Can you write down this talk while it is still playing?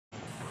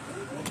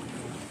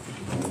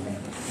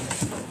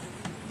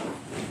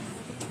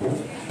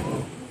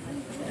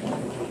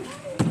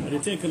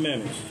Ten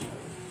Commandments.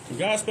 And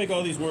God spake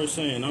all these words,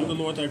 saying, I am the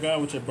Lord thy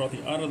God, which have brought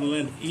thee out of the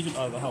land of Egypt,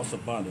 out of the house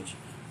of bondage.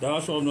 Thou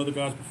shalt have no other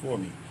gods before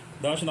me.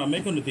 Thou shalt not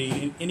make unto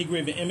thee any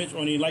graven image or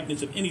any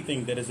likeness of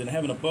anything that is in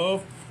heaven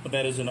above, or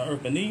that is in the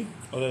earth beneath,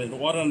 or that is in the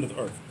water under the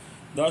earth.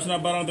 Thou shalt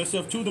not bow down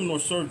thyself to them, nor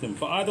serve them.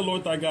 For I, the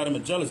Lord thy God, am a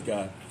jealous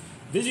God,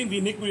 visiting the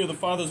iniquity of the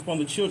fathers upon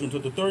the children, to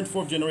the third and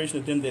fourth generation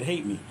of them that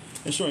hate me,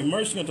 and showing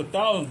mercy unto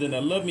thousands of them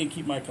that love me and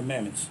keep my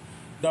commandments.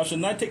 Thou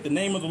shalt not take the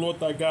name of the Lord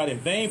thy God in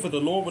vain, for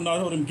the Lord will not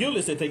hold him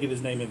guiltless that taketh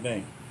his name in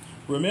vain.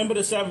 Remember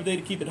the Sabbath day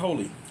to keep it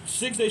holy.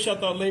 6 days shalt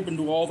thou labor and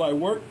do all thy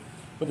work,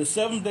 but the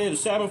seventh day is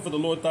the Sabbath for the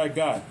Lord thy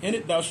God. In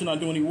it thou shalt not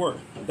do any work,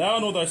 thou,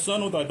 nor thy son,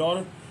 nor thy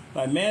daughter,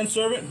 thy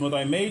manservant, nor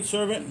thy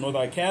maidservant, nor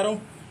thy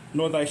cattle,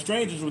 nor thy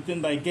strangers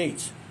within thy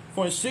gates.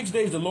 For in 6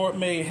 days the Lord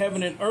made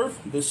heaven and earth,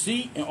 the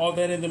sea, and all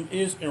that in them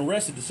is, and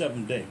rested the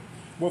seventh day.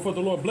 Wherefore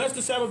the Lord blessed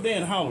the Sabbath day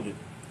and hallowed it.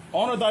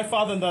 Honor thy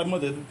father and thy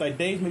mother, that thy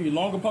days may be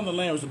long upon the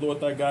land which the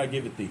Lord thy God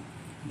giveth thee.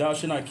 Thou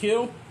shalt not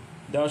kill,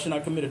 thou shalt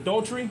not commit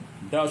adultery,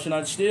 thou shalt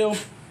not steal,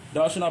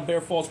 thou shalt not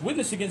bear false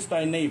witness against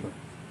thy neighbor.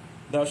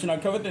 Thou shalt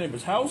not covet thy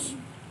neighbor's house,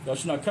 thou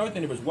shalt not covet thy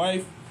neighbor's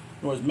wife,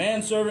 nor his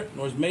manservant,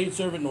 nor his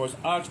maidservant, nor his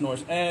ox, nor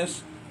his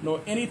ass, nor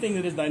anything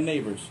that is thy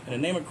neighbor's. In the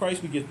name of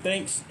Christ we give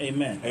thanks.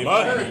 Amen.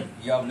 Amen.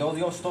 Y habló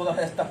Dios todas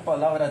estas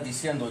palabras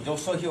diciendo, yo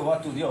soy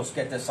Jehová tu Dios,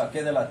 que te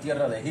saqué de la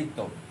tierra de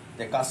Egipto,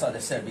 de casa de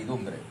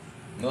servidumbre.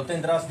 No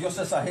tendrás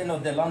dioses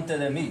ajenos delante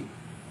de mí.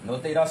 No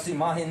te irás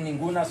imagen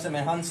ninguna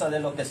semejanza de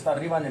lo que está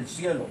arriba en el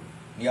cielo,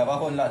 ni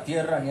abajo en la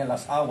tierra, ni en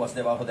las aguas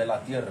debajo de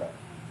la tierra.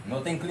 No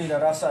te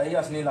inclinarás a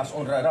ellas ni las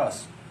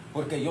honrarás,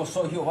 porque yo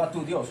soy Jehová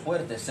tu Dios,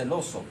 fuerte,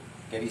 celoso,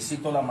 que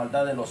visito la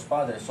maldad de los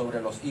padres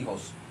sobre los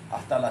hijos,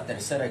 hasta la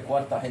tercera y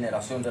cuarta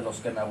generación de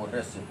los que me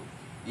aborrecen.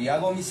 Y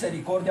hago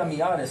misericordia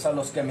millares a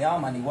los que me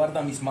aman y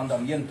guardan mis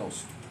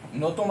mandamientos.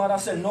 No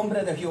tomarás el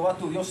nombre de Jehová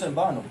tu Dios en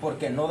vano,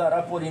 porque no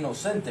dará por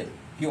inocente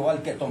Jehová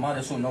el que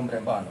tomare su nombre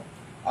en vano.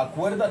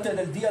 Acuérdate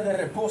del día de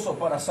reposo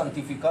para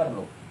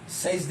santificarlo.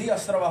 6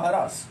 días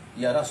trabajarás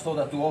y harás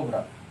toda tu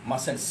obra,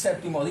 mas el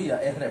séptimo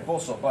día es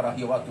reposo para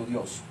Jehová tu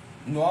Dios.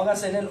 No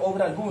hagas en él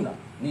obra alguna,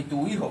 ni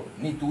tu hijo,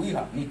 ni tu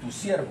hija, ni tu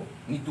siervo,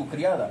 ni tu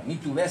criada, ni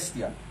tu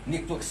bestia, ni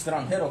tu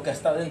extranjero que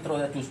está dentro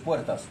de tus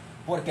puertas,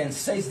 porque en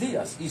 6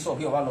 días hizo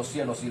Jehová los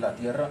cielos y la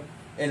tierra,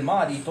 el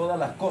mar y todas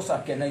las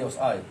cosas que en ellos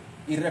hay,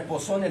 y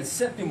reposó en el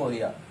séptimo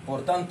día.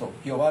 Por tanto,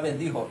 Jehová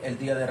bendijo el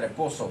día de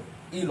reposo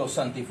y lo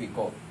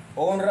santificó.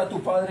 Honra a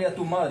tu padre y a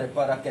tu madre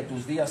para que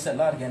tus días se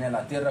alarguen en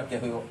la tierra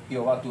que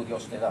Jehová tu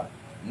Dios te da.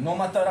 No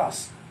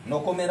matarás,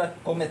 no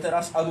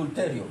cometerás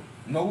adulterio,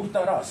 no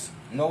hurtarás,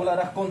 no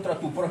hablarás contra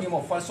tu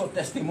prójimo falso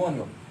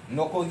testimonio,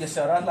 no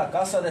codiciarás la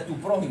casa de tu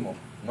prójimo,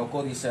 no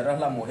codiciarás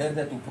la mujer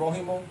de tu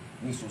prójimo,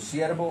 ni su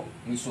siervo,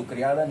 ni su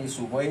criada, ni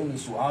su buey, ni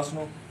su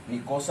asno, ni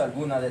cosa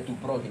alguna de tu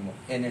prójimo.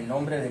 En el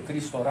nombre de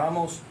Cristo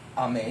oramos.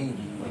 Amén.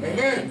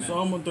 Amen.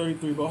 Psalm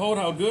 133. Behold,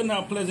 how good and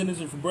how pleasant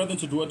is it for brethren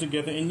to dwell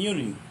together in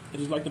unity. It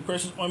is like the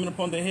precious ointment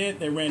upon the head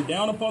that ran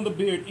down upon the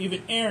beard,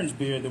 even Aaron's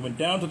beard that went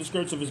down to the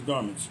skirts of his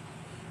garments.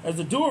 As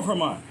the dew of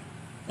Hermon,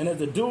 and as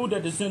the dew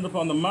that descended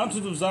upon the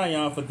mountains of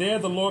Zion, for there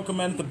the Lord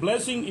commanded the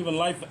blessing, even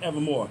life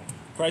forevermore.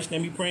 In Christ's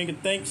name we pray and give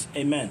thanks.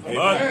 Amen.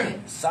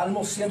 Amen.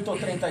 Salmo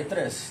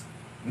 133.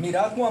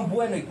 Mirad cuán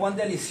bueno y cuán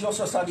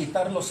delicioso es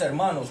habitar los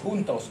hermanos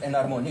juntos en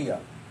armonía.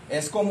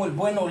 Es como el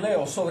buen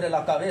oleo sobre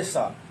la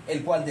cabeza,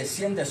 el cual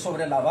desciende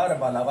sobre la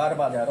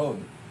barba de Aarón,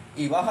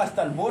 y baja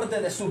hasta el borde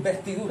de sus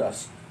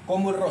vestiduras,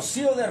 como el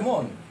rocío de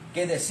Hermón,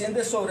 que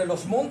desciende sobre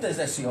los montes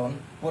de Sión,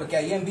 porque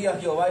ahí envía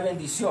Jehová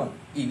bendición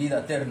y vida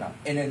eterna.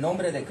 En el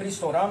nombre de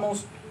Cristo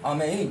oramos.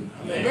 Amén.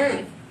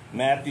 Amen.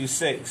 Matthew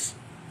 6.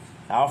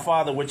 Our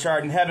Father which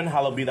art in heaven,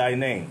 hallowed be thy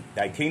name.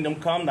 Thy kingdom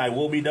come, thy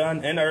will be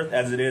done in earth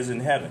as it is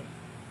in heaven.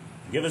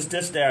 Give us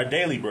this day our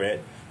daily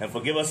bread, and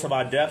forgive us of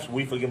our debts,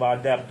 we forgive our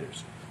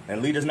debtors.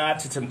 And lead us not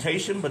to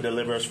temptation, but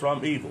deliver us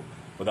from evil.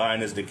 For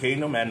thine is the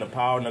kingdom, and the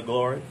power, and the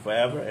glory,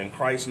 forever. In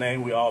Christ's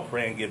name we all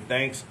pray and give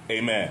thanks.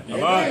 Amen.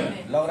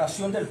 Amen. La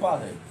oración del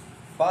Padre.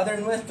 Padre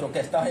nuestro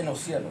que estás en los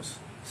cielos,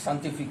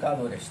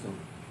 santificado eres tú.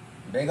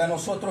 Venga a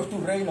nosotros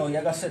tu reino y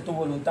hágase tu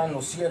voluntad en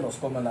los cielos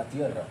como en la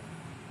tierra.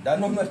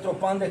 Danos nuestro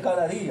pan de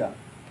cada día,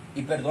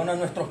 y perdona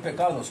nuestros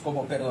pecados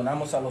como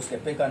perdonamos a los que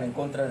pecan en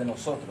contra de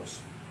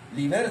nosotros.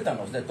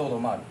 Libértanos de todo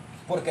mal,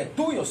 porque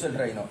tuyo es el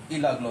reino y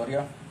la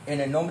gloria. En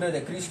el nombre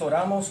de Cristo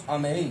oramos.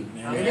 Amén.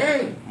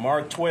 Amen.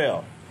 Mark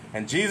 12.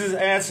 And Jesus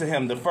answered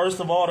him, the first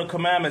of all the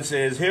commandments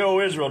is, Hear, O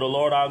Israel, the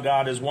Lord our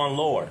God is one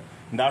Lord.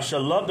 And thou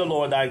shalt love the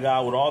Lord thy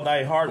God with all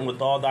thy heart, and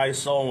with all thy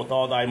soul, and with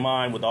all thy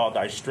mind, with all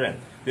thy strength.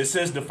 This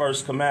is the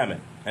first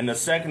commandment. And the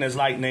second is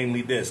like,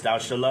 namely this, Thou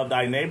shalt love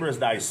thy neighbor as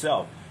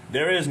thyself.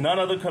 There is none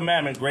other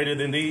commandment greater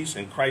than these.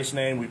 In Christ's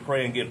name we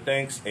pray and give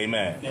thanks.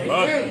 Amen.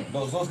 Amen.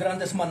 Los dos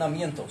grandes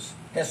mandamientos.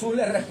 Jesús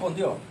le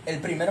respondió, el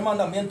primer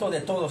mandamiento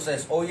de todos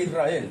es, Oye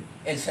Israel,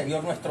 el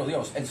Señor nuestro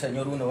Dios, el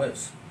Señor uno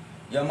es.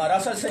 Y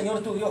amarás al Señor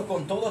tu Dios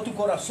con todo tu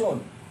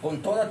corazón,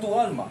 con toda tu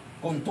alma,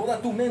 con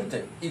toda tu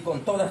mente y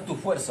con todas tus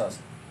fuerzas.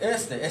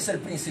 Este es el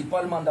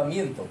principal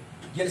mandamiento.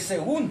 Y el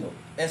segundo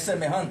es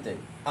semejante.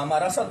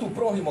 Amarás a tu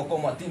prójimo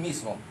como a ti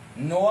mismo.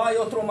 No hay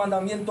otro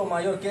mandamiento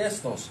mayor que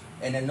estos.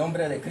 En el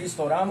nombre de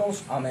Cristo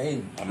oramos.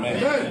 Amén.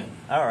 Amen.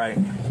 All right.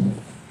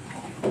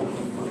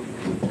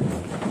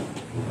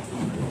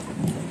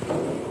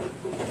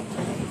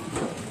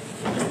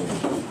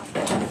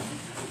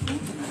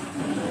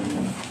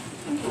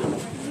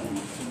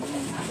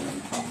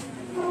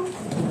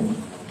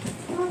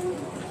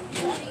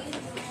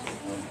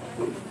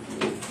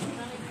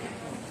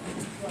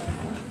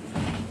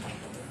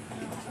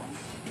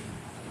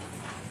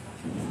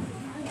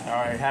 All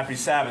right, happy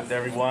Sabbath,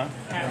 everyone.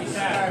 Happy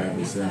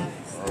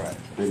Sabbath. All right.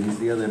 Feliz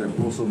día de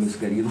reposo, mis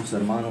queridos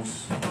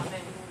hermanos.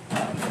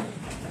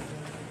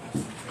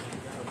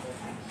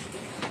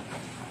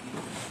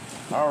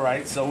 All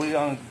right, so we're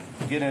going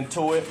to get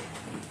into it,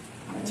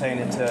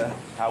 pertaining to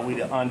how we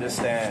to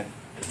understand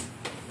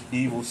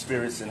evil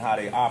spirits and how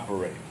they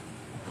operate.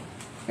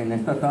 En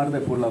esta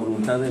tarde, por la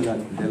voluntad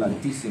del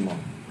Altísimo,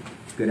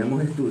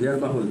 queremos estudiar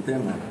bajo el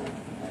tema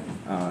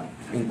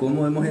en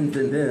cómo debemos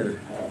entender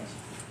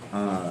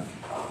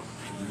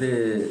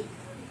de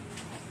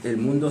el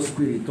mundo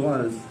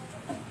espiritual,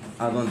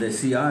 a donde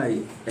sí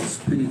hay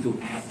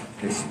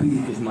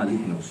espíritus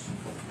malignos.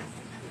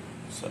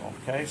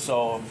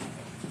 So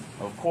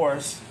of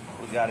course,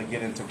 we got to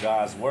get into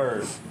God's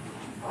word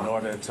in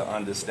order to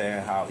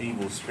understand how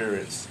evil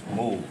spirits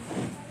move.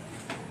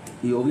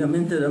 Y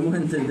obviamente debemos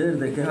entender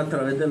de que es a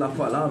través de la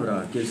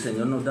palabra que el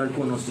Señor nos da el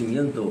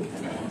conocimiento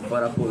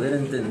para poder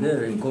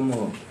entender en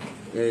cómo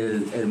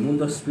el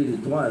mundo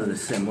espiritual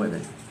se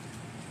mueve.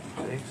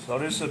 Okay, so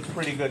this is a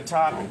pretty good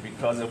topic,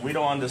 because if we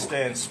don't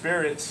understand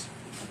spirits,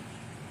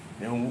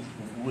 then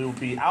we'll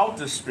be out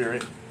the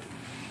spirit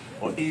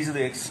or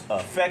easily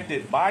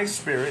affected by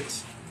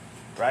spirits,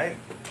 right?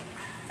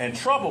 And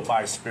troubled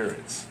by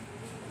spirits.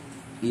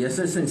 Y es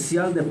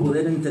esencial de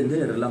poder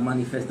entender la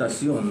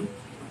manifestación,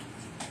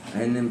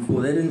 en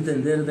poder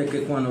entender de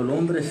que cuando el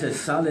hombre se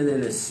sale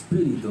del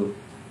espíritu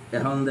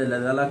es donde le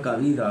da la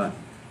cabida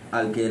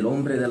al que el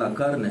hombre de la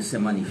carne se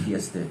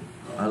manifieste,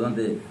 a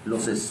donde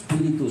los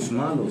espíritus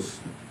malos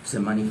se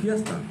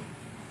manifiestan.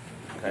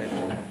 Okay.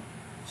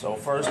 So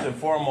first and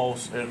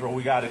foremost, Israel,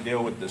 we got to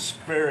deal with the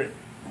spirit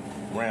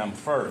realm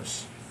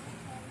first.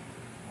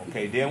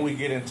 Okay, then we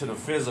get into the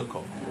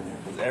physical,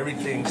 because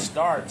everything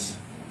starts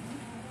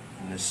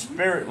in the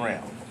spirit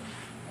realm.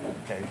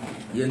 Okay.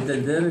 Y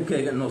entender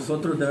que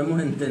nosotros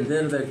debemos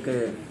entender de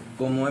que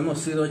como hemos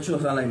sido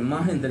hechos a la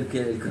imagen del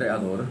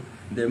Creador,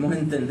 debemos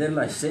entender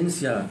la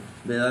esencia,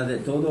 ¿verdad?, de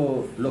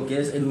todo lo que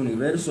es el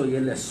universo y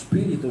el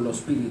espíritu, lo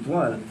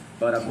espiritual,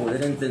 para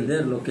poder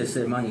entender lo que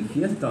se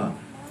manifiesta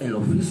en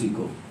lo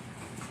físico.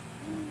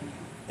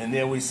 And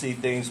then we see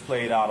things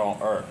played out on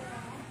earth.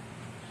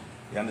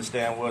 You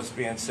understand what's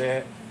being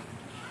said?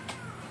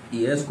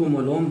 Y es como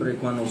el hombre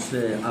cuando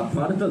se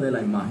aparta de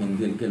la imagen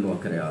del que lo ha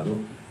creado,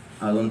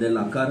 a donde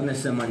la carne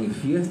se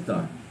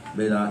manifiesta,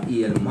 ¿verdad?,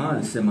 y el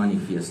mal se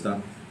manifiesta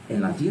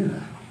en la tierra,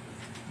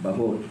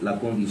 bajo la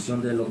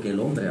condición de lo que el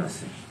hombre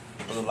hace.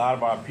 But a lot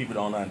of our people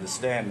don't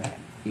understand that.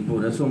 Y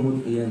por eso,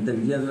 y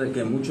entendiendo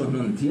que muchos no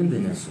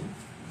entienden eso.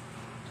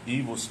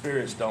 Evil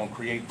spirits don't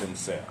create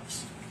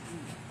themselves.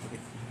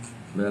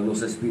 ¿Verdad?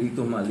 Los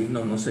espíritus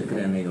malignos no se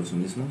crean ellos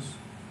mismos.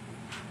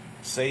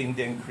 Satan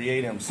didn't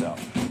create himself.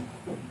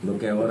 Lo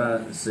que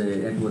ahora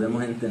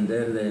podemos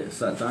entender de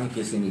Satán,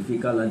 que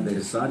significa el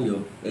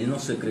adversario, él no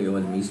se creó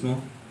él mismo.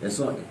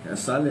 Eso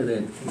sale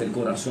del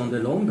corazón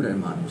del hombre,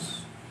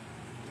 hermanos.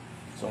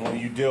 So when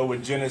you deal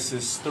with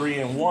Genesis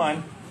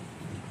 3:1,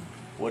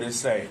 what did it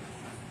say?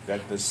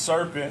 That the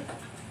serpent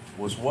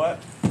was what?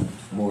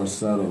 More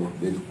subtle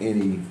than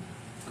any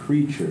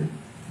creature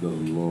the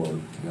Lord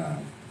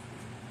God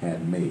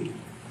had made.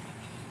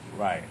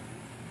 Right.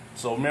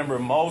 So remember,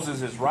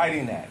 Moses is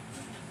writing that.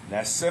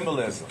 That's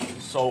symbolism.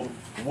 So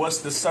what's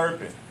the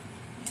serpent?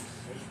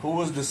 Who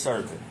was the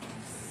serpent?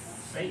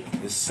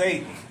 Satan. It's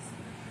Satan.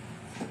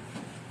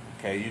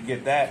 Okay, you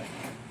get that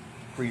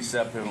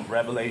precept in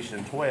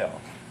Revelation 12.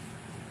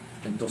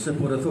 Entonces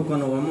por eso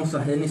cuando vamos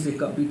a Génesis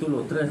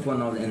capítulo 3,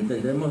 cuando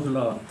entendemos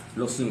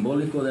lo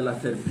simbólico de la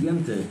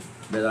serpiente,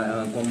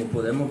 ¿verdad?, como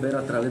podemos ver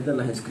a través de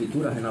las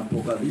escrituras en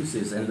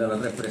Apocalipsis, en la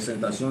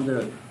representación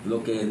de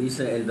lo que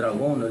dice el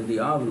dragón, el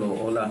diablo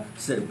o la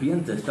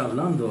serpiente, está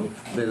hablando,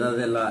 ¿verdad?,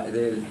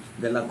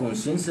 de la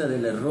conciencia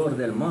del error,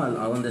 del mal,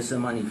 a donde se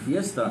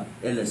manifiesta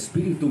el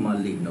espíritu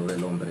maligno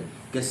del hombre,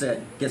 que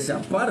se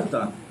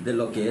aparta de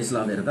lo que es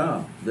la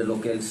verdad, de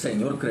lo que el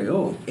Señor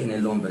creó en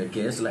el hombre,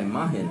 que es la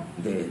imagen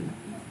de él.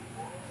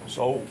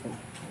 So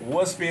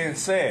what's being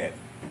said?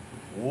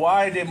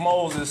 Why did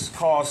Moses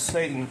call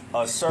Satan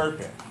a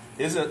serpent?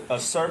 Is it a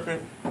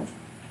serpent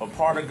a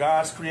part of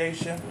God's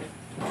creation?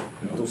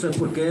 Entonces,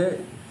 ¿por qué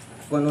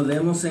cuando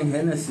leemos en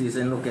Génesis,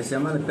 en lo que se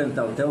llama el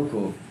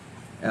Pentateuco,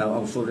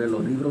 sobre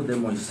los libros de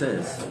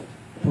Moisés,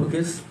 por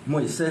qué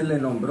Moisés le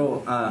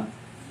nombró a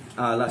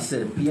la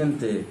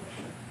serpiente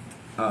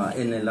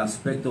en el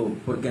aspecto,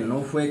 porque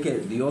no fue que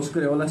Dios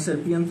creó la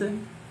serpiente?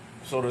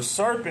 So the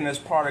serpent is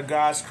part of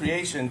God's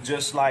creation,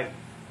 just like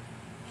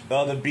the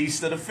other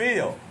beasts of the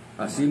field.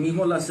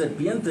 Asimismo, la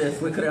serpiente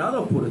fue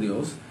creada por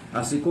Dios,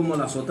 así como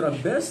las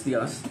otras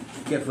bestias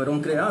que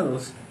fueron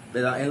creados,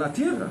 ¿verdad?, en la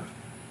tierra.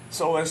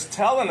 So it's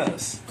telling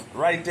us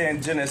right there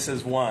in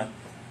Genesis 1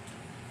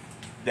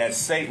 that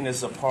Satan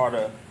is a part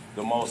of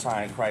the Most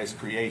High in Christ's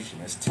creation.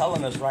 It's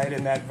telling us right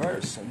in that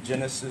verse in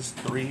Genesis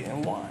 3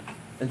 and 1.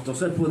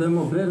 Entonces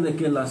podemos ver de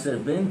que la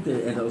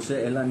serpiente, o sea,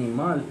 el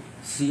animal,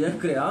 sí es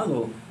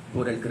creado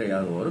por el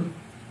Creador,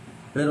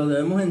 pero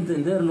debemos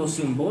entender lo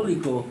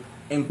simbólico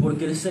en por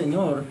qué el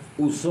Señor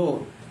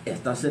usó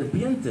esta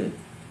serpiente.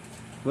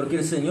 Porque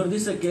el Señor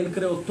dice que Él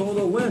creó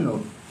todo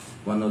bueno.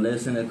 Cuando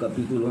lees en el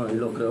capítulo 1, Él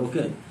lo creó,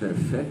 ¿qué?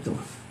 Perfecto.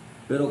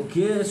 Pero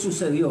 ¿qué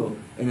sucedió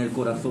en el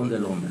corazón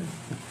del hombre?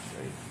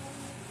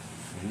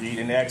 Read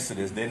in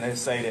Exodus, didn't it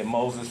say that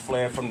Moses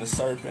fled from the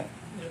serpent?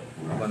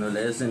 Cuando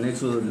lees en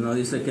Éxodo, no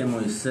dice que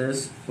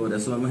Moisés, por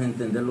eso vamos a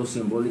entender lo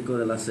simbólico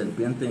de la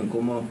serpiente, en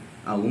cómo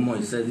aún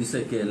Moisés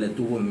dice que le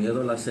tuvo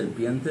miedo a la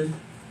serpiente,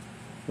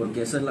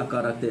 porque esa es la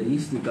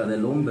característica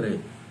del hombre,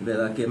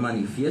 ¿verdad?, que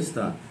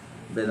manifiesta,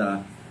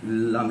 ¿verdad?,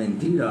 la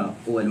mentira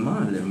o el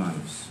mal,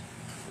 hermanos.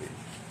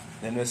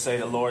 Didn't it say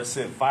the Lord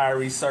sent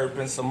fiery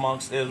serpents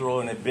amongst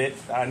Israel and it bit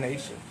our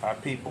nation, our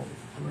people?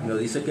 Lo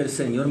dice que el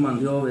Señor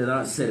mandó,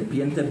 ¿verdad?,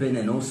 serpientes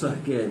venenosas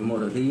que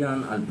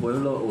mordían al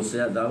pueblo, o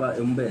sea, daba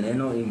un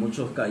veneno y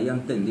muchos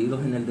caían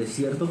tendidos en el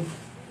desierto.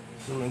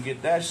 So we can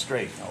get that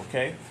straight,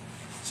 okay?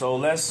 So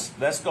let's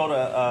go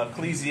to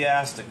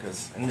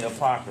Ecclesiasticus in the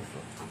Apocrypha,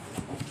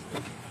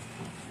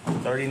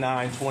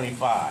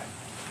 39:25.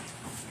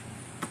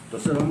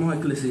 Entonces vamos a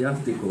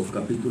Eclesiásticos,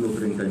 capítulo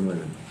 39.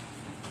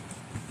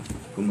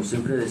 Como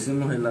siempre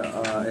decimos, el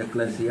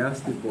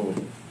Eclesiástico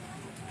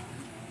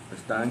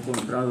está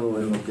encontrado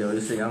en lo que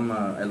hoy se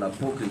llama el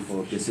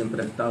apócrifo, que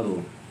siempre ha estado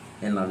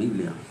en la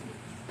Biblia.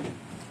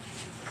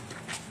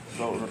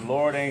 So the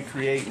Lord ain't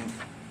creating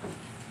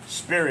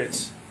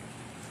spirits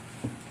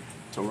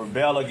to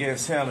rebel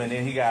against him and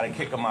then he got to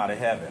kick them out of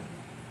heaven.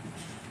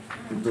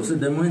 Entonces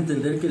debemos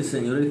entender que el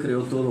Señor Él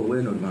creó todo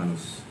bueno,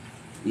 hermanos.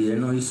 Y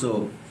Él no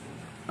hizo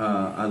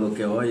a lo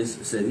que hoy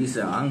se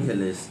dice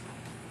ángeles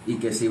y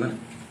que se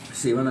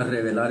iban a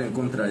rebelar en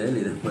contra de Él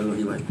y después los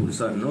iba a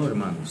expulsar. No,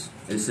 hermanos.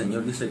 El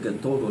Señor dice que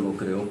todo lo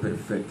creó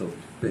perfecto.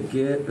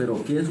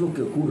 Pero ¿qué es lo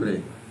que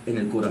ocurre en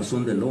el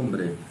corazón del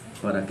hombre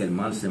para que el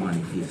mal se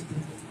manifieste?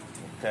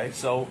 Okay,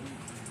 so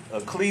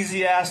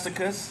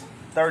Ecclesiasticus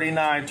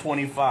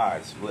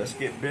 39:25. So let's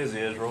get busy,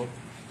 Israel.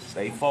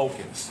 Stay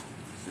focused.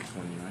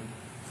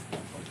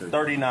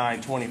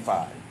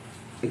 39:25.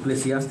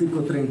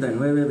 Eclesiástico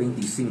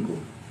 39:25.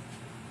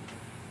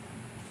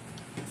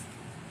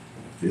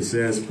 It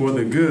says, for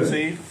the good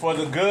See, for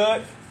the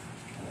good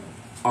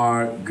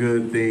are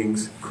good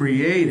things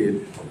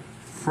created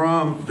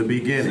from the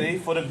beginning. See,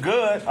 for the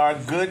good are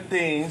good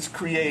things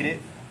created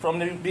from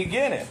the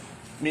beginning.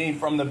 Meaning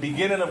from the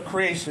beginning of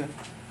creation,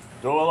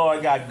 the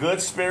Lord got good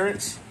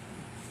spirits,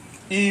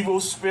 evil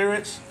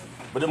spirits,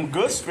 but them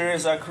good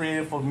spirits are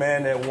created for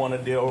men that want to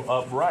deal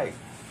upright.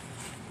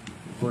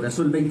 Por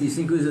eso el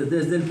 25 dice,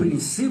 desde el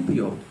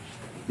principio,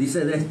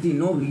 dice,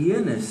 destinó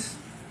bienes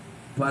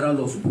para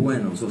los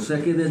buenos. O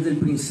sea que desde el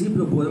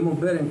principio podemos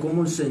ver en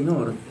cómo el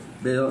Señor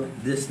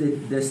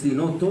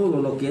destinó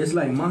todo lo que es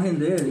la imagen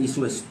de Él y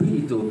su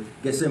espíritu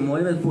que se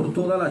mueve por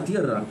toda la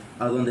tierra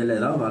a donde le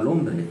daba al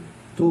hombre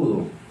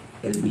todo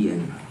el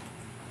bien.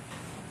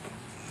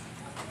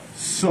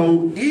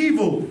 So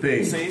evil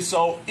things. See,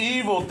 so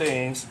evil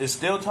things is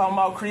still talking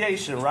about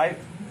creation, right?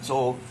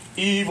 So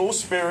evil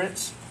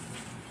spirits.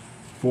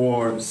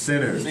 For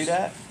sinners. See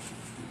that?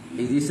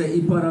 Y dice,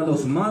 y para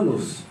los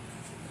malos,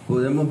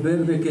 podemos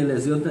ver de que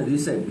les dio,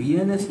 dice,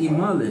 bienes y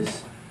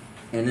males,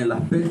 en el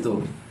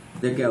aspecto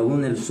de que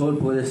aún el sol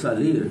puede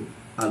salir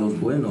a los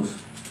buenos,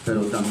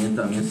 pero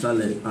también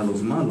sale a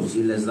los malos,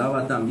 y les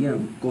daba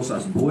también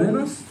cosas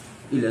buenas,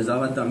 y les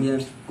daba también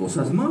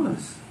cosas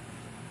malas,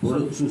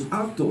 por sus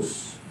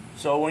actos.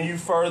 So when you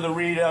further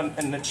read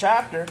in the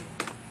chapter,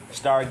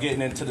 start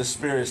getting into the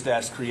spirits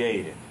that's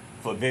created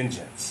for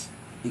vengeance.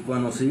 Y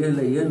cuando sigues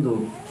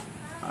leyendo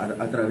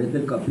a través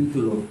del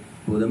capítulo,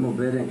 podemos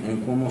ver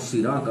en cómo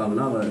Sirac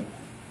hablaba,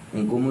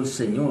 en cómo el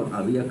Señor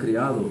había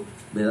creado,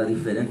 ¿verdad?,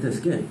 diferentes,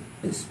 ¿qué?,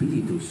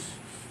 espíritus.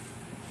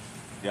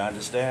 You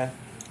understand?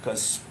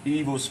 Because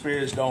evil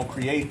spirits don't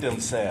create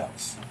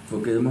themselves.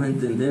 Porque debemos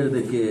entender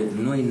de que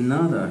no hay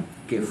nada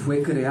que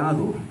fue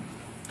creado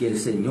que el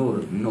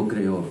Señor no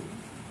creó.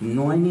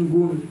 No hay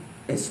ningún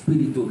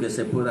espíritu que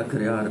se pueda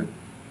crear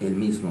él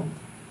mismo.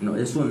 No,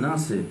 eso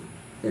nace,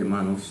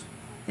 hermanos,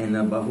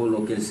 bajo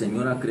lo que el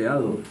Señor ha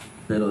creado,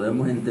 pero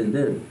debemos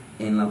entender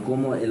en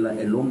cómo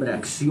el hombre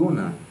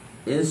acciona.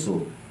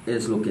 Eso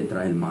es lo que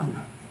trae el mal.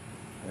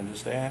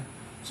 Understand?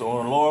 So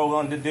when the Lord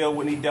wanted to deal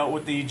when he dealt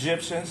with the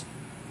Egyptians,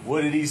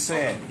 what did he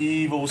send?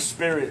 Evil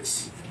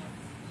spirits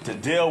to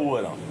deal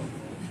with them.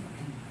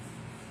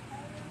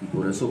 Y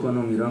por eso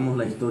cuando miramos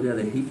la historia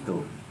de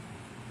Egipto,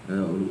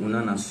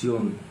 una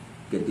nación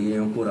que tiene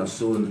un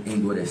corazón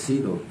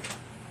endurecido,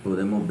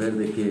 podemos ver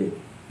de que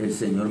el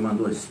Señor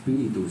mandó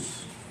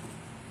espíritus,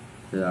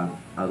 ¿verdad?,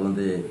 a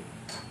donde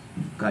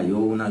cayó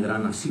una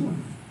gran nación.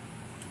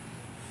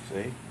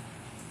 See?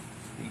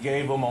 He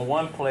gave them on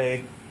one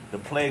plague, the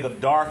plague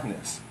of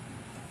darkness.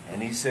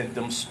 And he sent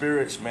them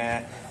spirits,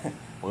 man,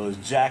 was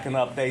jacking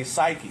up their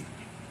psyche.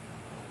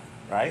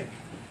 Right?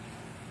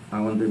 A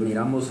donde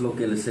miramos lo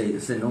que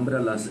se nombra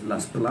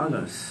las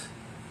plagas.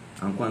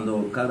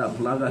 Cuando cada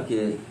plaga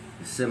que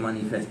se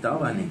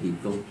manifestaba en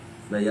Egipto,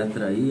 ella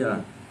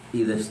traía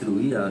y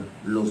destruía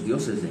los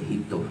dioses de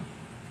Egipto.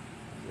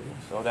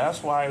 So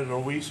that's why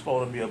we're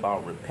supposed to be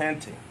about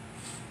repenting.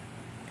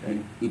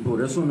 Okay? Y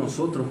por eso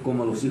nosotros,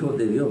 como los hijos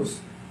de Dios,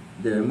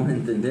 debemos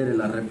entender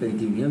el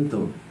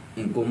arrepentimiento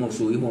en cómo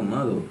su Hijo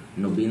amado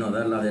nos vino a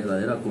dar la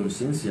verdadera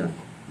conciencia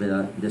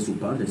de su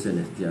Padre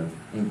Celestial,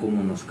 en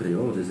cómo nos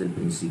creó desde el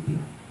principio.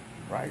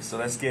 Right, so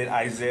let's get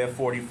Isaiah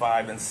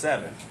 45 and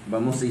 7.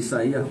 Vamos a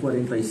Isaías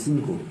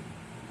 45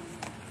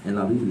 en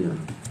la Biblia.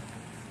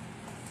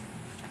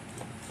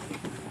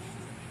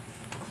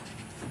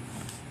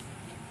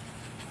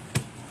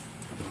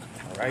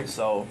 All right,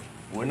 so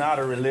we're not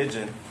a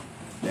religion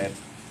that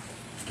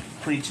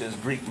preaches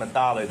Greek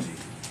mythology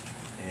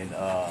and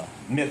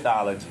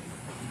mythology.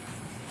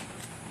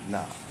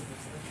 No.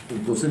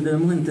 Entonces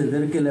debemos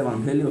entender que el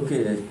evangelio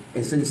que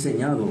es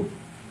enseñado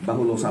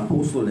bajo los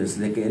apóstoles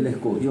de que él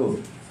escogió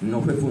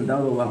no fue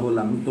fundado bajo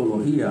la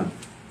mitología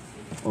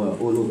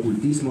o el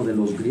ocultismo de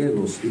los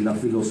griegos y las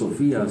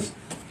filosofías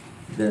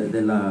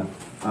de la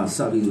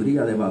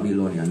sabiduría de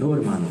Babilonia. No,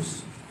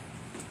 hermanos.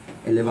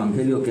 El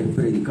evangelio que es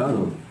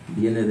predicado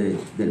viene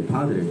del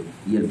Padre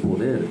y el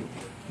poder,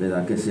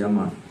 ¿verdad?, que se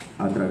llama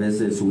a través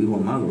de su Hijo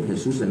amado,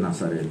 Jesús de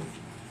Nazaret.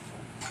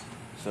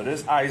 So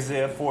this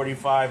Isaiah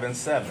 45 and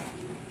 7.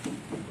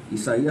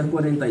 Isaías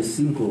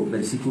 45,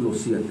 versículo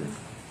 7.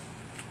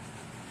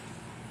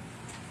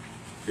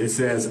 It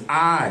says,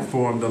 I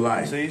formed the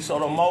light. See, so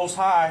the Most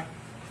High,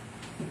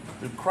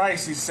 through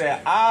Christ, he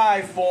said,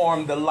 I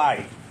formed the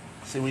light.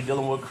 See, we're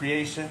dealing with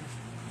creation.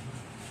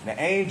 The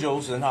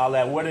angels and all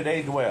that, where do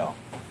they dwell?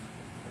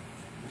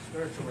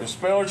 The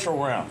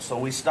spiritual realm. So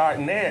we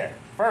starting there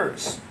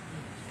first.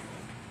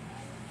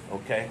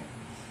 Okay?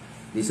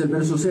 Dice el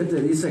verso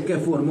 7, dice que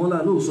formó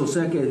la luz, o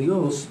sea que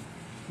Dios,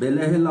 Él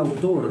es el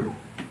autor,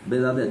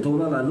 ¿verdad?, de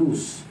toda la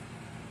luz,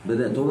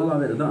 de toda la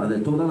verdad, de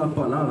toda la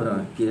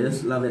palabra, que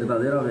es la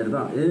verdadera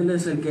verdad. Él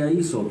es el que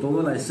hizo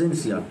toda la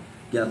esencia,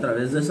 que a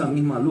través de esa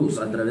misma luz,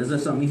 a través de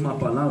esa misma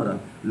palabra,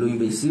 lo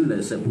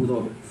invisible se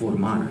pudo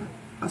formar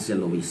hacia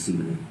lo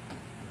visible.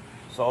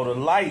 So the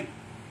light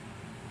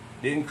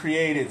didn't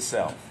create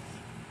itself.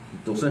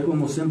 Entonces,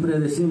 como siempre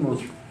decimos,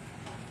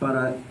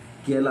 para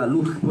que la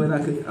luz pueda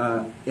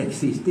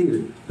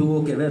existir,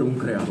 tuvo que haber un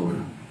creador.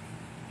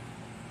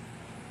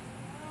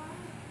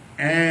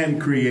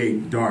 And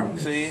create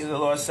darkness. See, the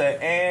Lord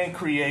said, and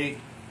create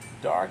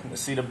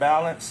darkness. See the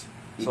balance?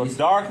 So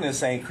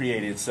darkness ain't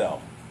created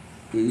itself.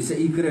 Y dice,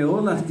 y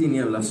creó las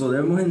tinieblas. O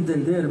debemos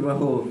entender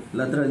bajo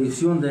la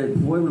tradición del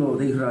pueblo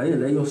de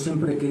Israel, ellos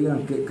siempre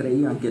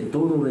creían que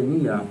todo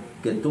venía,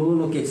 que todo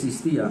lo que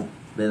existía,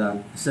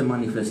 ¿verdad?, se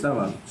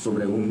manifestaba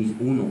sobre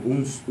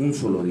un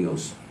solo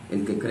Dios,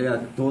 el que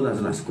crea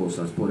todas las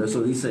cosas. Por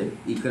eso dice,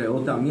 y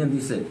creó también,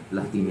 dice,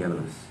 las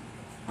tinieblas.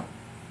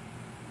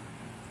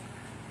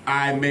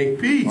 I make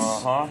peace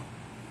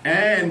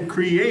and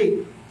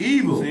create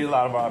evil. See, a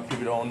lot of our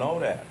people don't know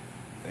that.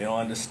 They don't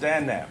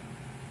understand that.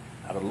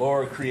 How the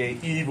Lord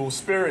create evil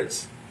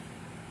spirits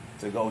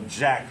to go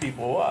jack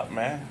people up,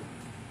 man.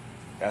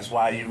 That's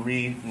why you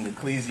read in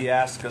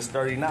Ecclesiastes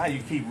 39,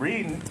 you keep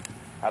reading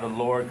how the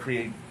Lord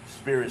create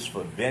spirits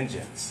for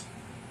vengeance.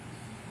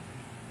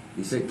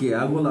 Dice que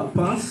hago la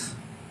paz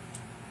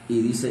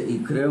y dice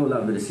y creo la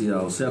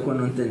adversidad. O sea,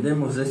 cuando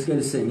entendemos es que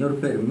el Señor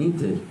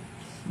permite,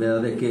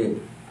 ¿verdad?, de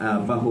que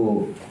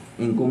bajo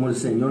en como el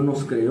Señor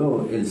nos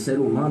creó, el ser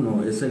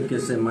humano es el que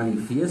se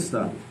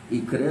manifiesta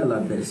y crea la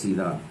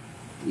adversidad.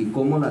 ¿Y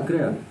cómo la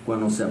crea?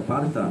 Cuando se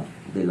aparta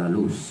de la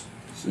luz.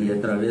 ¿Y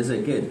a través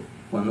de qué?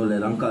 Cuando le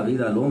dan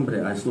cabida al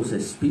hombre a estos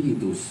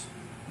espíritus,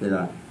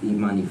 ¿verdad?, y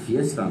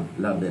manifiestan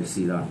la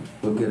adversidad.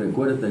 Porque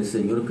recuerda, el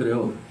Señor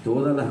creó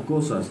todas las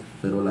cosas,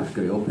 pero las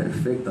creó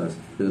perfectas.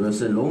 Pero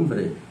es el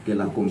hombre que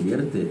las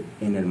convierte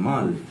en el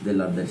mal de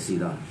la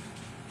adversidad.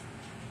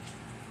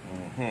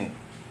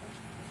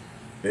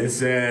 It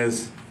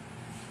says,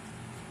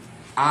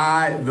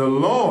 I, the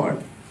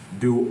Lord,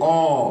 do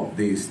all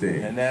these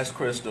things. And that's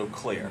crystal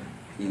clear.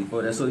 Y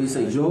por eso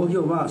dice, yo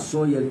Jehová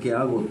soy el que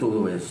hago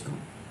todo esto.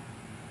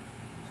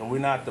 So we're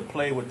not to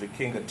play with the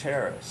king of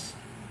terrorists.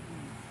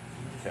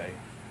 Okay?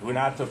 We're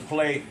not to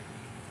play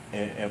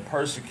and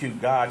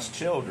persecute God's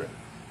children.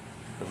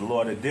 Because the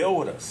Lord will deal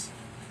with us.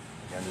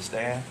 You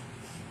understand?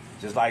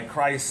 Just like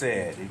Christ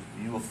said, if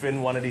you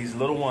offend one of these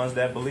little ones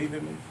that believe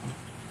in me,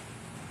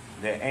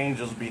 their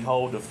angels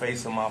behold the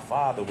face of my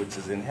Father which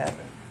is in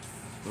heaven.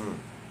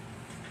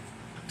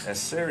 That's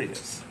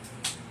serious.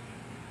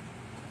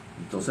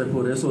 Entonces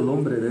por eso el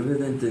hombre debe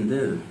de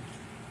entender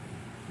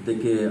de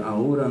que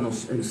ahora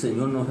el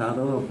Señor nos ha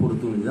dado la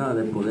oportunidad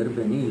de poder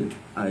venir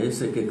a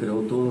ese que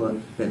creó todo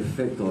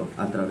perfecto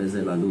a través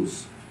de la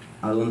luz,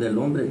 a donde el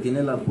hombre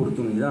tiene la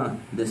oportunidad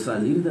de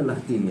salir de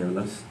las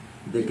tinieblas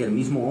de que el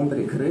mismo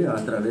hombre crea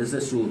a través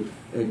de su,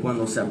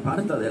 cuando se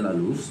aparta de la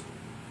luz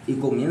y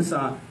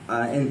comienza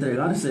a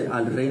entregarse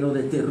al reino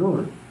de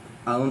terror,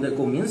 a donde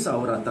comienza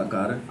ahora a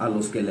atacar a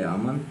los que le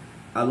aman,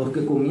 a los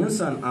que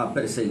comienzan a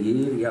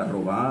perseguir y a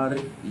robar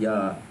y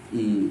a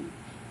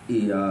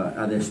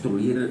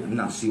destruir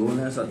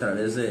naciones a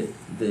través de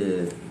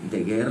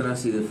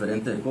guerras y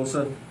diferentes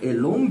cosas.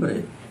 El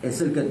hombre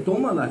es el que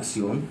toma la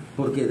acción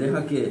porque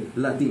deja que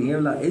la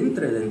tiniebla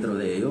entre dentro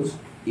de ellos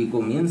y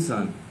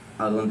comienzan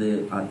a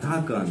donde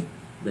atacan,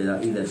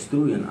 ¿verdad?, y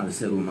destruyen al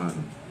ser humano.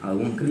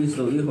 Aún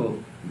Cristo dijo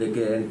de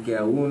que el que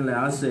aún le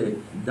hace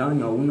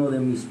daño a uno de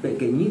mis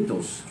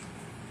pequeñitos,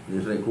 y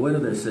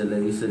recuérdese, le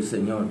dice el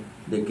Señor,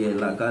 de que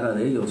la cara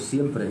de ellos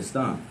siempre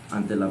está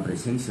ante la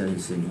presencia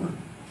del Señor.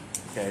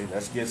 Okay,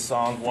 let's get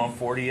Psalms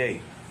 148.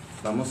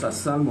 Vamos a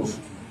Salmos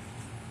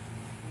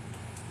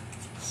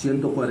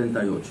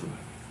 148.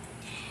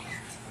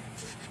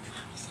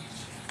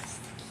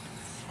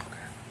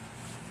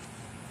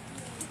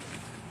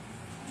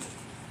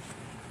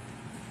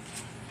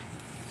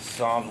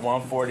 Psalms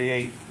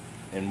 148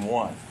 and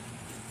 1.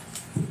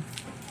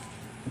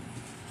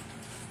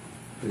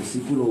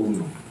 Versículo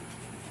 1.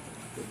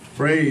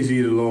 Praise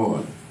ye the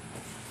Lord.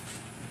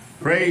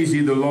 Praise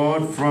ye the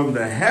Lord from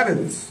the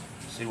heavens.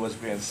 See what's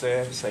being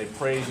said? Say,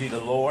 praise ye the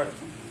Lord.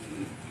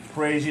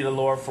 Praise ye the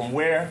Lord from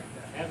where?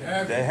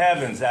 The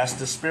heavens. That's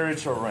the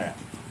spiritual realm.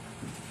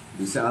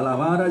 Dice,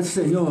 alabar al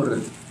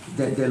Señor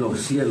desde los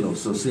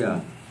cielos. O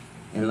sea,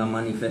 en la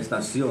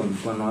manifestación,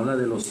 cuando habla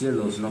de los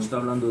cielos, no está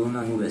hablando de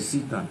una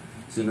nubecita,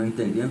 sino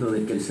entendiendo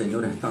de que el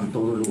Señor está en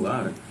todo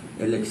lugar.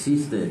 Él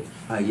existe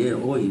ayer,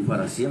 hoy y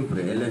para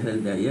siempre. Él es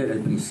el de ayer, el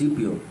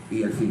principio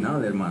y el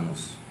final,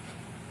 hermanos.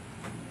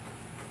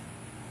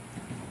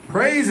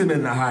 Praise him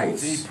in the See,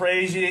 heights.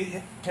 praise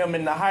ye him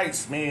in the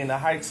heights, meaning the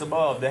heights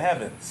above, the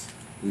heavens.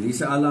 Y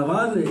dice,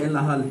 alabarle en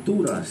las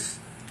alturas,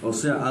 o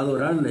sea,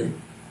 adorarle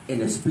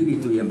en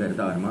espíritu y en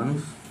verdad,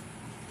 hermanos.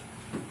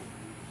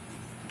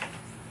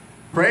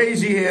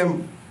 Praise ye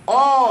him,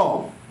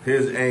 all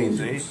his See,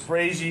 angels.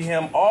 praise ye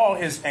him, all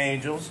his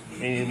angels,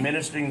 meaning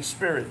ministering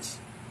spirits.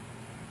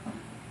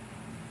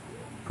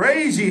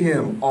 Praise ye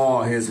him,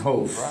 all his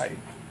hosts. Right.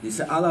 Dice,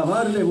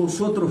 alabarle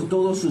vosotros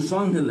todos sus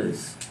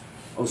ángeles.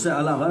 O sea,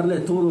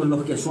 alabarle todos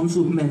los que son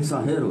sus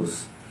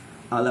mensajeros.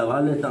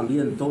 Alabarle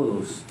también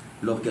todos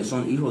los que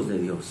son hijos de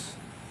Dios.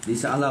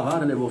 Dice,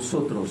 alabarle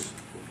vosotros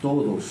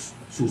todos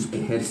sus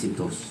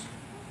ejércitos.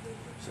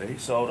 See,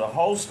 so the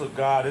host of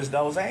God is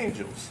those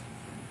angels.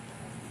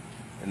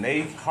 And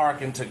they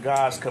hearken to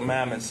God's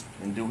commandments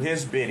and do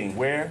his bidding.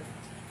 Where?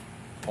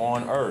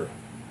 On earth.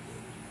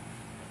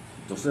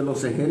 Entonces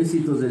los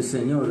ejércitos del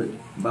Señor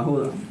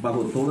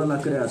bajo toda la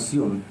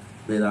creación,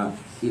 ¿verdad?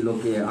 Y lo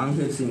que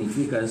ángel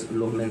significa es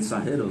los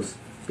mensajeros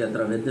que a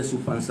través de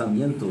sus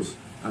pensamientos,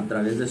 a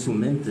través de su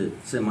mente,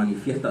 se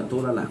manifiesta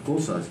todas las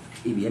cosas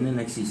y vienen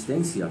a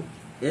existencia.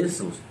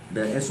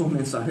 Esos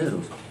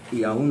mensajeros,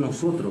 y aún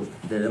nosotros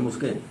debemos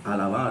que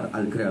alabar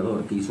al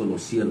Creador que hizo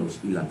los cielos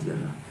y la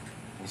tierra.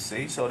 You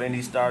see, so then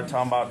he started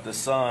talking about the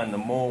sun, the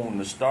moon,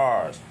 the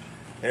stars,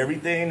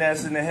 everything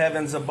that's in the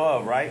heavens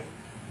above, right?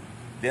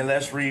 Then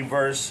let's read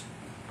verse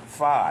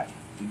 5.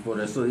 Y por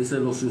eso dice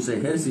sus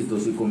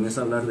ejércitos y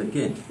comienza a hablar de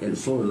qué, el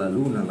sol, la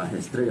luna, las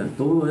estrellas,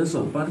 todo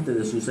eso es parte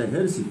de sus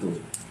ejércitos.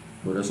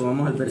 Por eso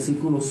vamos al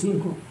versículo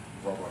 5.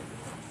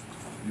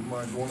 You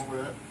mind going over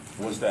that?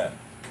 What's that?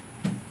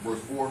 Verse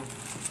 4.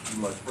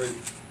 You like praise,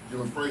 give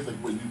him praise like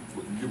when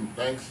you give him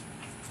thanks.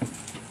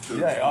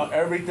 Yeah,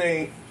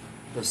 everything,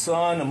 the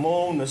sun, the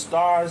moon, the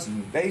stars,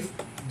 they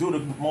do the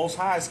Most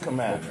High's Okay,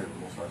 commandment,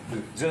 Most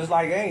High. just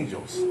like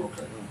angels.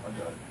 Okay, I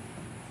got it.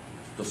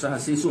 Entonces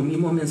así sus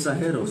mismos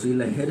mensajeros y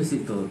el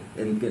ejército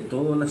en que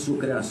toda su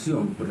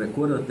creación,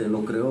 recuérdate,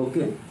 lo creó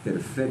 ¿qué?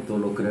 Perfecto,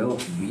 lo creó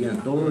bien.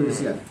 Todo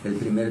decía, el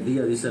primer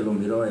día dice lo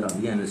miró, era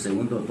bien, el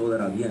segundo todo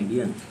era bien,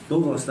 bien.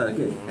 Todo hasta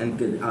que, en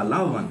que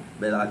alaban,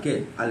 ¿verdad?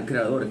 ¿Qué? Al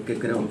Creador que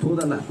creó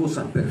todas las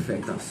cosas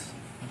perfectas.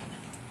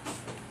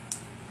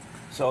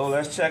 So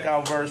let's check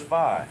out verse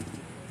 5.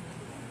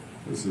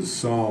 This is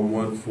Psalm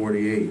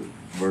 148,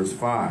 verse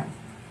 5.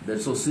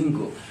 Verso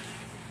 5.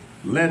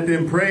 Let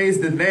them praise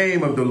the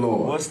name of the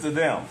Lord. What's to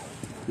them?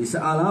 Dice,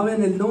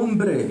 alaben el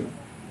nombre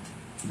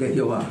de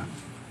Jehová.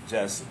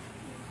 Jesse.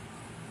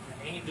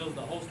 The angels,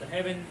 the host of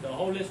heaven, the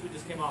whole list we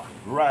just came off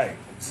of. Right,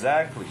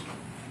 exactly.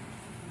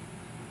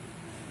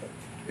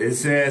 It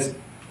says,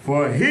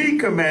 for he For the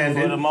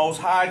commanded,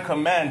 Most High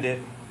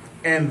commanded,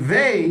 and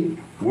they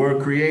were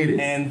created.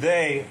 and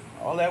they,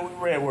 all that we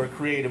read, were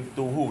created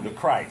through who? The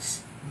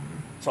Christ.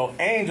 So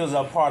angels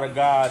are part of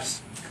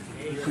God's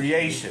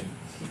creation.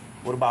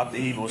 What about the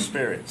evil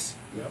spirits?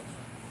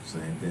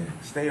 Same thing.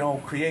 They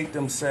don't create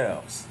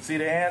themselves. See,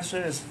 the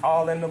answer is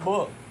all in the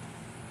book.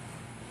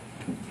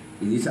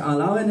 Y dice,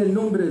 alaben el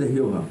nombre de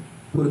Jehová,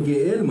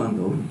 porque Él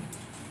mandó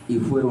y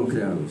fueron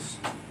creados.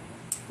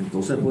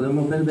 Entonces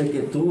podemos ver de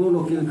que todo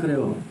lo que Él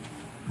creó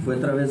fue a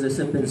través de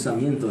ese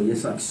pensamiento y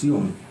esa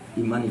acción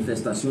y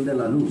manifestación de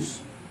la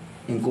luz,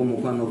 en como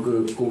cuando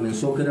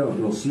comenzó a crear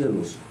los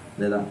cielos,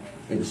 ¿verdad?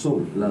 El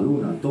sol, la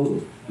luna,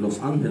 todos, los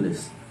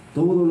ángeles,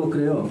 todo lo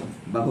creó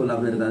bajo la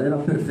verdadera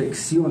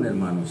perfección,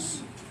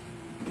 hermanos,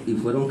 y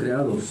fueron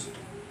creados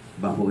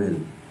bajo él.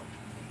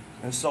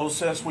 And so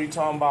since we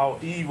talking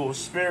about evil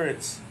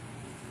spirits,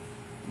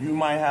 you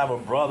might have a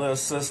brother or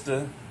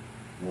sister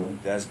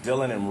that's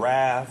dealing in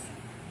wrath.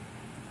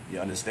 You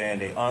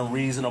understand? They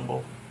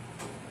unreasonable.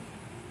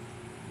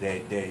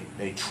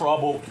 They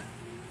troubled.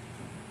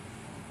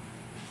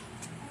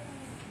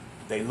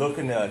 They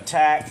looking to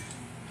attack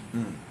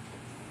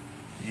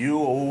you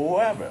or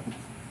whoever.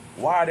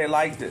 Why are they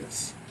like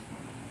this?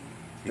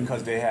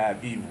 Because they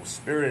have evil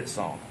spirits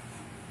on them.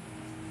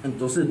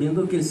 Entonces,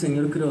 viendo que el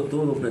Señor creó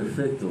todo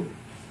perfecto,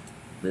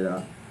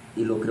 ¿verdad?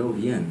 Y lo creó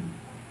bien.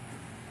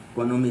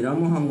 Cuando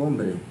miramos a un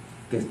hombre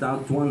que está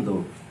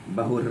actuando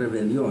bajo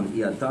rebelión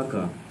y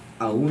ataca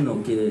a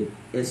uno que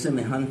es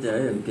semejante a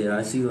él, que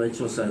ha sido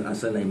hecho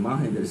hacia la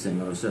imagen del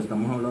Señor, o sea,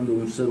 estamos hablando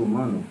de un ser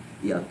humano,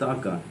 y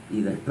ataca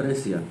y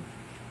desprecia,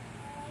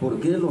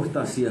 ¿por qué lo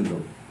está haciendo?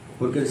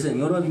 Porque el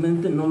Señor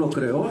realmente no lo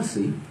creó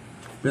así,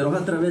 pero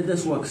es a través de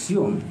su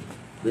acción,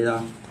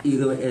 ¿verdad? Y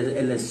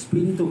el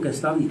espíritu que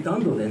está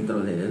habitando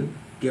dentro de él,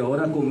 que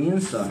ahora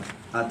comienza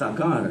a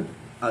atacar,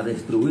 a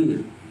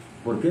destruir.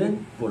 ¿Por qué?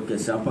 Porque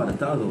se ha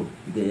apartado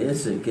de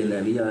ese que le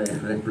había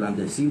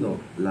resplandecido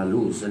la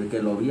luz, el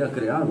que lo había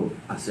creado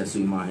hacia su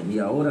imagen, y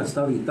ahora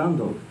está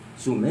habitando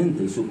su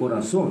mente y su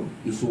corazón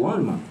y su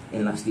alma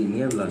en las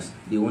tinieblas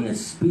de un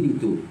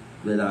espíritu,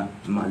 ¿verdad?,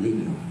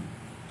 maligno.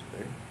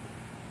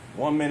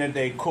 One minute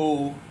they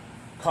cool,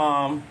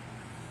 calm.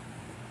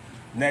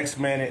 Next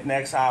minute,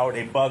 next hour,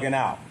 they bugging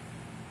out.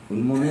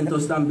 Un momento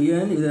están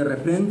bien y de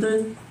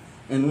repente,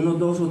 en unos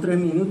 2 o 3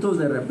 minutos,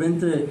 de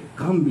repente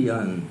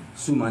cambian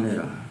su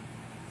manera.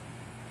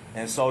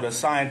 And so the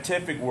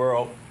scientific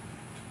world,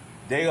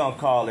 they gonna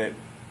call it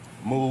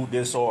mood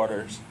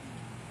disorders,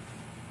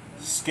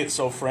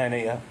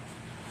 schizophrenia,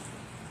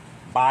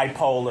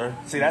 bipolar.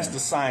 See, that's the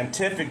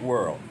scientific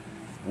world.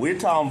 We're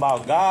talking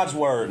about God's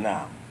word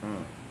now.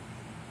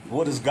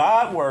 What does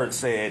God's word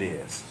say it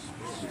is?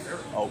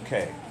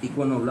 Okay. Y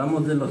cuando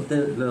hablamos de los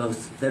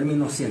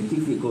términos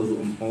científicos,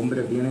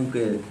 hombres vienen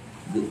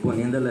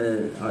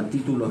poniéndole a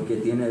títulos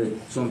que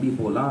son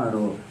bipolar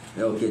o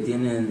que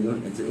tienen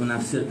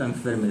una cierta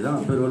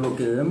enfermedad, pero lo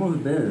que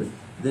debemos ver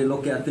de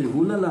lo que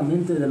atribula la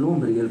mente del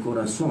hombre y el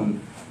corazón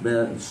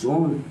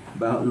son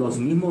los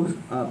mismos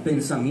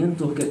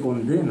pensamientos que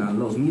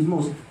condenan,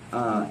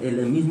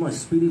 el mismo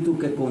espíritu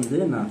que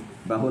condena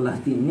bajo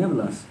las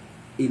tinieblas,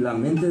 y la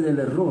mente del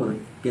error,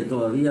 que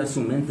todavía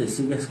su mente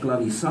sigue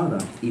esclavizada,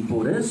 y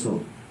por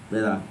eso,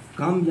 ¿verdad?,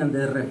 cambian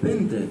de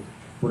repente,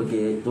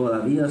 porque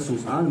todavía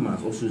sus almas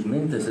o sus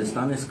mentes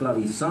están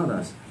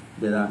esclavizadas,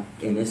 ¿verdad?,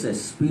 en ese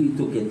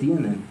espíritu que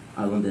tienen,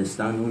 a donde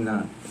están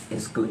una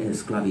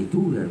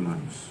esclavitud,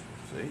 hermanos.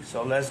 See?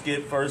 So let's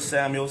get 1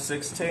 Samuel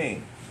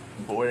 16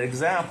 for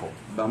example.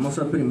 Vamos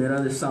a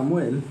 1 de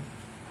Samuel,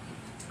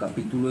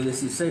 capítulo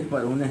 16,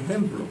 para un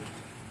ejemplo.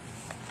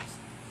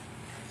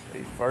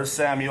 1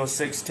 Samuel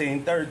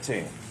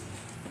 16:13.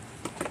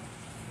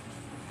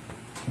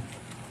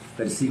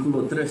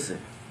 Versículo 13.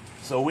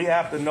 So we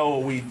have to know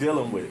what we're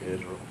dealing with,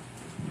 Israel.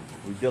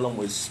 We're dealing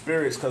with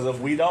spirits, because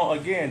if we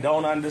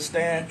don't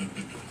understand,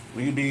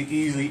 we can be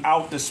easily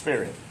out the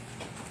spirit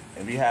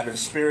and be having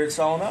spirits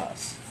on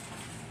us.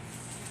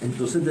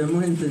 Entonces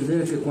debemos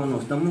entender que cuando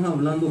estamos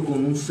hablando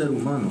con un ser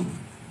humano,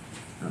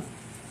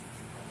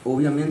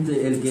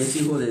 obviamente el que es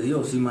hijo de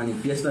Dios y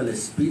manifiesta el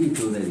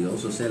Espíritu de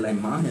Dios, o sea, la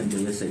imagen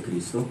de ese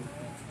Cristo,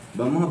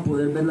 vamos a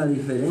poder ver la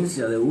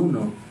diferencia de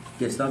uno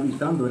que está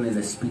habitando en el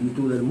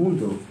espíritu del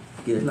mundo,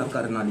 que es la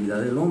carnalidad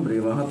del hombre, y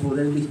vas a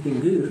poder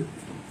distinguir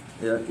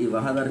y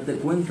vas a darte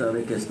cuenta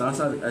de que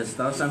estás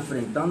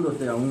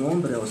enfrentándote a un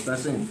hombre, o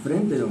estás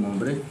enfrente de un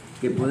hombre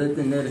que puede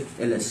tener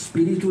el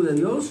Espíritu de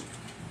Dios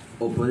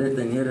o puede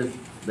tener,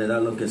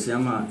 ¿verdad?, lo que se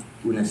llama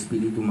un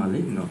espíritu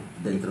maligno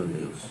dentro de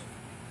ellos.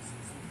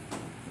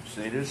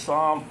 See, this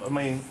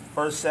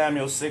 1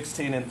 Samuel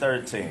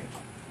 16:13.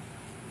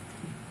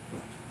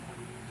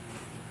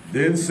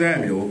 Then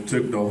Samuel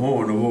took the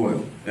horn of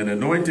oil and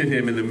anointed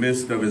him in the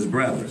midst of his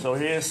brethren. So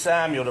here's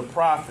Samuel, the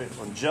prophet,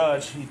 or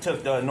judge. He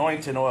took the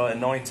anointing oil,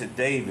 anointed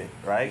David,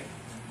 right?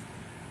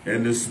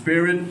 And the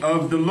Spirit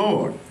of the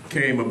Lord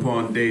came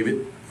upon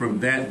David from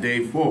that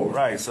day forward.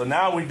 Right, so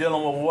now we're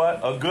dealing with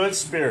what? A good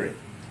spirit,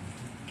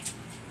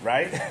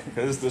 right?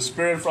 Because the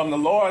Spirit from the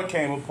Lord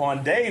came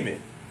upon David.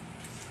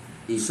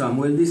 Y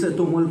Samuel dice,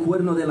 tomó el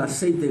cuerno del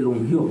aceite y lo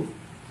ungió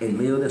en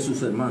medio de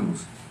sus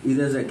hermanos. Y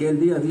desde aquel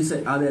día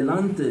dice, en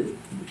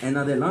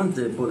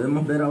adelante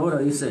podemos ver ahora,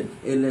 dice,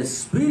 el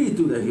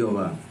Espíritu de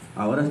Jehová.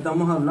 Ahora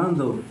estamos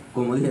hablando,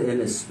 como dije,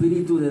 el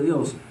Espíritu de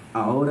Dios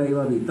ahora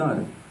iba a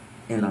habitar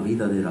en la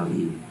vida de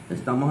David.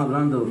 Estamos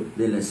hablando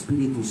del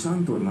Espíritu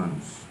Santo,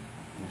 hermanos.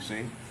 You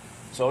see?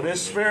 So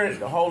this Spirit,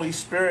 the Holy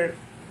Spirit,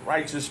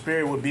 righteous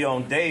Spirit would be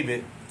on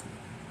David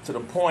to the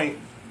point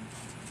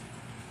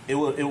it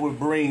would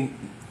bring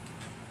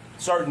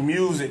certain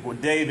music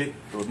with David.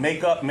 It would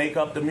make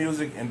up the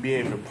music and be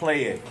able to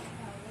play it,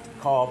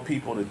 call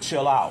people to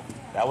chill out.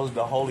 That was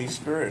the Holy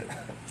Spirit.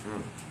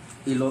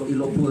 Y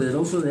lo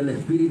poderoso del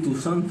Espíritu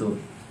Santo,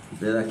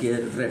 ¿verdad? Que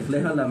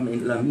refleja la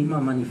misma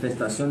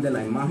manifestación de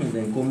la imagen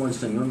de cómo el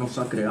Señor nos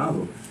ha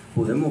creado.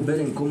 Podemos ver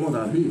en cómo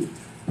David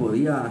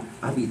podía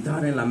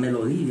habitar en la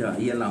melodía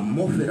y en la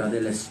atmósfera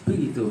del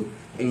Espíritu,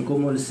 en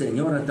cómo el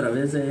Señor a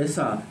través de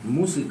esa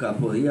música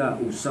podía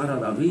usar a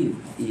David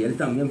y él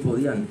también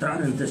podía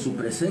entrar entre su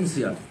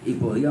presencia y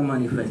podía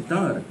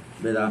manifestar,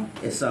 ¿verdad?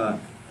 Esa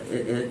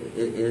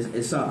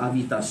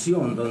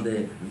habitación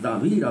donde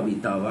David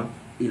habitaba,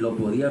 y lo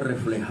podía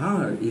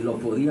reflejar y lo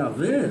podía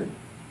ver,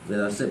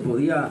 ¿verdad? Se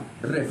podía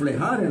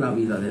reflejar en la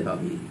vida de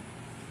David.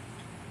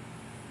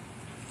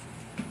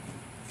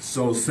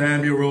 So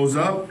Samuel rose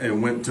up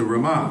and went to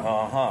Ramah.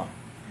 Uh-huh.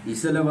 Y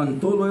se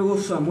levantó luego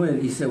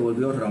Samuel y se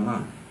volvió a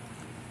Ramá.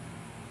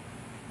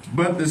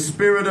 But the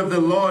Spirit of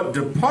the Lord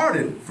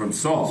departed from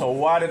Saul. So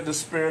why did the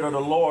Spirit of the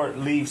Lord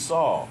leave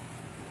Saul?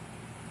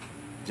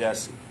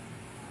 Jesse.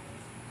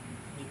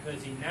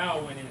 Because he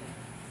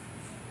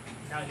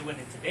went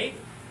into David.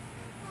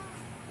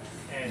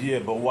 And Yeah,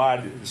 but why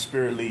did the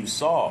Spirit leave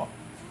Saul?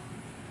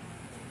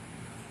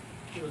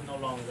 he was no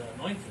longer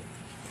anointed.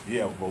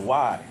 Yeah, but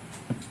why?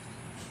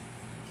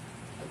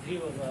 Because he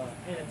was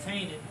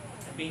entertaining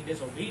and being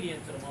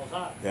disobedient to the Most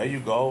High. There you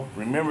go.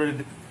 Remember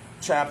the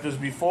chapters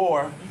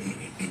before,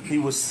 he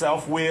was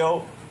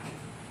self-willed,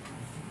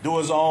 do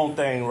his own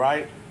thing,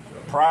 right?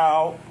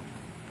 Proud,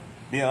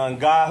 be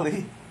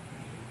ungodly.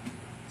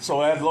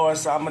 So as Lord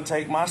said, I'm going to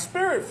take my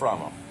spirit from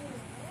him.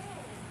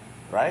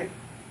 Right?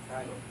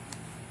 Right.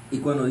 Y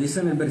cuando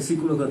dice en el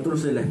versículo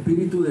 14, el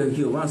Espíritu de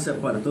Jehová se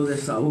apartó de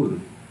Saúl,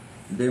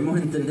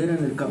 debemos entender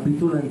en el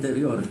capítulo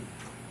anterior,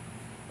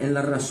 en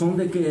la razón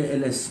de que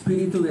el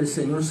Espíritu del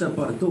Señor se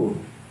apartó,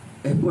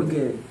 es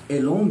porque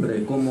el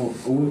hombre, como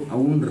a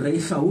un rey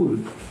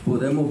Saúl,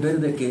 podemos ver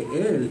de que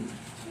él,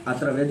 a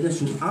través de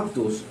sus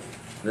actos,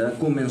 ¿verdad?,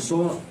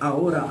 comenzó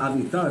ahora a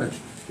habitar,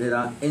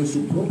 ¿verdad?, en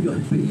su propio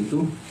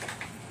espíritu,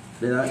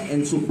 ¿verdad?,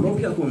 en su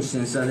propia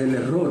conciencia del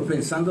error,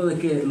 pensando de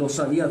que lo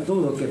sabía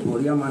todo, que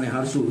podía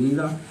manejar su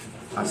vida,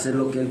 hacer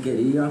lo que él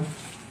quería,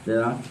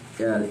 ¿verdad?,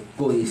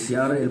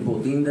 codiciar el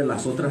botín de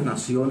las otras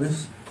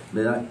naciones,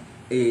 ¿verdad?,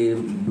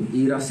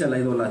 ir hacia la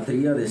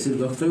idolatría, decir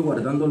yo estoy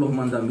guardando los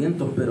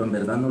mandamientos, pero en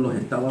verdad no los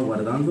estaba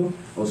guardando.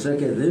 O sea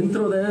que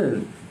dentro de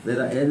él,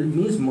 ¿verdad?, él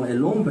mismo,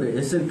 el hombre,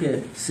 es el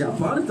que se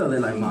aparta de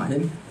la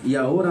imagen, y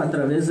ahora a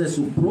través de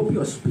su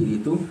propio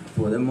espíritu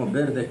podemos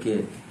ver de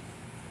que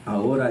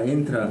ahora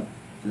entra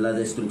la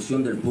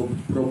destrucción del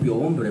propio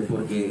hombre,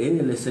 porque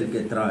él es el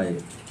que trae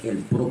el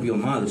propio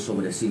mal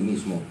sobre sí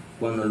mismo.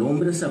 Cuando el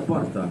hombre se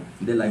aparta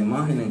de la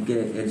imagen en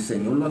que el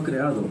Señor lo ha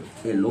creado,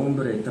 el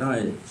hombre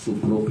trae su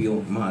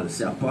propio mal,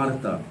 se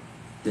aparta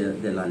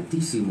del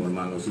Altísimo,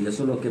 hermanos, y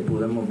eso es lo que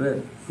podemos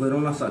ver.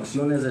 Fueron las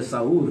acciones de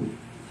Saúl,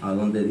 a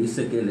donde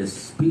dice que el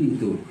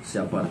espíritu se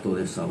apartó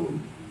de Saúl.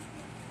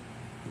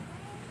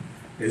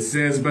 It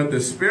says, but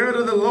the Spirit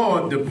of the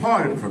Lord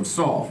departed from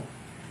Saul,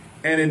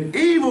 and an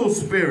evil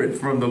spirit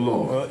from the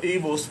Lord.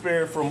 Evil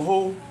spirit from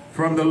who?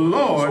 From the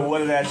Lord. So what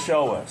did that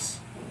show us?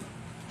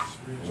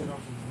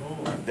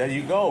 There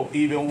you go.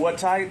 Even what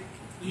type?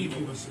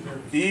 Evil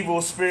spirits.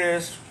 Evil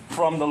spirits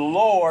from the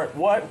Lord.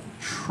 What?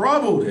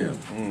 Troubled him.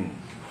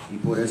 Y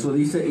por eso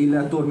dice, y le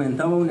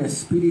atormentaba un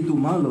espíritu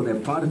malo de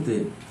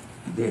parte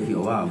de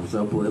Jehová. O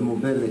sea,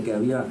 podemos ver de que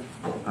había,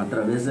 a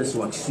través de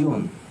su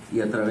acción y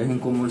a través en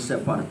cómo él se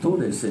apartó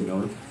del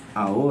Señor,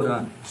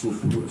 ahora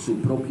su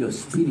propio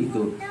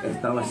espíritu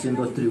estaba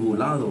siendo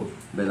tribulado,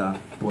 ¿verdad?,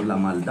 por la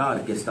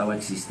maldad que estaba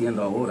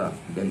existiendo ahora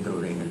dentro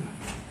de él.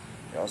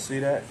 Y'all see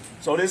that?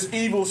 So this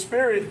evil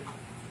spirit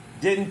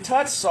didn't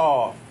touch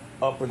Saul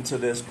up until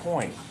this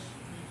point.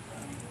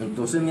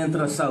 Entonces,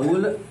 mientras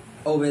Saúl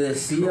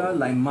obedecía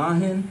la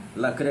imagen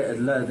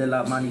de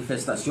la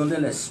manifestación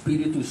del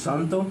Espíritu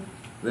Santo,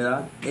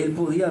 ¿verdad?, él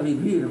podía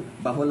vivir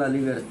bajo la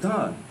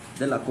libertad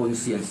de la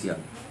conciencia.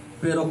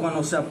 Pero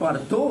cuando se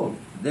apartó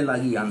de la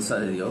guianza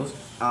de Dios,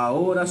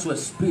 ahora su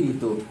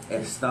espíritu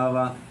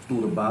estaba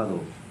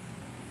turbado.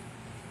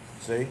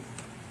 See?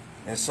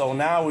 And so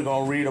now we're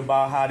going to read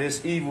about how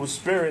this evil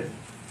spirit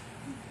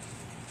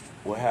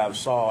will have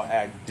Saul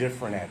act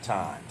different at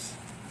times.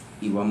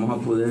 Y vamos a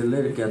poder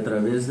leer que a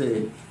través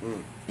de,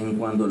 en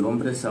cuando el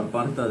hombre se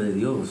aparta de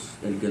Dios,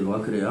 el que lo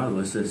ha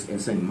creado,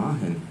 esa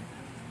imagen,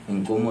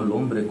 en cómo el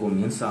hombre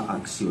comienza a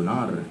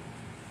accionar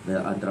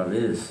a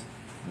través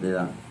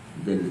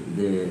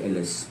del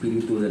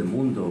espíritu del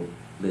mundo,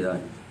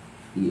 ¿verdad?,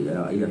 y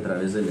a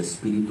través del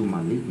espíritu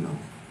maligno.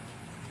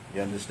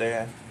 You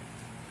understand?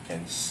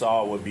 And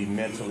Saul would be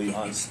mentally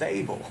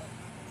unstable.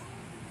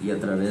 Y a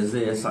través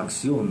de esa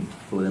acción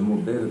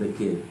podemos ver de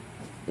que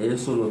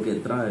eso lo que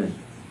trae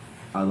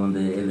a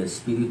donde el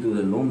espíritu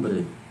del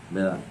hombre,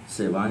 ¿verdad?,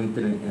 se va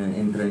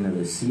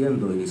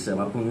entreneciendo y se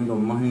va poniendo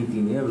más en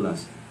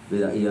tinieblas,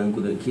 ¿verdad?, y en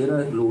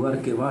cualquier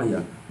lugar que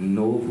vaya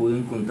no puede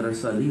encontrar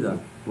salida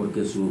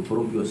porque su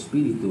propio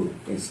espíritu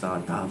está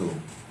atado.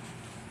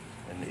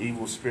 And the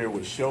evil spirit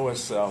would show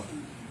itself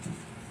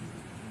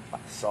by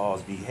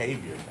Saul's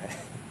behavior, man.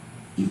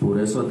 Y por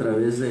eso a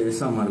través de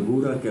esa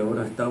amargura que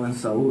ahora estaba en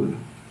Saúl,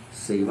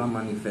 se iba a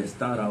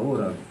manifestar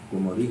ahora,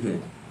 como dije,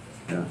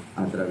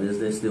 a través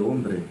de este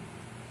hombre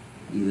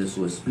y de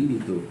su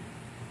espíritu,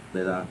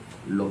 ¿verdad?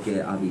 Lo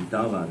que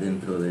habitaba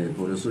dentro de él.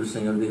 Por eso el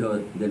Señor dijo,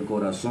 del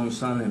corazón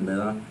salen,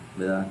 ¿verdad?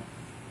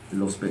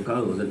 Los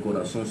pecados, del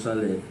corazón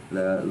sale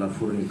la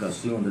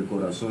fornicación, del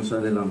corazón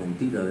sale la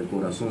mentira, del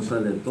corazón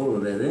sale todo,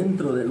 de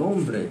dentro del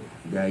hombre,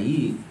 de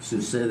ahí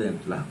suceden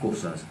las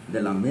cosas,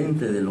 de la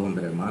mente del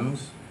hombre,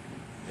 hermanos.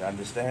 You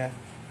understand?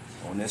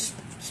 When this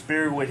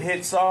spirit would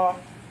hit Saul,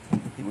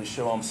 he would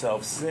show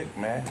himself sick,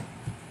 man.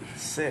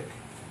 Sick.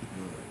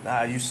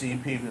 Now you see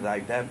people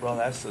like that,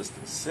 brother, that sister,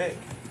 sick.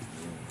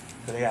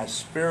 They got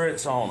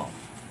spirits on them.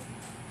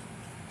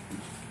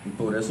 Y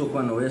por eso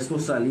cuando esto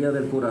salía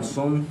del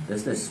corazón,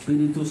 este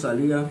espíritu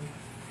salía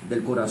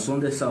del corazón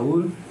de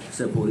Saúl,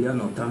 se podía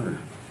notar,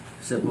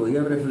 se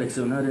podía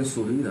reflexionar en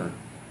su vida,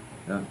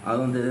 ¿ya? A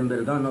donde en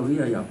verdad no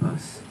había ya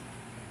paz.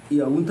 Y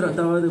aún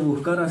trataba de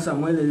buscar a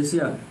Samuel y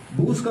decía,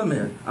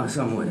 búscame a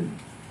Samuel.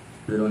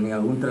 Pero ni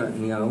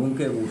aún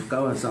que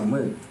buscaba a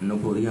Samuel, no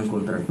podía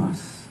encontrar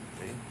paz.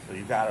 So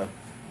you gotta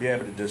be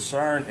able to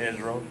discern,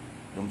 Israel.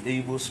 Them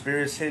evil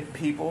spirits hit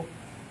people.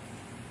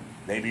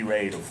 They be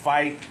ready to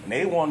fight, and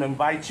they want to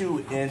invite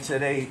you into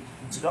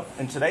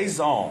their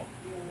zone.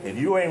 If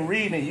you ain't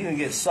reading it, you can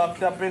get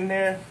sucked up in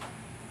there,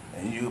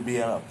 and you'll be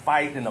in a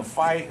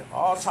fight,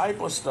 all type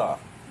of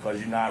stuff, because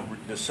you're not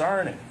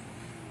discerning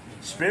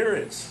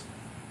spirits.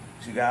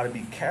 So you got to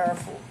be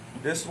careful.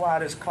 This is why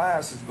this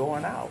class is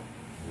going out.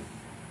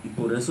 Y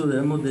por eso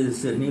debemos de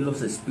discernir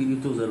los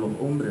espíritus de los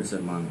hombres,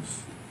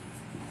 hermanos.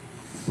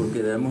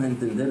 Porque debemos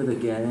entender de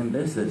que hay en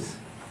veces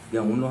que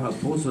aún los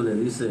apóstoles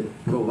dice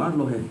probar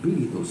los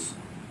espíritus,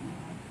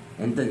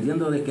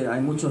 entendiendo de que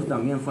hay muchos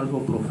también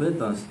falsos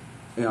profetas,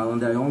 a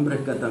donde hay hombres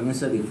que también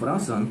se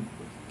disfrazan,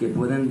 que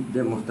pueden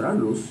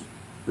demostrarlos,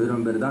 pero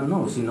en verdad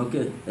no, sino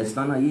que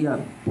están ahí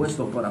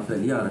puestos para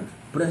pelear,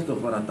 prestos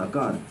para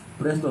atacar,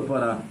 prestos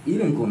para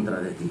ir en contra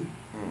de ti.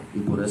 Y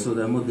por eso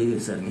debemos de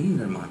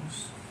discernir,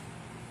 hermanos.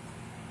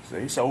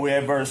 See, so we're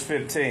at verse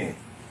 15.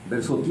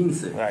 Verso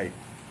 15. Right.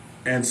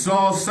 And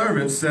Saul's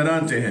servants said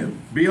unto him,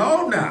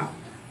 Behold now,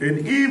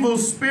 an evil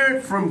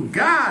spirit from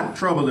God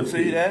troubleth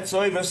See thee. that?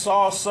 So even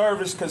Saul's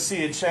servants could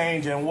see a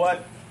change in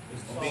what?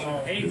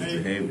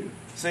 Behavior.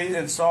 See,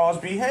 in Saul's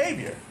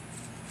behavior.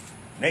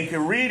 They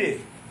could read it.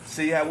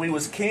 See how we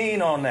was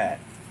keen on that.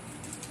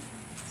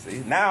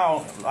 See,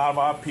 now a lot of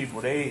our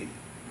people, they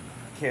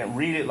can't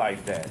read it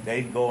like that.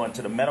 They go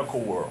into the medical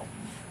world.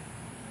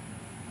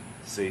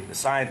 See, the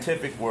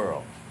scientific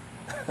world.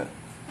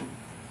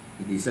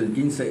 Y dice el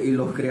 15, y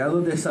los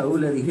criados de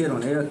Saúl le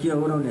dijeron, he aquí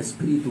ahora un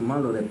espíritu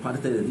malo de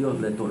parte de Dios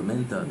le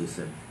tormenta,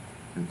 dice.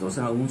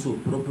 Entonces aún sus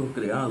propios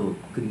criados,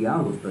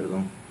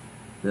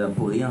 ¿verdad?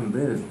 Podían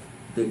ver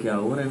de que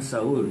ahora en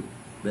Saúl,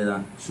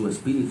 ¿verdad? Su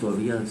espíritu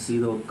había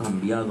sido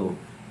cambiado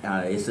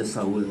a ese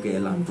Saúl que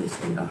él antes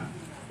era.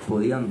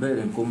 Podían ver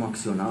en cómo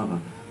accionaba.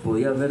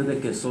 Podía ver de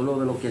que solo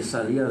de lo que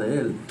salía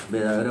de él,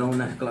 ¿verdad? Era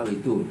una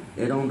esclavitud,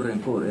 era un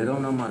rencor, era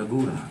una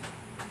amargura.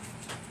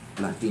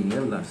 Las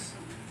tinieblas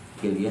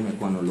que viene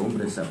cuando el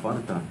hombre se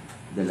aparta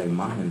de la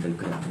imagen del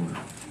Creador.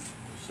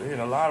 See,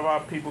 and a lot of our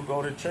people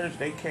go to church,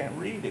 they can't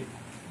read it.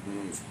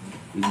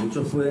 Y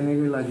muchos pueden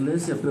ir a la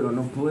iglesia, pero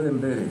no pueden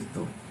ver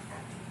esto.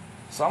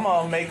 Some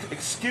of them make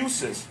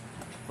excuses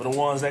for the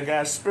ones that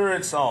got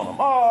spirits on them.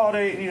 Oh,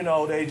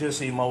 they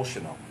just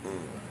emotional.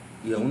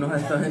 Y algunos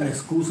están en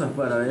excusas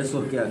para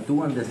esos que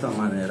actúan de esta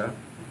manera,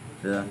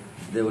 ¿verdad?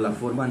 De la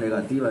forma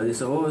negativa.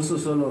 Dice, oh, eso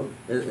solo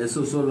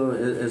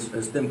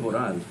es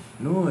temporal.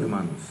 No,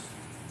 hermanos.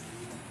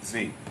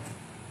 See.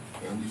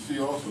 And you see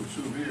also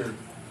too here,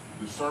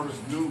 the servants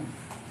knew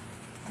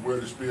where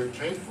the spirit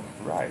came from.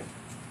 Right.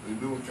 They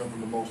knew it came from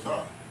the Most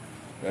High.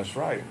 That's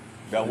right.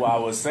 That's why I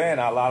was saying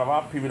a lot of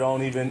our people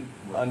don't even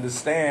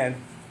understand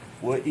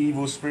where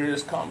evil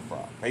spirits come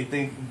from. They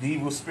think the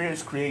evil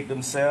spirits create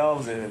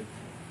themselves and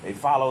they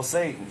follow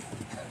Satan.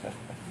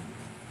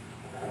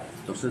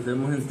 Entonces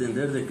debemos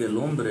entender de que el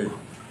hombre,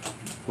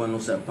 cuando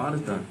se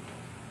aparta,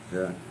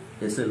 ¿verdad?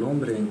 Es el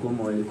hombre en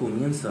cómo él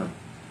comienza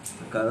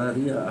cada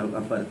día a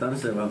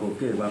apartarse bajo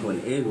qué, bajo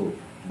el ego,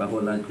 bajo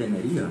la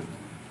altanería,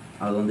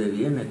 a donde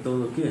viene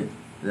todo qué,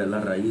 de la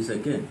raíz de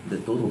qué, de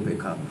todo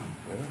pecado.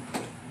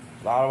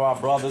 A lot of our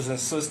brothers and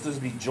sisters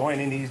be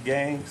joining these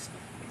gangs.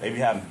 They be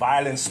having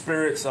violent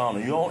spirits on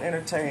them. You don't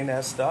entertain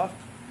that stuff,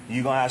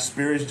 you're going to have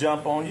spirits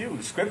jump on you.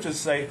 The scriptures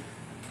say,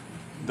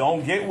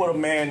 don't get with a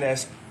man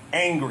that's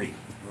angry,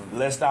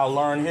 lest thou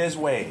learn his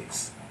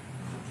ways.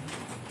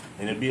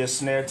 And it be a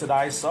snare to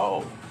thy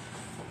soul.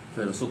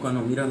 Pero eso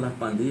cuando miran las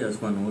pandillas,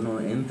 cuando uno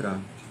entra,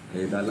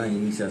 da la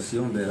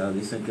iniciación, ¿verdad?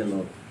 Dicen que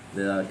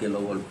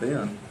lo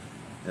golpean,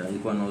 ¿verdad? Y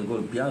cuando es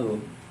golpeado,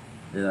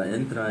 ¿verdad?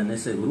 Entra en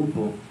ese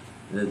grupo,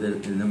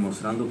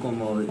 demostrando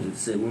como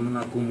según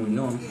una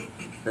comunión,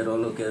 pero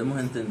lo que debemos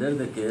entender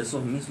de que esa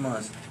misma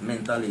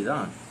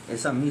mentalidad,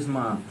 esa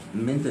misma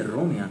mente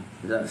errónea,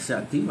 ¿verdad? Se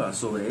activa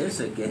sobre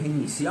ese que es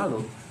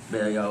iniciado,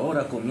 Vea, y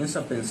ahora comienza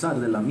a pensar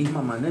de la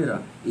misma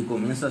manera y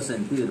comienza a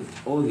sentir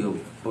odio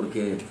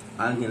porque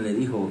alguien le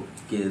dijo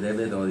que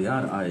debe de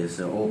odiar a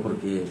ese, o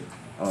porque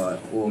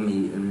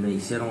me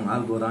hicieron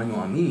algo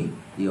daño a mí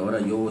y ahora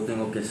yo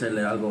tengo que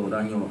hacerle algo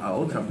daño a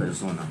otra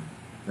persona.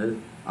 ¿Ves?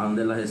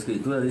 Donde las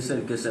escrituras dice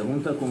el que se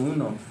junta con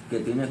uno que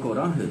tiene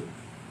coraje,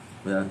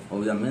 ¿verdad?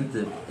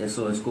 Obviamente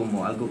eso es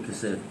como algo que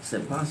se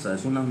pasa,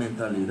 es una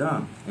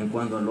mentalidad en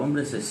cuando el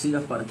hombre se sigue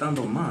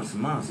apartando más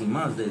y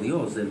más de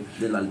Dios,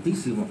 del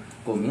Altísimo,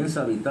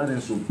 comienza a habitar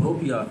en su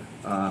propio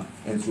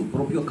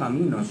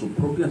camino, en su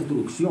propia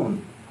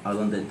instrucción, a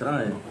donde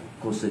trae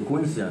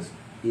consecuencias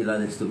y la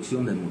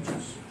destrucción de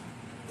muchos.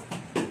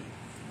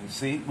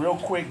 See, real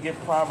quick, get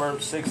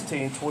Proverbs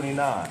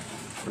 16:29.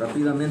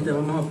 Rápidamente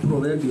vamos a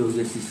Proverbios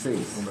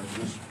 16.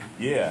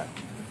 Yeah.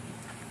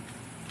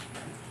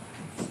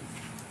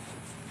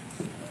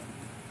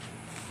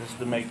 Just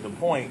to make the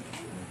point,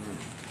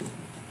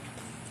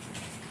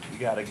 you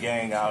got a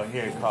gang out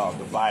here called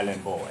the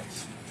Violent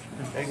Boys.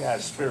 They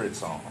got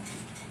spirits on them.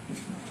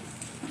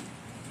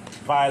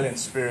 Violent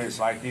spirits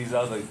like these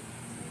other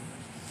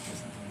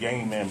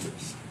gang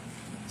members,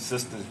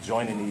 sisters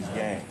joining these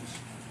gangs.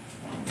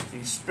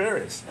 These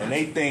spirits, and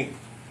they think,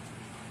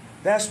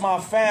 that's my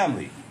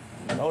family.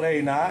 No,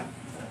 they not.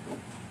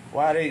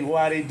 Why they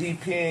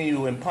DPing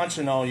you and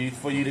punching on you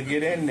for you to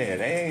get in there?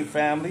 They ain't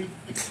family.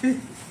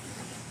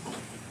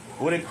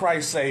 What did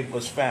Christ say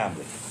was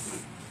family?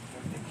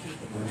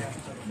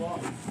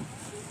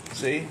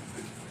 See?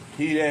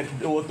 He that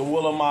doeth the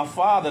will of my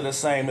Father, the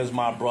same as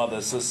my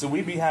brother. So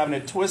we be having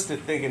it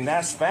twisted thinking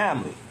that's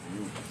family.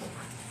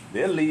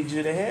 They'll lead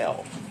you to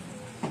hell.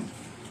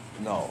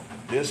 No,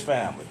 this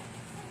family.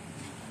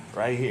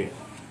 Right here.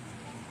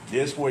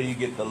 This where you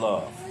get the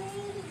love.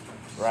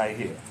 Right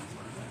here.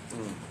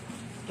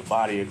 The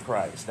body of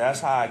Christ.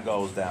 That's how it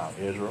goes down,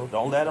 Israel.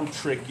 Don't let them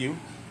trick you.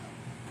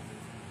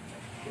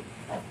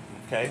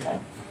 Okay?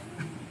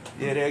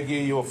 Yeah, they'll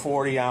give you a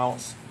 40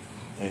 ounce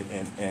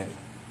and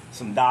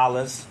some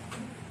dollars.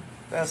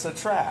 That's a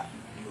trap.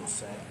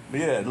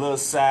 Yeah, a little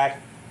sack.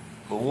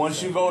 But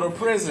once you go to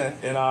prison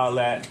and all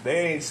that,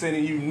 they ain't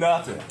sending you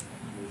nothing.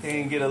 He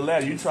ain't get a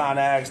letter. You trying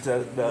to ask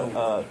the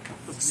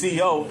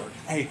CO,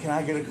 hey, can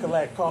I get a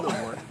collect call?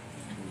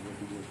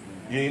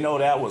 You didn't know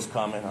that was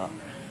coming, huh?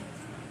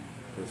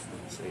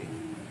 See?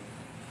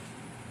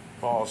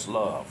 False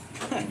love.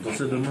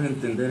 Entonces debemos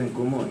entender en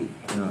cómo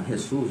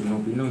Jesús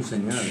nos vino a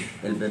enseñar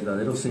el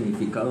verdadero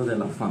significado de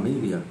la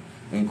familia,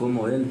 en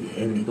cómo Él,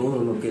 en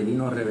todo lo que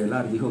vino a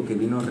revelar, dijo que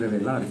vino a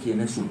revelar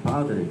quién es su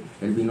Padre.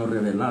 Él vino a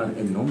revelar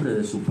el nombre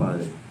de su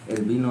Padre.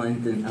 Él vino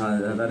a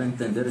dar a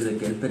entender de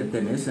que Él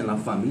pertenece a la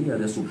familia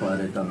de su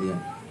Padre también.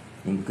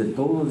 En que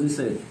todos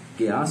dice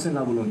que hacen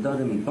la voluntad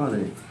de mi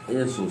Padre,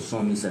 esos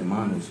son mis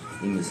hermanos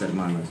y mis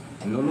hermanas.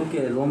 No lo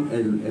que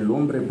el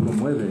hombre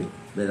promueve,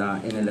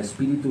 ¿verdad?, en el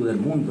espíritu del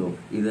mundo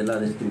y de la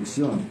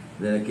destrucción,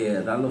 de que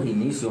da los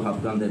inicios a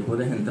donde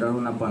puedes entrar a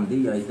una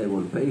pandilla y te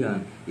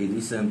golpean y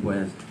dicen,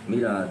 pues,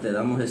 mira, te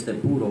damos este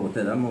puro, o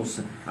te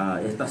damos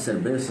esta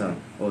cerveza,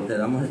 o te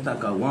damos esta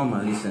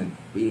caguama, dicen,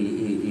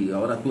 y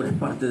ahora tú eres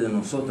parte de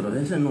nosotros.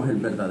 Ese no es el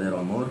verdadero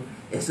amor.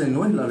 Ese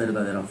no es la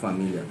verdadera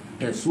familia.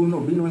 Jesús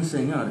nos vino a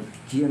enseñar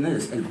quién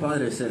es el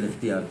Padre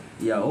Celestial.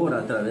 Y ahora,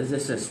 a través de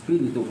ese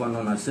Espíritu,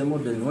 cuando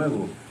nacemos de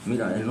nuevo,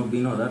 mira, Él nos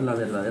vino a dar la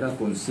verdadera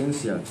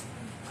conciencia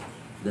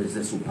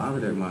desde su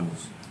Padre,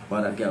 hermanos,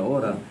 para que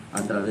ahora,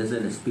 a través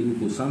del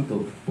Espíritu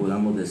Santo,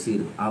 podamos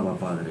decir, Abba,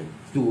 Padre,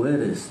 tú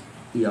eres,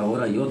 y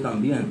ahora yo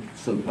también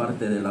soy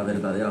parte de la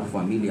verdadera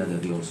familia de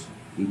Dios.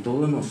 Y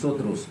todos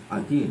nosotros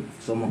aquí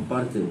somos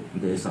parte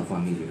de esa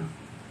familia.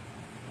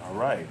 All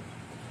right.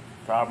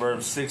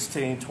 Proverbs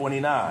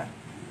 16:29.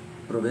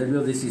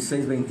 Proverbios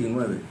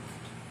 16:29.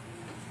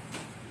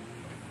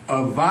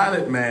 A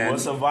violent man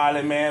What's a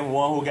violent man?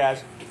 One who got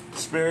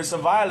spirits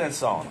of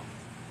violence on him.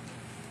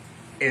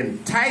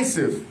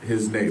 enticeth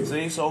his neighbor.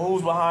 See, so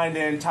who's behind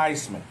the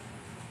enticement?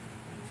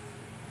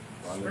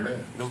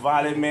 The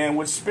violent man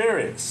with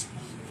spirits.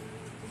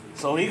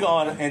 So he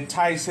gonna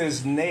entice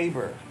his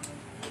neighbor.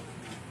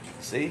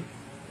 See?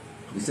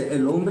 Dice,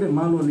 el hombre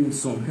malo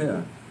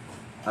lisonjea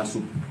a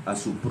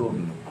su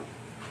prójimo.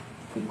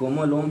 Y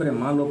cómo el hombre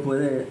malo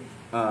puede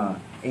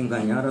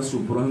engañar a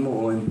su prójimo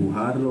o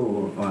empujarlo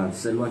o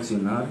hacerlo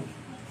accionar,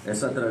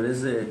 es a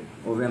través de,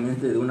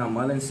 obviamente, de una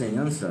mala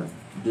enseñanza,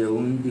 de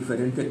un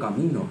diferente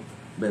camino,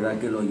 ¿verdad?,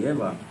 que lo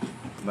lleva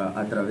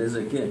a través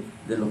de qué,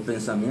 de los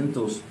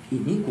pensamientos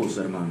inicuos,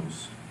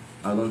 hermanos,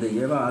 a donde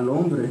lleva al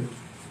hombre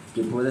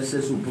que puede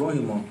ser su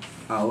prójimo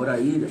ahora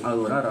ir a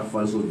adorar a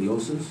falsos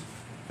dioses,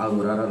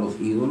 adorar a los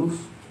ídolos,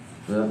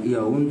 ¿verdad?, y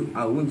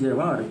aún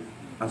llevar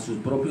a sus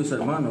propios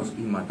hermanos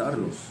y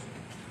matarlos.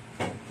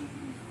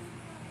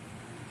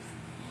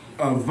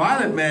 A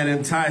violent man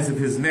enticeth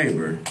his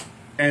neighbor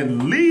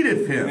and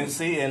leadeth You him can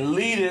see, and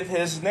leadeth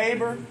his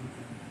neighbor,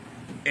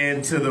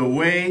 into the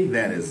way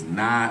that is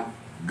not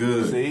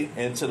good. see,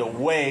 into the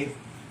way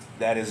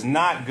that is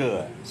not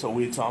good. So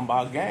we're talking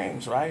about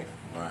gangs, right?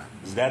 Right.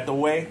 Is that the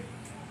way?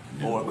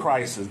 Or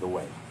Christ is the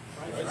way?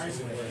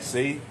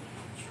 See?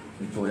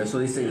 Y por eso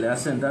dice, y le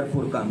hace andar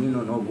por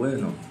camino no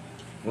bueno.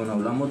 Cuando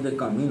hablamos de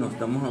camino,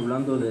 estamos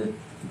hablando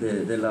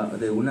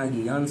de una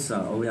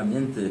guianza,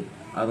 obviamente,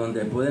 a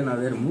donde pueden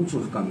haber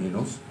muchos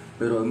caminos,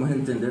 pero debemos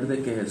entender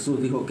de que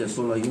Jesús dijo que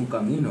solo hay un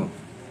camino,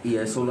 y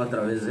es solo a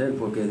través de él,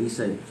 porque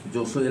dice,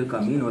 yo soy el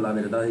camino, la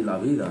verdad y la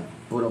vida.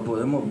 Pero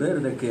podemos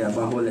ver de que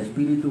bajo el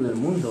espíritu del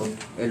mundo,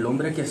 el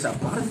hombre que se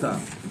aparta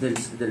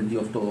del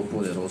Dios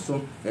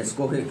Todopoderoso,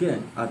 escoge ¿qué?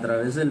 A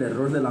través del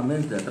error de la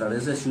mente, a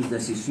través de sus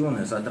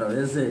decisiones, a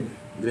través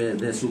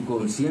de su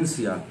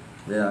conciencia,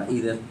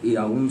 y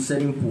aún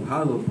ser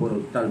empujado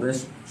por tal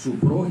vez su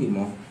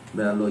prójimo,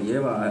 ¿verdad? Lo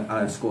lleva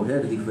a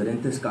escoger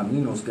diferentes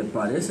caminos que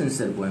parecen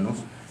ser buenos,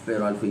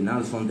 pero al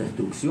final son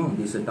destrucción,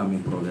 dice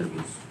también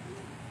Proverbios.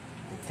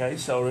 Okay,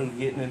 so we're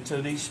getting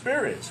into these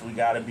spirits we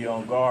got to be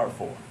on guard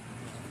for.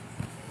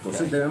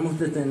 Entonces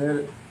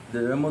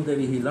debemos de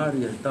vigilar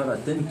y estar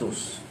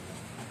atentos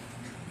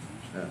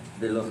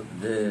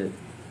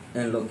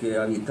en lo que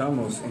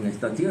habitamos en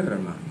esta tierra,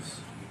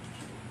 hermanos.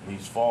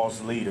 These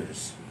false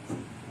leaders.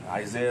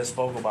 Isaiah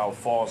spoke about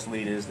false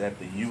leaders that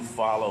the youth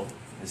follow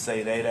and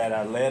say they that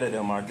are led of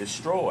them are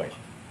destroyed.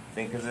 I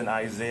think it's in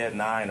Isaiah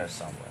 9 or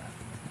somewhere.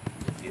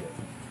 Yeah.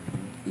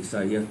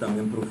 Isaías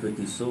también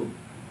profetizó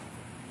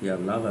y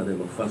hablaba de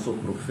los falsos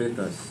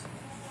profetas,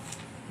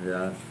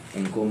 ¿verdad?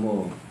 En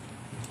cómo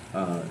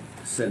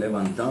se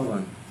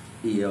levantaban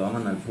y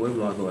llevaban al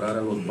pueblo a adorar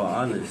a los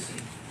Baales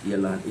y a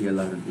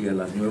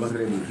las nuevas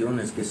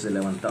religiones que se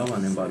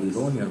levantaban en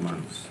Babilonia,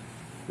 hermanos.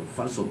 Los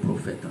falsos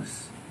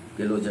profetas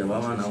que los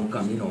llevaban a un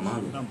camino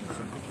malo.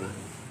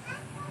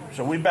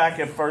 So we back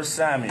at 1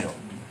 Samuel.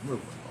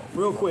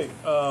 Real quick,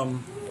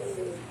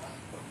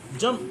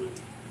 jump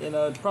in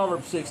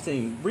Proverbs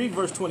 16. Read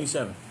verse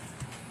 27.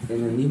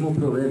 En el mismo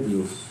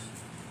Proverbios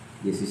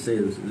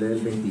 16, lee el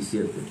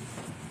 27.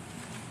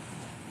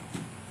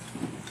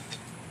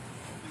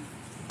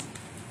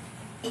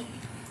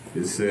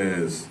 It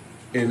says,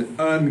 an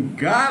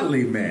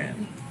ungodly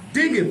man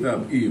diggeth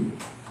up evil,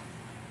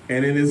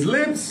 and in his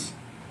lips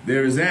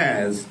there is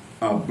as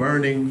a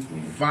burning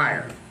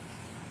fire.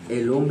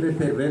 El hombre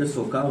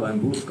perverso cava en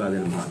busca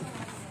del mal,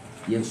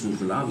 y en sus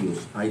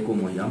labios hay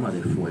como llama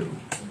de fuego.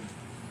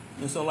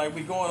 And so, like,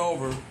 we're going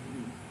over,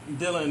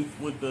 dealing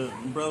with the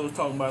brother was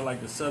talking about,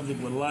 like, the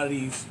subject with a lot of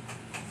these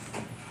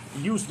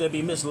youths that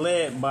be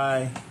misled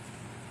by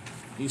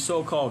these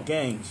so-called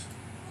gangs.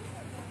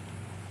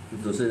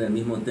 Entonces el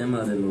mismo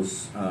tema de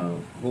los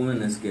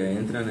jóvenes que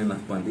entran en las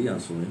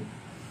pandillas hoy.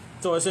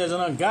 So it says,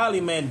 an ungodly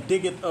man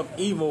diggeth up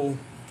evil,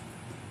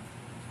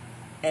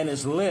 and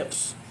his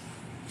lips,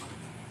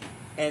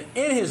 and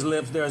in his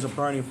lips there is a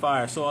burning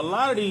fire. So a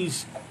lot of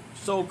these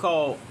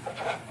so-called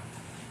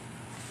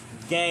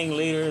gang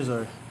leaders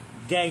or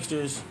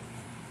gangsters,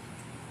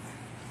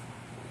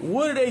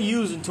 what are they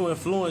using to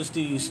influence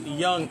these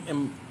young,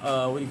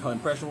 what do you call it,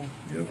 impressionable?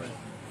 Yep.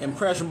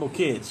 Impressionable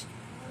kids?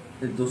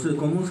 Entonces,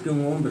 ¿cómo es que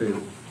un hombre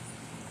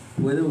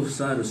puede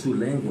usar su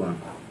lengua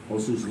o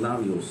sus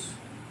labios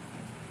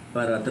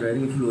para atraer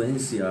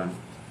influencia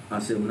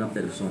hacia una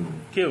persona?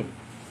 Q.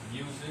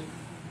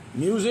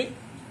 Music.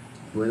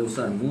 Puede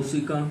usar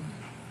música.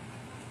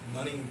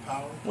 Money and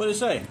power. What did it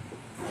say?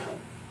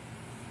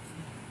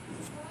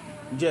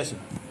 Jesse.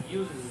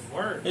 Uses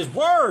words. It's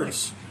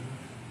words.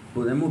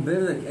 Podemos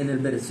ver en el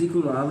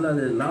versículo habla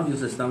de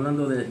labios, está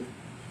hablando de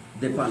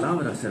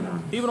palabras,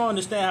 hermano. People don't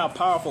understand how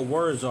powerful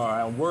words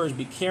are, how words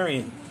be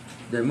carrying.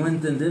 Debemos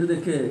entender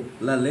de que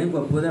la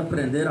lengua puede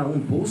aprender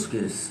aún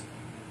bosques.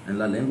 En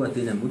la lengua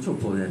tiene mucho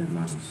poder,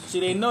 hermanos. See,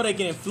 they know they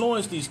can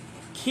influence these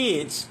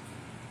kids.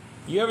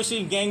 You ever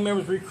seen gang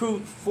members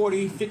recruit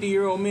 40,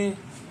 50-year-old men?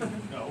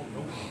 No.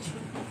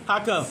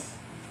 How come?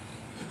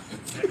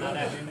 They're not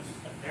that.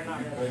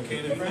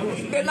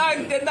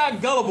 They're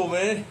not gullible,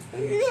 man.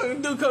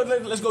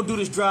 Let's go do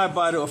this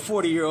drive-by to a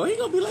 40-year-old. He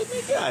gonna be like,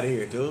 man, get out of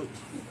here, dude.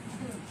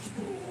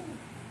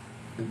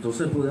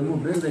 Entonces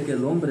podemos ver de que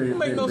el hombre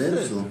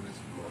perverso,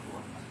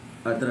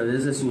 a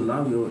través de su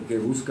labio, que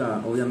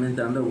busca,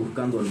 obviamente anda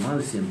buscando el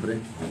mal siempre,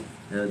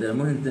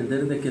 debemos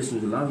entender de que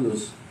sus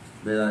labios,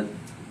 ¿verdad?,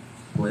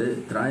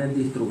 traen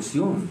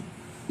destrucción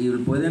y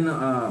pueden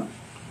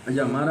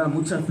llamar a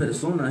muchas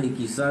personas y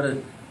quizás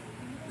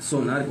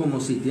sonar como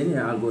si tiene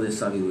algo de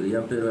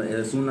sabiduría, pero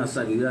es una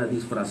sabiduría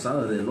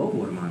disfrazada de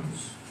lobo,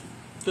 hermanos.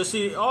 So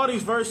see, all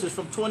these verses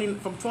from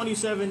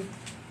 27,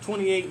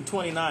 28, and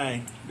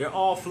 29, they're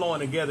all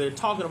flowing together. They're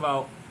talking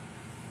about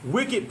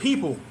wicked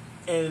people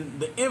and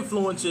the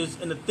influences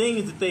and the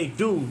things that they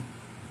do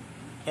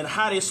and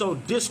how they sow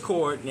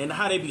discord and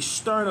how they be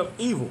stirring up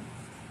evil.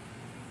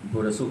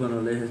 Por eso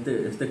cuando lees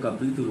este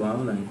capítulo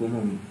habla en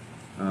cómo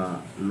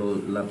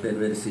la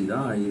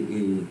perversidad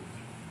y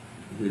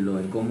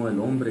en cómo el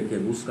hombre que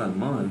busca el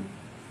mal,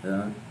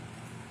 ¿verdad?,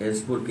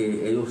 es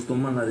porque ellos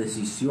toman la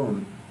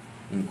decisión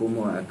en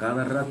cómo a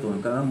cada rato,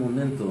 en cada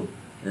momento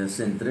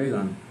se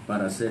entregan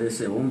para ser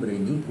ese hombre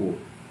inicuo,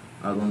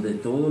 a donde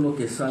todo lo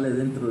que sale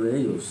dentro de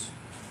ellos,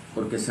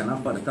 porque se han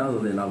apartado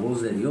de la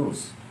voz de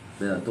Dios,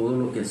 ¿verdad?, todo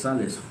lo que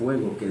sale es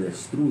fuego que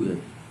destruye,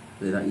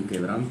 ¿verdad?, y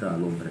quebranta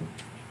al hombre.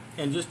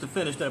 And just to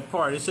finish that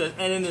part, it says,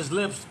 and in his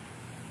lips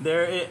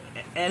there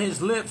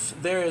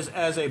is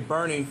as a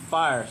burning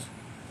fire.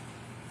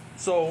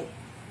 So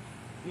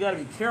you got to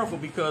be careful,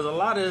 because a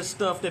lot of this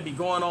stuff that be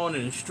going on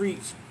in the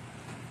streets,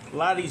 a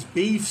lot of these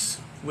beefs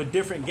with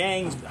different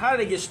gangs, how do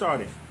they get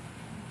started?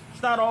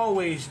 It's not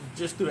always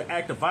just through the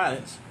act of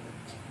violence,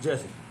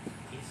 Jesse.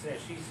 He said,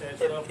 she said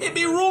stuff. It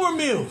be rumor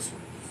mills.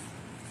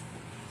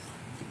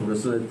 Por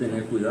eso es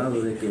tener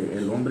cuidado de que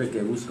el hombre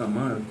que busca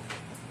mal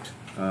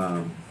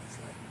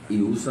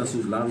y usa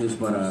sus labios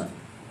para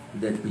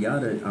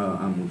desviar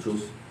a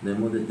muchos,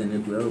 debemos de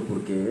tener cuidado,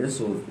 porque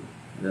eso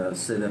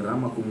se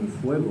derrama como un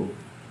fuego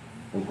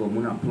o como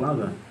una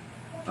plaga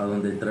a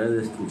donde trae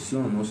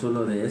destrucción, no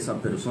solo de esa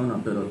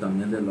persona, pero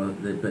también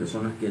de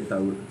personas que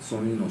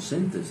son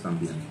inocentes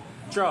también.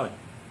 Charlie.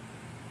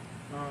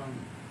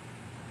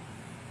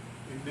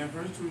 In that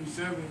verse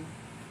 27,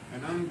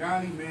 an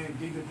ungodly man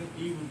diggeth up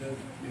evil,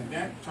 and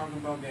that talking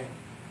about that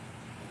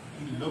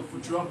he look for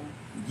trouble.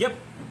 Yep.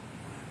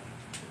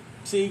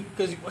 See,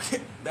 because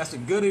that's a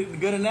good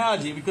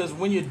analogy, because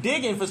when you're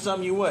digging for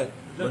something, you what?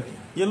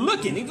 You're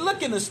looking. You're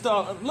looking to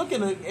stuff,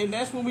 and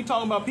that's when we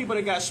talking about people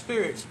that got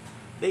spirits.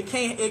 They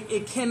can't.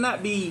 It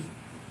cannot be.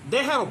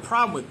 They have a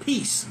problem with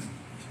peace.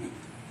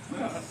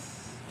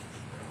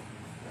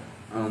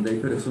 Donde hay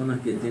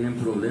personas que tienen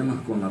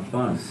problemas con la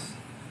paz,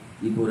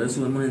 y por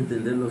eso debemos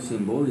entender lo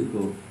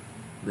simbólico,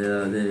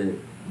 ¿verdad?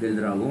 Del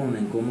dragón,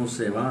 en cómo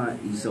se va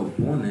y se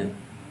opone,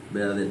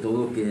 ¿verdad? De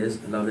todo lo que es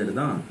la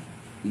verdad.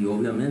 Y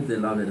obviamente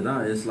la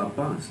verdad es la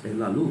paz, es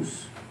la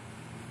luz.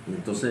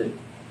 Entonces,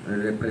 la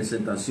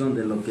representación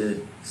de lo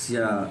que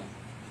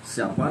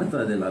se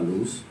aparta de la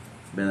luz,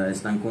 ¿verdad?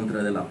 Está en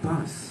contra de la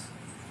paz.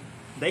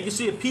 They can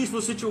see a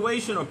peaceful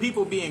situation, or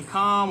people being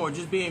calm, or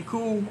just being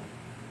cool.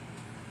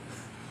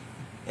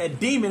 That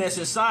demon that's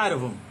inside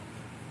of them,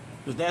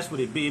 because that's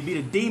what it be. It be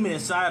the demon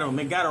inside of them.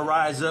 They got to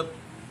rise up,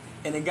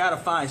 and they got to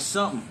find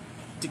something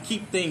to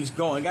keep things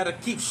going. Got to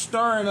keep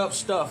stirring up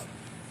stuff.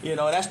 You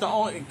know, that's the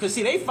only, because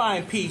see, they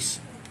find peace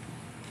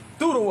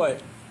through the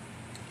what?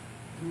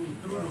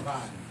 Through the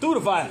violence. Through the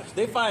violence.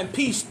 They find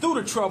peace through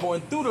the trouble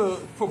and through the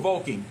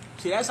provoking.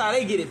 See, that's how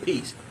they get at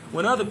peace,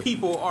 when other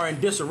people are in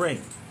disarray.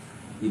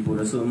 Y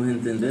por eso debemos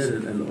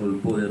entender el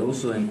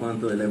poderoso en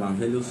cuanto el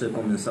evangelio se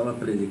comenzaba a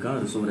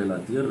predicar sobre la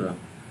tierra.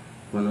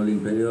 Cuando el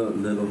imperio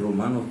de los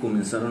romanos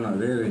comenzaron a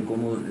ver en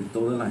cómo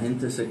toda la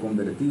gente se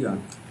convertía,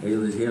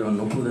 ellos dijeron,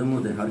 no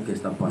podemos dejar que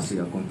esta paz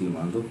siga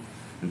continuando.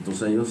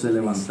 Entonces ellos se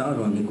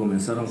levantaron y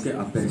comenzaron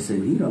a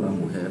perseguir a la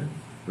mujer,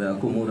 ¿verdad?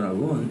 Como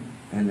dragón,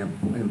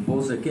 en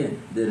pos de ¿qué?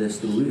 De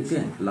destruir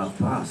 ¿qué? La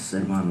paz,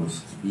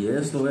 hermanos. Y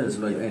esto es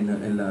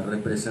en la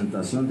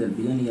representación del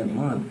bien y el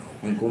mal,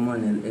 en cómo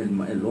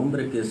el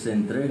hombre que se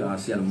entrega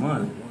hacia el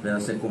mal, ¿verdad?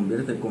 Se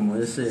convierte como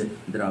ese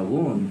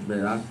dragón,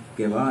 ¿verdad?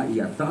 Que va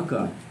y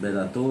ataca,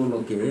 ¿verdad? Todo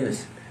lo que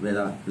es,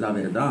 ¿verdad? La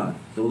verdad,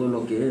 todo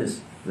lo que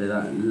es,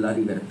 ¿verdad? La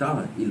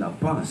libertad y la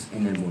paz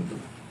en el mundo.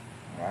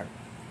 Right.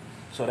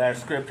 So that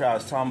scripture I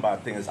was talking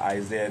about, I think is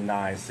Isaiah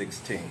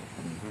 9:16,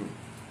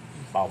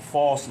 about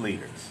false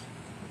leaders.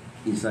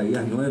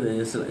 Isaías 9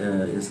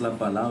 es la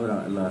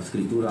palabra, la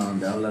escritura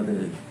donde habla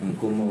de en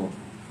cómo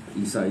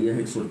Isaías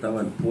exhortaba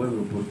al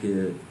pueblo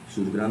porque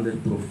sus grandes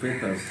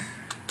profetas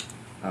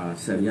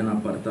se habían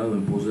apartado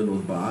en pos de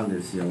los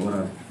Baales y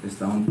ahora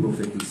estaban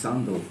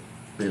profetizando,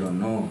 pero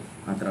no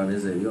a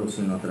través de Dios,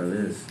 sino a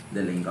través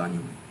del engaño.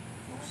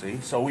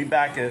 See, so we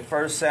back at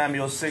 1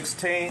 Samuel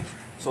 16.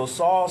 So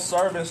Saul's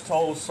servants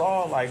told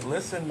Saul, like,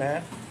 listen,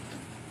 man,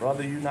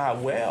 brother, you're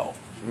not well.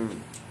 You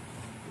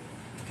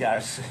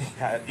got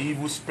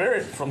evil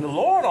spirit from the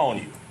Lord on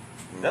you.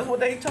 That's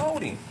what they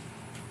told him.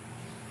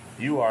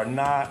 You are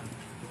not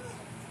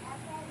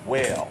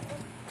well.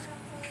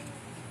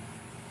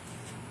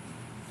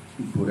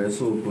 Y por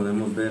eso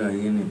podemos ver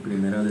ahí en el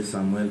 1 de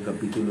Samuel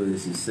capítulo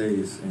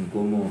 16 en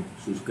cómo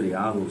sus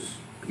criados,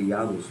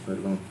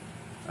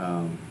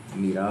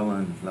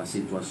 miraban la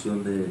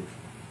situación de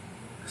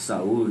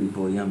Saúl y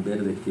podían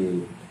ver de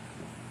que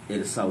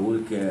el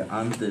Saúl que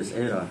antes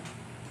era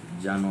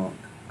ya no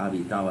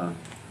habitaba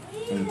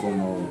en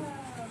cómo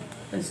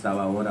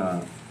estaba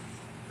ahora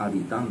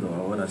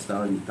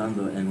estaba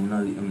habitando en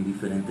un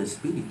diferente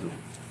espíritu.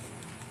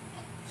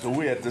 So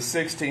we're at the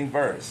 16th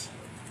verse.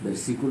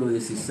 Versículo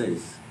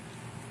 16.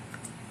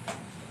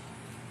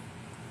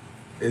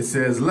 It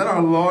says, let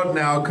our Lord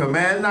now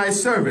command thy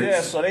servants.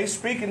 Yeah, so they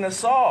speaking to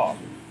Saul.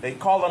 They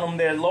calling him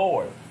their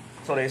Lord.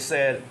 So they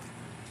said,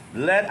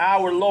 let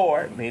our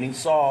Lord, meaning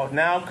Saul,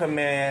 now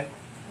command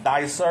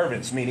thy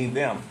servants, meaning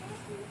them.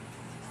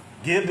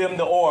 Give them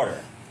the order.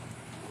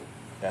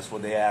 That's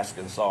what they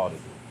asking Saul to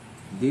do.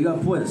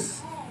 Diga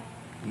pues,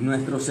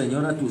 nuestro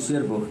Señor a tus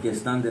siervos que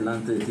están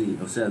delante de ti.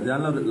 O sea, da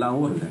la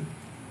orden.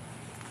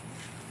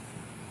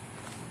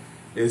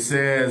 It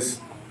says,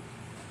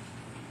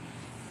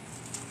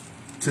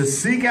 to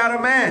seek out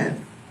a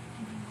man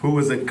who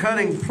is a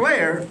cunning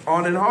player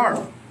on an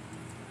harp.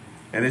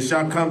 And it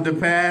shall come to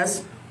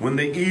pass, when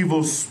the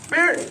evil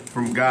spirit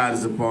from God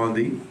is upon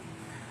thee,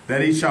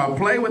 that he shall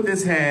play with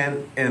his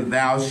hand, and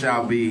thou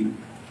shalt be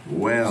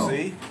well.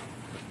 See?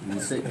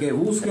 Dice que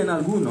busquen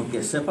alguno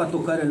que sepa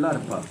tocar el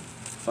arpa,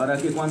 para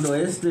que cuando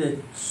esté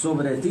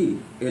sobre ti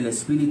el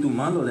espíritu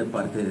malo de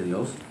parte de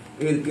Dios,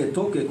 el que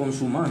toque con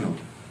su mano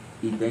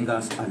y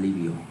tengas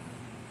alivio.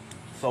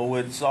 So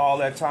would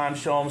Saul at times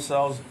show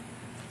himself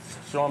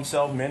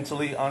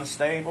mentally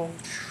unstable?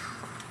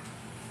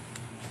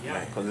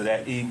 Yeah. Because of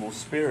that evil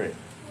spirit.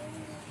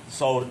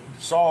 So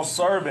Saul's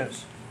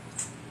servants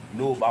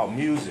knew about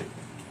music.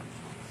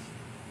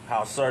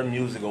 How certain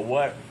music will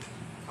what?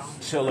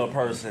 Chill a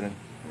person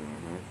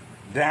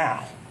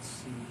down.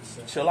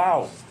 Chill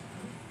out.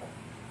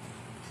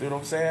 See what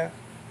I'm saying?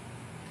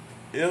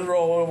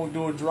 Israel will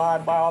do a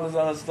drive-by, all this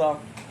other stuff.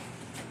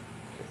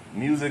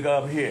 Music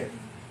up here.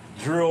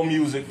 Drill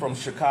music from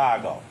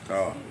Chicago.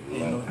 Oh,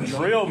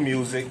 Drill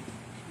music.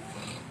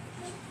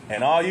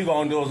 And all you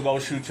gonna do is go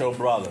shoot your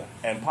brother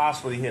and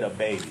possibly hit a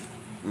baby.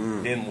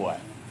 Then what?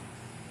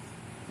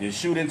 You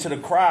shoot into the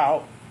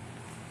crowd.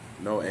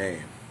 no aim.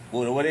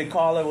 What they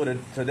call it? With a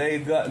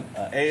today's gun,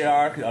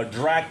 AR, a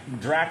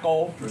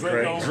Draco,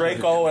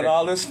 and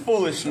all this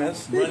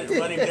foolishness. Run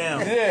him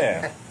down.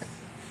 Yeah.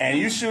 And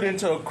you shoot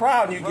into a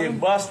crowd and you get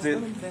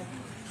busted.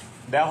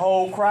 That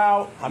whole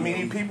crowd, how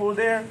many people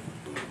there?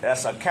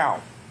 That's a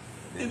count.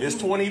 If there's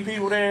 20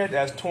 people there,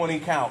 that's 20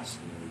 counts.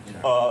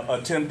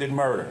 Attempted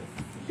murder.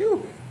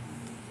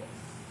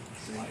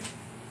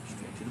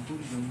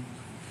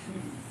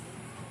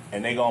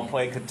 And they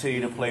gonna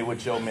continue to play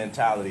with your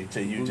mentality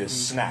till you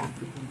just snap.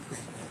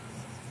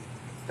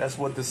 That's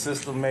what the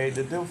system made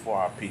to do for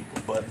our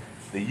people. But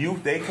the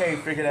youth, they can't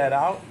figure that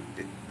out.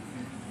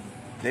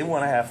 They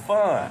want to have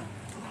fun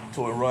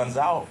till it runs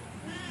out.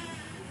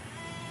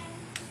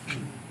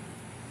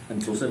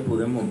 Entonces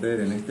podemos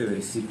ver en este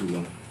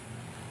versículo,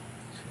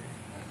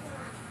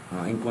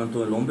 en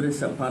cuanto el hombre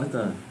se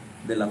aparta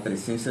de la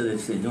presencia del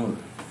Señor,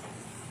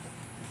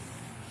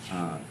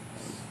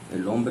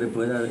 el hombre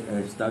puede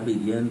estar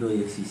viviendo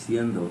y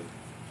existiendo,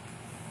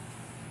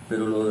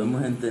 pero lo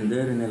debemos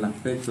entender en el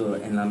aspecto,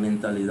 en la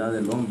mentalidad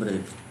del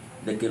hombre,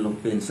 de que los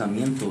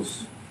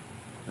pensamientos,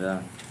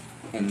 ¿verdad?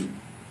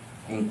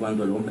 En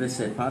cuando el hombre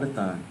se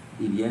aparta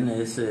y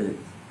viene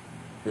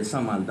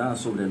esa maldad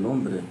sobre el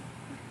hombre,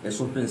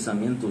 esos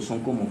pensamientos son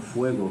como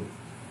fuego,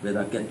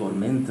 ¿verdad? Que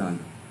atormentan,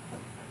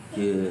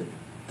 que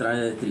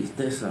trae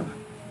tristeza,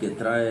 que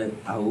trae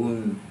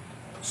aún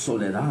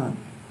soledad,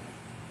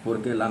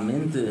 porque la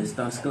mente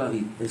está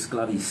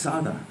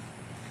esclavizada.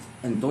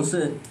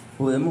 Entonces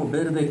podemos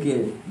ver de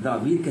que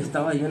David, que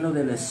estaba lleno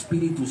del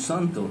Espíritu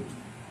Santo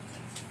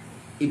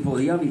y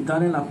podía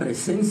habitar en la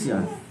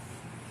presencia,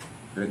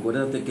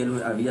 recuérdate que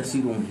él había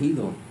sido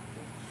ungido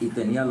y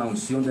tenía la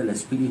unción del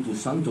Espíritu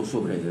Santo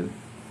sobre él.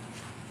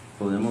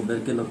 Podemos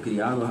ver que los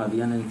criados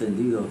habían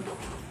entendido,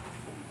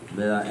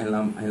 ¿verdad?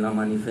 En la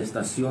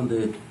manifestación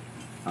de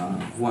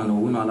cuando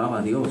uno alaba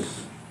a Dios,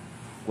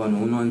 cuando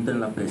uno entra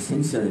en la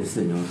presencia del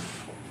Señor,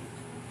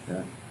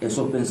 ¿verdad?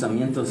 Esos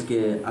pensamientos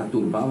que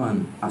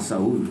aturbaban a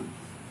Saúl,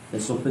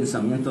 esos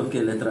pensamientos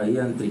que le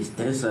traían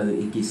tristeza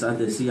y quizás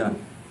decía,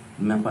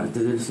 me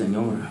aparté del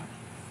Señor,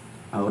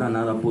 ahora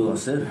nada puedo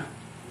hacer,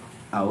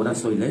 ahora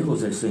estoy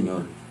lejos del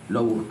Señor.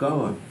 Lo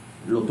buscaba,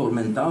 lo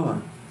tormentaba.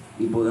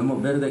 Y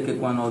podemos ver de que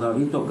cuando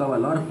David tocaba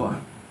el arpa,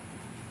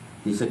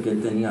 dice que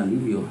él tenía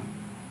alivio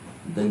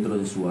dentro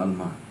de su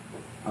alma,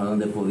 a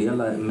donde podía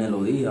la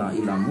melodía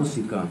y la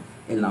música,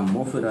 en la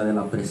atmósfera de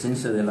la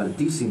presencia del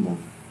Altísimo,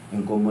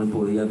 en cómo él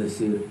podía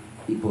decir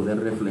y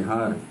poder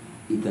reflejar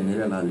y tener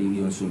el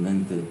alivio en su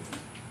mente.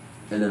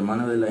 El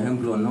hermano del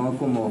ejemplo, no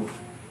como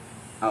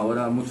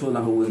ahora mucho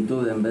la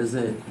juventud, en vez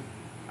de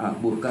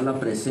buscar la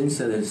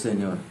presencia del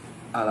Señor,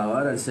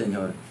 alabar al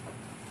Señor,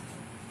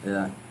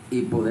 ¿verdad?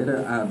 Y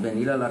poder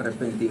venir al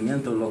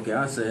arrepentimiento, lo que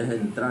hace es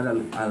entrar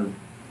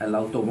al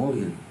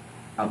automóvil,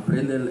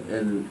 aprende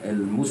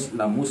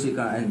la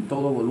música en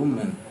todo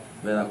volumen,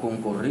 ¿verdad? Con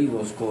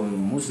corridos, con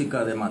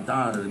música de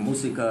matar,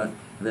 música,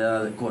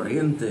 ¿verdad? De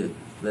corriente,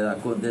 ¿verdad?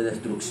 De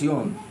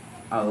destrucción,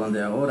 a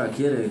donde ahora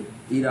quiere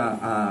ir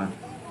a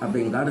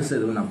vengarse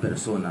de una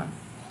persona.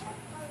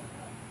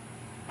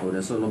 Por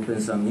eso los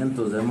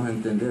pensamientos, debemos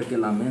entender que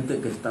la mente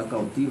que está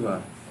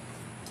cautiva,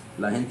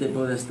 la gente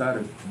puede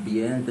estar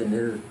bien,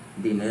 tener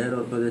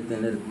dinero, puede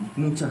tener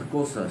muchas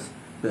cosas,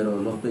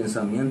 pero los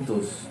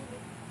pensamientos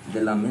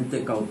de la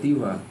mente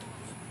cautiva,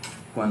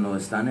 cuando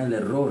está en el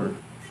error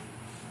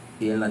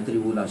y en la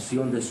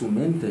tribulación de su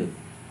mente,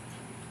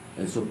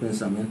 esos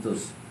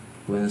pensamientos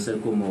pueden ser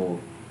como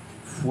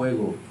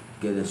fuego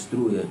que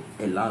destruye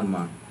el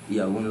alma y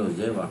aún los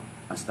lleva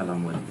hasta la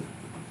muerte.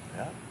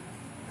 Yeah.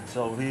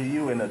 So here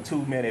you in a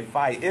 2-minute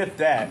fight, if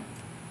that,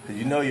 because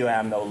you know you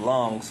have no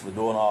lungs for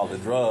doing all the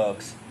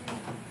drugs,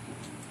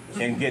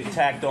 and get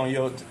tacked on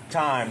your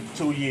time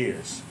 2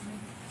 years.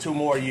 2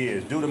 more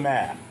years. Do the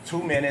math.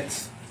 2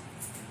 minutes.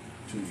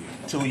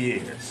 2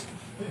 years.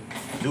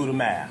 Do the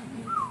math.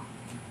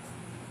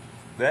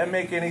 Does that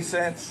make any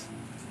sense?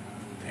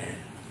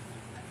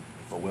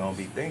 But we don't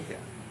be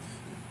thinking.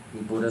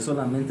 Y por eso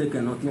la mente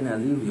que no tiene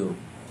alivio,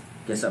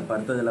 que se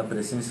aparta de la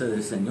presencia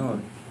del Señor,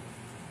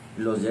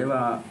 los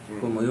lleva,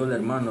 como dijo el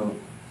hermano,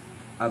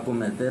 a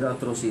cometer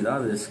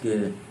atrocidades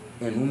que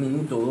en 1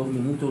 minuto o 2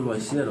 minutos lo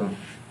hicieron,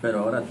 pero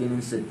ahora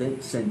tienen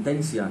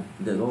sentencia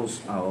de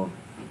 2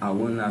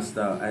 aún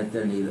hasta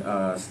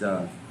eternidad,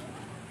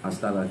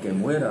 hasta la que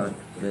muera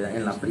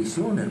en la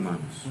prisión,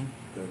 hermanos.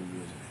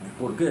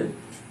 ¿Por qué?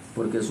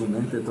 Porque su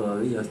mente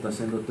todavía está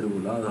siendo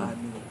tribulada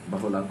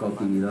bajo la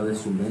cautividad de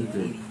su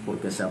mente,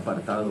 porque se ha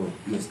apartado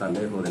y está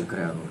lejos del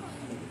Creador.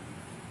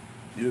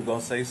 You were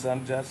gonna say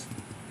something, Jess?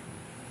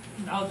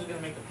 I was just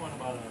gonna make the point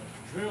about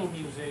drill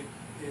music.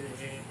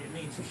 It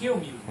means kill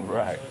music.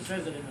 Right. So it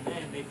says it in the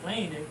name. They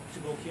playing it to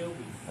go kill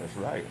people. That's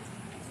right.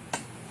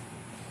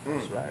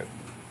 That's right.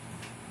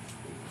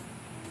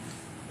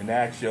 And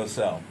ask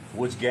yourself,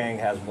 which gang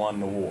has won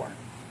the war?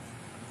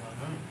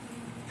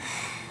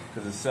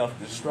 Because it's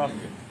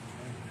self-destructive.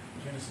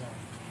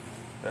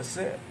 That's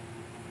it.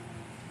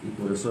 Y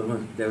por eso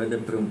deben de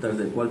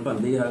preguntarse, ¿cuál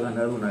pandilla ha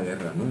ganado una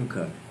guerra?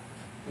 Nunca.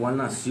 ¿Cuál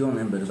nación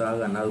en verdad ha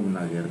ganado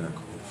una guerra?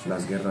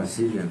 Las guerras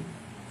siguen,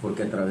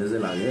 porque a través de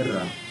la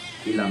guerra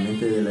y la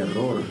mente del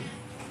error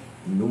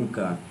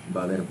nunca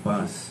va a haber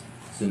paz,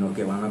 sino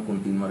que van a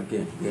continuar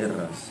 ¿qué?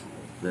 Guerras,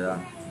 ¿verdad?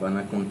 Van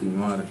a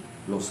continuar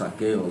los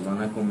saqueos,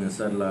 van a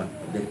comenzar la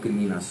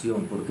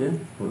discriminación. ¿Por qué?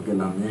 Porque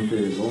la mente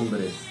del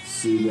hombre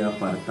sigue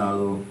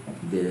apartado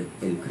del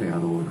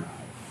Creador.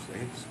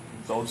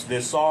 So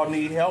did Saul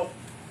need help?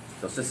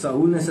 Entonces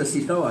Saúl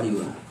necesitaba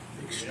ayuda.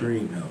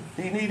 Extreme help.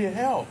 He needed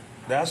help.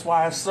 That's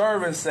why his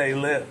servants say,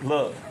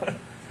 look,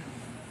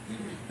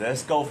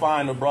 let's go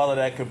find a brother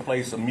that can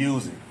play some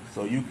music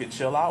so you can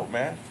chill out,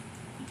 man,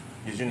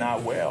 because you're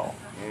not well.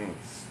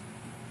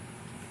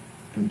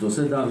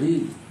 Entonces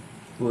David,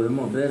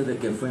 podemos ver de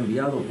que fue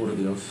enviado por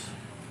Dios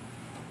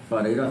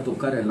para ir a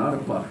tocar el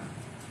arpa,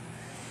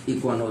 y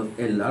cuando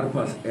el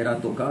arpa era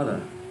tocada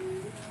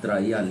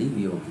traía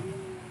alivio,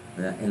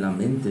 ¿verdad?, en la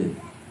mente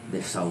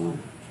de Saúl.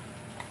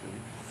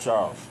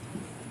 Charles.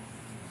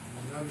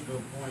 Another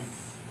good point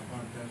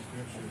about that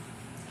scripture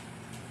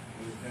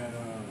is that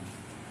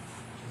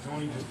it's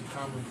only just a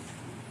common.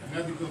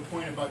 Another good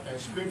point about that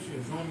scripture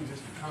is only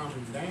just to calm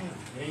him down.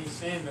 It ain't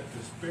saying that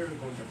the spirit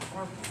going to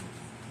depart from him.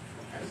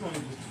 That's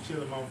only just to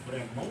chill him out for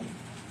that moment.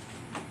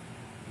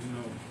 You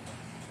know,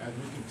 as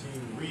we continue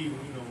to read,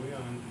 you know, we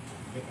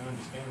get to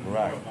understand more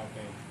about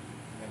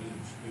that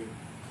evil spirit.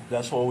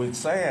 That's what we're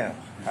saying.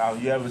 How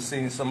you ever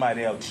seen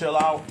somebody else chill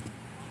out,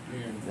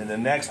 and the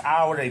next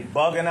hour they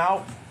bugging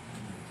out?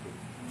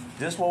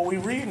 This what we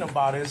reading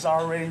about. It's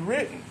already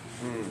written.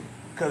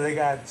 Because they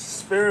got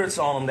spirits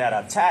on them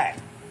that attack.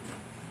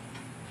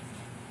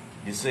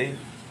 You see?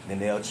 Then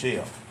they'll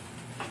chill.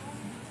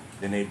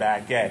 Then they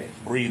back at it,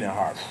 breathing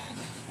hard.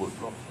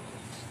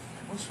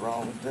 What's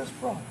wrong with this,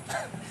 bro?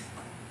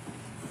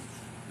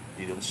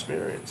 These them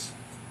spirits.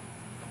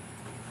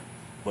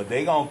 But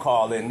they gonna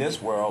call in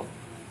this world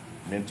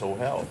mental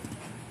health.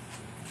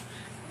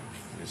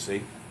 You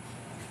see?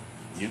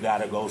 You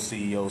gotta go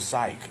see your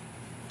psych.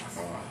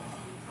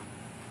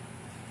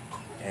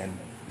 And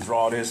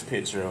draw this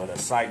picture, or the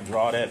psych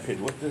draw that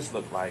picture. What this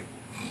look like?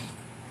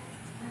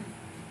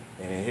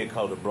 And then here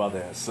come the brother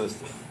and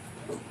sister.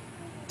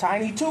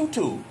 Tiny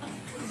tutu.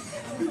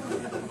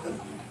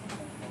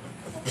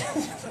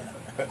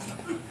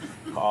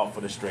 Call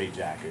for the straight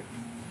jacket.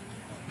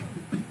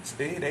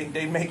 See,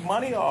 they make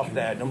money off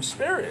that, them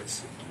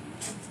spirits.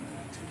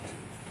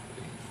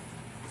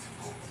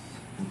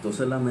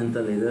 Entonces la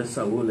mentalidad de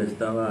Saúl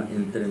estaba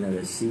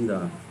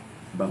entrenecida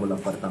bajo el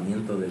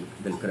apartamiento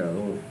del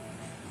Creador,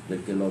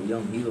 del que lo había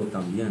ungido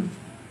también.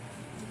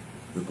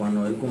 Y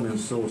cuando él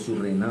comenzó su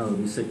reinado,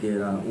 dice que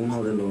era un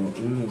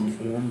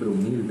hombre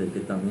humilde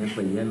que también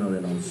fue lleno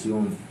de la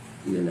unción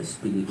y del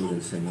Espíritu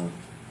del Señor.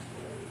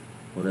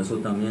 Por eso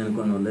también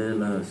cuando lee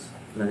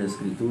las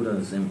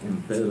escrituras en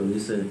Pedro,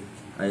 dice,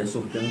 a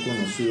esos que han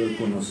conocido el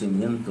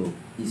conocimiento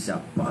y se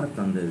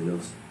apartan de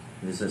Dios,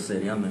 dice,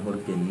 sería mejor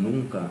que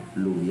nunca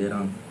lo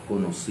hubieran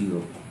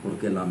conocido,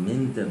 porque la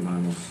mente,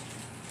 hermanos,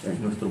 es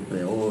nuestro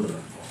peor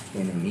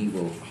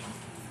enemigo,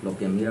 lo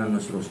que miran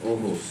nuestros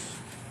ojos,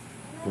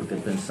 porque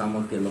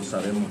pensamos que lo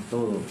sabemos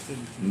todo.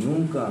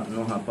 Nunca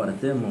nos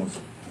apartemos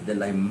de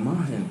la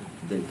imagen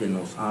del que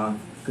nos ha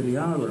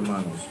criado,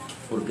 hermanos,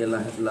 porque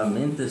la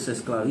mente se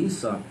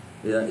esclaviza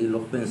y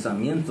los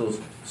pensamientos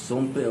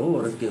son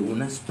peor que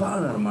una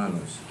espada,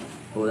 hermanos.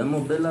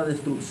 Podemos ver la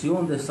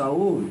destrucción de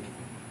Saúl.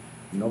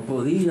 No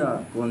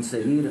podía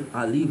conseguir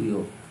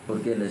alivio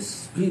porque el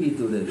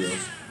Espíritu de Dios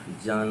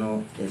ya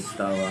no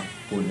estaba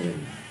con él.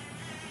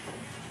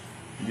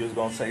 You was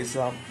gonna say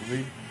something,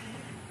 Lee?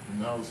 And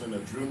now it's in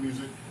that drill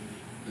music,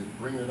 they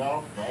bring it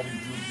out, all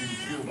these dudes getting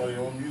killed by their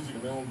own music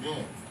and their own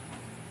gang.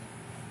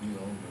 You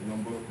know, the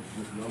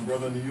young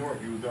brother in New York,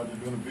 he was out there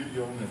doing a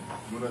video and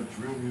doing that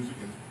drill music,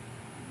 and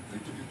they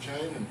took his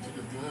chain and took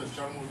his gun and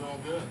shot him with his own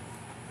gun.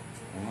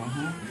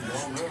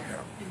 He's on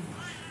there.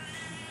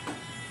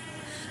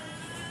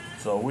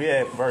 So we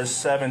at verse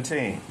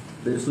 17.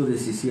 Verso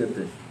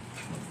 17.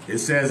 It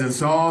says, and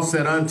Saul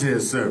said unto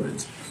his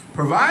servants,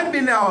 provide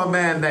me now a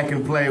man that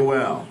can play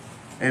well.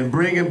 and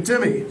bring him to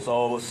me.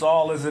 So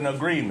Saul is in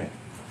agreement.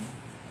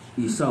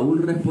 Y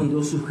Saúl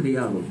respondió a sus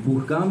criados,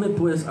 buscadme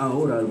pues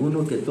ahora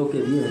alguno que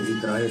toque bien y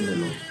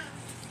traédmelo.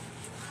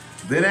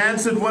 Then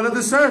answered one of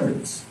the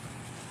servants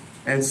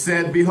and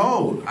said,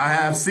 Behold, I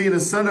have seen a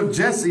son of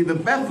Jesse the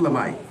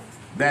Bethlehemite,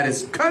 that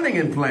is cunning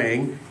in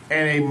playing,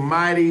 and a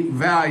mighty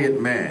valiant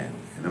man,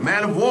 and a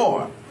man of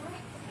war,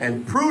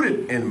 and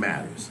prudent in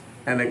matters,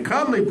 and a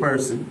comely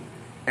person,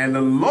 and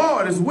the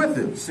Lord is with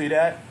him. See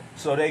that?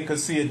 So they could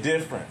see a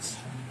difference.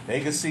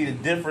 They could see the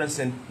difference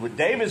with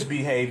David's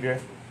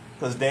behavior,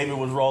 because David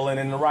was rolling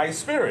in the right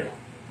spirit.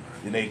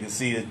 And they could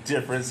see the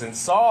difference in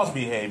Saul's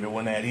behavior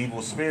when that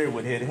evil spirit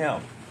would hit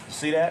him.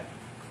 See that?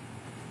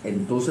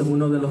 Entonces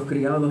uno de los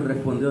criados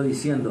respondió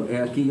diciendo, he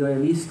aquí yo he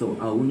visto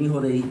a un hijo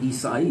de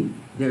Isaí,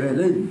 de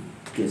Belén,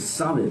 que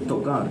sabe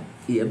tocar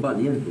y es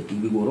valiente y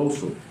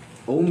vigoroso,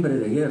 hombre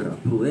de guerra,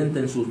 prudente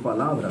en sus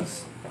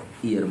palabras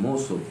y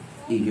hermoso,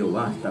 y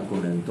Jehová está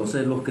con él.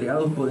 Entonces los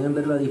criados podían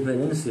ver la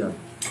diferencia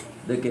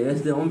de que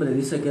este hombre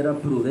dice que era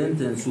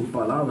prudente en sus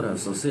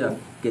palabras, o sea,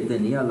 que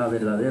tenía la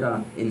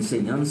verdadera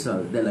enseñanza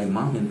de la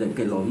imagen del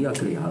que lo había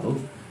criado.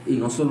 Y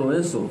no solo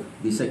eso,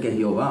 dice que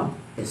Jehová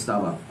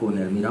estaba con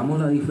él. Miramos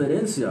la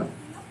diferencia.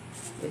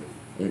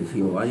 El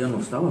Jehová ya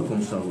no estaba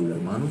con Saúl,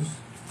 hermanos.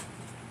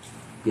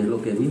 ¿Qué es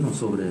lo que vino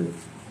sobre él?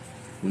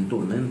 Un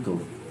tormento,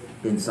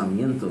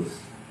 pensamientos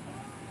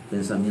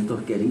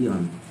que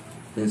herían,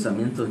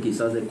 pensamientos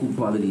quizás de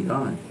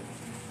culpabilidad.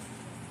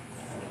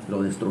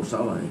 Lo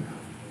destrozaba él.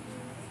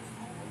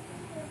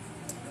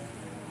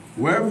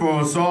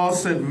 Wherefore Saul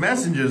sent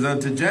messengers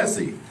unto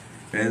Jesse,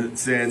 and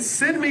said,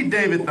 Send me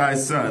David thy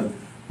son,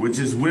 which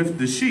is with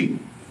the sheep.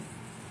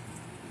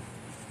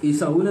 Y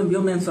Saúl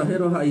envió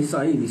mensajeros a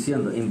Isaí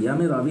diciendo,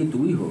 envíame David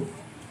tu hijo,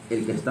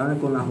 el que está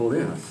con las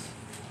ovejas.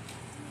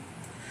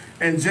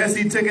 And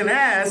Jesse took an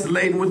ass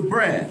laden with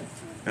bread,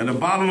 and a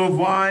bottle of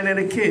wine, and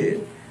a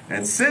kid,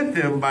 and sent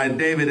them by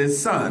David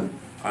his son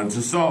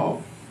unto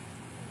Saul.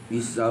 Y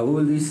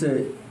Saúl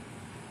dice,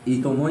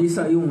 y tomó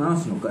Isaí un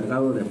asno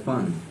cargado de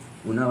pan,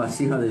 una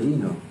vasija de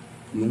vino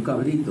y un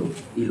cabrito,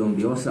 y lo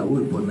envió a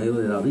Saúl por medio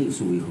de David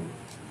su hijo.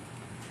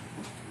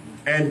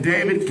 And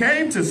David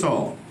came to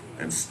Saul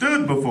and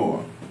stood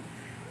before him,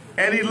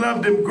 and he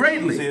loved him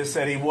greatly. See, it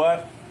said he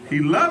what? He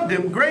loved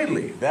him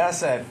greatly.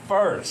 That's at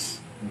first.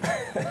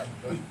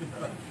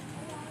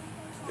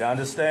 You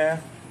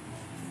understand?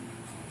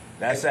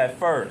 That's at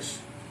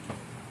first.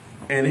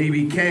 And he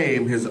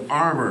became his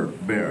armor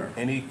bearer.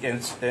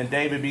 And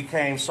David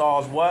became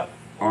Saul's what?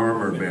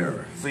 Armor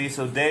bearer. See,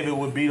 so David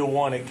would be the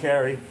one that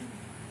carried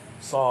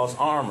Saul's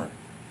armor.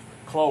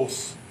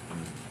 Close.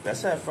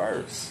 That's at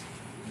first.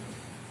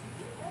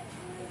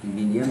 Y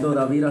viniendo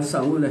David a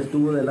Saúl,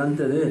 estuvo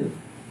delante de él,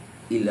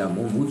 y le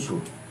amó mucho,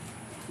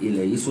 y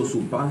le hizo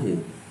su paje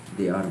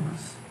de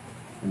armas.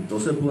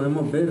 Entonces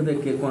podemos ver de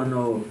que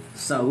cuando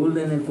Saúl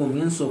en el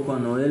comienzo,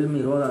 cuando él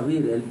miró a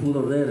David, él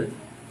pudo ver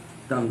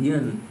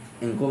también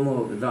en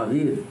cómo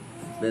David,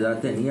 ¿verdad?,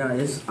 tenía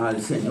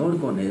al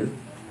Señor con él,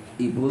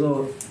 y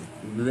pudo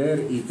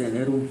ver y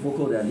tener un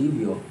poco de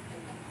alivio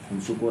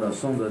en su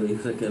corazón, donde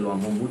dice que lo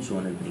amó mucho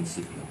en el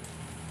principio.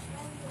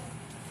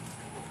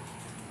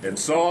 And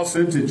Saul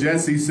sent to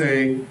Jesse,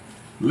 saying,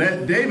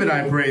 Let David,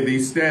 I pray thee,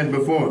 stand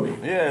before me.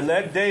 Yeah,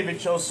 let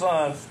David, your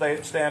son,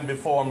 stand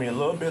before me a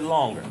little bit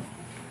longer.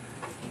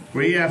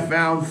 For he hath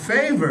found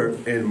favor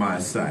in my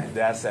sight.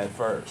 That's at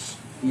first.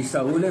 Y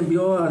Saúl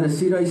envió a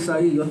decir a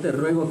Isaí, yo te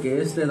ruego que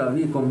esté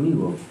David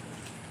conmigo,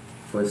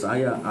 pues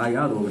haya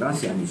hallado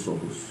gracia en mis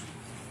ojos.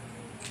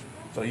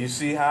 So you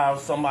see how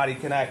somebody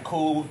can act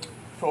cool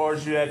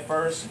towards you at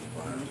first?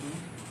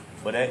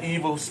 But that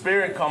evil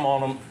spirit come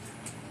on them,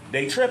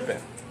 they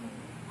tripping.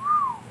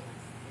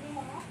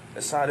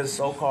 That's how this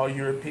so-called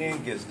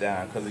European gets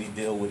down, because he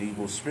deal with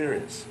evil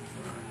spirits.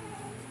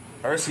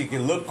 First he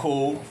can look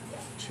cool,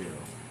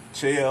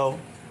 chill,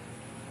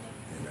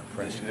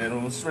 and then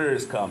when the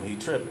spirits come, he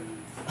tripping.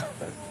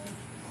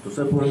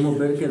 Entonces podemos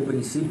ver que al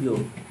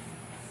principio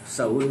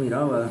Saúl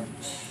miraba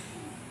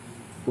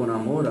con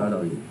amor a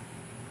David,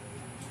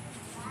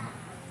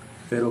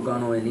 pero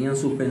cuando venían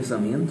sus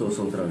pensamientos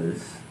otra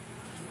vez,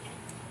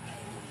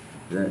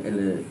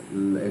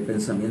 el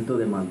pensamiento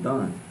de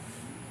maldad,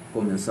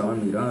 comenzaba a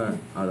mirar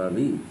a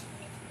David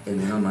en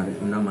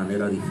una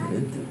manera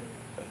diferente.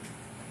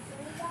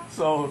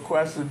 So the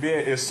question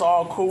being, is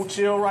Saul cool,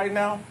 chill right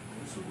now?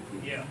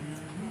 Yeah.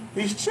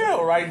 He's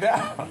chill right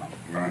now,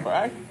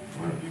 right?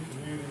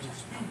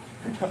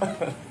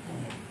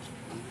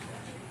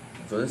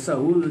 Entonces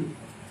Saúl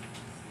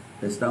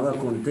estaba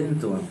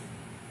contento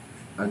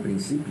al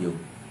principio,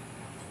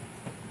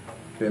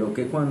 pero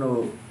que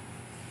cuando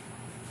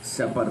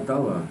se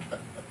apartaba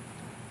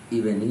y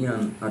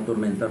venían a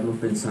atormentar los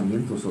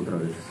pensamientos otra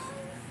vez.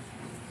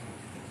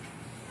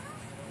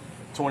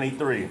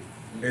 23.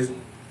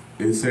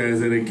 It says,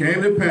 And it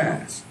came to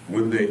pass,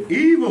 when the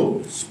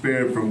evil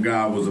spirit from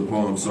God was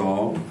upon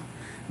Saul,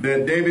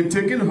 that David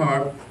took an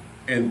harp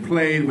and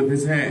played with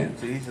his hands.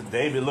 See,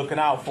 David looking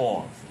out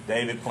for him.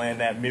 David playing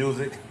that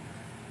music,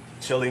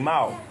 chill him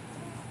out.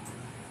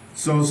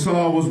 So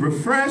Saul was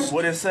refreshed.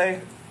 What did it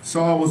say?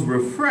 Saul was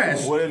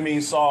refreshed. What did it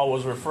mean Saul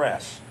was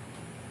refreshed?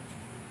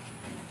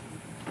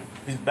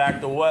 He's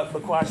back to what, the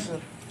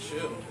question?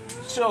 Chill.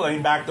 Chilling,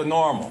 he's back to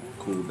normal.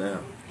 Cool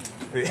down.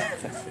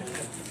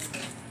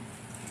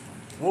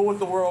 What would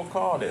the world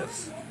call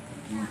this?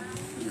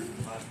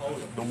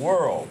 The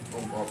world.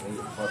 I'm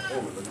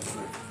bipolar, like I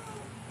said.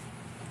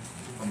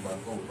 I'm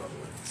bipolar, by the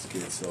way.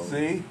 Schizo.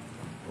 See?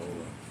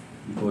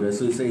 Y por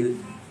eso dice,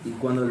 y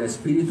cuando el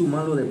espíritu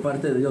malo de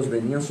parte de Dios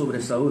venía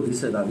sobre Saúl,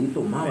 dice, David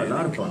tomaba el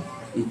arpa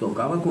y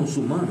tocaba con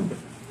su mano.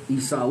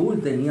 Y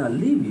Saúl tenía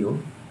alivio,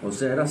 o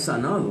sea, era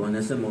sanado en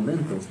ese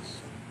momento.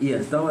 Y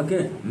estaba,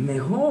 ¿qué?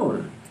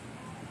 Mejor.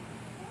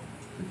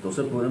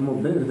 Entonces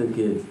podemos ver de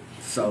que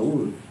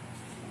Saúl,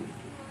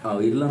 a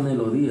oír la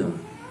melodía,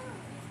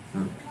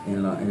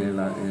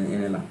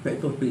 en el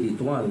aspecto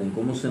espiritual, en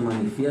cómo se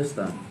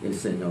manifiesta el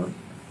Señor,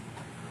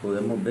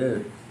 podemos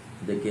ver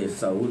de que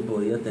Saúl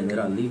podía tener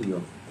alivio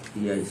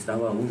y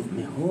estaba aún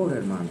mejor,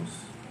 hermanos.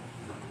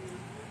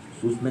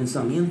 Sus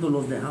pensamientos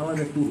los dejaba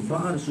de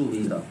turbar su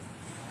vida.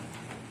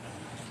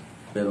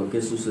 Pero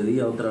 ¿qué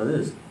sucedía otra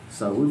vez?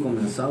 Saúl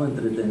comenzaba a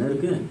entretener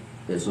 ¿qué?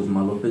 Esos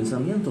malos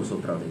pensamientos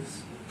otra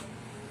vez.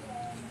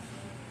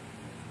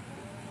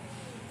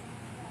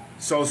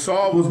 So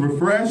Saul was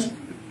refreshed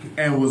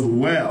and was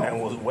well.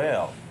 And was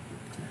well.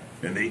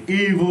 And the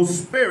evil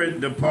spirit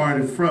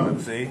departed from him.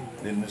 See?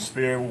 Then the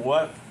spirit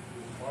what?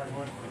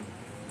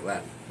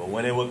 Left. But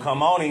when it would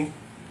come on him,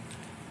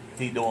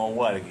 he doing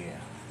what again?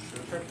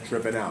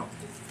 Tripping out.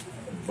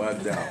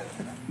 Bugged out.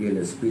 Y el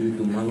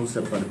espíritu malo se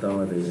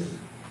apartaba de él.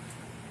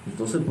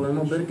 Entonces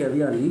podemos ver que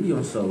había alivio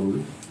en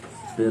Saúl,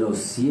 pero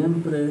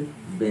siempre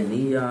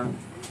venía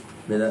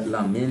de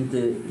la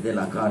mente de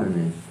la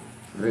carne,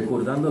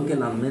 recordando que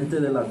la mente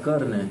de la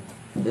carne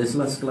es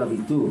la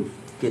esclavitud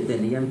que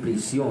tenía en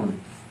prisión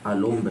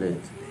al hombre,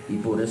 y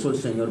por eso el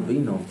Señor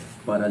vino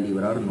para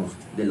librarnos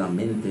de la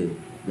mente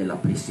de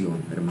la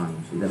prisión,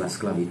 hermanos, y de la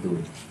esclavitud.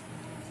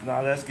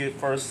 Now let's get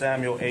 1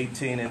 Samuel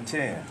 18 and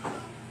 10.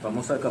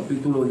 Vamos al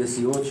capítulo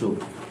 18,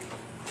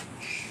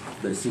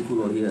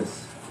 versículo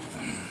 10.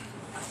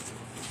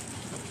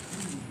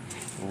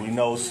 We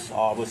know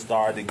Saul would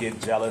start to get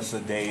jealous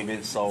of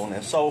David, so on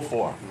and so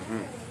forth.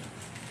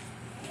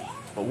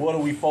 But what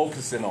are we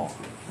focusing on?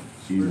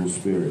 Evil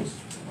spirits.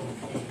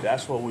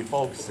 That's what we're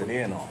focusing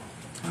in on.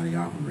 How they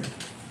operate.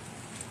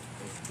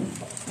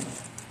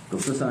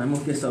 Entonces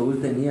sabemos que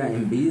Saúl tenía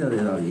envidia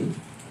de David,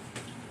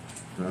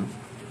 ¿no?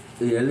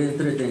 Y él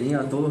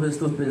entretenía todos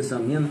estos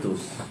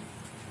pensamientos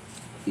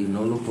y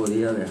no los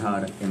podía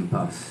dejar en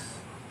paz.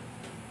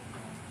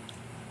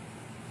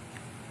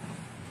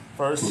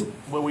 First,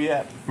 where we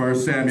at? 1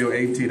 Samuel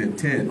 18 and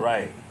 10.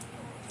 Right.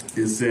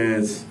 It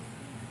says,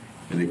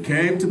 and it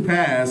came to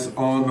pass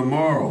on the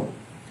morrow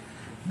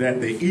that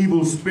the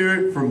evil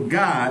spirit from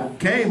God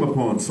came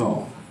upon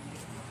Saul,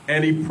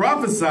 and he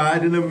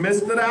prophesied in the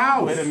midst of the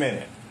house. Wait a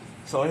minute.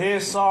 So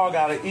here's Saul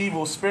got an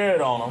evil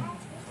spirit on him,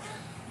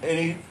 and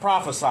he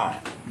prophesying.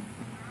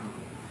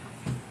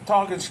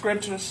 Talking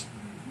scriptures,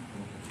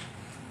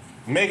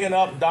 making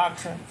up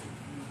doctrine.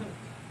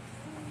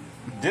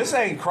 This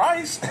ain't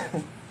Christ.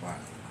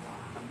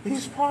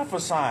 He's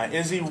prophesying.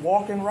 Is he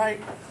walking right?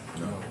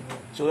 No.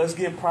 So let's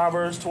get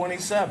Proverbs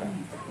 27.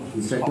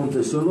 Y se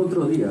aconteció el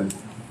otro día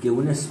que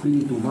un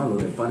espíritu malo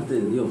de parte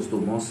de Dios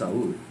tomó a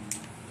Saúl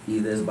y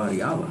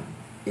desvariaba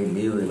en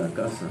medio de la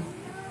casa.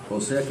 O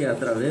sea que a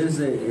través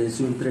de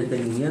su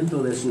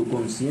entretenimiento, de su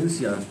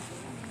conciencia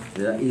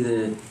y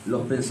de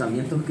los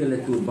pensamientos que le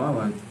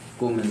turbaban,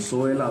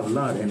 comenzó él a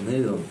hablar en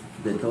medio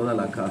de toda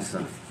la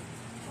casa.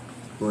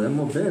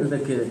 Podemos ver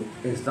de que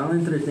estaba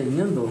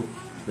entreteniendo,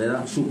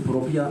 ¿verdad?, su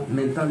propia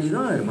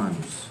mentalidad,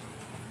 hermanos.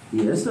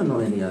 Y esto no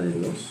venía de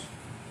Dios,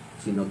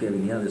 sino que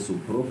venía de su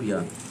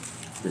propia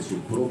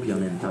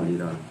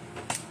mentalidad.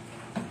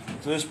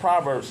 So this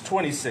Proverbs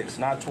 26,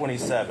 not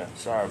 27.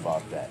 Sorry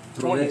about that.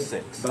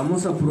 26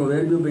 Vamos a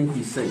Proverbios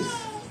 26,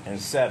 and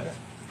 7.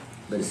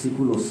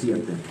 versículo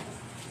 7.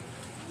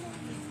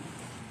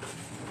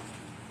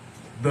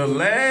 The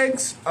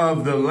legs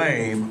of the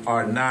lame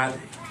are not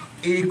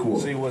equal.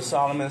 See what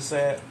Solomon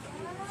said?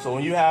 So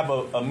when you have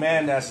a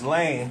man that's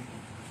lame,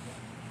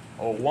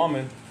 or a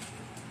woman,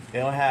 they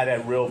don't have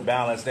that real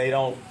balance. They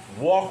don't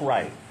walk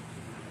right.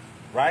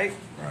 Right?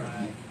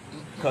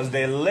 Because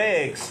their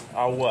legs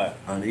are what?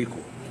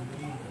 Unequal.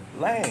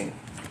 Lame.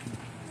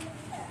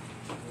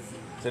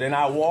 So they're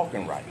not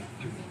walking right.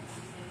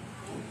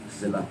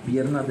 Las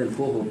piernas del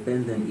cojo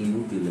penden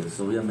inútiles.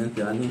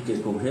 Obviamente alguien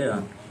que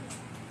cojea,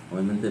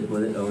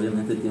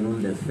 obviamente tiene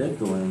un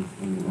defecto,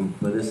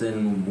 puede ser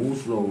en un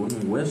muslo o en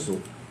un hueso.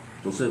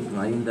 Entonces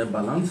hay un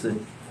desbalance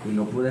y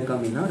no puede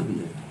caminar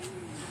bien.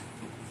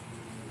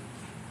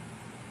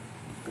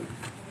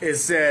 It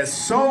says,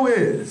 so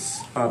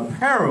is a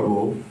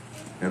parable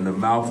in the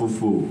mouth of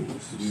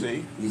fools.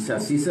 See? Dice,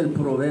 así es el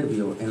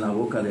proverbio en la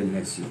boca del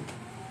necio.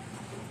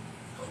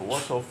 So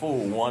what's a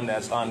fool? One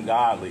that's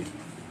ungodly.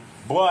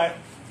 But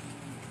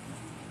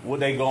what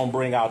they gonna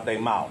bring out their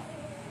mouth?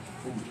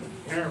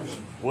 Terrible.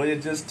 What did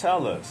it just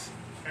tell us?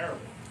 Terrible.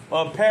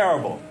 a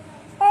parable.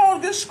 Oh,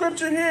 this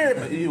scripture here,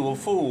 but you a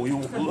fool. You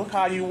look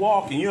how you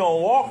walk, and you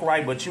don't walk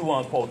right, but you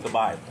want to quote the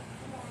Bible.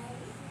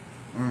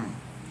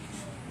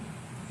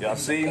 Y'all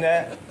seen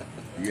that?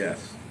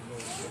 Yes.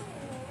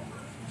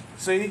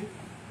 See?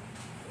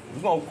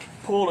 We're going to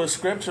pull the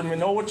scripture and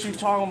know what you're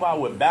talking about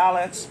with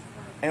balance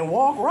and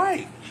walk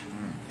right.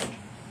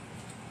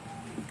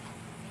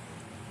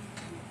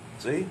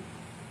 See?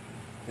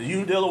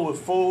 You dealing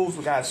with fools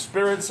who got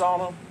spirits on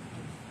them.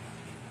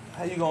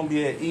 How you going to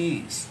be at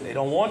ease? They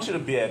don't want you to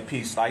be at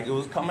peace like it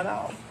was coming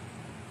out.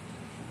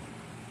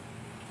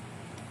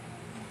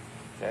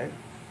 Okay?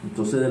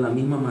 Entonces, de la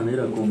misma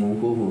manera como un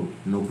cojo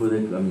no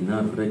puede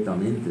caminar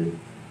rectamente,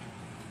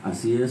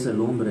 así es el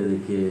hombre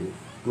de que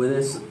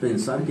puedes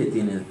pensar que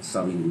tiene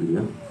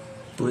sabiduría,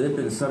 puede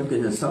pensar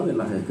que ya sabe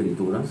las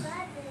escrituras,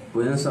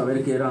 pueden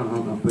saber que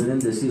pueden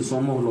decir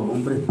somos los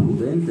hombres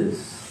prudentes,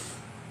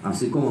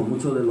 así como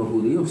muchos de los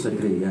judíos se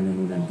creían en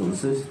un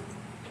entonces.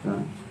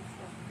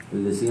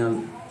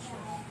 Decían,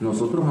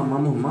 nosotros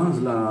amamos más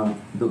la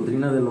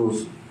doctrina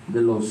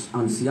de los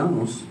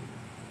ancianos,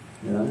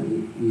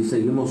 y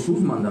seguimos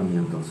sus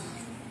mandamientos.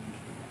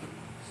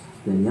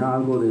 Tenía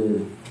algo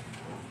de,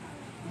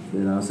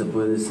 se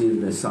puede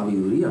decir, de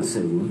sabiduría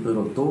según,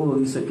 pero todo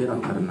dice que era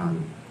carnal.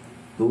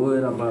 Todo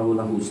era bajo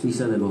la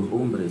justicia de los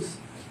hombres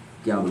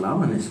que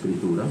hablaban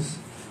escrituras,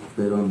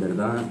 pero en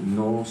verdad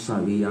no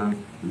sabían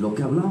lo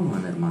que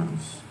hablaban,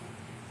 hermanos.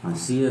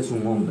 Así es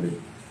un hombre,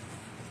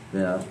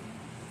 ¿verdad?,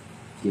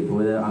 que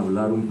puede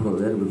hablar un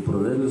proverbio. El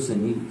proverbio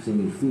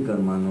significa,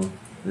 hermano,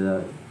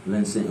 ¿verdad?,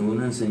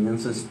 una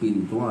enseñanza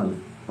espiritual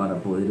para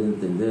poder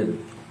entender,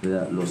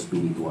 ¿verdad?, lo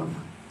espiritual.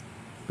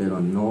 Pero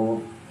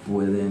no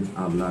pueden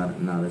hablar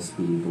nada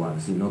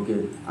espiritual, sino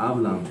que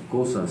hablan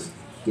cosas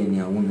que ni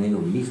aún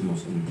ellos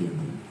mismos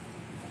entienden.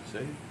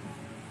 See?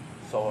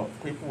 So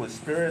people with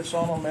spirits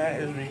on them,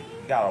 man, you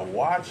gotta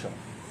watch them.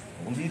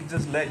 When you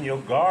just letting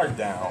your guard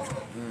down,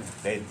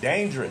 they're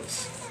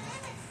dangerous.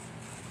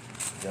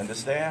 You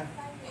understand?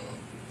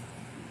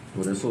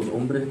 Por esos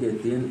hombres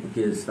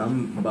que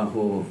están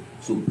bajo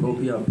su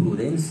propia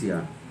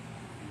prudencia,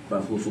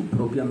 bajo su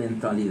propia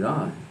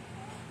mentalidad,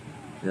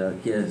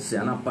 que se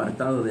han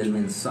apartado del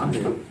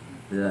mensaje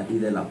y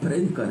de la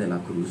prédica de la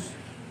cruz,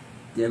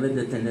 deben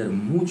de tener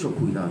mucho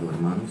cuidado,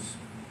 hermanos,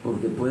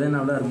 porque pueden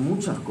hablar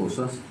muchas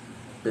cosas,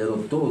 pero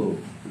todo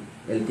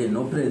el que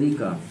no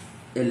predica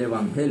el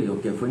evangelio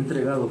que fue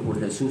entregado por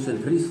Jesús el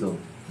Cristo,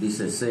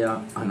 dice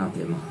sea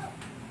anatema.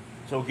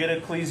 So get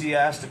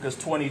Ecclesiasticus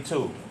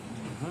 22.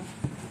 Go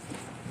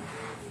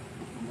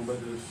back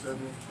to the 7.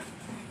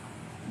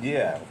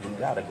 Yeah, we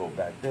gotta go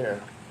back there.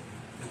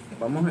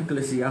 Vamos a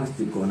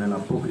Eclesiástico en el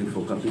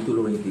Apócrifo,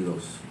 capítulo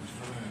 22.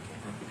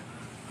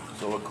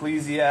 So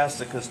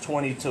Ecclesiasticus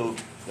 22,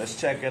 let's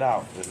check it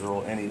out,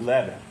 Israel, and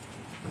 11.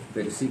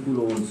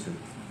 Versículo 11.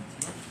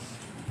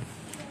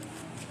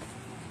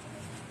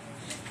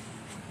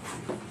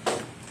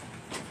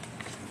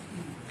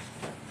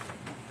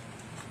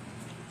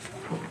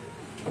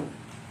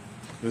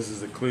 This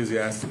is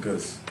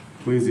Ecclesiasticus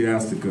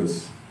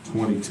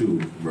 22,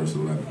 verse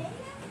 11.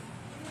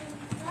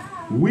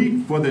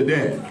 Weep for the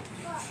dead,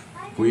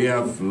 for ye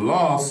have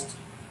lost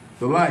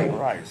the light.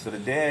 Right, so the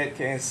dead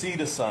can't see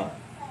the sun.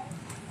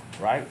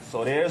 Right?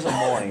 So there's a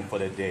mourning for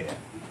the dead.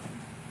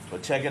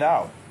 But check it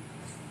out.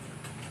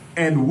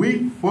 And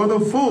weep for the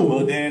fool.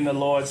 Well, then the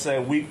Lord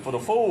said, weep for the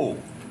fool.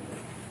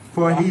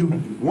 For he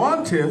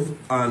wanteth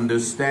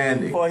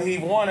understanding. For he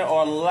wanted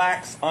or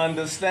lacks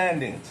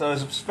understanding. So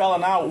it's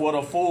spelling out what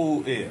a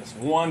fool is.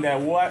 One that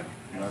what?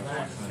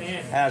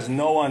 Has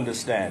no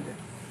understanding.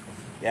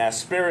 They have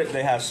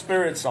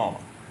spirits on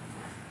them.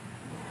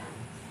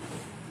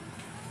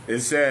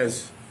 It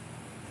says,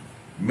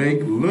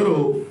 make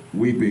little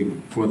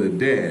weeping for the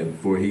dead,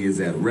 for he is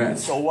at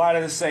rest. So why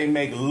does it say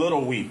make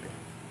little weeping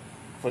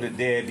for the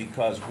dead?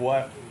 Because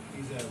what?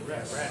 He's at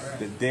rest.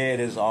 The dead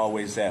is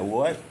always at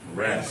what?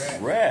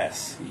 Rest.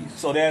 Rest.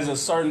 So there's a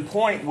certain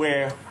point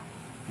where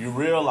you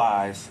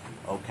realize,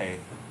 okay,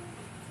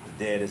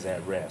 the dead is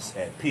at rest,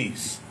 at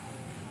peace.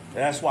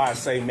 That's why I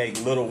say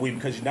make little weep,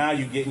 because now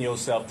you're getting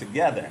yourself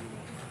together,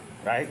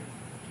 right?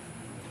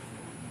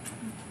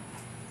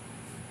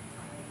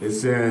 It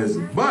says,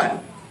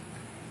 but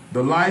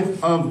the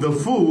life of the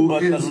fool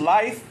But is... the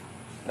life,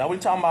 now we're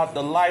talking about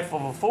the life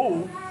of a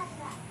fool.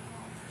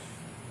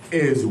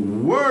 is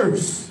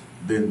worse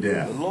than The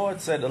death. Lord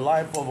said the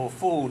life of a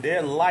fool,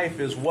 their life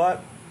is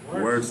what?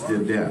 Worse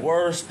than death.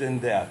 Worse than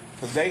death.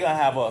 Because they're going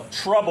to have a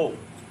troubled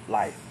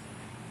life.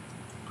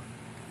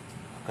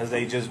 Because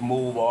they just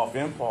move off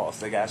impulse.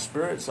 They got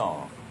spirits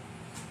on them.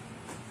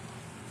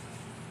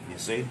 You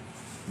see?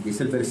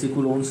 Dice el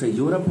versículo 11,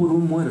 llora por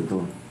un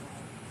muerto,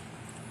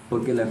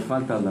 porque le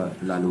falta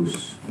la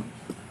luz.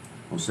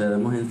 O sea,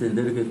 debemos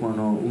entender que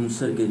cuando un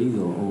ser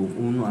querido o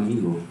un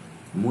amigo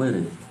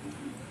muere,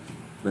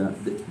 ¿verdad?,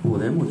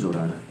 podemos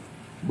llorar,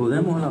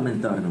 podemos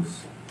lamentarnos,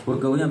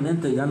 porque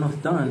obviamente ya no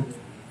están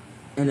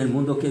en el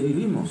mundo que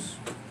vivimos.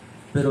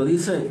 Pero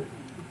dice,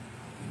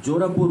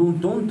 llora por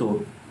un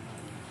tonto,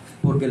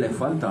 porque le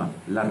falta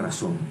la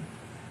razón.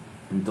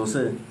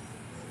 Entonces,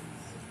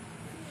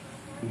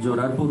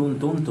 llorar por un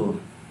tonto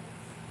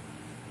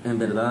en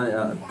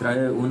verdad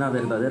trae una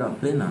verdadera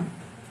pena,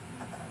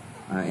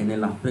 en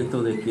el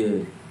aspecto de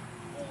que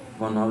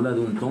cuando habla de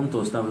un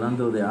tonto está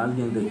hablando de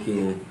alguien de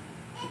que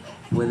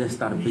puede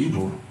estar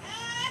vivo,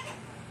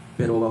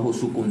 pero bajo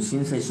su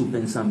conciencia y su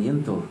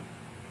pensamiento,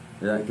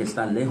 ¿verdad?, que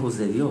está lejos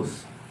de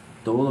Dios.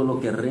 Todo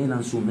lo que reina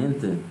en su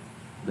mente,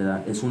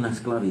 ¿verdad?, es una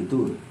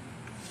esclavitud.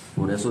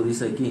 Por eso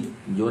dice aquí,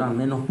 llora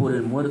menos por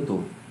el muerto,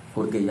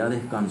 porque ya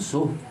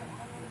descansó.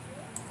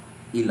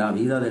 Y la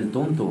vida del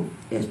tonto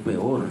es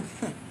peor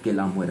que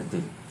la muerte.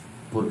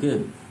 ¿Por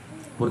qué?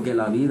 Porque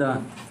la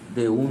vida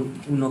de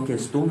uno que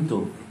es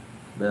tonto,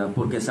 ¿verdad?,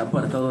 porque se ha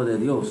apartado de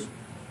Dios,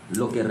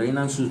 lo que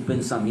reina en sus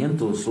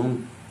pensamientos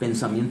son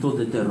pensamientos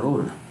de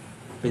terror,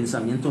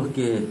 pensamientos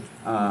que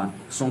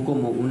son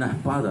como una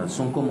espada,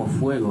 son como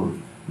fuego,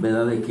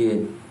 ¿verdad?, de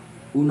que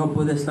uno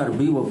puede estar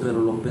vivo, pero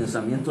los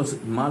pensamientos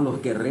malos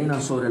que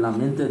reinan sobre la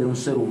mente de un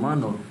ser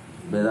humano,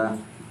 ¿verdad?,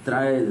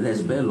 trae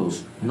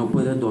desvelos, no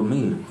puedes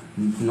dormir,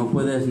 no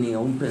puedes ni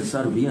aún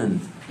pensar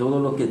bien, todo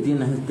lo que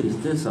tienes es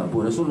tristeza.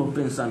 Por eso los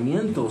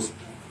pensamientos,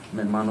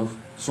 hermanos,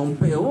 son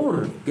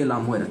peor que la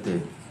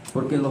muerte,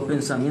 porque los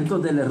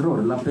pensamientos del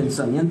error, los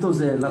pensamientos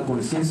de la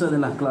conciencia de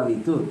la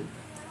esclavitud,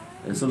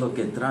 eso es lo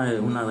que trae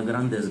una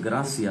gran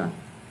desgracia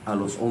a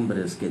los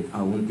hombres que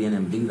aún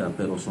tienen vida,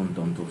 pero son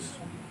tontos.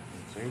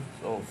 See?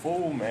 So a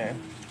fool, man,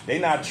 they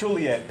not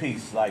truly at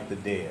peace like the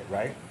dead,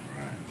 right?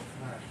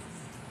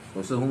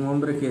 Entonces un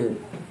hombre que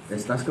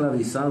está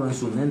esclavizado en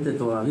su mente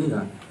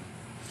todavía,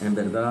 en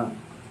verdad,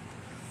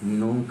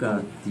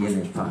 nunca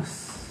tiene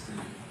paz.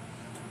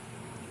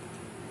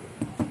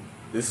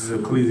 This is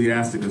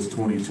Ecclesiasticus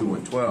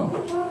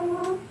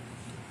 22:12.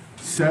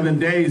 7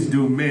 days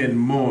do men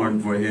mourn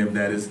for him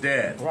that is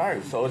dead.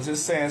 Right. So it's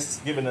just saying,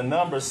 giving the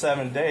number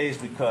 7 days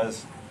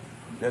because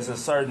there's a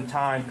certain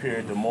time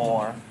period to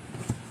mourn,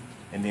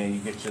 and then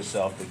you get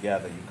yourself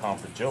together, you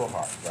comfort your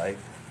heart, right?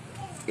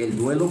 El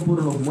duelo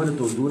por los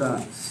muertos dura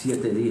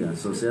 7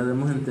 días. O sea,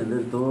 debemos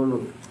entender todo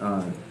lo,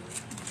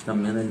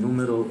 también el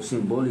número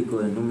simbólico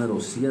del número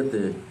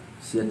 7.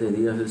 7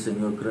 días el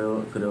Señor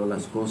creó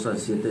las cosas,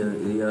 7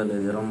 días le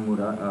dieron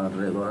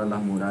alrededor a las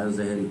murallas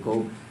de Jericó.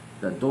 O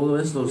sea, todo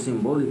esto es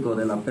simbólico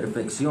de la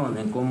perfección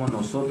en cómo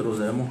nosotros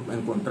debemos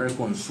encontrar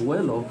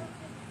consuelo,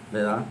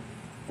 ¿verdad?,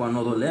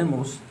 cuando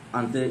dolemos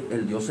ante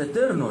el Dios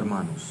eterno,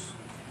 hermanos.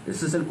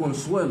 Ese es el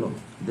consuelo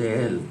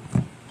de Él.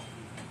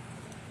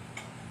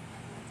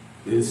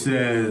 It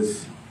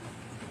says,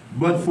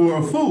 but for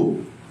a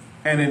fool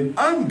and an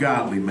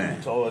ungodly man.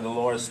 So the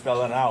Lord is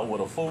spelling out what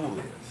a fool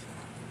is.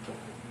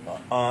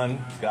 An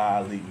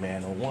ungodly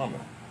man or woman.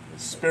 The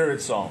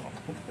Spirit's on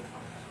them.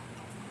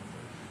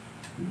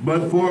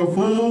 But for a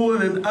fool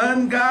and an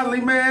ungodly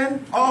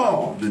man,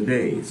 all the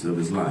days of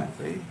his life.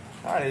 See?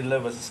 How they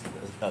live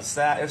a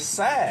sad, it's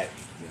sad.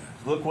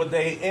 Look what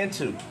they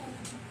into.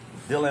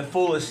 Dealing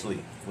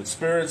foolishly with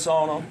spirits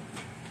on them.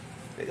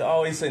 They're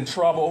always in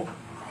trouble.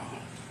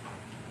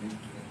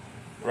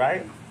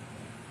 Right?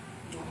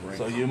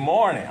 So you're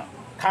mourning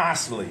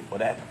constantly for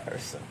that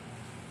person.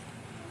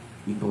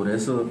 Y por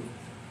eso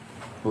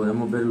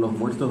podemos ver los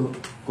muertos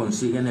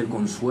consiguen el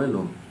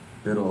consuelo,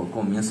 pero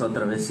comienza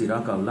otra vez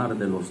Sirac a hablar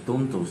de los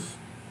tontos.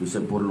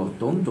 Dice, por los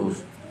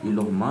tontos y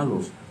los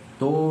malos,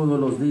 todos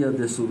los días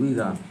de su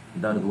vida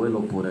dar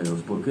duelo por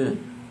ellos. ¿Por qué?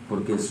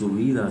 Porque su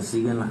vida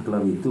sigue en la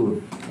esclavitud,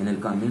 en el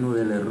camino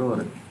del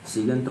error,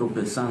 siguen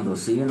tropezando,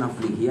 siguen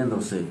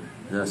afligiéndose.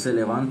 Se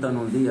levantan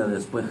un día,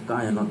 después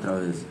caen otra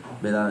vez,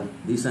 ¿verdad?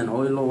 Dicen,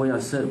 hoy lo voy a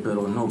hacer,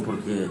 pero no,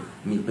 porque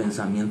mis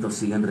pensamientos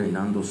siguen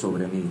reinando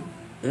sobre mí.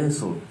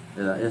 Eso,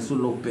 ¿verdad?, eso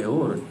es lo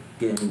peor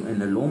que en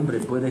el hombre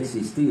puede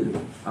existir,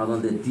 a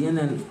donde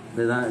tienen,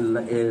 ¿verdad?,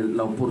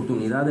 la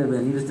oportunidad de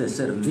venir, de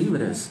ser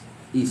libres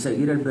y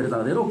seguir el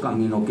verdadero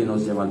camino que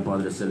nos lleva al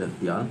Padre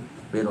Celestial,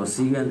 pero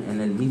siguen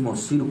en el mismo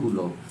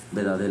círculo,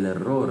 ¿verdad?, del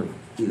error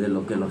y de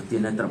lo que los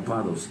tiene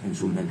atrapados en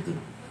su mente.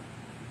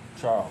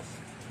 Charles.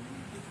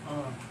 I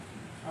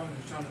was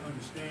just trying to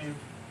understand.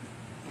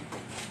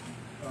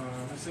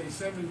 Let's say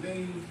 7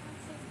 days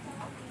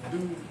do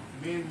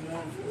men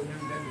mourn for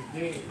him that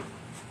is dead,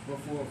 but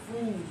for a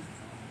fool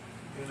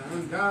and an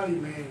ungodly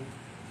man,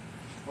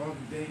 all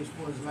the days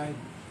for his life.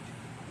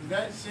 Is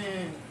that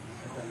saying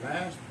at the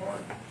last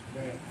part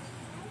that,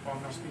 oh,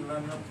 I'm not still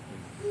learning up?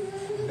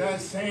 Is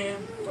that saying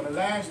for the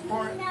last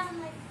part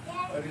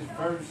of this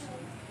verse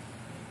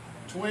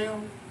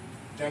 12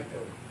 that the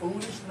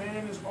foolish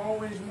man is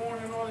always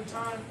mourning all the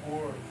time,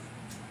 or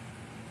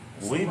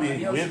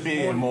we're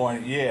being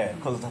mourning, yeah,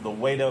 because of the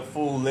way the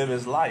fool live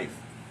his life.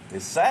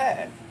 It's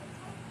sad.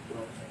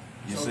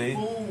 You so see? The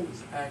fool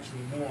is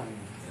actually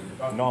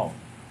mourning. No.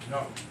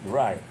 No.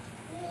 Right.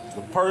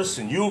 The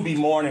person, you'll be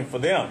mourning for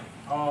them.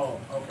 Oh,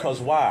 okay. Because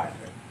why?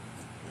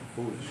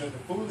 Because the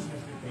foolishness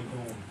that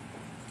they're doing.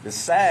 It's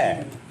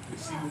sad. You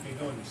see what they're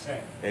doing, it's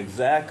sad.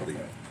 Exactly.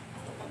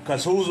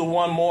 Because who's the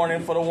one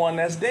mourning for the one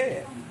that's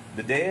dead?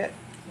 The dead?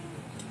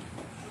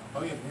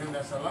 Oh yeah, for him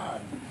that's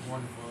alive.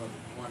 One for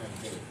the one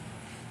that's dead.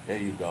 There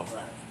you go.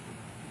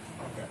 Right.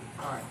 Okay,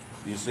 all right.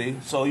 You see?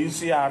 So you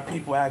see our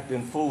people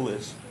acting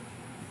foolish.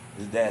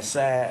 Is that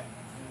sad?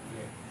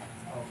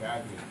 Yeah. Okay, I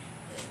get it.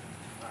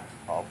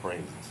 All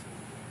praises.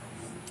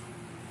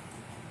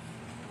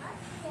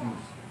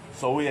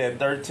 So we at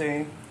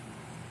 13.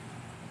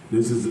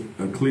 This is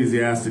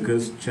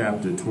Ecclesiasticus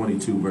chapter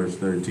 22, verse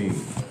 13.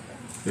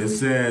 It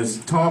says,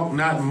 talk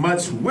not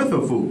much with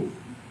a fool.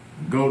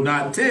 Go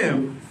not to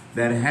him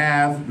that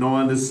have no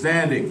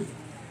understanding.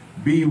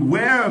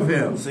 Beware of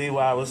him. See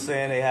why I was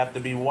saying they have to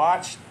be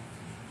watched?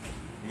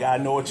 You got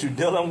to know what you're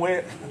dealing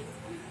with.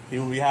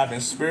 People be having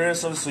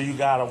spirits, so you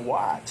got to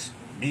watch.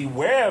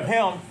 Beware of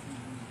him.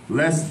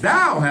 Lest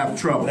thou have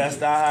trouble. Lest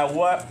thou have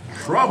what?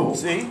 Trouble.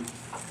 See?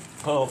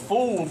 Because a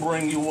fool will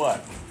bring you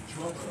what?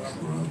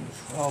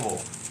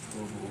 Trouble.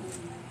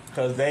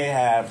 Because they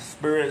have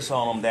spirits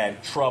on them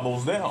that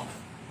troubles them.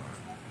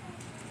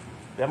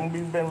 Haven't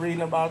we been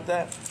reading about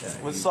that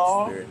with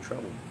Saul? Spirit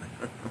trouble.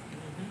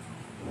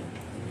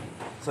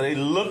 So they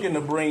looking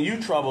to bring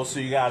you trouble, so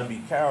you got to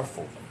be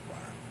careful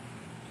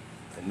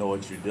and know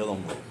what you're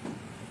dealing with.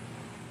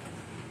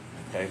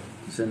 Okay?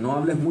 Dice, no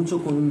hables mucho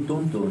con un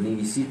tonto, ni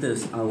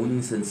visites a un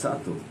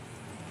insensato.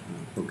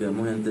 Porque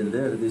debemos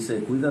entender,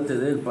 dice, cuídate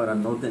de él para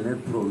no tener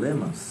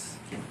problemas.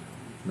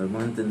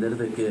 Debemos entender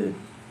de que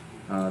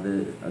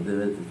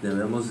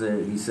debemos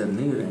de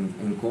discernir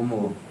en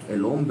cómo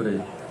el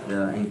hombre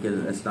en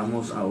que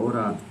estamos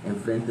ahora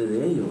enfrente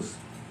de ellos.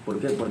 ¿Por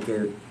qué?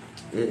 Porque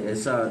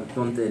esas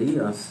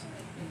tonterías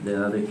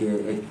de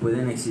que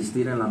pueden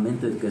existir en la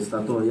mente que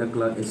está todavía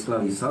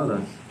esclavizada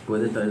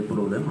puede traer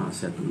problemas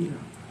hacia tu vida.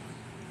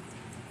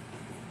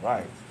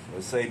 Right.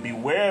 Let's say,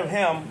 beware of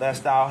him,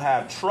 lest thou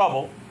have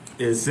trouble.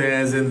 It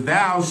says, and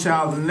thou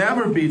shalt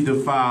never be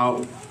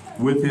defiled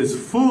with his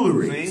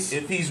foolery. See,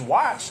 if he's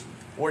watched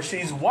or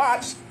she's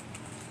watched,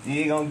 you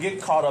ain't gonna get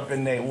caught up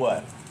in their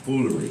what?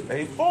 Foolery.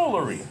 They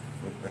foolery.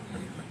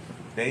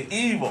 They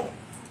evil.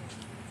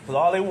 Because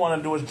all they want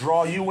to do is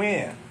draw you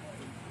in.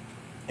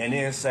 And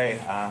then say,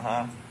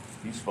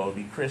 you supposed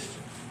to be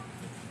Christian.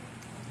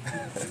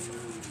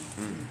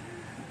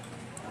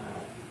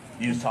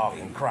 You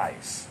talking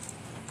Christ.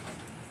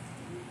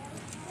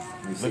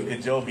 Look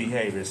at your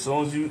behavior. As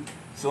soon as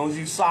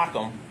you sock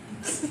them,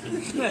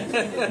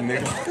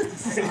 nigga,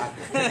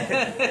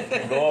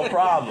 go a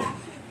problem.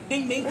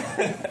 Ding ding.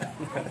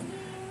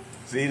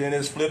 See, then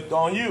it's flipped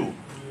on you.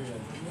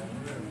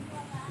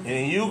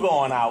 And you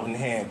going out in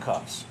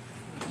handcuffs.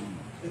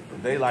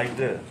 They like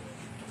this.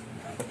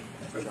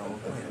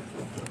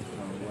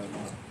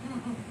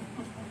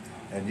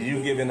 And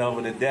you giving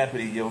over the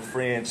deputy your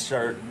friend's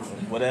shirt,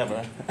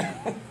 whatever.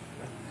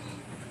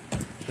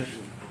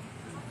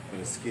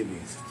 The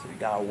skinnies. So you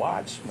gotta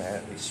watch,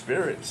 man. These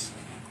spirits.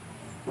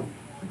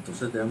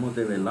 Entonces debemos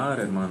de velar,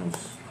 hermanos,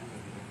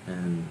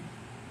 en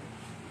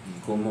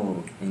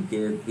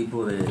qué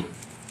tipo de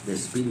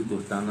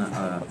espíritus están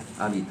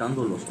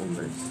habitando los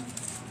hombres.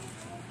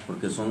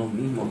 Porque son los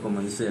mismos,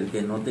 como dice, el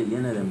que no te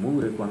llene de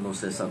mugre cuando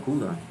se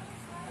sacuda.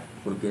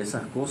 Porque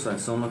esas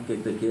cosas son los que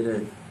te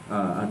quieren,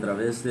 a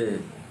través de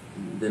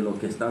lo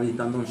que está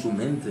habitando en su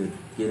mente,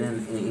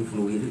 quieren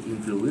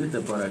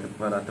influirte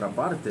para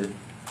atraparte.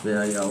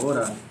 ¿Verdad? Y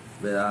ahora,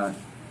 ¿verdad?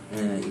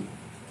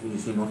 Y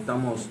si no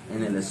estamos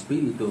en el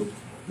espíritu,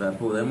 ¿verdad?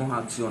 Podemos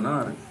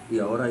accionar y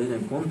ahora ir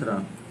en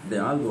contra de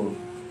algo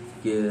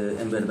que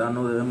en verdad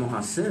no debemos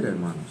hacer,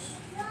 hermanos.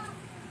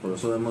 Por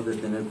eso debemos de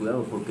tener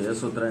cuidado, porque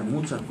eso trae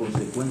muchas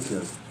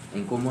consecuencias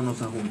en cómo nos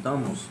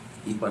juntamos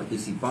y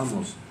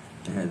participamos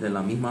de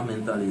la misma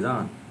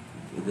mentalidad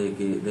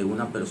de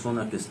una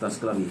persona que está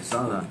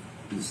esclavizada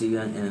y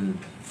sigue en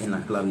la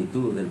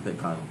esclavitud del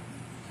pecado.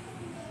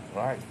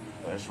 Right.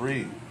 Let's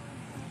read.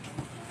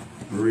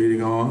 We're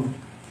reading on.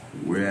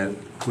 We're at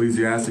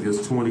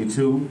Ecclesiasticus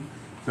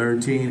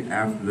 22:13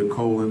 after the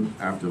colon,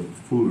 after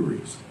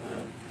fooleries.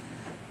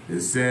 It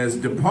says,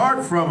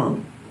 depart from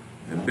him,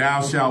 and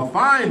thou shalt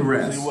find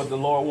rest. See what the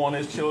Lord wants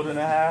his children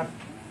to have?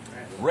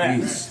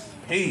 Rest.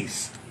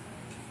 Peace.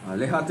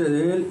 Aléjate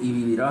de él y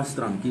vivirás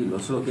tranquilo.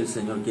 Eso es lo que el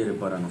Señor quiere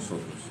para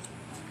nosotros.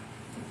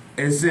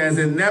 It says,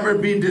 and never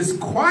be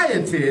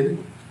disquieted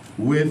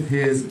with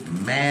his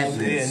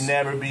madness. And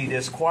never be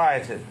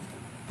disquieted.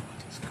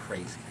 It's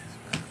crazy.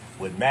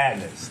 With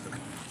madness.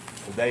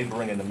 They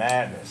bringing the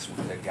madness.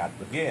 They got,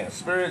 again,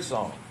 spirits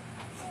on.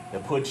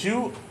 That put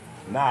you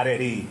not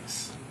at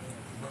ease.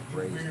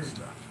 Crazy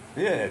stuff.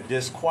 Yeah,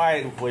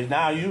 disquiet. Well,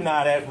 now you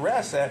not at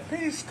rest, at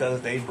peace,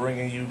 because they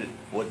bringing you to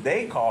what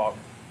they call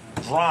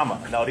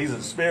drama. No, these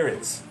are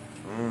spirits.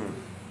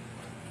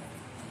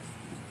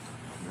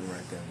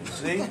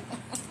 See?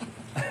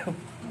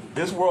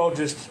 This world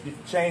just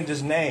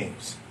changes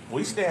names.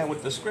 We stand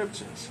with the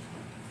scriptures.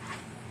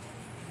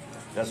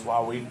 That's why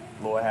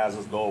Lord has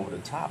us go over the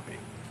topic.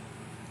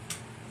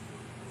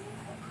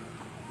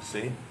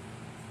 See?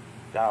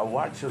 Gotta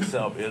watch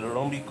yourself.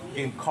 Don't be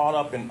getting caught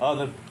up in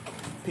other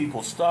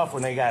people's stuff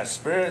when they got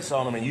spirits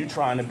on them and you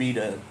trying to be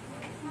the,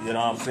 you know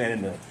what I'm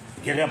saying, to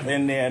get up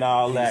in there and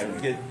all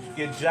that.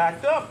 Get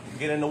jacked up,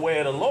 get in the way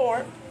of the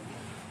Lord.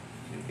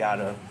 You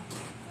gotta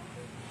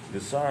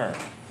discern.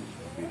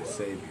 be the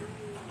Savior.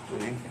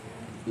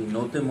 Y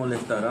no te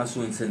molestará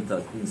su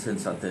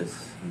insensatez.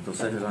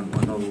 Entonces,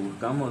 cuando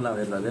buscamos la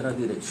verdadera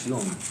dirección,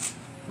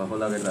 bajo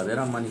la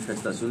verdadera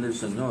manifestación del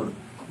Señor,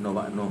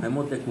 nos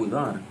hemos de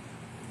cuidar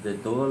de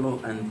todo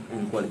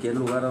en cualquier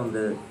lugar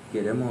donde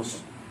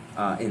queremos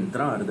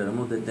entrar.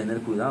 Debemos de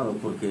tener cuidado,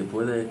 porque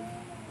puede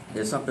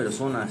esa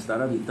persona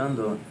estar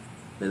habitando,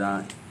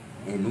 ¿verdad?,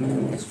 en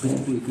un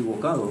espíritu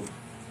equivocado,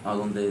 a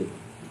donde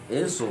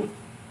eso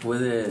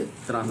puede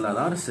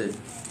trasladarse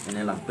en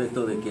el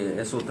aspecto de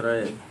que eso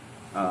trae,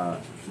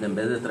 en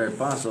vez de traer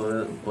paz,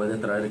 puede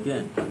traer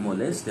 ¿qué?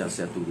 Molestia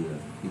hacia tu vida.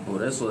 Y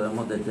por eso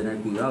debemos de tener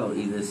cuidado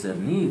y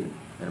discernir,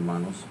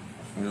 hermanos,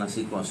 en las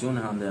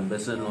situaciones donde a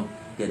veces nos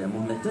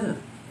queremos meter.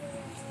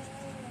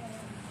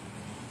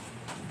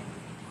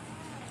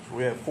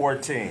 We're at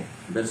 14.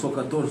 Verso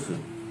 14.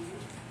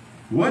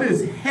 What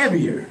is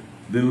heavier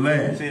than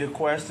lead? See the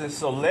question?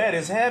 So lead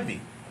is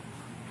heavy.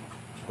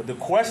 But the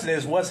question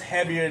is, what's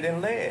heavier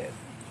than lead?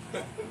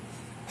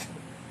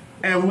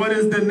 And what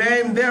is the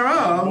name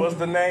thereof? What's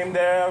the name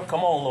there? Come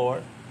on,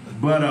 Lord.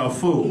 But a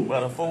fool.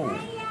 But a fool.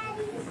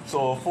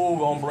 So a fool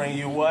gonna bring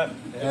you what?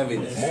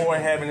 Heaviness. More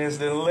heaviness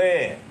than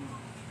lead.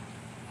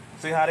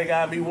 See how they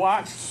gotta be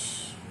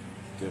watched?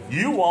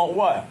 You want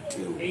what?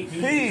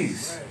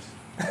 Peace.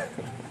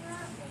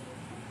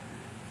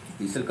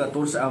 Dice el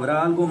 14,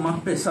 ¿habrá algo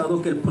más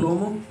pesado que el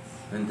plomo?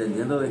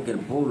 Entendiendo de que el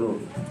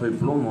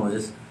plomo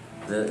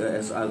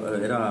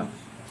era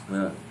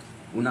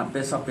una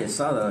pesa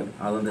pesada,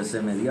 a donde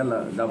se medía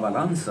la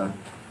balanza,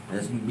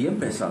 es bien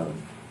pesado.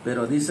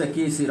 Pero dice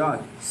aquí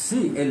Sirac,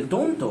 sí, el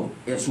tonto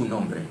es un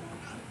hombre.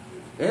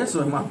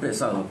 Eso es más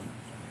pesado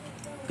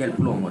que el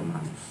plomo,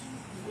 hermanos.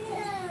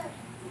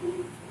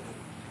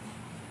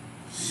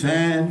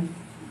 Sand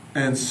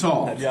and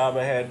salt. Have y'all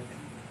ever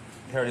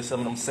heard of some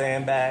of them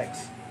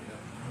sandbags?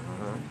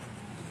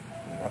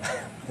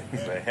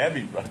 They're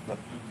heavy, brother.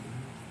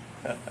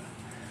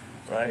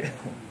 Right?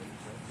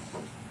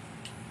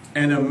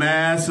 And a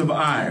mass of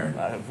iron.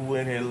 Who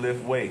in here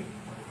lift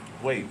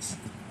weights?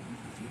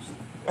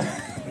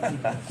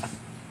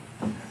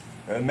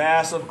 A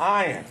mass of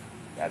iron.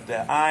 Got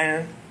that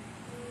iron.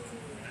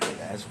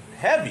 That's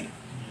heavy,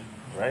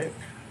 right?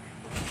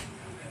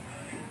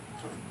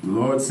 The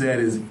Lord said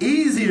it's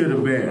easier to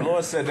The bear.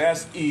 Lord said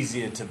that's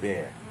easier to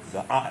bear.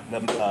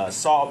 The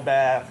salt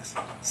bags,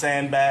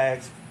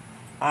 sandbags,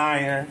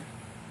 iron,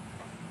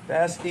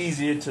 that's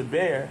easier to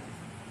bear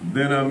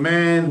Than a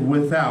man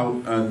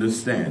without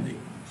understanding.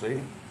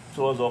 See?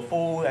 So as a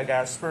fool that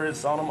got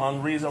spirits on them,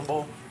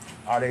 unreasonable,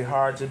 are they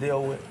hard to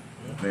deal with?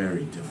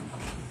 Very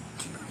difficult.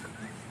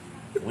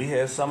 We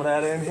had some of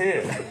that in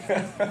here.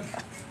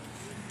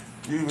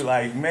 You be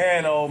like,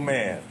 man, oh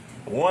man.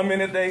 1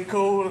 minute they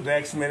cool, the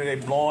next minute they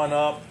blowing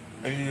up,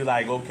 and you be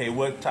like, okay,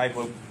 what type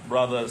of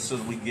brother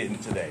should we getting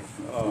today?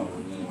 Oh,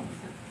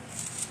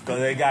 Because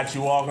they got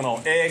you walking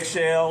on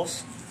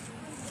eggshells.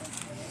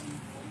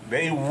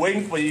 They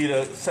waiting for you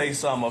to say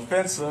something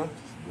offensive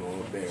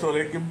so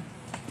they can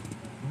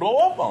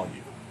blow up on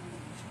you.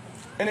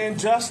 And then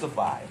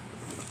justify it.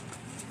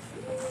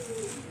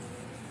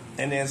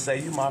 And then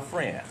say, you my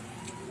friend.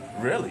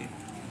 Really?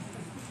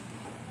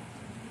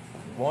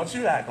 Won't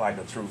you act like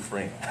a true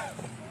friend?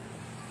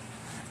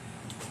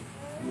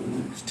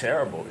 It's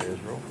terrible,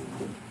 Israel.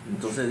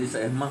 Entonces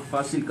dice, es más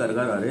fácil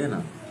cargar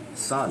arena,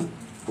 sal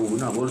o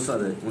una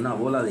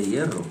bola de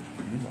hierro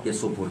que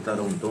soportar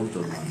a un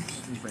tonto, hermanos.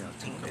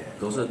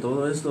 Entonces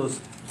todo esto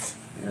es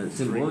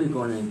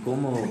simbólico en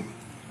cómo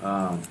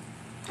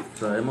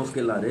sabemos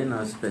que la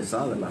arena es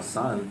pesada, la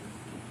sal,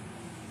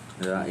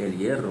 ¿verdad? El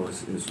hierro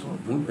es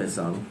muy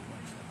pesado,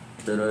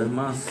 pero es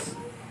más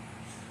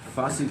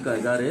fácil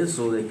cargar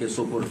eso de que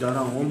soportar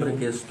a un hombre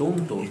que es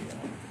tonto,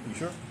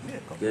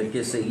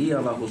 que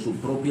seguía bajo su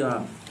propia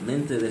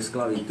mente de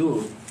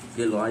esclavitud,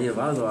 que lo ha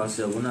llevado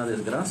hacia una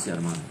desgracia,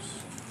 hermanos.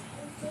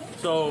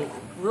 So,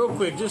 real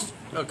quick, just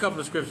a couple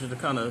of scriptures to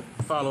kind of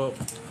follow up,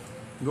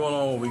 going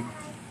on what we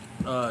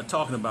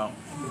talking about.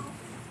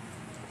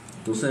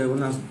 Entonces,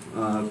 unas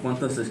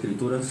cuantas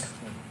escrituras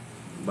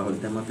bajo el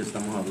tema que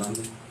estamos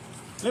hablando.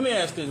 Let me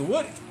ask this: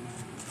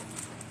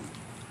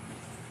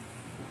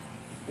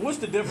 what's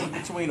the difference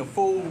between a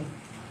fool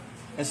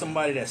and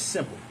somebody that's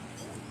simple?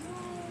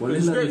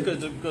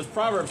 Because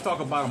Proverbs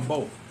talk about them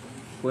both.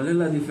 ¿Cuál es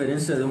la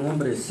diferencia de un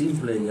hombre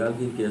simple y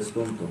alguien que es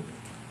tonto?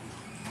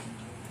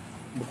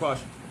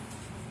 Because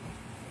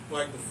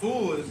Like the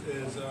fool is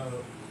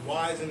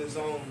wise in his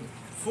own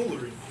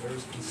foolery or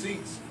his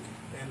conceits,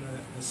 and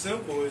the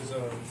simple is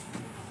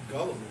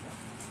gullible.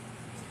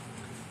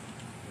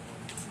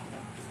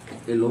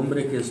 El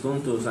hombre que es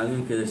tonto es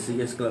alguien que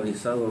sigue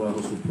esclavizado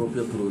bajo su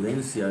propia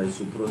prudencia y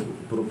su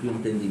propio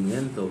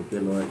entendimiento, que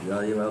lo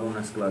ha llevado a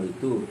una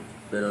esclavitud.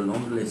 Pero el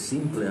hombre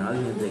simple es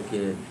alguien de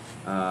que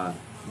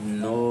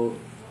no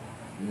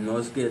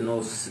es que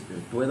no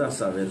pueda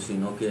saber,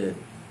 sino que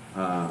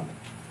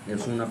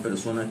es una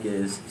persona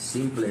que es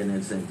simple en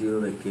el sentido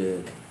de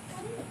que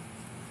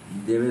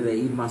debe de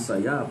ir más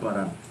allá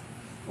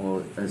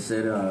o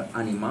ser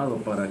animado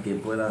para que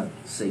pueda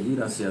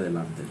seguir hacia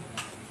adelante.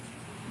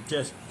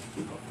 Yes.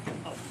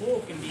 A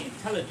fool can be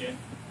intelligent,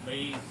 but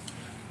he's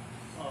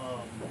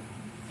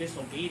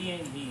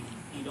disobedient.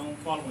 He don't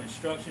follow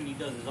instruction. He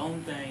does his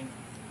own thing,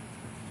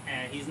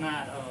 and he's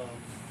not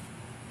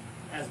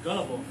as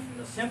gullible.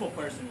 The simple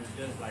person is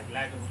just like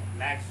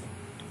lacks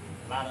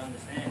a lot of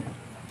understanding.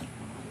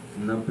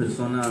 Una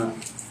persona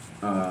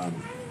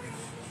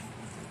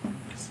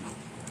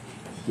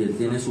que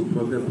tiene su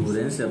propia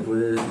prudencia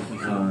puede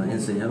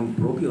enseñar un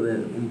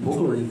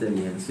poco de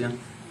inteligencia,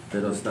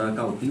 pero está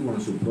cautivo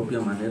en su propia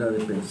manera de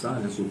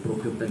pensar, en sus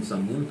propios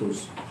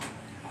pensamientos,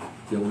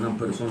 que una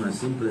persona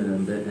simple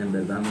en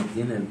verdad no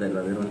tiene el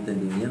verdadero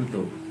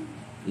entendimiento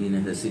y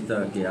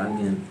necesita que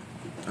alguien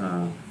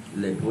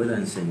le pueda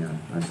enseñar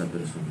a esa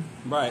persona.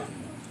 Right.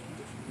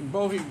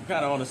 Both of you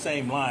kind of on the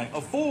same line.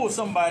 A fool is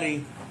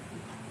somebody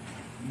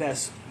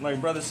that's,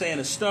 like brother saying,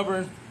 is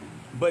stubborn,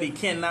 but he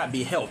cannot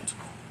be helped.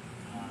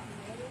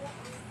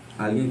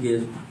 Alguien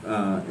que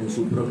en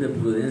su propia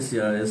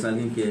prudencia es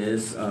alguien que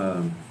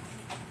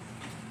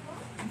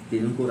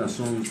tiene un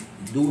corazón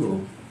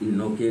duro y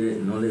no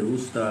le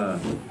gusta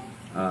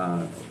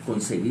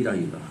conseguir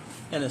ayuda.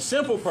 And a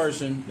simple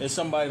person is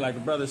somebody, like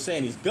the brother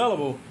saying, he's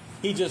gullible.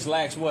 He just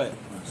lacks what?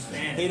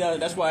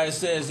 That's why it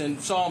says in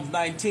Psalms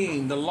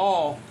 19, the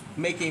law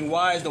making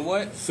wise the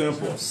what?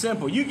 Simple.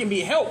 Simple. You can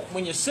be helped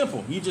when you're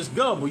simple. You just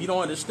gullible. You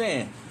don't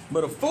understand.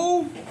 But a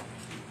fool,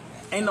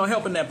 ain't no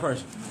helping that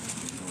person.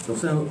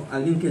 Entonces,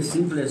 alguien que es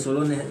simple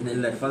solo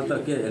le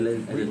falta que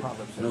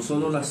no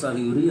solo la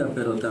sabiduría,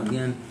 pero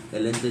también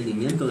el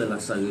entendimiento de la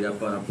sabiduría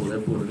para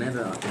poder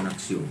ponerla en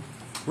acción.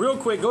 Real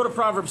quick, go to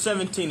Proverbs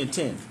 17 and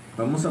 10.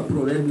 Vamos a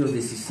Proverbios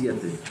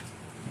 17.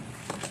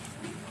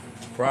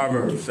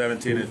 Proverbs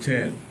 17 and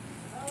 10.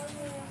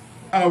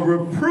 A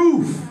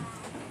reproof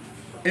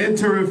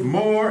entereth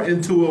more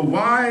into a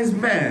wise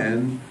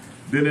man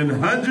than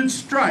 100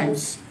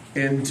 stripes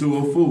into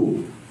a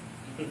fool.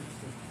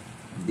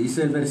 Dice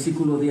el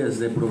versículo 10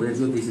 de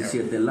Proverbios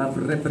 17, la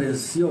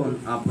reprensión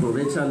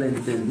aprovecha al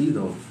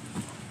entendido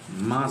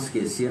más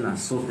que 100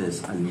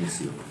 azotes al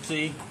necio.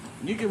 See,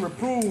 you can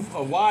reprove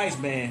a wise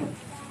man,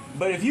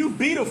 but if you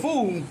beat a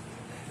fool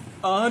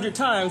 100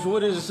 times, what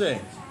does it say?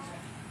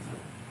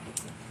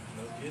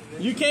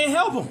 You can't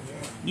help him.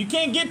 You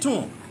can't get to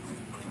him.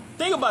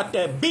 Think about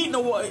that. Beating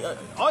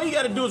all you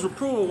got to do is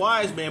reprove a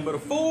wise man, but a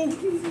fool,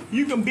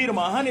 you can beat him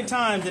 100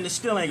 times and it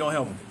still ain't gonna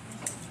help him.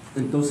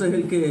 Entonces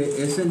el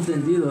que es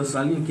entendido es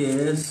alguien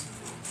que es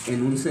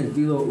en un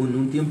sentido, en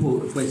un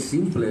tiempo pues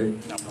simple,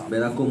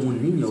 ¿verdad? Como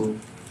un niño,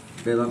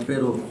 ¿verdad?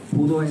 Pero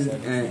pudo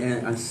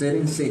ser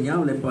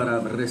enseñable para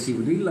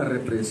recibir la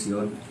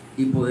reprensión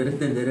y poder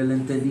entender el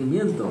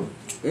entendimiento.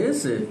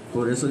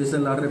 Por eso dice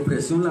la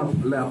represión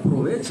la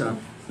aprovecha,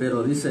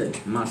 pero dice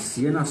más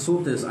 100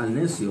 azotes al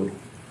necio,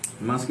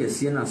 más que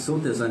 100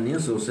 azotes al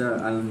necio. O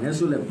sea, al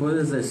necio le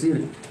puedes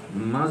decir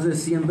más de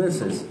 100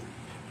 veces,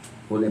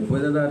 o le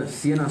puede dar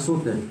 100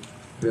 azotes,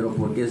 pero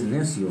porque es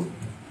necio,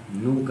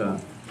 nunca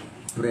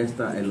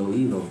presta el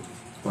oído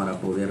para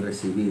poder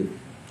recibir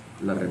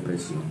la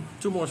represión.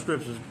 Two more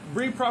scriptures.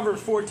 Read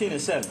Proverbs 14 and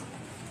 7.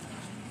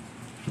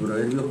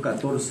 Proverbios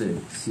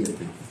 14,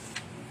 7.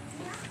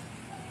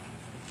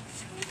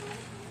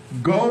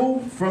 Go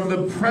from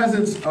the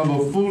presence of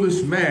a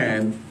foolish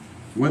man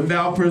when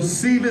thou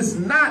perceivest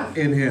not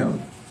in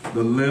him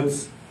the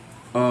lips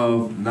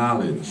of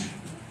knowledge.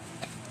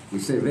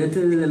 Dice,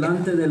 vete de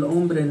delante del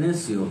hombre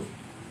necio,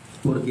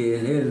 porque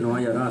en él no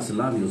hallarás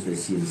labios de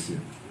ciencia.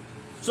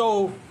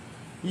 So,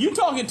 you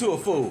talking to a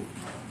fool.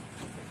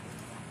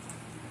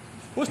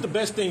 What's the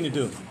best thing to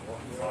do?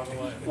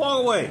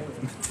 Walk away.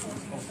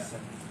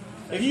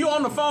 If you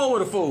on the phone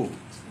with a fool,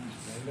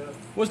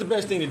 what's the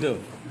best thing to do?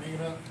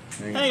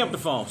 Hang up the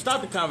phone.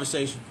 Stop the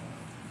conversation.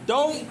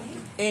 Don't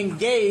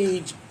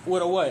engage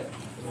with a what?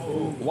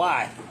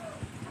 Why?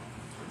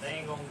 They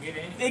ain't gonna get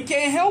in. They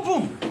can't help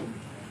them.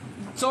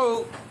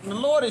 So the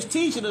Lord is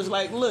teaching us,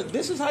 like, look,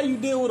 this is how you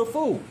deal with a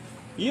fool.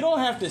 You don't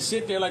have to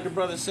sit there like the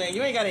brother's saying.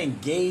 You ain't got to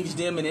engage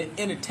them and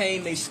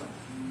entertain them.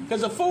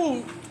 Because a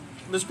fool,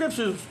 the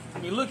scriptures,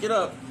 when you look it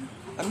up,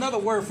 another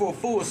word for a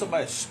fool is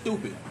somebody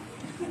stupid.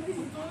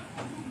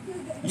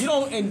 You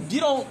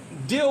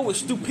don't deal with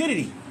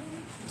stupidity,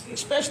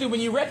 especially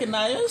when you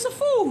recognize it's a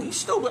fool. He's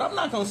stupid. I'm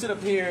not going to sit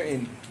up here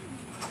and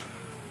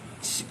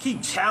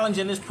keep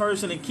challenging this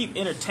person and keep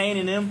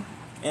entertaining them.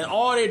 And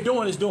all they're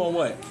doing is doing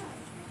what?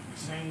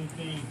 Same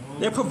thing.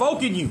 They're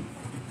provoking you.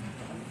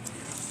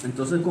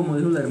 Entonces, como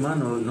dijo el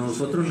hermano,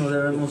 nosotros no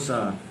debemos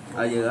a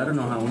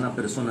llegarnos a una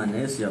persona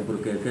necia,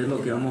 porque ¿qué es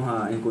lo que vamos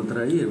a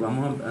encontrar ahí?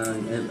 Vamos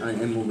a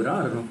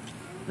emugrarnos,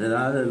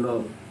 ¿verdad?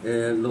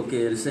 De lo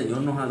que el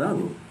Señor nos ha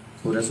dado.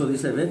 Por eso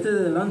dice, vete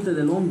delante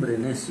del hombre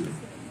necio.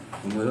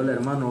 Como dijo el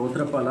hermano,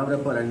 otra palabra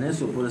para el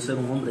necio puede ser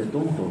un hombre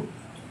tonto.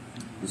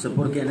 Dice,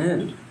 porque en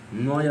él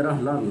no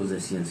hallarás labios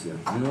de ciencia.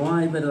 No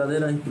hay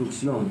verdadera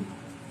instrucción,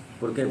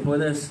 porque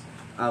puedes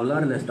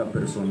hablarle a esta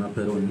persona,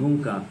 pero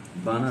nunca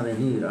van a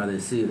venir a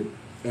decir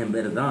en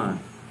verdad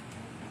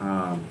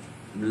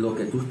lo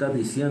que tú estás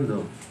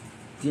diciendo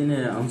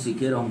tiene aun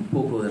siquiera un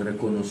poco de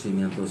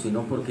reconocimiento,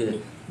 sino porque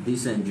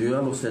dicen, yo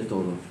ya lo sé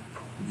todo,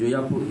 yo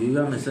ya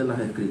me sé las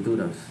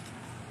escrituras.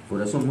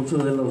 Por eso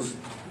muchos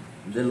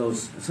de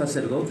los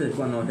sacerdotes,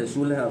 cuando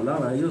Jesús les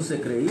hablaba, ellos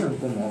se creían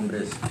como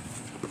hombres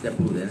de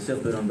prudencia,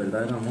 pero en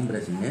verdad eran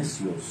hombres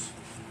necios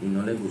y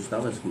no les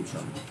gustaba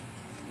escuchar.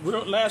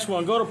 Last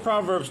one, go to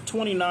Proverbs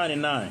 29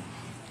 and 9.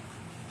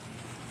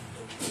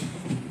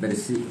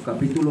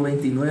 Capítulo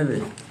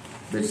 29,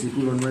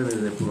 versículo 9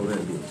 de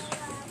Proverbios.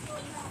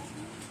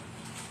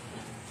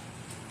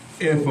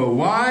 If a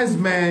wise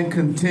man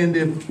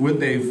contendeth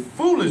with a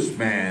foolish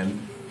man,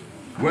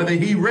 whether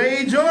he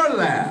rage or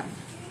laugh,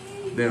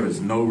 there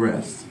is no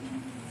rest.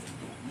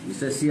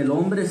 Dice, si el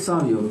hombre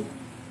sabio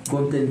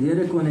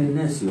contendiere con el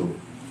necio,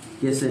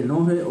 que se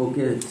enoje o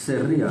que se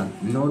ría,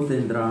 no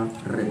tendrá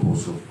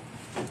reposo.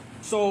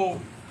 So,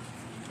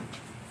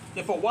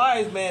 if a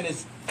wise man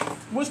is,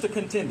 what's the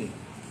contending?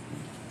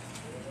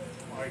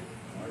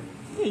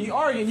 Yeah, you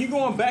arguing, you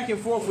going back and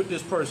forth with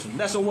this person.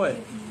 That's a what?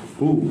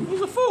 Ooh.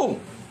 He's a fool.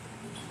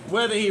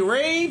 Whether he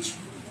rage,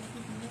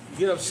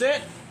 get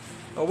upset,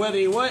 or whether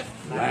he what?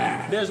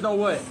 There's no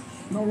what?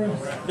 No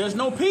rest. There's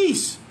no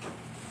peace.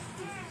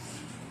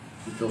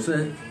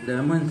 Entonces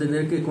debemos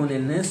entender que con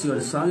el necio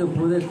el sabio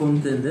puede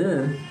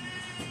contender,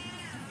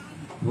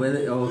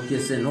 puede o que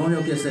se enoje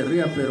o que se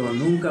ría, pero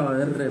nunca va a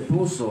haber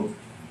reposo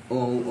o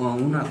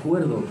un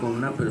acuerdo con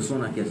una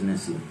persona que es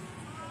necia.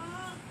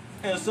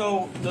 And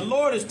so the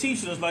Lord is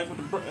teaching us, like with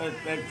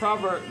the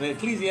proverb, the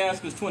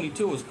Ecclesiastes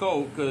 22 is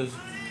cold, because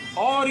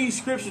all these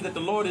scriptures that the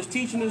Lord is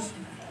teaching us,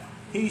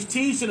 He's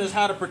teaching us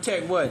how to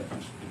protect what?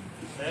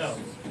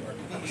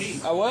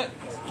 What?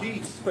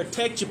 Peace.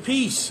 Protect your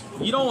peace.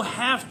 You don't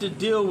have to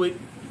deal with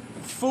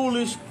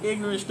foolish,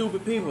 ignorant,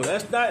 stupid people.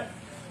 That's not,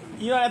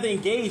 you don't have to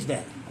engage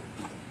that.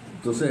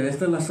 Entonces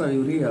esta es la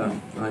sabiduría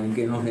en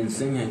que nos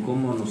enseña en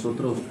cómo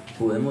nosotros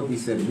podemos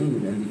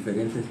discernir en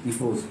diferentes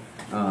tipos,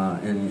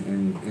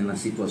 en las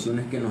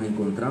situaciones que nos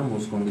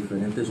encontramos con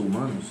diferentes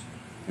humanos,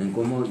 en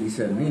cómo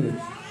discernir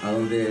a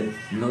donde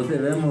no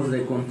debemos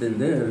de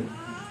contender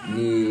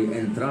ni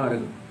entrar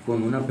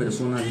con una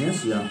persona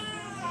necia,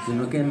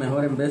 sino que es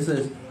mejor en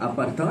veces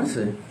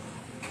apartarse,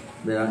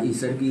 ¿verdad? Y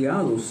ser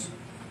guiados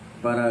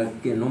para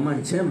que no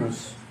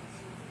manchemos,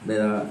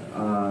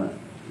 ¿verdad?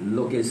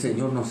 Lo que el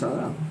Señor nos ha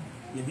dado.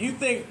 If you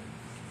think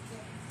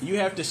you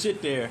have to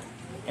sit there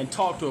and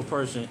talk to a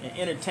person and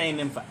entertain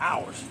them for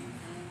hours,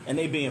 and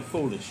they being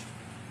foolish,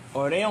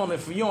 or you're on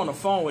the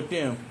phone with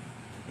them,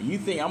 and you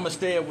think I'm gonna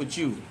stay up with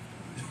you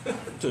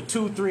till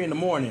 2, 3 in the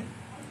morning,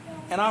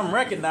 and I'm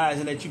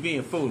recognizing that you're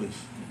being foolish,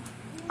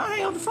 I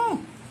hang up the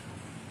phone.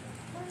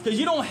 Because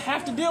you don't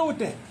have to deal with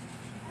that.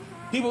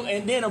 People,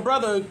 and then a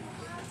brother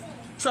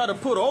try to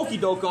put an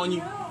okie doke on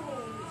you.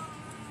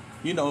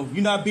 You know,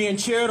 you're not being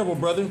charitable,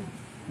 brother.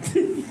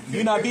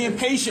 You're not being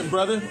patient,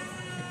 brother.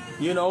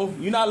 You know,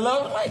 you're not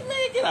loving. Like,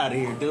 man, get out of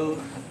here, dude.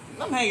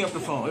 I'm hanging up the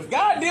phone. If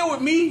God deal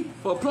with me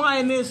for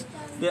applying this,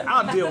 then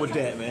I'll deal with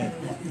that, man.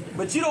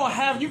 But you don't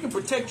have, you can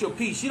protect your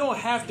peace. You don't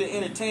have to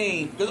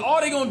entertain, because all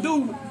they're going to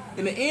do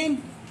in the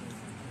end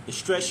is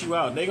stress you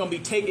out. They're going to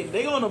be taking,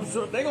 they're going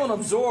to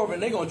absorb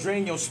and they're going to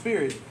drain your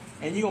spirit.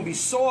 And you're going to be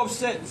so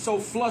upset and so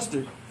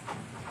flustered,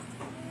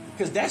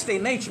 because that's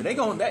their nature. They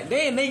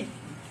in their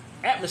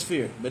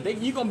atmosphere. But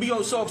you're going to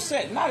be so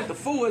upset, not at the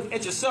fool,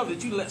 at yourself,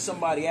 that you let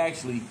somebody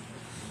actually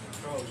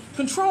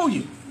control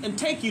you and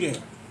take you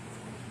there.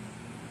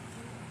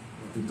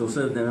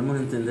 Entonces debemos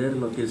entender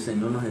lo que el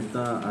Señor nos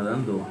está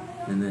dando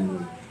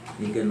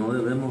y que no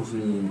debemos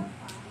ni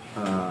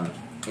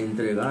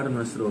entregar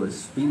nuestro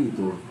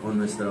espíritu o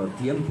nuestro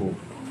tiempo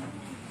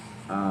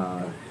a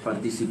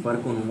participar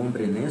con un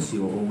hombre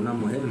necio o una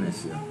mujer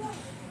necia.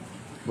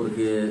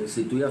 Porque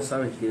si tú ya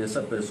sabes que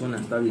esa persona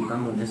está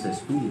habitando en ese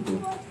espíritu,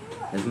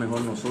 es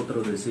mejor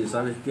nosotros decir,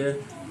 ¿sabes qué?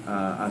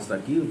 Hasta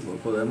aquí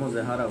podemos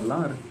dejar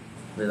hablar,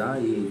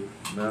 ¿verdad? Y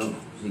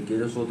si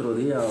quieres otro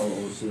día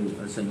o si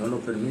el Señor lo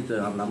permite,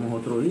 hablamos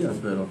otro día,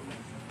 pero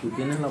tú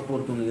tienes la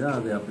oportunidad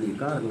de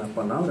aplicar la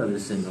palabra del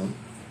Señor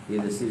y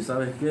decir,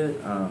 ¿sabes qué?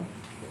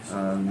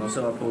 No se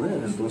va a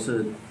poder.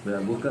 Entonces,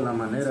 ¿verdad? Busca la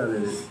manera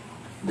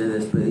de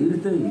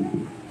despedirte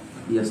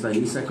y hasta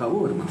ahí se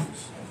acabó, hermanos.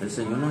 El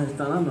Señor nos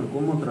está dando en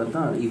cómo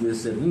tratar y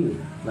discernir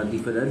las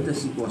diferentes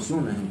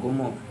situaciones, en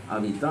cómo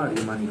habitar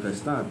y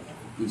manifestar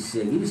y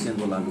seguir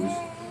siendo la luz,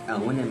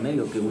 aún en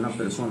medio que una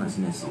persona es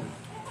necia.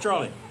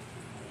 Charlie.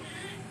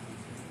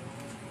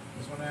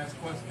 Just want to ask a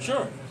question.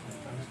 Sure.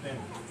 Understand.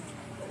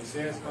 It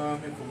says, if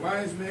a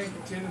wise man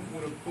contendeth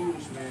with a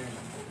foolish man,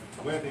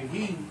 whether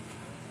he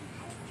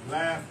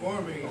laugh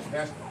or rage,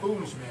 that's the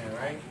foolish man,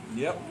 right?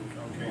 Yep.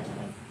 Okay.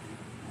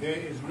 There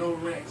is no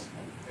rest.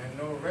 And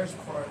no rest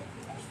part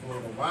is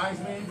for the wise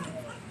man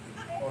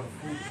or the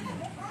foolish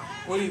man.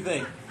 What do you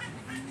think?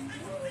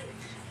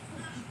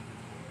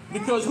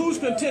 Because who's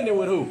contending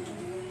with who?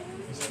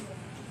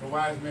 The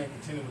wise man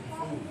contending with the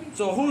fool.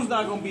 So who's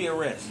not going to be at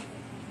rest?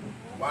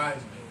 Wise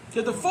man.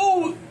 Because the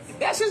fool,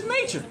 that's his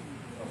nature.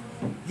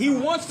 He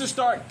wants to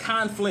start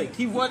conflict.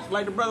 He wants,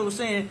 like the brother was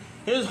saying,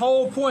 His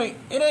whole point,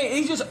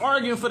 he's just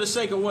arguing for the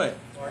sake of what?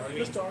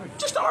 Just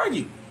to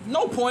argue.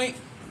 No point.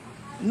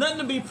 Nothing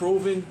to be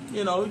proven,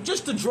 you know,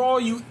 just to draw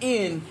you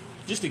in,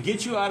 just to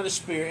get you out of the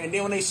spirit. And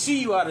then when they see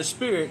you out of the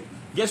spirit,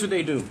 guess what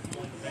they do?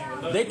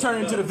 They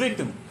turn into the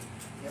victim.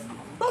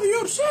 Brother,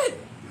 you upset?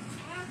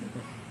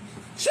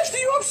 Sister,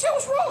 you upset?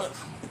 What's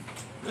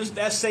wrong?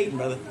 That's Satan,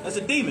 brother. That's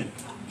a demon.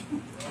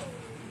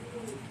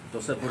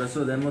 Entonces por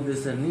eso debemos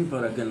discernir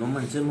para que no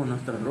manchemos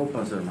nuestras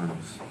ropas,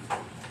 hermanos.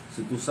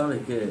 Si tú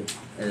sabes que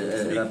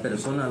la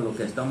persona lo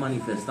que está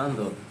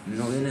manifestando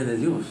no viene de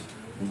Dios,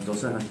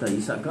 entonces hasta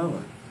ahí se acaba.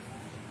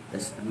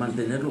 Es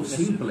mantenerlo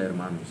simple,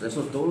 hermanos.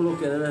 Eso es todo lo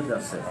que debes de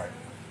hacer.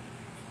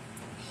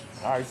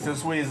 All right,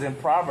 since we is in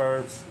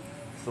Proverbs,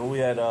 so we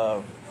had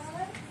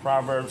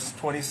Proverbs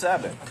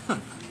 27.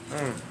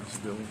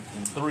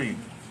 3.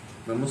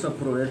 Vamos a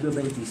Proverbios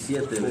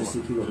 27,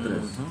 versículo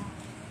 3.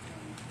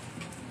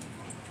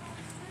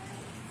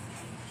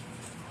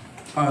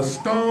 A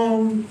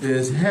stone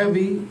is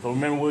heavy. So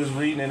remember we was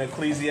reading in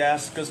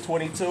Ecclesiastes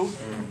 22?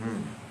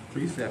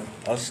 Precept.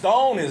 A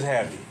stone is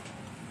heavy,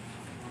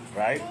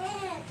 right?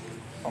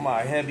 I'm a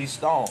heavy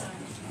stone.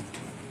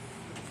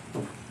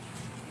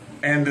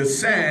 And the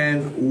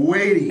sand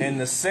weighty. And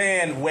the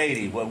sand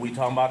weighty. What we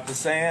talking about, the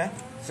sand?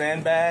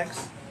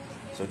 Sandbags?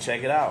 So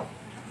check it out.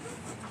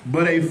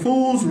 But a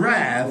fool's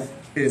wrath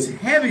is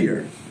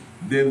heavier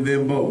than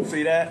them both.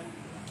 See that?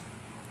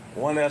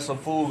 One that's a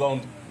fool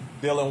gonna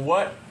deal in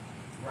what?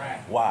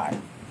 Right. Why?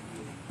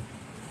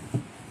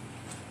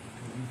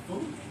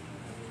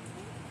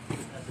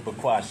 But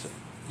question.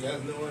 He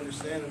has no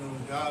understanding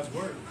of God's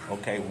word.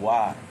 Okay,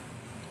 why?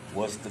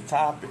 What's the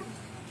topic?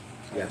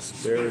 Yes,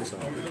 spirits.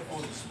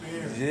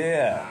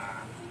 Yeah.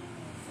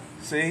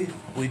 See,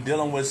 we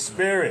dealing with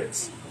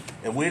spirits.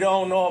 If we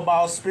don't know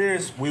about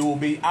spirits, we will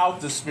be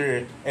out the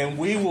spirit, and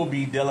we will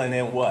be dealing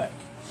in what?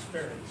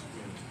 Spirits.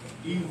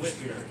 Evil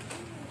spirit.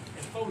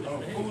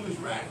 Foolish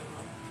wrath.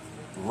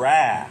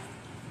 Wrath.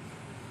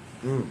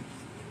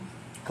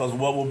 Because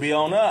what will be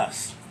on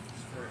us?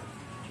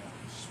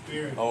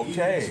 Spirit.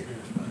 Okay. Evil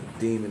spirit.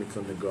 Demon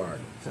from the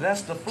garden. So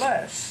that's the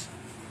flesh.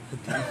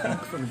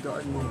 From the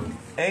garden.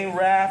 Ain't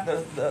wrath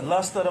the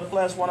lust of the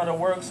flesh one of the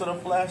works of the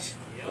flesh?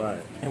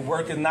 Right. And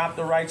working not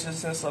the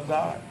righteousness of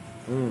God.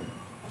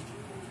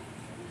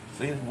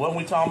 See, when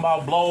we talking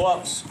about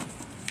blow-ups,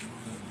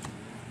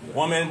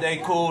 woman they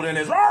cool and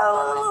it's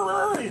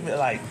you be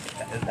like,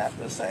 is that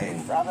the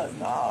same, brother?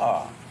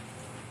 No.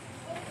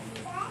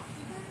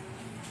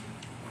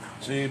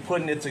 So you're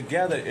putting it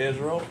together,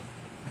 Israel.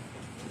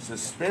 It's the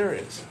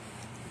spirits.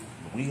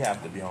 We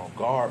have to be on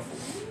guard for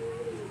it.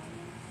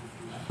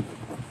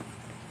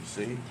 You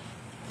see?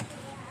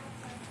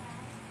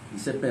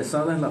 Dice,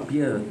 pesada es la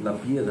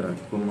piedra,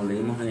 como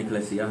leímos en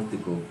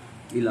Eclesiástico,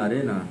 y la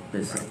arena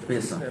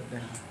pesa.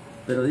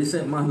 Pero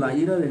dice, más la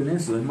ira del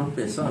necio es más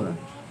pesada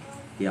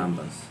que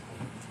ambas.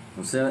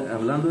 O sea,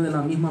 hablando de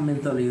la misma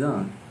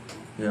mentalidad,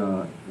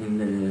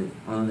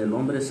 donde el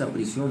hombre se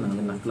aprisiona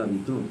en la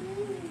esclavitud,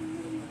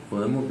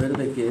 podemos ver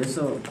de que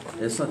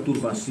esa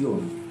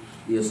turbación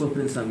y esos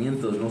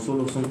pensamientos no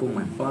solo son como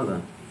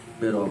espada,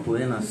 pero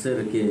pueden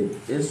hacer que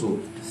eso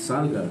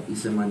salga y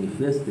se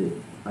manifieste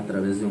a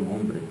través de un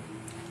hombre,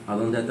 a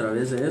donde a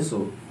través de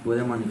eso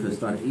puede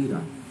manifestar ira,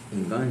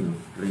 engaño,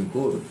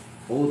 rencor,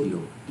 odio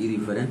y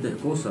diferentes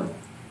cosas.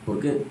 ¿Por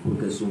qué?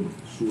 Porque su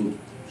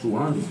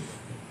alma,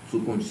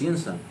 su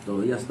conciencia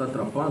todavía está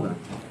atrapada,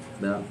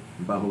 ¿verdad?,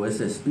 bajo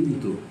ese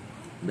espíritu,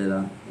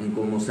 ¿verdad?, en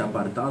cómo se ha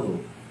apartado.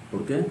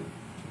 ¿Por qué?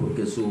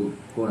 Porque su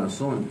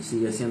corazón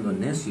sigue siendo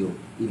necio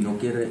y no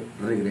quiere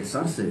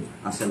regresarse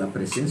hacia la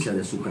presencia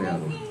de su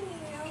Creador.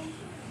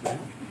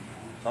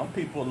 Some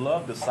people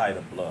love the sight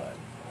of blood.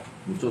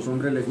 Muchos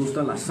hombres les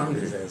gusta la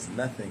sangre, There's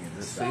nothing in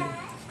this. See,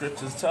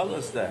 scriptures tell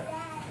us that.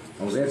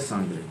 o ver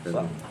sangre,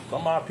 perdón.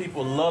 Some of our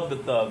people love the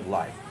thug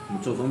life.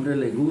 Muchos hombres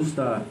les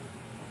gusta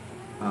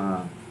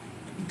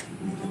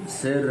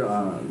ser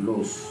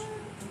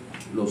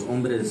los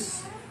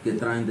hombres que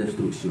traen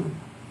destrucción.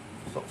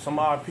 So some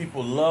of our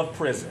people love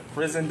prison.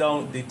 Prison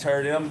don't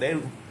deter them. They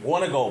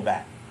want to go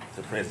back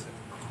to prison.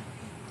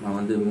 A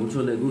donde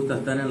muchos les gusta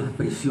estar en las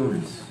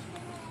prisiones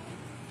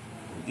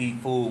Eat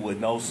food with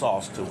no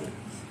sauce to it.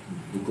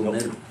 y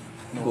comer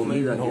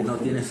comida que no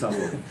tiene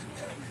sabor.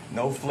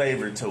 No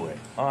flavor to it.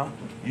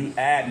 You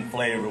adding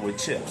flavor with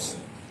chips.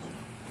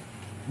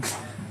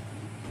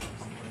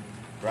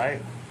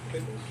 Right?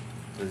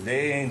 Because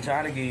they ain't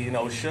trying to give you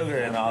no sugar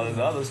and all this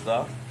other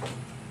stuff.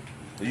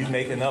 So you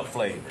making up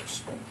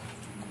flavors.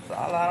 So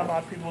a lot of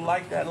our people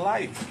like that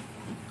life.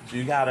 So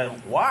you gotta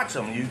watch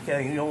them. You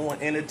don't want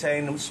to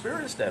entertain them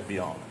spirits that be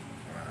on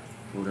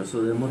them. Por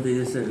eso debemos de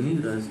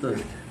discernir a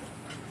estas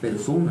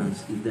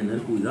personas y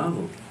tener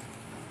cuidado,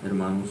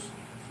 hermanos,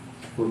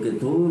 porque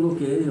todo lo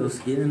que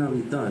ellos quieren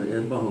habitar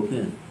es bajo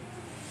 ¿qué?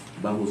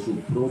 Bajo su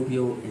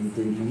propio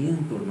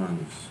entendimiento,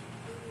 hermanos.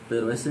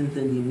 Pero ese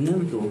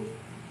entendimiento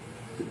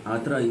ha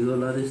traído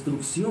la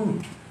destrucción.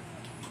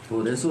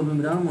 Por eso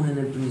miramos en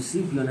el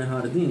principio, en el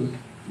jardín,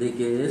 de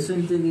que ese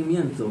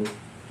entendimiento,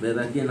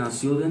 ¿verdad?, que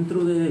nació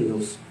dentro de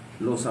ellos,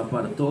 los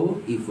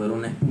apartó y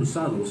fueron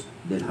expulsados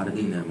del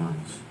jardín,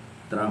 hermanos.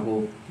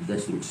 Trajo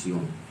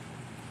destrucción.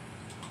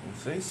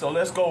 See, so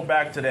let's go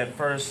back to that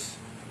first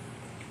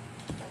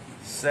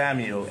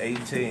Samuel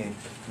 18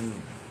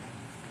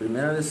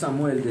 Primera de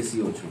Samuel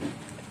 18.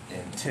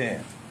 and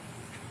 10.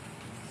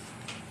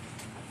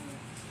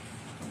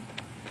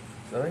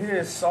 So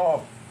here's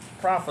Saul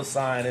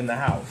prophesying in the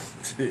house.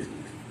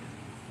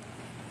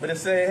 But it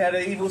said he had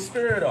an evil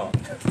spirit on.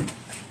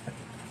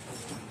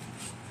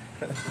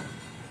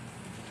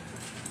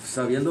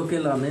 Sabiendo que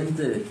la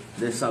mente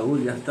de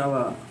Saúl ya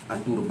estaba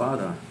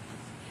aturbada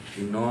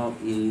y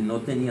no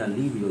tenía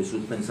alivio y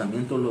sus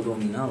pensamientos lo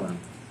dominaban,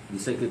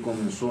 dice que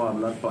comenzó a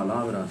hablar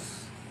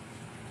palabras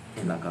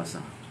en la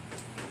casa.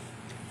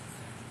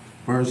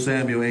 1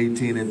 Samuel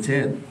 18 and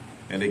 10.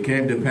 And it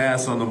came to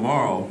pass on the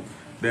morrow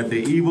that the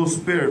evil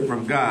spirit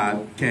from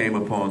God came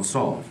upon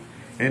Saul.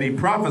 And he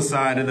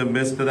prophesied in the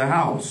midst of the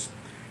house.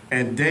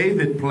 And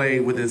David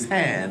played with his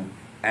hand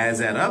as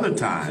at other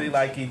times. See,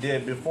 like he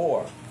did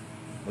before.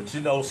 But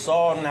you know,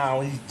 Saul now,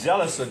 he's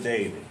jealous of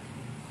David.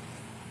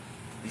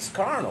 He's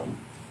carnal.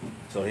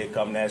 So here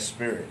come that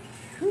spirit.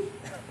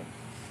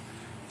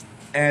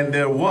 And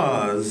there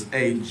was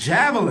a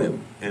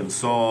javelin in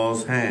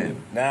Saul's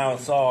hand. Now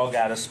Saul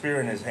got a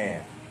spear in his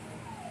hand.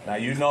 Now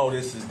you know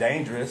this is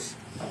dangerous.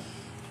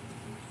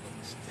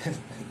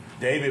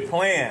 David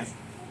playing,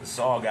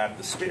 Saul got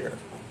the spear.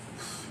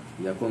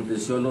 Y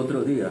aconteció el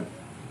otro día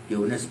que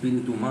un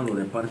espíritu malo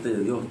de parte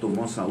de Dios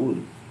tomó a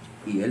Saúl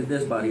y él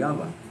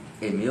desvariaba.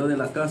 En medio de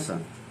la casa,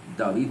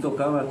 David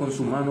tocaba con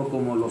su mano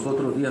como los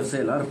otros días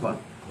el arpa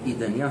y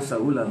tenía a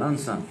Saúl la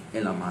lanza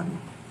en la mano.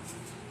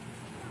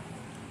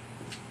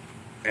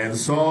 And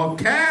Saul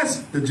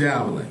cast the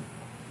javelin,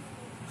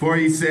 for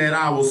he said,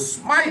 I will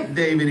smite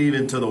David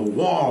even to the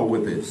wall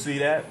with it. See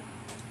that?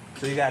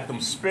 So he got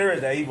them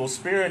spirit, that evil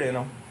spirit in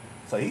him.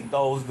 So he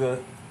throws the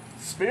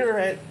spear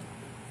at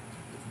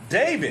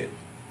David,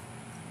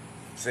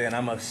 saying,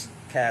 I'm going to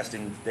cast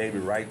him,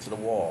 David, right to the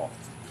wall.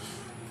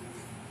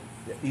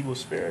 The evil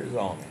spirit is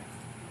on him.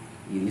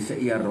 Y dice,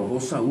 y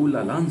arrojó Saúl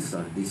la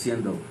lanza,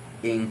 diciendo,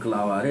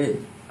 enclavaré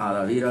a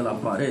David a la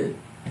pared.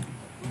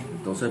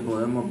 Entonces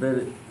podemos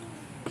ver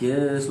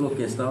qué es lo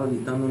que estaba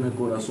habitando en el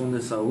corazón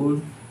de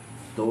Saúl.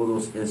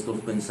 Todos estos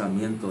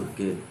pensamientos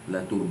que le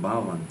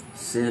turbaban,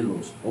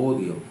 celos,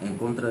 odio, ¿en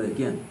contra de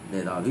quién?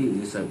 De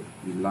David. Dice,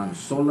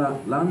 lanzó la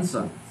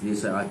lanza,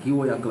 dice, aquí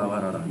voy a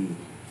clavar a David.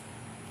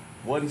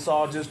 Wasn't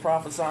Saul just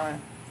prophesying?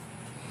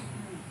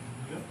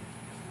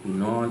 Y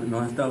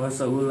no estaba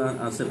Saúl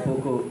hace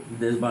poco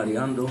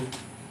desvariando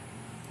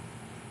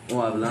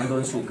o hablando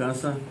en su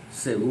casa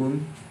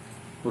según.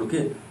 ¿Por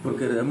qué?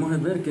 Porque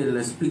debemos ver que el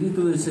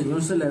Espíritu del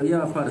Señor se le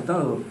había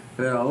apartado,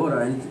 pero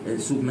ahora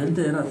su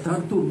mente era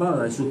tan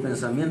turbada y sus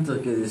pensamientos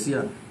que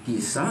decía,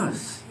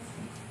 quizás,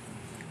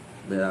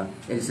 ¿verdad?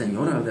 El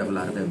Señor ha de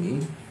hablar de mí,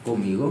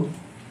 conmigo,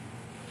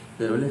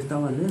 pero él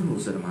estaba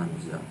lejos,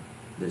 hermanos, ya,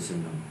 del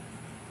Señor.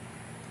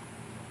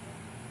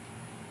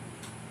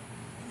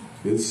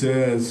 It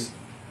says,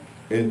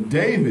 and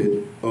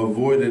David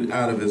avoided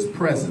out of his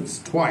presence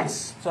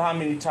twice. So how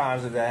many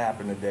times did that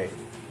happen to David?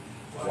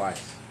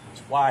 Twice.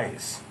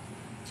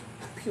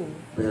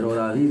 Pero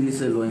David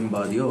dice, lo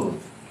invadió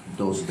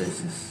 2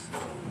 veces.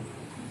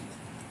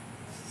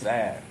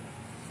 Sad.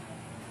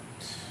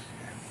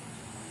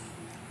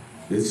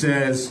 It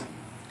says,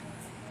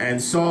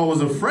 and Saul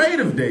was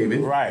afraid of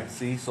David. Right.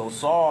 See, so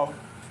Saul,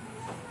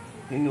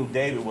 he knew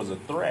David was a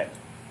threat.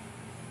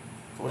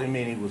 So what do you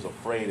mean he was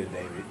afraid of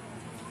David?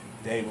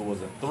 David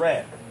was a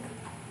threat.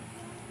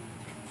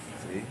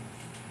 See?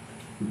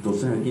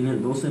 Entonces aquí en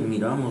el 12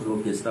 miramos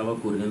lo que estaba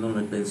ocurriendo en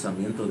el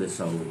pensamiento de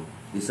Saúl.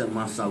 Dice,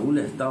 mas Saúl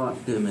estaba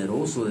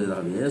temeroso de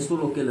David. Eso es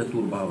lo que le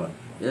turbaba.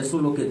 Eso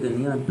es lo que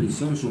tenía en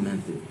prisión su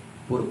mente.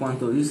 Por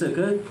cuanto dice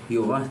que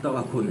Jehová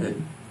estaba con él,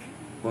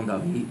 con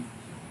David.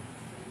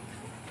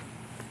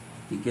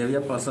 ¿Y qué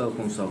había pasado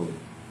con Saúl?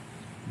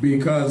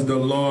 Because the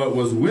Lord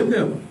was with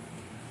him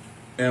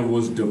and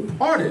was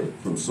departed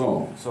from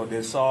Saul. So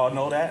did Saul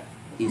know that?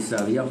 Y se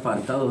había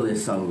apartado de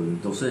Saúl.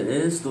 Entonces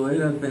esto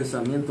era el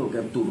pensamiento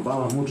que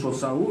turbaba mucho a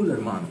Saúl,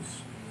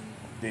 hermanos.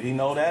 Did he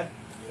know that?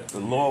 The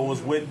Lord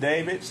was with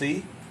David,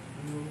 see?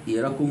 Y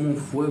era como un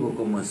fuego,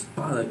 como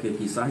espada que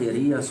quizás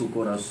hería su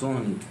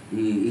corazón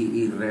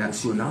y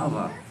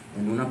reaccionaba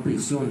en una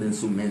prisión en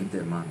su mente,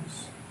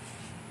 hermanos.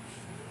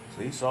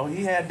 See, so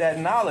he had that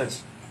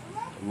knowledge.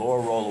 The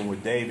Lord rolling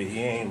with David,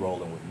 he ain't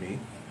rolling with me.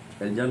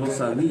 Él ya lo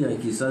sabía y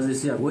quizás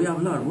decía, voy a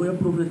hablar, voy a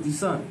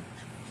profetizar.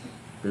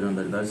 Pero en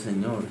verdad el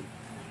Señor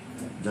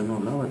ya no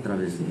hablaba a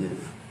través de él,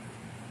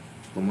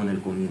 como en el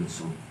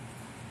comienzo.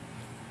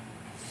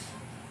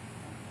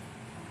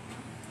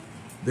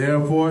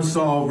 Therefore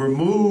Saul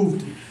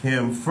removed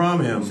him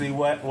from him. See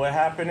what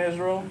happened,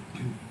 Israel?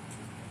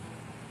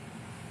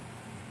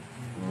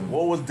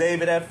 What was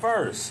David at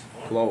first?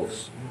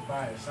 Close.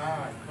 By his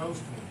side, close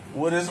to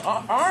him. With his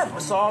arm,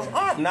 Saul's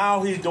arm.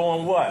 Now he's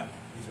doing what?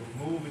 He's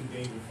removing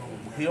David from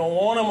him. He don't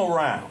want him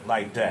around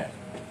like that.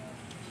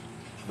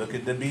 Look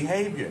at the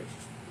behavior.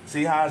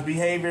 See how his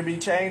behavior be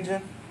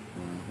changing?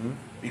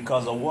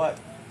 Because of what?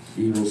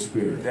 Evil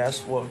spirit. That's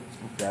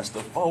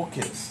the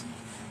focus.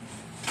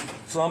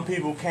 Some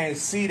people can't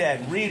see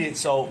that and read it,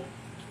 so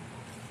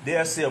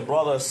they'll see a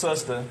brother or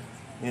sister,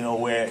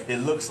 where it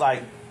looks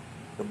like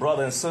the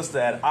brother and sister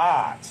at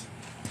odds.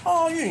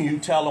 Oh, you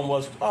tell them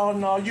oh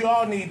no, you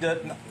all need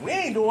to, we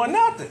ain't doing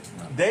nothing.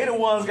 They the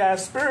ones got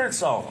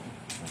spirits on them.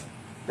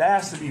 That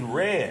has to be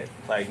read.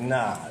 Like,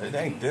 nah, it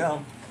ain't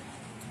them.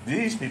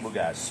 These people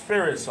got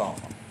spirits on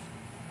them.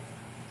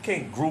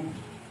 Can't group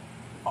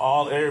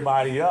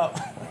everybody up.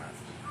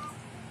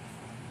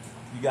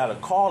 You got to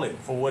call it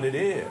for what it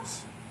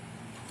is.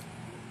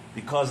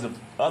 Because the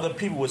other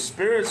people with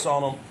spirits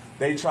on them,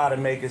 they try to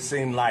make it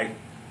seem like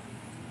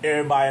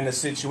everybody in the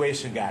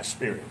situation got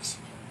spirits.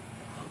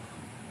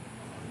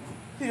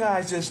 You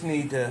guys just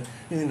need to,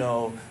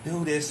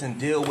 do this and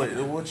deal with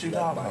it. What you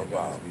talking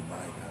about?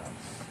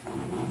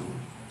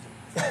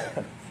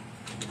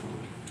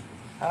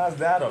 How's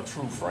that a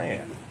true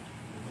friend?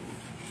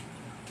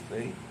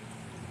 See?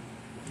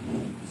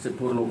 Dice,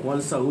 por lo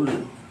cual Saúl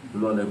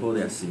lo alejó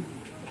de así.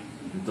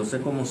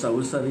 Entonces, como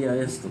Saúl sabía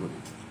esto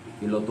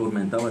y lo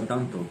atormentaba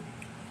tanto,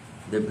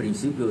 de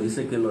principio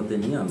dice que lo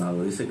tenía al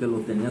lado, dice que lo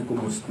tenía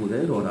como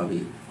escudero a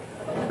David.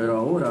 Pero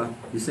ahora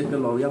dice que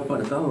lo había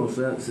apartado, o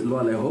sea, lo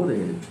alejó de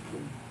él.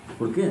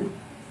 ¿Por qué?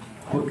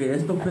 Porque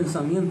estos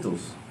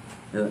pensamientos,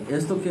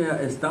 esto que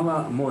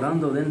estaba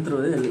morando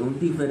dentro de él,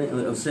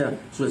 o sea,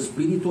 su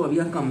espíritu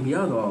había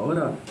cambiado.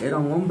 Ahora era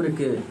un hombre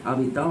que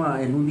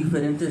habitaba en un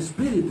diferente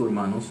espíritu,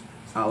 hermanos.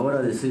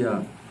 Ahora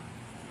decía,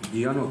 yo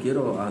ya no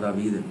quiero a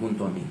David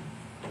junto a mí.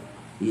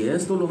 Y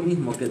esto es lo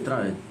mismo que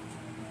trae,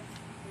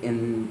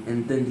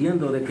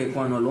 entendiendo de que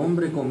cuando el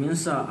hombre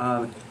comienza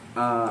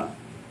a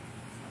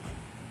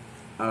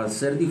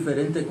ser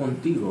diferente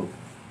contigo,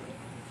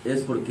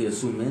 es porque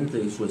su mente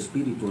y su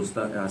espíritu se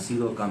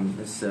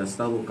ha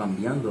estado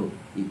cambiando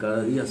y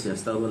cada día se ha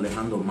estado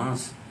alejando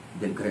más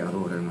del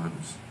Creador,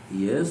 hermanos.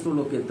 Y esto es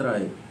lo que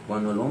trae,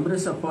 cuando el hombre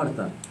se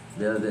aparta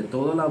de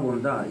toda la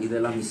bondad y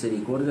de la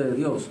misericordia de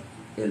Dios,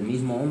 el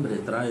mismo hombre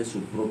trae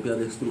su propia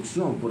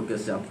destrucción porque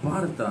se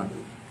aparta,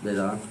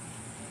 ¿verdad?,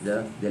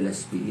 del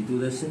espíritu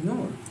del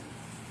Señor.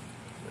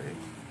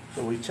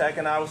 So we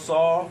checking out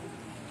Saul.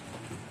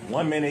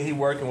 1 minute he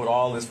working with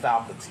all his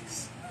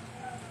faculties,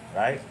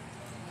 right?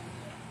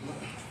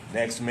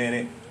 Next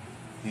minute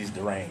he's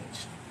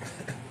deranged.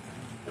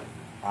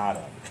 Out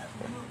of it.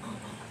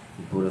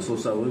 Y por eso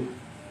Saúl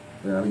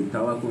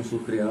habitaba con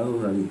sus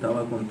criados,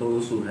 habitaba con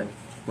todo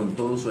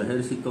su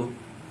ejército,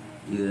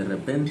 y de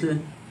repente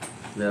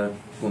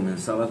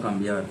comenzaba a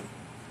cambiar.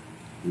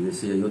 Y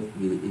decía yo,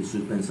 y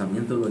sus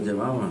pensamientos lo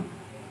llevaban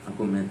a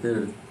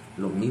cometer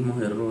los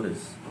mismos errores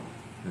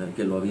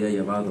que lo había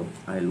llevado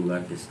al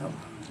lugar que estaba.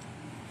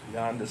 You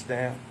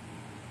understand?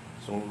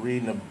 So when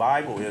reading the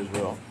Bible,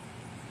 Israel,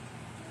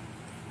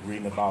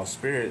 reading about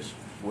spirits,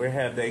 where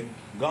have they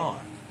gone?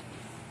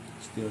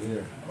 Still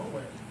here.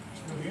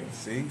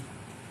 See?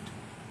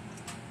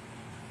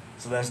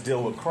 So let's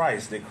deal with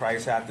Christ. Did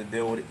Christ have to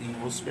deal with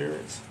evil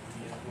spirits?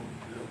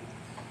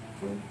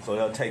 So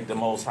he'll take the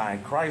Most High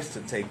in Christ to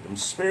take them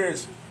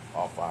spirits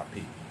off our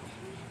people.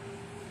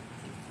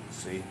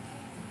 See?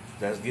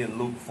 Let's get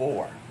Luke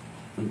 4.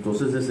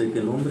 Entonces, desde que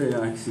el hombre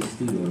ha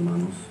existido,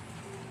 hermanos,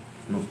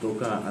 nos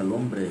toca al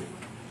hombre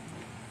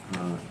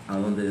a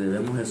donde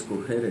debemos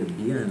escoger el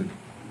bien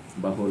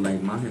bajo la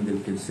imagen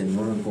del que el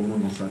Señor como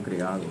nos ha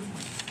creado,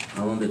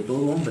 a donde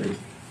todo hombre,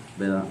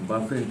 ¿verdad?, va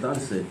a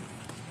enfrentarse,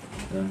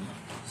 ¿verdad?,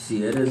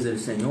 si eres del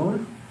Señor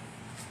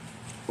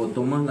o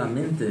tomas la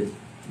mente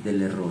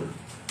del error.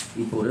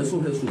 Y por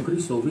eso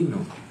Jesucristo vino.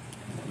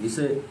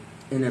 Dice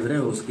en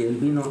Hebreos que Él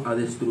vino a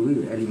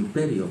destruir el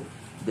imperio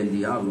del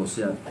diablo, o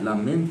sea, la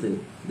mente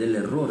del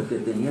error que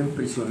tenía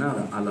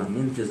impresionada a las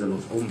mentes de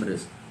los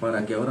hombres,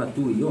 para que ahora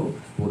tú y yo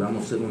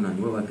podamos ser una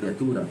nueva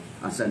criatura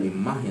hacia la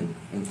imagen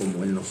en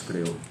como Él nos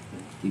creó.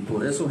 Y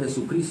por eso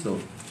Jesucristo,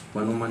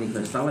 cuando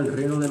manifestaba el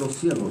reino de los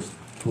cielos,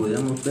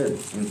 podíamos ver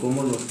en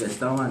cómo los que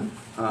estaban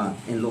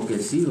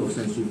enloquecidos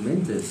en sus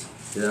mentes,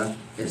 ¿verdad?,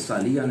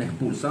 salían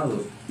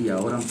expulsados y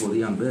ahora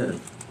podían ver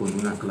con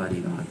una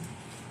claridad.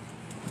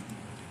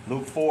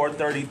 Luke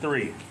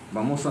 4:33.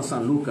 Vamos a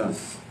San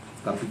Lucas,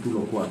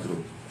 capítulo 4.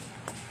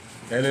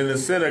 And in the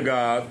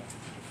synagogue,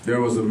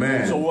 there was a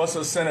man. So what's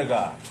a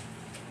synagogue?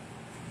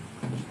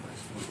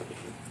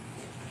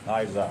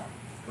 Isaiah.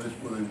 Place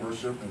where they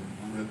worship and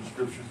read the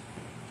scriptures.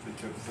 They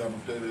kept the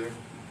Sabbath day there.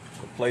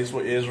 A place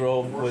where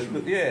Israel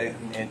would,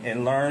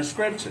 and learn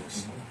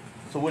scriptures.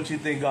 So what you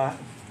think God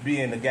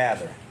be in the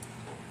gathering?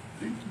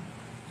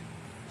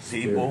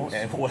 People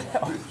and what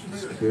else?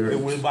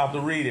 Spirits. We're about to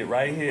read it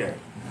right here.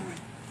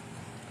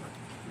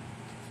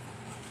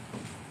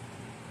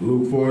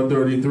 Luke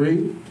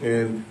 4:33.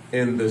 And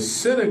in the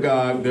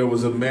synagogue there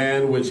was a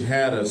man which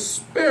had a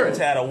spirit. Which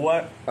had a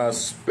what? A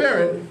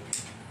spirit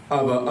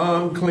of an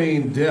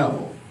unclean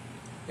devil,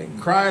 and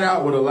cried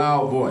out with a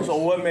loud voice. So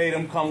what made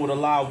him come with a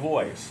loud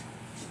voice?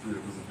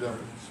 Spirit was a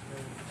devil.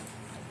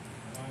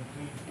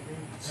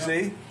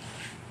 See?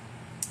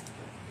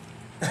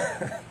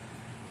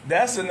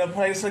 That's in the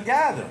place of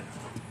gathering.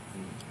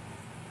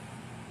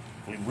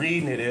 We're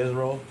reading it,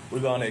 Israel. We're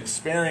going to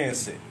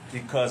experience it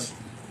because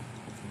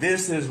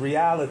this is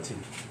reality.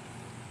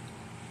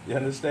 You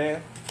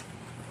understand?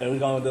 And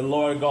the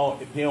Lord,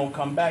 if he don't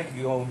come back,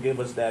 he's going to give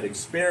us that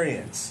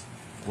experience.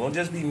 We won't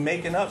just be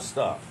making up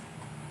stuff.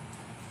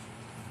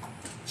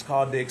 It's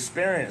called the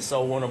experience.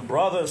 So when a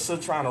brother is still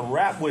trying to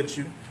rap with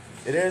you,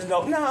 there's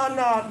no.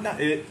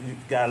 You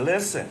got to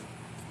listen.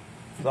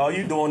 So all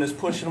you doing is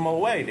pushing them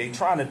away. They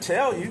trying to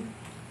tell you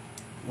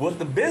what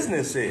the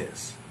business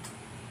is.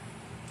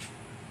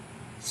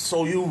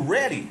 So you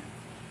ready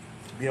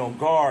to be on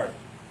guard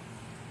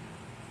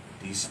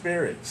these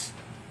spirits.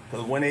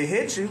 Because when they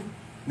hit you,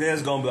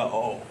 there's going to be like,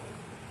 oh,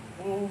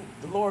 well,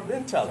 the Lord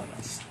been telling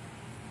us.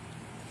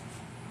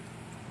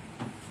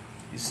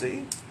 You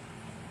see?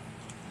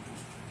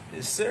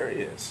 It's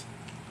serious.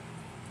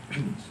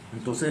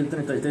 Entonces el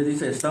 33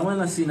 dice, estaba en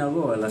la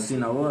sinagoga. Las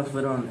sinagogas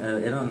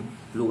eran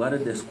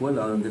lugares de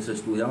escuela donde se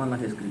estudiaban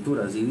las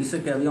escrituras. Y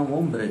dice que había un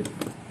hombre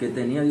que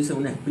tenía, dice,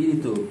 un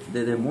espíritu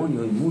de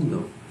demonio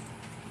inmundo.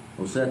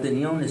 O sea,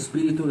 tenía un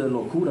espíritu de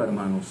locura,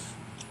 hermanos,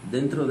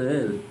 dentro de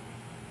él.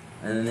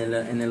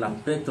 En el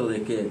aspecto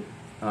de que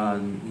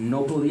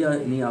no podía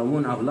ni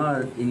aún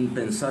hablar ni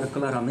pensar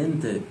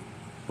claramente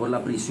por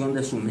la prisión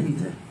de su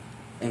mente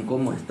en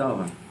cómo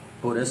estaba.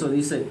 Por eso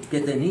dice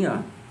que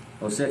tenía,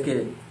 o sea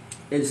que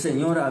el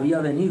Señor había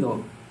venido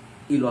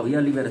y lo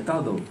había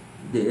libertado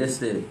de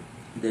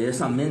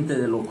esa mente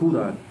de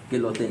locura que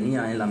lo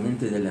tenía en la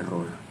mente del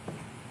error.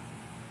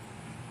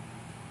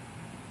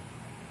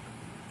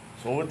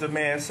 So what did the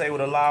man say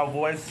with a loud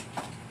voice?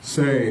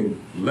 Saying,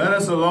 let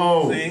us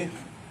alone. See?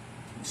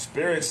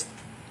 Spirits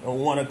don't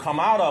want to come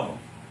out of him.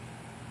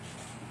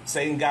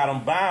 Satan got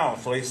him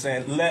bound, so he's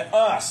saying, let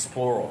us,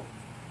 plural,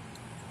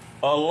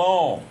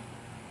 alone.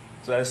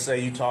 So let's say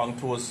you're talking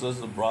to a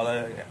sister,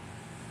 brother,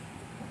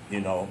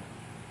 you know,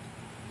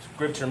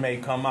 scripture may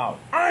come out.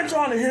 I ain't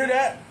trying to hear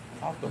that.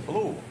 Out the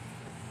blue.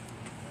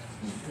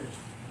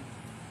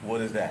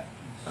 What is that?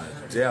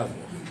 Devil.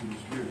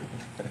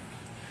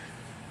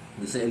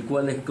 Dice, el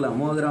cual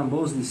exclamó a gran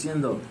voz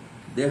diciendo,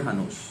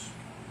 déjanos.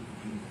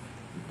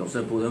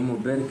 Entonces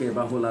podemos ver que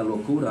bajo la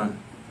locura,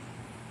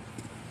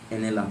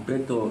 en el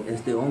aspecto,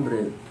 este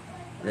hombre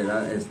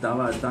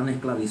estaba tan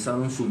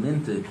esclavizado en su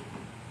mente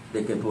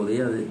de que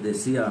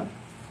decía,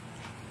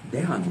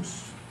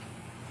 déjanos.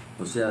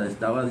 O sea,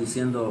 estaba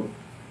diciendo,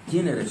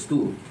 ¿quién eres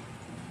tú?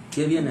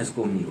 ¿Qué vienes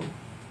conmigo?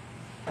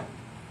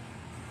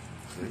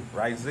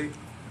 Right, Z? You've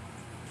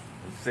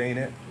seen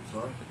it.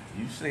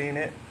 You've seen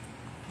it.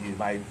 You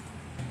might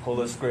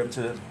pull a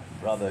scripture,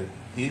 brother,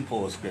 he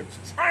pulls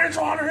scriptures. I ain't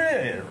trying to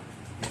hear.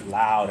 He's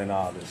loud and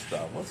all this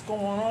stuff. What's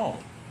going on?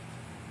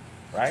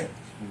 Right?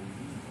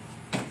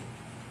 You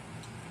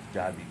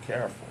gotta be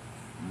careful.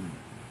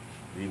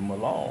 Leave him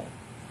alone.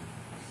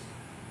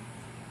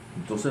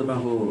 Entonces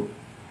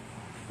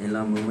en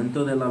el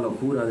momento de la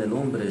locura del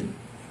hombre,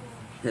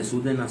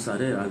 Jesús de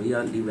Nazaret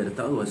había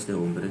libertado a este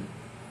hombre.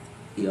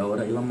 Y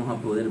ahora íbamos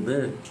a poder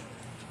ver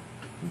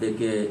de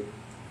que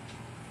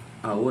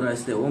ahora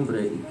este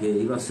hombre que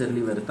iba a ser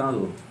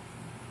libertado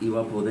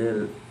iba a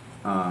poder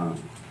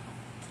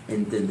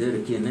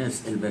entender quién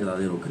es el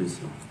verdadero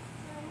Cristo.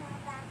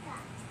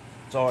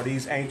 So are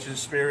these ancient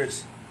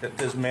spirits that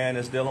this man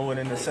is dealing with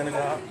in the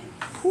synagogue?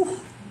 Whew,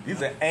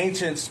 these are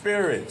ancient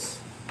spirits.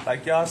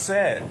 Like y'all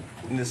said,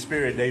 in the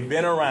spirit, they've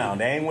been around.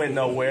 They ain't went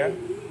nowhere.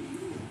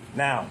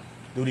 Now,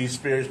 do these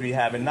spirits be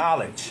having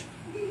knowledge?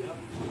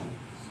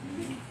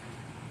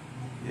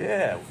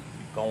 Yeah,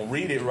 we're going to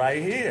read it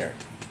right here.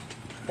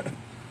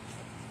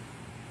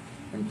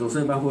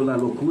 Entonces, bajo la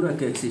locura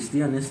que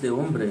existía en este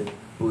hombre,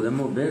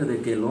 podemos ver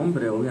de que el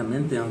hombre,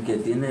 obviamente, aunque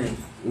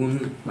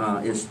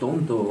es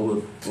tonto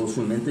o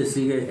su mente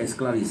sigue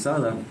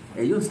esclavizada,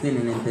 ellos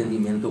tienen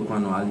entendimiento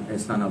cuando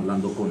están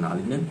hablando con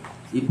alguien.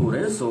 Y por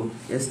eso,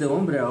 este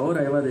hombre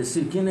ahora iba a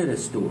decir, ¿quién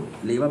eres tú?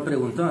 Le iba a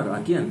preguntar,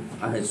 ¿a quién?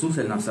 A Jesús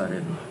el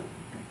Nazareno.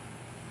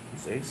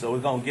 See, so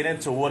we're going to get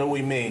into what do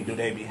we mean, do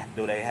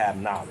they have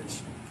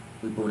knowledge?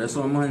 Y por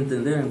eso vamos a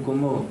entender en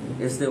cómo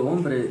este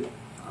hombre,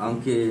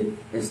 aunque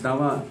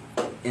estaba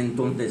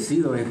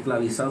entontecido,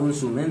 esclavizado en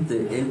su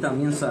mente, él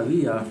también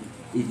sabía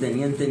y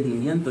tenía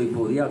entendimiento y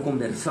podía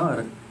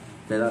conversar,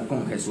 ¿verdad?,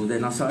 con Jesús de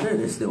Nazaret,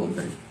 este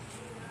hombre.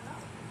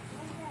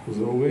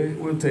 So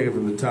we'll take it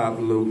from the top,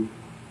 Luke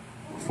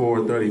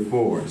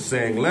 4:34,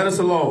 saying, let us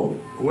alone.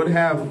 What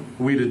have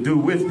we to do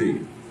with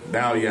thee,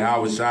 thou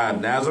Yahushua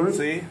of Nazareth?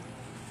 See,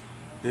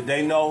 did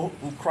they know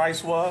who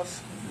Christ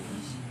was?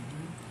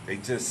 They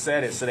just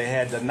said it, so they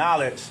had the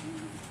knowledge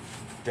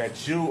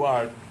that you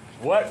are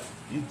what?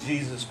 You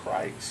Jesus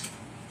Christ.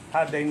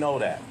 How did they know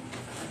that?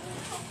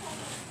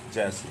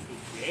 Jesse.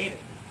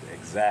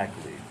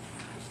 Exactly.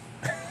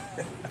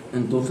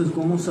 Entonces,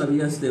 ¿cómo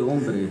sabía este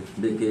hombre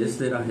de que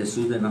este era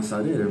Jesús de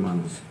Nazaret,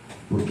 hermanos?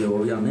 Porque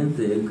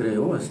obviamente él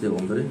creó a este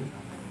hombre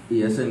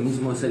y ese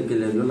mismo es el que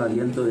le dio el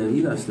aliento de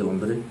vida a este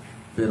hombre,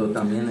 pero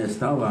también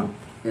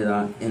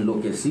era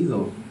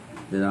enloquecido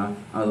 ¿verdad?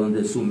 A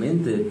donde su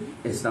mente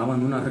estaba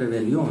en una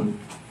rebelión,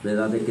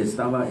 ¿verdad? De que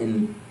estaba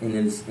en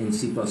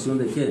situación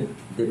de ¿qué?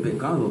 De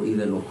pecado y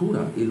de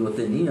locura, y lo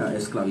tenía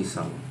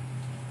esclavizado.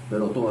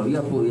 Pero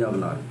todavía podía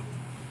hablar.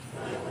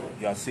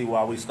 Y'all see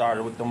why we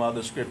started with them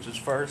other scriptures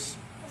first?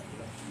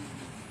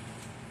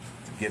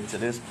 To get to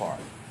this part.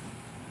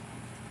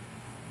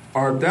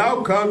 Art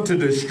thou come to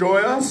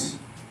destroy us?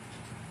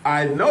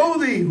 I know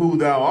thee who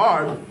thou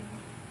art,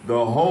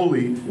 the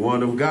Holy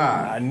One of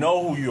God. I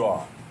know who you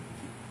are.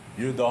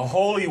 You're the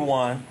Holy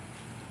One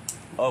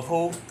of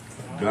who?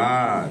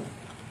 God.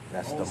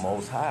 That's the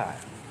Most High.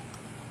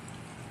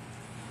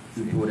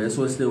 Y por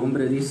eso este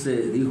hombre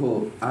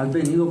dijo, ¿has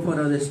venido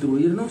para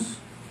destruirnos?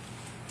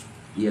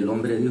 Y el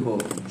hombre dijo,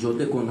 yo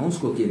te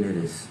conozco quién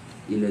eres.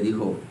 Y le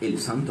dijo, el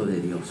Santo de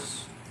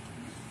Dios.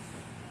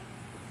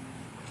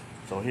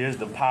 So here's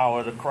the power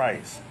of the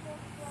Christ.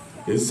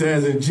 It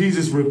says, and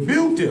Jesus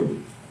rebuked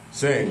him,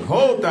 saying,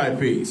 hold thy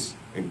peace,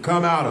 and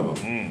come out of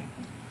him.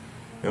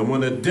 And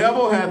when the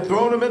devil had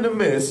thrown him in the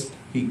midst,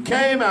 he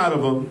came out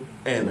of him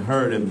and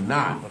hurt him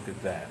not. Look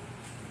at that.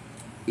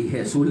 Y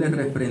Jesús le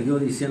reprendió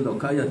diciendo,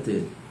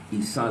 cállate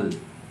y sal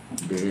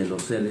de él. O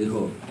sea, le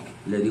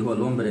dijo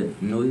al hombre,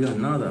 no digas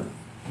nada,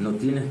 no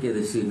tienes que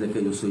decir de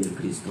que yo soy el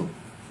Cristo.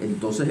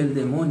 Entonces el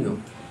demonio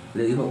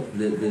le dijo,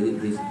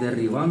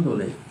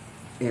 derribándole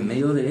en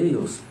medio de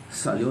ellos,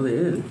 salió de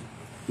él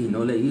y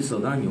no le hizo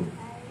daño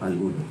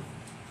alguno.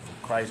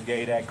 Christ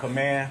gave that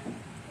command.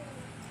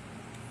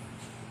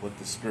 What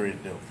the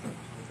Spirit do?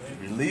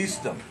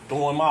 Released them,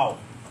 threw them out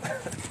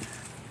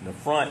in the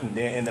front, and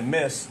then in the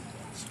midst,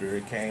 the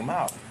Spirit came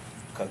out.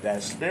 Because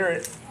that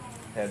Spirit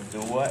had to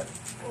do what?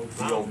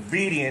 Be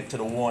obedient to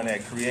the one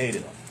that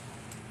created them.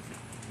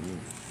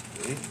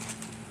 See?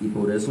 Y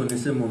por eso en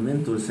ese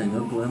momento el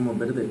Señor podemos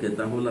ver de que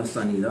trajo la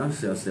sanidad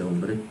hacia ese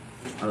hombre,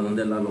 a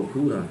donde la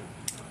locura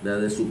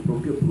de su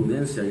propia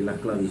prudencia y la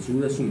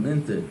esclavitud de su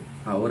mente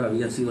ahora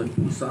había sido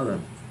expulsada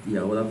y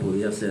ahora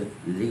podía ser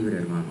libre,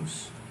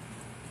 hermanos,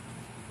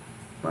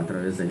 a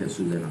través de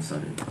Jesús de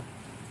Nazaret.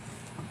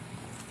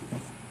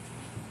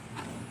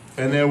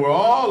 And they were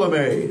all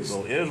amazed,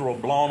 So Israel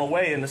blown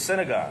away in the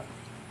synagogue.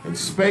 and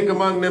spake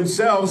among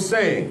themselves,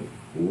 saying,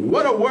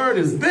 what a word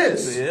is See,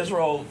 this?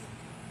 Israel,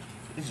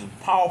 these are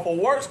powerful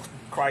works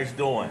Christ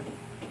doing.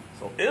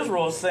 So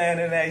Israel is saying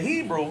in that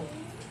Hebrew,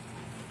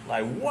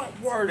 like, what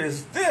word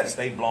is this?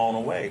 They blown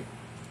away.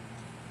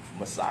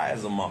 Messiah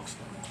is amongst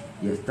them.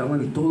 Y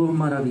estaban todos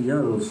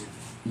maravillados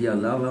y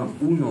hablaban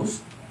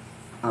unos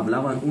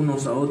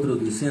a otros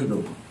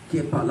diciendo,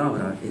 ¿qué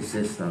palabra es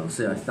esta? O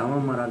sea,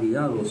 estaban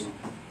maravillados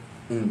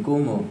en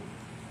cómo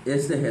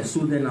este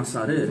Jesús de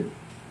Nazaret,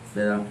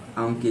 ¿verdad?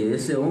 Aunque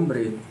ese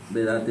hombre,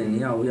 ¿verdad?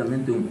 Tenía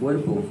obviamente un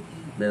cuerpo,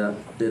 ¿verdad?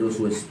 Pero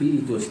su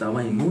espíritu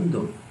estaba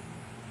inmundo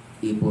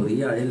y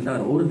podía él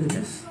dar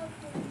órdenes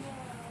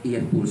y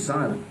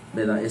expulsar,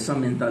 ¿verdad? Esa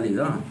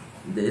mentalidad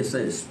de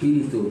ese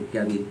espíritu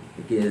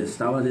que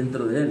estaba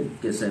dentro de él,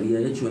 que se había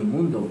hecho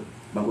inmundo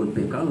bajo el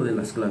pecado de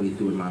la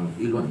esclavitud, hermano,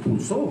 y lo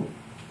expulsó.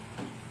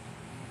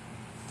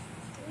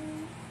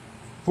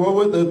 For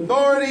with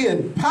authority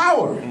and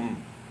power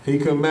he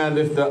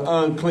commandeth the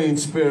unclean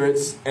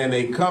spirits, and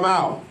they come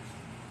out.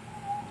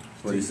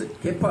 Pues dice,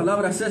 ¿qué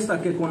palabra es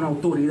esta que con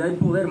autoridad y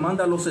poder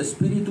manda a los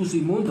espíritus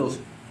inmundos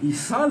y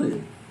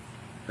salen?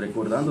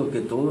 Recordando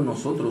que todos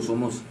nosotros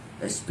somos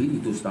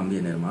espíritus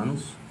también,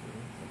 hermanos.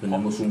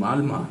 Tenemos un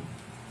alma.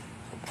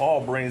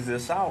 Paul brings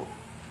this out.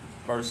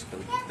 First,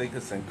 I think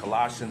it's in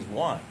Colossians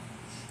 1,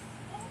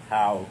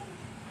 how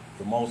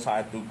the Most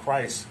High through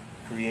Christ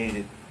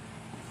created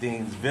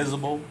things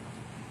visible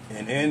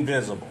and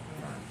invisible.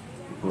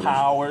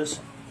 Powers,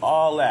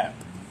 all that.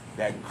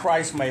 That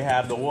Christ may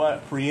have the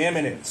what?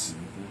 Preeminence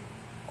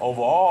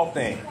over all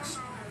things.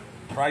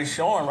 Christ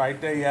showing right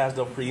there he has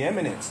the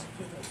preeminence.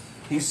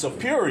 He's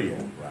superior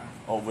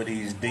over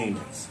these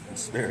demons and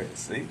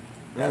spirits. See?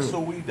 That's who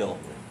we dealing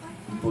with.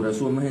 Por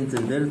eso vamos a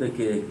entender de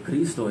que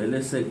Cristo, Él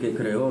es el que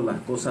creó las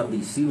cosas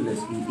visibles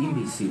y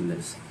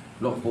invisibles,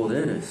 los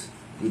poderes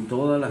y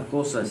todas las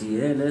cosas,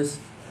 y Él es,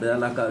 ¿verdad?,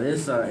 la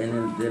cabeza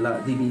de la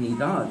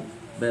divinidad,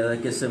 ¿verdad?,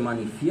 que se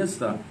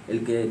manifiesta,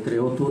 el que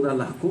creó todas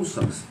las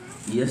cosas,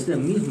 y este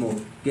mismo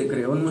que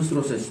creó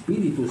nuestros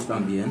espíritus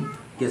también,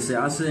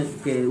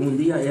 que un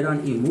día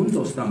eran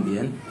inmundos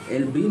también,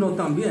 Él vino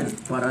también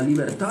para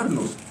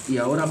libertarnos y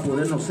ahora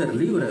podernos ser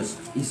libres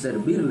y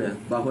servirle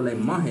bajo la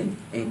imagen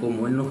en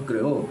como Él nos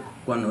creó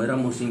cuando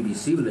éramos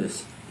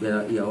invisibles,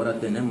 ¿verdad? Y ahora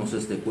tenemos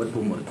este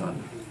cuerpo mortal.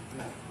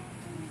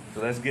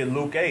 So let's get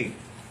Luke 8.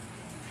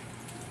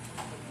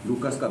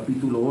 Lucas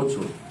capítulo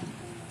 8.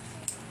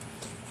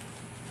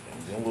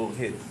 And then we'll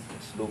hit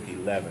Luke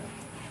 11. Okay.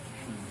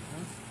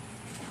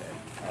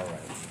 All right.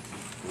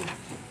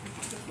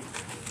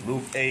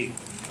 Luke 8,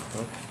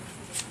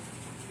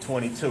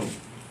 22.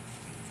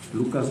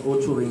 Lucas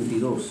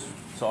 8:22.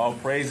 So all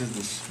praises,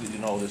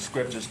 the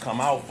scriptures come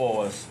out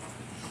for us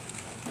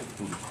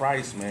through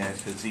Christ, man,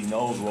 because he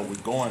knows what we're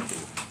going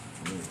through.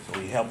 So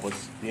he helps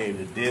us be able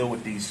to deal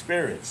with these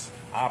spirits,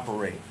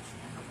 operate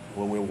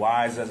where we're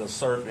wise as a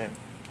serpent,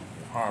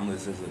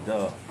 harmless as a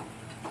dove.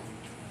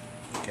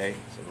 Okay,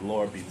 so the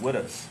Lord be with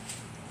us.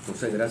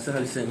 Entonces, gracias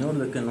al Señor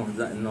de que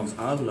nos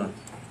habla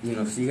y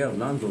nos sigue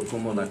hablando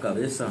como la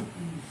cabeza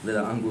de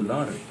la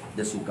angular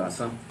de su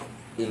casa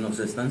y nos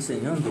está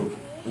enseñando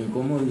en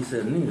cómo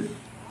discernir,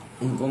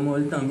 en cómo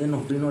Él también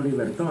nos vino a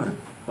libertar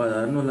para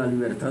darnos la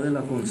libertad de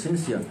la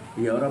conciencia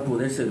y ahora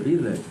poder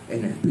servirle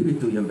en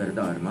espíritu y en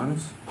verdad,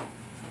 hermanos.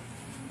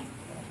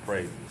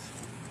 Praises.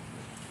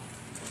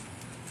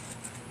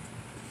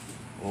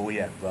 Where we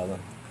at, brother?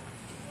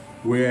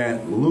 We're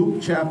at Luke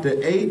chapter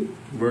 8,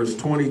 verse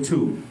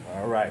 22.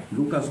 All right.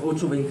 Lucas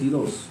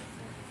 8:22.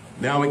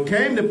 Now it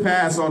came to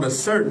pass on a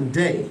certain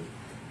day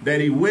that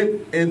he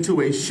went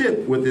into a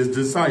ship with his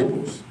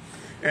disciples.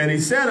 And he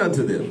said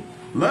unto them,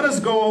 Let us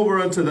go over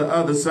unto the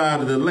other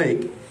side of the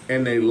lake.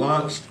 And they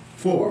launched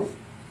forth.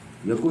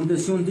 Y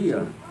aconteció un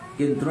día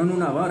que entró en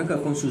una barca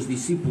con sus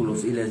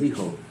discípulos y les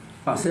dijo,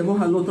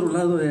 pasemos al otro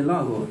lado del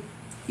lago,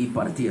 y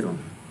partieron.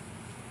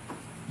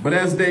 But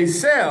as they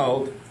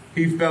sailed,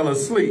 he fell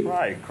asleep.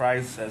 Right,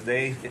 Christ, as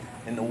they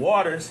in the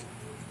waters,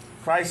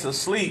 Christ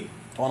asleep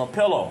on a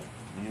pillow.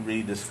 You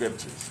read the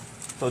scriptures.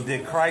 So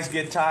did Christ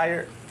get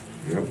tired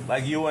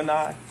like you and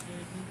I?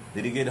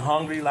 Did he get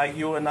hungry like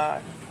you and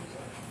I?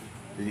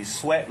 Did he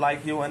sweat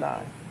like you and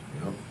I?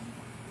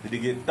 Did he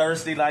get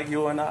thirsty like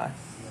you and I?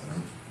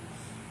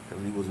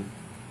 Because he was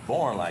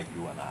born like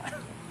you and I.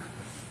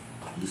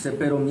 Dice,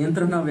 pero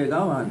mientras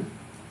navegaban,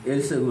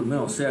 él se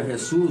durmió. O sea,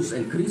 Jesús,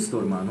 el Cristo,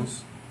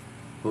 hermanos,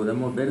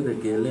 podemos ver de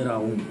que él era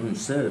un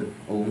ser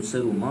o un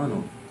ser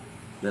humano,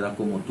 ¿verdad?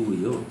 Como tú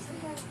y yo,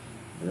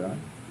 ¿verdad?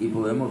 Y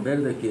podemos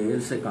ver de que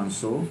él se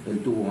cansó, él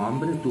tuvo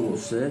hambre, tuvo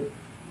sed,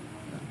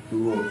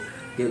 tuvo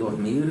que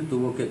dormir,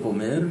 tuvo que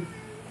comer,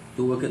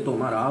 tuvo que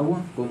tomar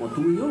agua, como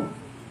tú y yo.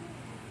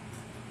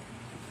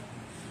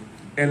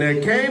 And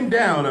there came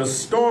down a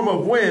storm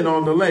of wind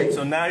on the lake.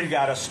 So now you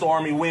got a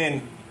stormy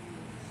wind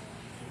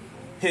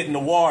hitting the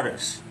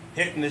waters,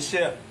 hitting the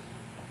ship,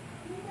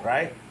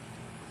 right?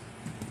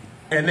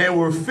 And they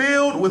were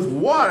filled with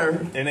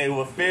water. And they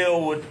were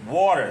filled with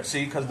water,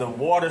 see, because the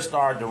water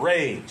started to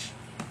rage.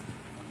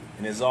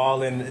 And it's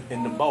all in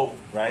the boat,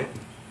 right?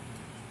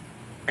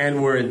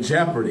 And were in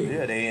jeopardy.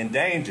 Yeah, they in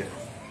danger.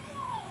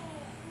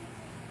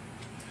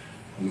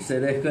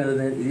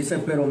 Dice,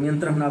 pero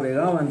mientras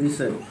navegaban,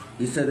 dice,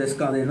 y se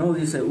descadenó,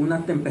 dice,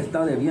 una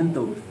tempestad de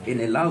viento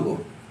en el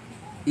lago,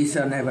 y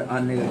se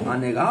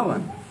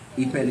anegaban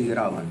y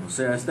peligraban. O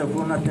sea, esta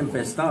fue una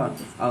tempestad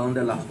a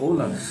donde las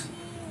olas,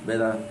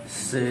 ¿verdad?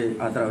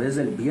 A través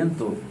del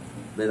viento,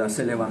 ¿verdad?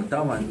 Se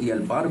levantaban y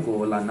el barco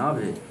o la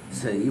nave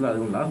se iba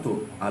de un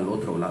lado al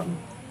otro lado.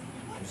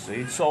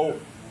 See, so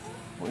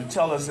when you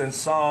tell us in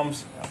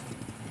Psalms,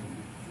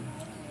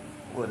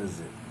 what is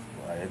it?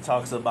 Right, it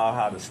talks about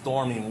how the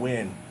stormy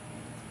wind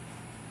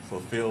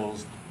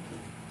fulfills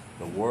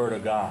the word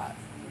of God.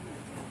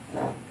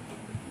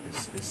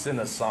 It's in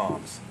the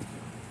Psalms.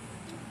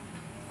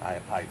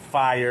 Like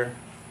fire,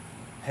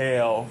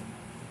 hail,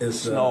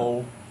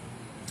 snow.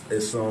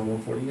 It's Psalm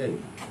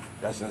 148.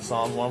 That's in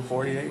Psalms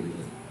 148.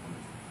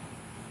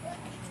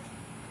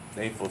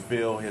 They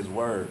fulfill his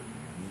word.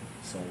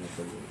 Psalm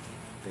 148.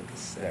 I think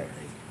it's 7 or 8.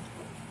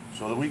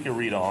 So that we can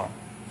read on.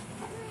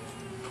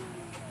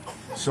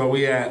 So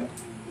we at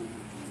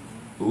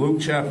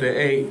Luke chapter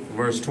 8,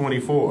 verse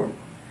 24.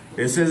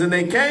 It says, And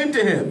they came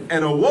to him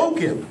and awoke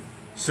him,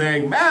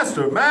 saying,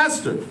 Master,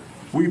 Master,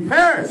 we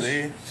perish.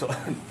 See, so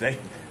the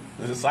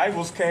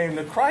disciples came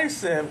to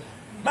Christ and said,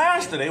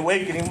 Master, they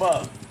waking him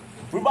up.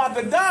 We're about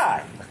to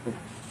die.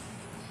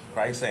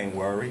 Christ ain't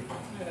worried,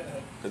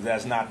 because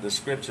that's not the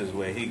scriptures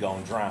where he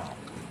gonna drown.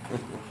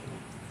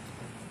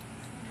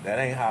 That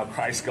ain't how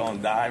Christ gonna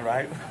die,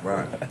 right?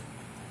 Right.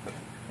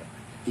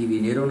 Y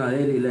vinieron a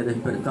él y le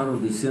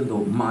despertaron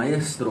diciendo,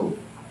 Maestro,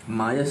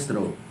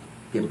 Maestro,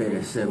 que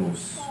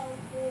perecemos.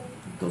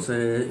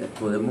 Entonces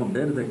podemos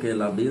ver de que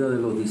la vida de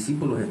los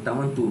discípulos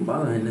estaban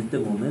turbadas en este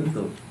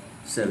momento.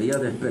 Se había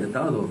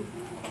despertado,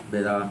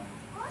 ¿verdad?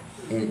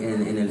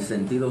 En el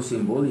sentido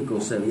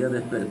simbólico se había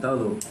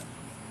despertado,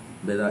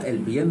 ¿verdad? El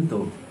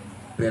viento,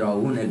 pero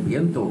aún el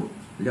viento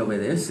le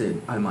obedece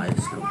al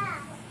Maestro.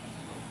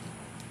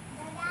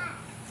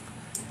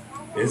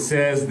 It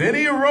says, Then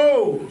he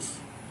arose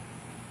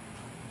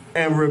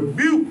and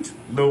rebuked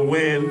the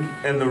wind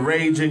and the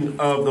raging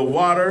of the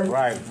water.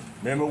 Right.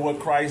 Remember what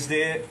Christ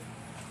did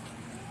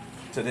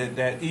to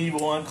that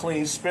evil,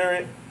 unclean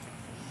spirit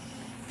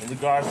in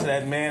regards to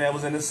that man that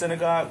was in the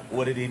synagogue?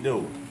 What did he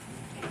do?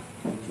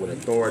 With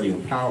authority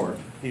and power.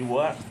 He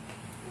what?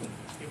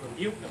 He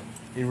rebuked them.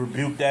 He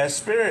rebuked that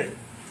spirit.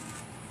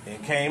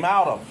 It came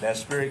out of him. That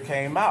spirit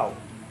came out.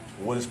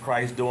 What is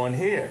Christ doing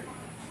here?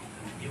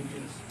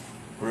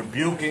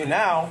 Rebuking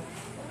now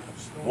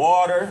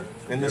water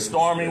and the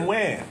stormy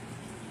wind.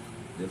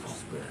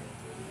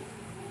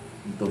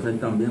 Entonces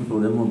también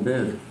podemos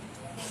ver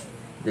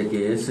de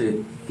que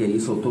ese que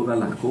hizo todas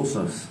las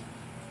cosas,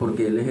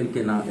 porque él es el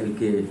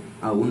que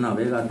aún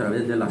navega a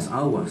través de las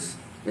aguas,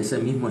 ese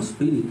mismo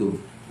espíritu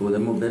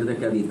podemos ver de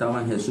que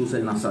habitaba en Jesús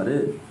en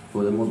Nazaret,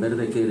 Podemos ver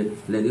de que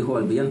le dijo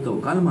al viento,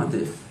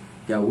 cálmate,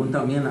 que aún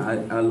también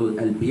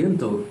al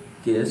viento,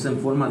 que es en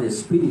forma de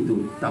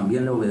espíritu,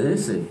 también le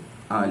obedece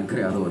al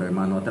Creador,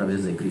 hermano, a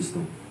través de Cristo.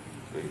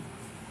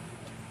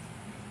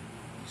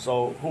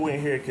 So, who in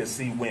here can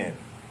see wind?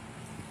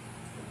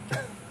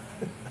 That's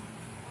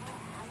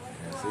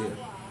it.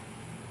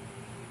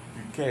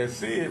 You can't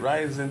see it,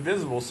 right? It's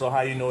invisible, so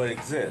how you know it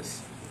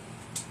exists?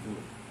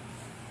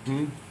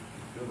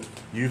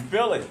 You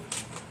feel it.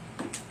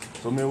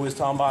 So remember we was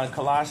talking about in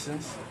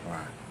Colossians?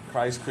 Right.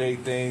 Christ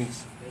create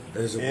things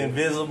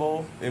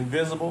Visible.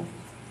 invisible.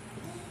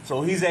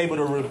 So he's able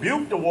to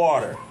rebuke the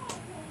water,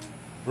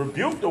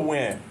 rebuke the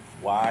wind.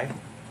 Why?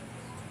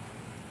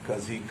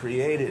 Because he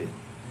created it.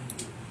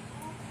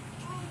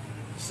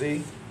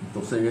 See?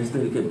 Entonces este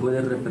es el que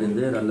puede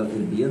reprender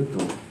el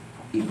viento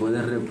y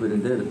puede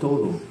reprender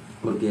todo,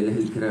 porque Él es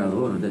el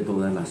creador de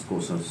todas las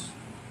cosas.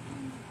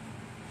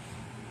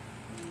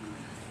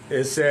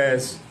 It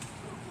says,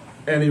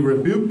 and he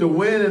rebuked the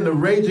wind and the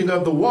raging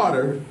of the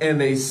water, and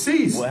they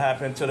ceased. What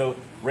happened to the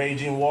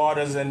raging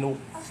waters and the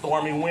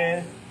stormy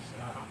wind?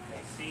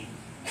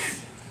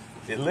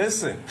 It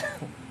listened.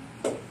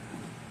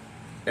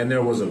 And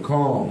there was a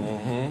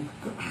calm.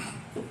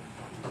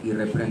 Y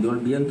reprendió el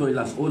viento y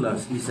las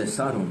olas y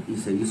cesaron y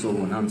se hizo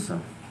bonanza.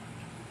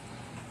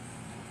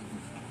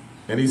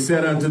 And he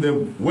said unto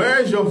them, where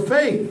is your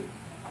faith?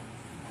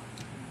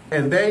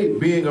 And they,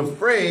 being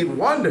afraid,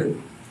 wondered,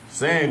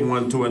 saying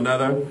one to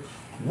another,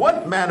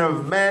 what manner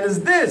of man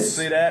is this?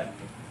 See that?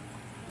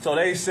 So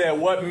they said,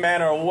 what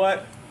manner of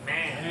what?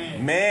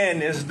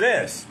 Man is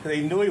this?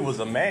 They knew he was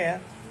a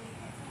man.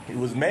 He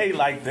was made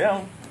like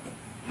them.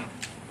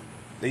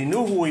 They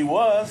knew who he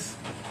was.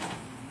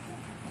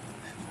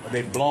 But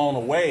they blown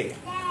away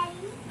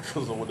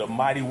because of the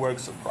mighty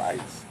works of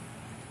Christ.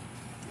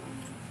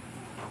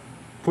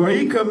 For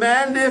he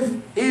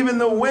commandeth even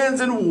the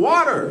winds and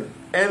water,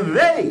 and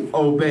they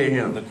obey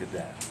him. Look at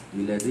that.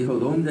 Y les dijo,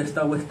 ¿dónde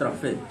está vuestra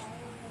fe?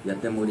 Y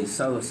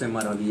atemorizados se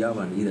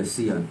maravillaban y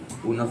decían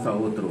unos a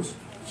otros,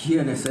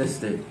 ¿quién es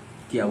este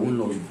que aún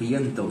los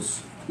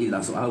vientos y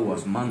las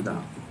aguas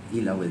manda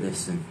y le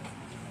obedecen?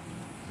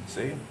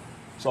 See?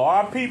 So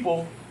our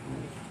people,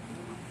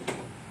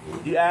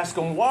 you ask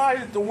them, why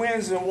did the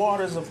winds and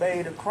waters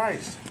obey to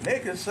Christ? They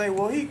can say,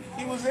 well, he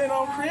was in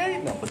on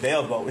creating them. But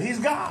they'll go, he's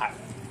God.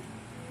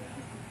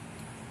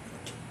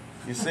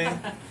 You see?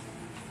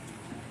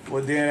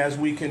 Well, then as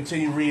we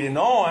continue reading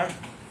on,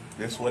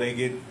 that's where they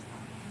get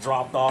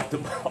dropped off the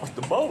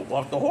boat,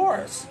 off the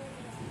horse.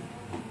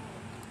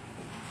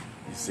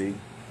 You see?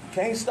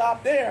 Can't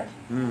stop there.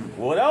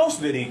 What else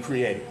did he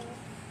create?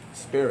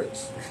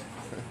 Spirits.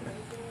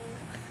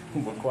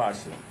 Good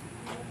question.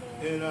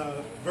 In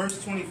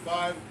verse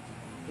 25,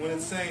 when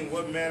it's saying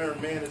what manner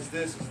of man is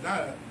this,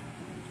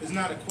 it's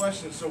not a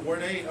question. So were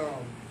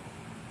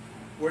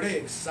they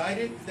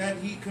excited that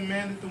he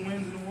commanded the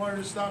winds and the water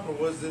to stop, or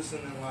was this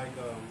something like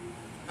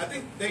I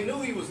think they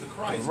knew he was the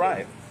Christ.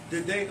 Right.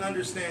 Did they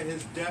understand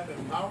his depth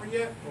and power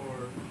yet,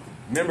 or?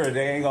 Remember,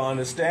 they ain't gonna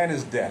understand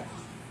his death.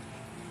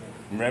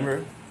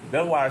 Remember?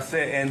 That's why I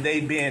said, and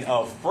they being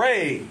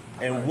afraid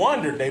and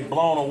wondered, they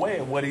blown away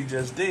at what he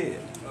just did.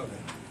 Okay.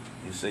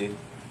 You see?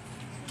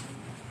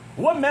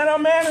 What manner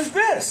of man is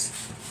this?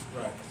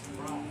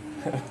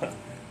 Right.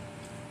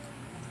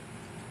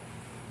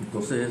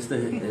 Entonces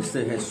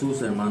este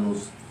Jesús,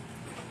 hermanos,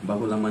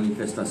 bajo la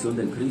manifestación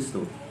del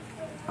Cristo,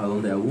 a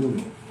donde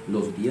aún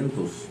los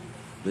vientos,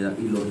 ¿verdad?,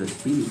 y los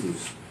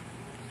espíritus,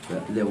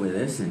 ¿verdad?, le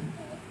obedecen,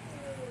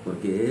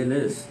 porque Él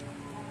es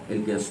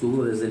el que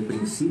estuvo desde el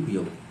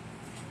principio,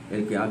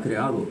 el que ha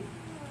creado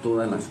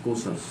todas las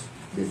cosas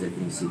desde el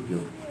principio.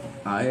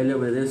 A Él le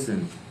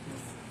obedecen,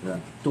 ¿verdad?,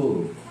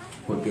 todo,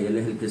 porque Él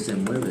es el que se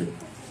mueve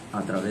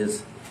a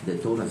través de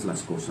todas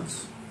las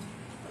cosas.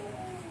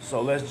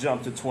 So let's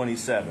jump to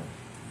 27.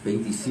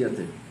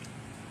 27.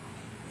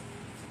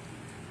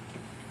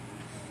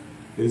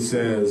 It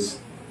says,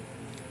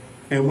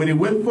 and when he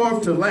went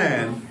forth to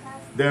land,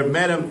 there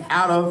met him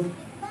out of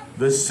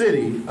the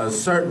city a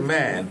certain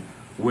man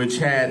which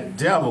had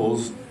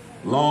devils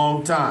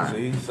long time.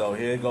 See, so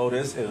here go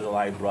this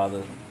Israelite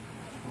brother.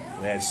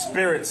 We had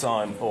spirits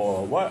on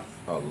for what?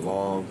 A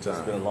long It's been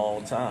a time.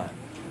 long time.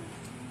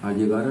 Al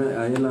llegar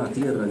a él a la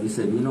tierra,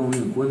 dice, vino a un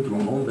encuentro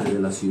un hombre de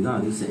la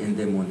ciudad, dice,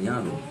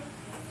 endemoniado.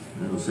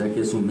 O sea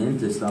que su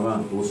mente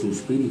estaba, o su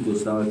espíritu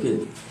estaba,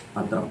 ¿qué?,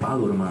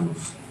 atrapado,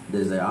 hermanos.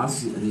 Desde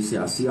hace, dice,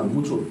 hacía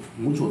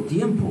mucho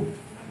tiempo.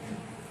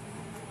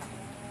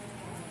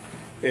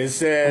 It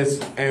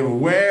says, and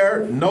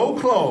wear no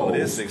So clothes.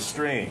 this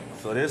extreme.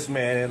 So this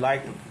man didn't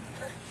like to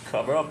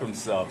cover up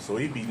himself, so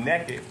he'd be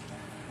naked,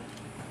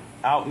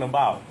 out and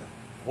about.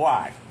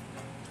 Why?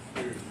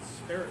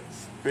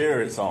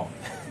 Spirits on.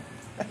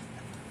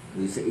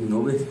 Dice, y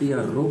no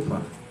vestía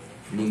ropa,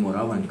 ni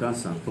moraba en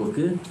casa. ¿Por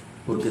qué?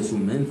 Porque su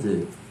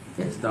mente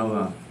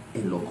estaba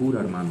en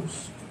locura,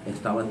 hermanos.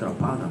 Estaba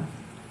atrapada.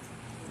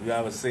 You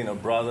ever seen a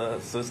brother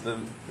or sister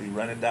be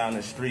running down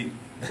the street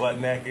butt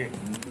naked?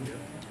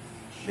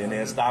 Then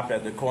they'll stop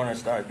at the corner and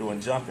start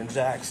doing jumping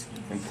jacks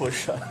and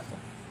push-ups.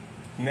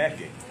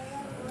 naked.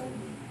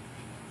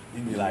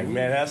 You'd be like,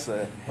 man, that's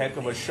a heck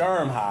of a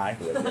Sherm high.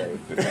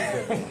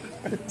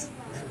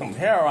 Them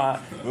heroin,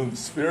 them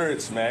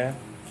spirits, man,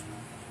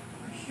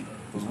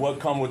 was what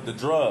come with the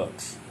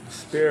drugs.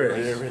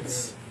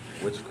 Spirits.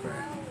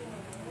 Witchcraft.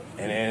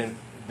 And then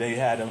they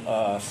had them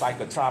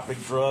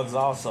psychotropic drugs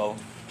also.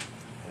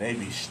 And they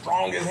be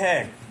strong as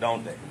heck,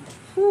 don't they?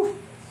 Whew.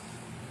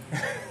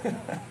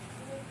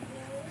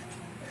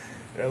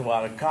 That's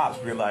why the cops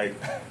be like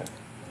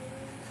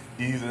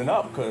easing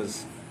up,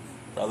 because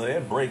brother, they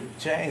break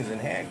chains and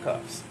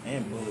handcuffs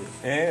And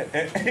bullets. and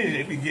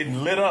they be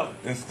getting lit up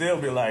and still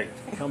be like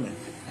Coming.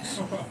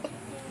 You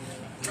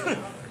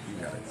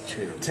gotta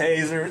chill.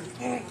 tasered.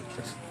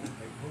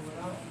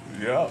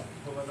 Yep.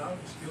 Pull it out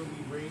and still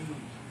be ready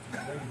to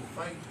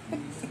fight.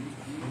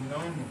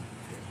 Normal.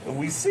 And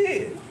we see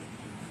it.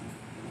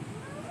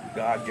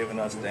 God giving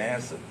us the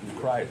answer through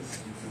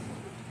Christ.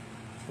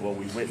 What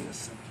we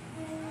witness.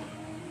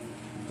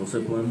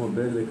 Entonces podemos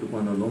ver de que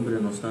cuando el hombre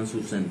no está en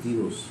sus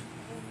sentidos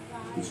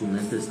y su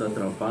mente está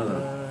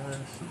atrapada,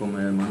 como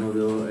el hermano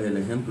dio el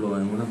ejemplo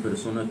en una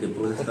persona que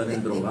puede estar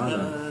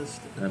endrogada,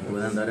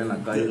 puede andar en la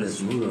calle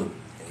desnudo,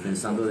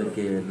 pensando de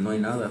que no hay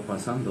nada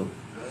pasando,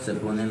 se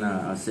ponen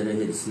a hacer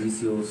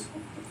ejercicios,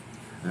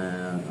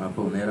 a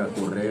poner a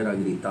correr, a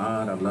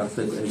gritar, a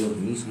hablarse ellos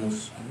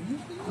mismos,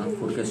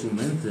 porque su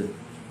mente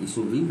y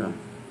su vida,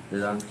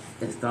 ¿verdad?,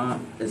 está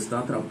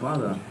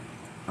atrapada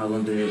a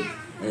donde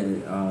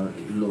a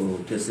lo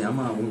que se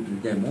llama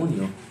un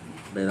demonio,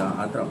 ¿verdad?,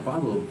 ha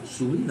atrapado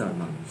su vida,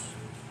 hermanos.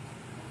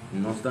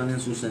 No están en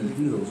sus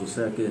sentidos, o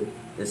sea que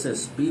ese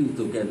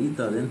espíritu que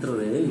habita dentro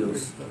de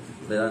ellos,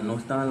 ¿verdad?, no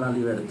está en la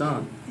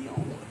libertad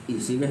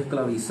y sigue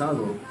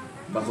esclavizado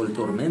bajo el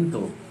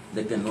tormento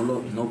de que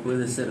no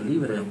puede ser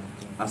libre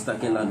hasta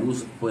que la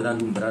luz pueda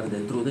alumbrar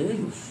dentro de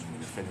ellos.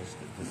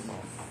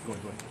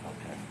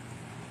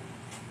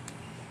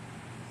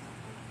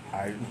 All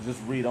right, just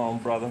read on,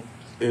 brother.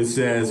 It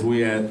says,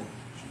 we at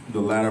the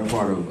latter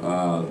part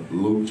of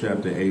Luke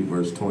chapter 8,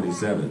 verse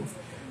 27.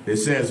 It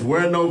says,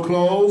 wear no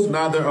clothes,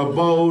 neither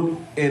abode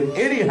in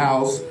any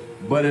house,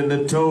 but in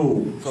the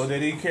tomb. So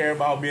did he care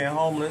about being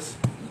homeless?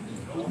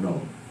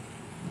 No.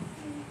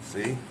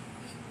 See?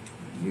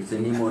 Dice,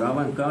 ni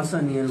moraba en casa,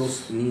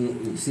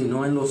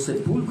 sino en los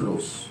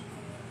sepulcros.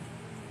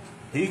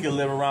 He could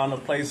live around the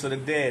place of the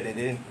dead.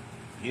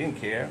 He didn't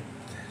care.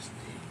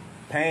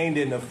 Pain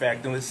didn't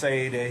affect him. It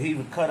say that he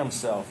would cut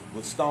himself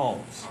with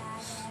stones.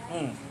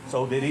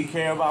 So did he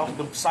care about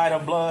the sight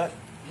of blood?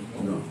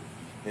 No.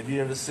 Have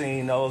you ever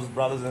seen those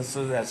brothers and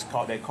sisters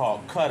they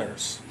call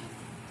cutters?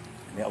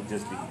 And they'll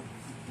just be.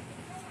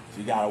 So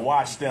you gotta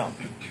watch them.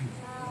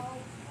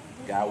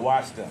 You gotta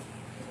watch them,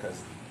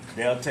 because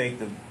they'll take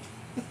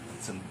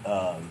some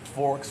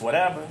forks,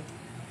 whatever.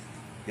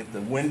 Get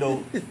the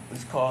window.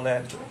 Let's call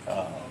that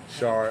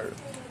Shard.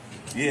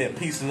 yeah,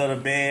 pieces of the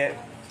bed,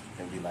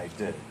 and be like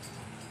this,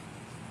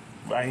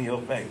 right in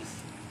your face.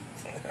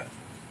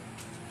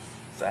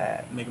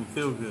 Sad. Make them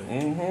feel good.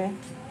 Mm-hmm.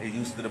 They're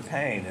used to the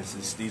pain.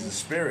 These are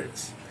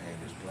spirits. Pain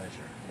is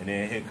pleasure. And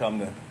then here come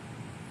the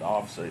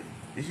officer.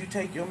 Did you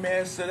take your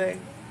meds today?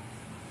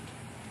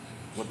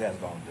 What that's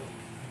gonna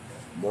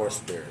do? More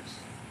spirits.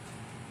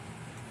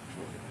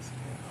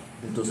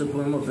 Entonces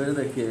podemos ver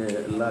de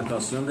que la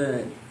actuación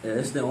de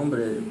este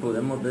hombre,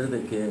 podemos ver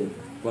de que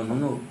cuando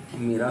uno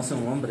mirase a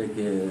un hombre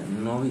que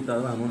no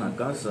habitaba en una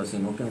casa,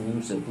 sino que en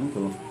un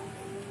sepulcro,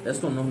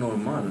 esto no es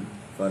normal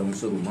para un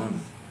ser humano.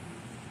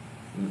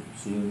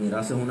 Si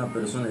mirase a una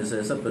persona y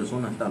dice, esa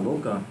persona está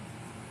loca,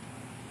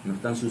 no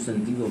está en sus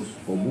sentidos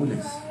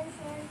comunes,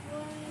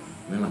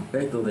 en el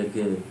aspecto de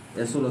que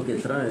eso es lo que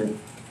trae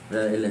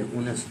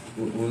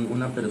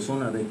una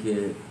persona, de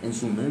que en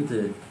su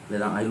mente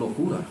hay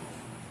locura.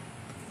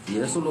 Y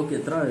eso es lo que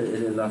trae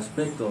el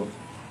aspecto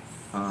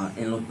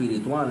en lo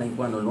espiritual, en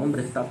cuando el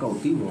hombre está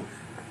cautivo,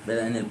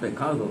 en el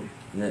pecado,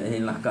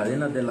 en las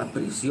cadenas de la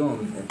prisión,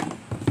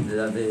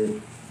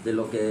 de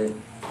lo que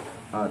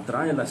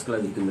trae la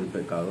esclavitud del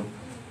pecado,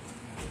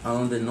 a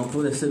donde no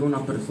puede ser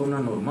una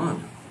persona normal,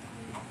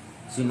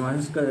 sino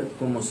es que,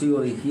 como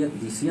sigo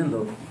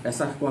diciendo,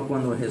 es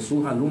cuando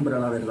Jesús alumbra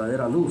la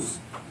verdadera luz,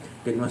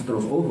 que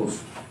nuestros ojos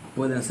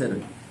pueden ser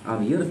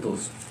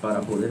abiertos para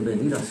poder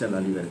venir hacia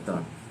la libertad.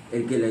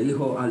 El que le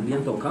dijo al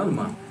viento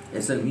calma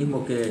es el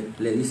mismo que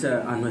le dice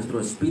a nuestro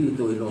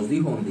espíritu y nos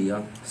dijo un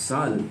día,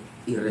 sal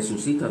y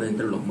resucita de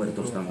entre los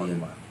muertos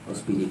también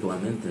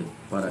espiritualmente,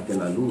 para que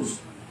la luz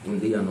un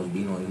día nos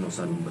vino y nos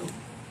alumbró.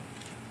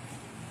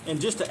 And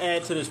just to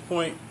add to this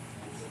point,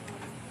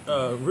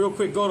 real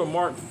quick, go to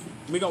Mark.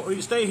 We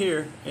can stay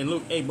here in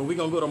Luke 8, but we're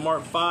going to go to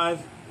Mark 5.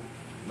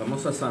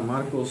 Vamos a San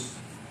Marcos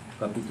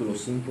capítulo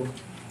 5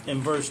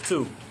 in verse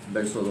 2.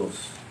 Verso 2.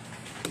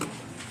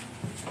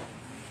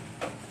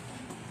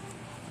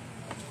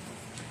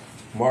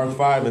 Mark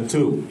 5 and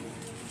 2.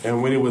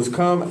 And when he was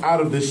come out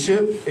of the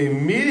ship,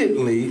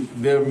 immediately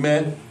there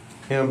met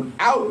him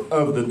out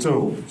of the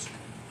tombs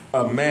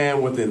a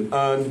man with an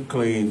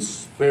unclean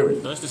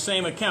spirit. So it's the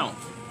same account.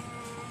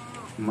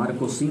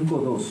 Marcos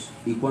 5:2.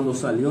 Y cuando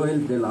salió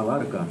él de la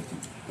barca,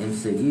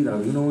 enseguida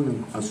vino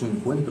a su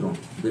encuentro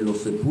de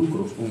los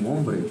sepulcros un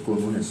hombre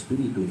con un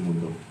espíritu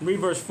inmundo. Read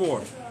verse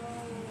 4.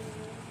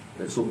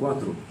 Verso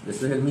 4.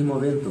 Este es el mismo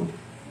evento.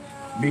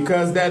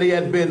 Because that he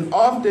had been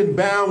often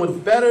bound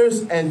with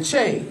fetters and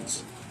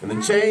chains, and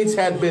the chains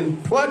had been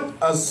plucked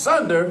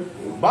asunder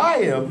by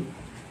him,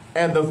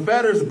 and the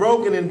fetters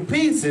broken in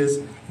pieces,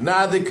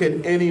 neither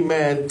could any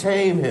man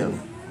tame him.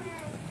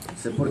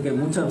 Porque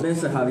muchas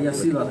veces había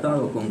sido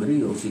atado con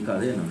grillos y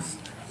cadenas,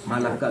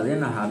 mas las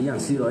cadenas habían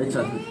sido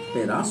hechas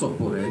pedazos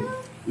por él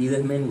y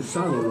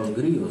desmenuzado los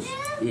grillos,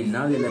 y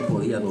nadie le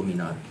podía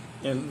dominar.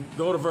 And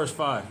go to verse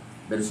 5.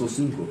 Verso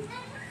 5.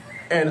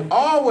 And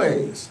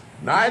always,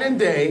 night and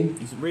day,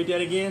 Read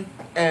that again.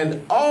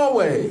 and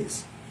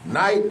always,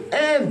 night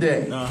and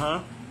day,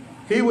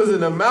 he was in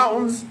the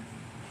mountains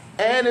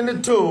and in the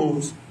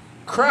tombs,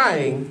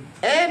 crying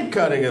and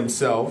cutting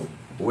himself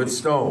with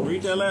stones.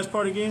 Read that last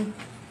part again.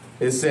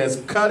 It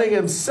says, cutting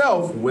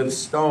himself with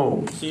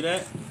stones. See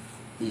that?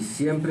 Y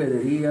siempre de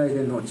día y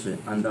de noche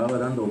andaba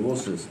dando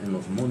voces en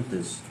los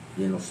montes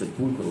y en los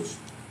sepulcros,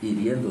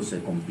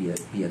 hiriéndose con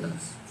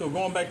piedras. So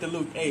going back to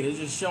Luke 8, it's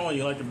just showing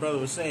you, like the brother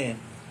was saying,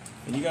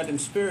 and you got them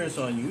spirits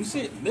on you. You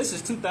see, this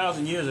is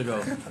 2,000 years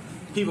ago.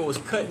 People was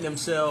cutting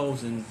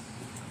themselves and,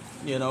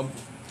 you know,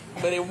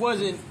 but it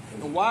wasn't,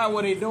 why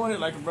were they doing it?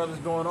 Like the brother's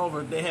going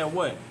over, they had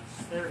what?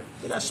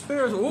 They got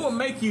spirits. What will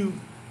make you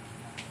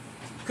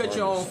cut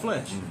your own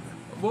flesh?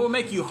 What will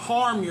make you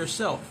harm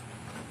yourself?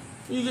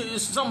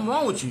 There's something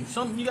wrong with you.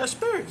 You got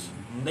spirits.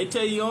 They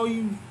tell you, oh,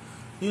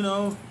 you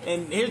know,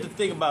 and here's the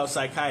thing about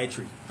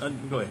psychiatry.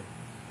 Go ahead.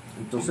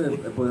 Entonces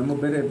podemos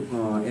ver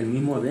el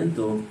mismo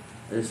evento.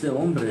 Este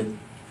hombre,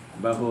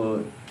 bajo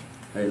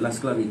la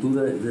esclavitud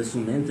de su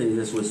mente y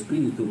de su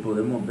espíritu,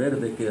 podemos ver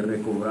de que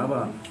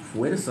recobraba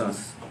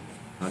fuerzas.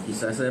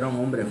 Quizás era un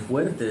hombre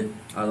fuerte,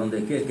 a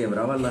donde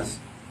quebraba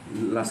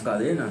las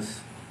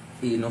cadenas.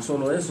 Y no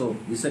solo eso,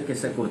 dice que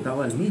se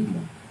cortaba el mismo.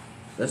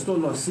 Esto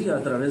lo hacía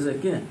a través de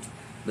qué?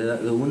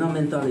 De una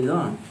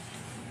mentalidad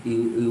y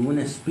un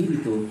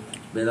espíritu,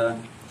 ¿verdad?,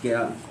 que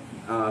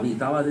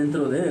habitaba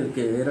dentro de él,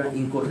 que era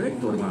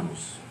incorrecto,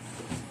 hermanos.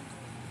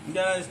 You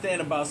gotta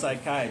understand about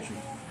psychiatry.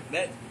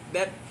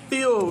 That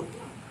field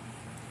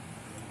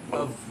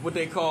of what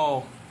they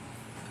call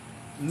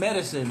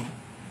medicine,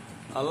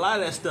 a lot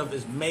of that stuff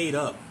is made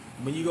up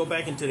when you go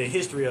back into the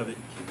history of it,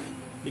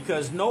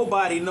 because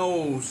nobody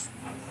knows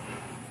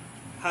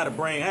how to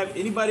brain. Have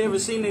anybody ever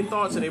seen their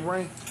thoughts of their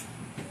brain?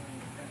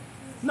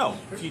 No.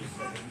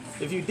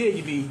 If you did,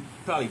 you'd be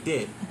probably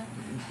dead.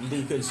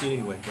 You couldn't see it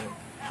anyway. But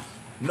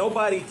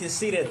nobody can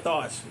see their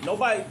thoughts.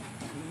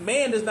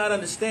 Man does not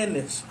understand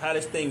this, how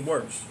this thing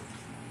works.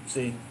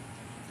 See?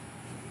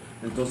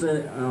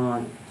 Entonces,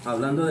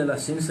 hablando de la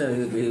ciencia,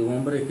 de un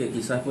hombre que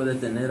quizás puede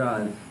tener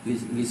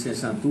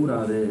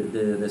licenciatura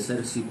de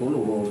ser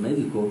psicólogo o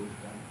médico,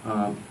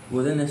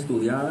 pueden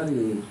estudiar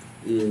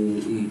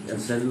y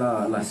hacer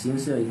la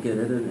ciencia y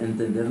querer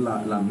entender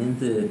la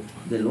mente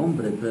del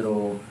hombre,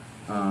 pero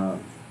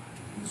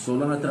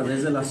solo a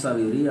través de la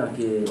sabiduría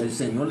que el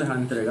Señor les ha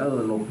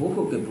entregado, de lo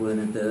poco que pueden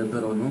entender,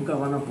 pero nunca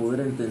van a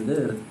poder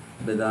entender,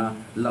 ¿verdad?,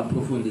 la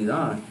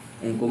profundidad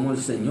en cómo el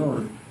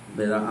Señor,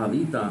 ¿verdad?,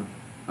 habita,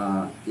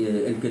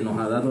 el que nos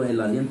ha dado el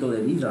aliento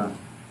de vida,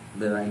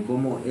 ¿verdad?, en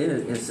cómo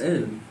Él es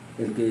el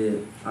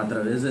que a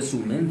través de su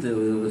mente o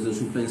de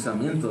sus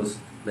pensamientos,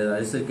 ¿verdad?,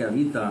 es el que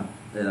habita,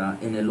 ¿verdad?,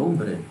 en el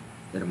hombre,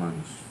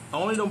 hermanos.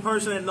 Only the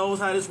person that knows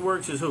how this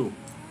works is who?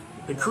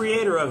 The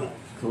creator of it.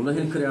 Solo es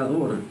el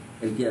creador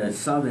el que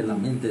sabe la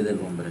mente del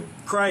hombre.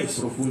 Christ.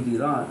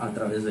 Profundidad a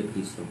través de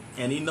Cristo.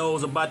 And he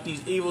knows about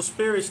these evil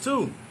spirits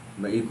too.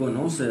 Y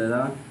conoce,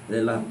 ¿verdad?,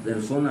 de las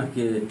personas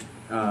que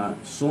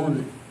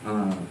son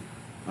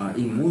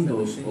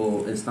inmundos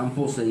o están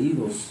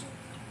poseídos,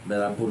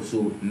 ¿verdad?,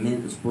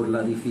 por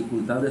la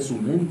dificultad de su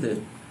mente,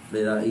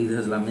 ¿verdad?, y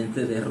de la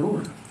mente de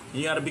error.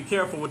 You got to be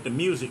careful with the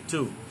music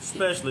too,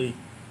 especially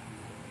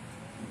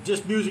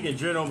just music in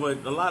general.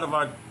 But a lot of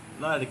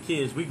the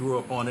kids, we grew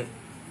up on it,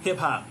 hip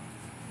hop.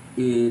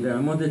 Y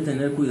debemos de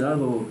tener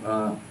cuidado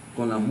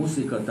con la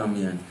música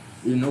también,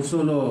 y no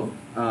solo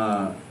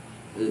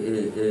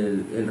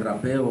el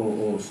rapeo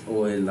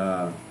o el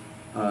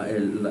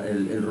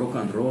rock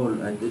and roll,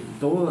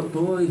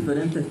 todo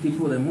diferentes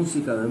tipos de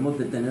música. Debemos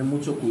de tener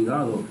mucho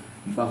cuidado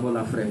bajo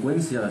las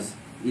frecuencias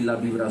y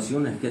las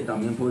vibraciones que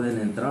también pueden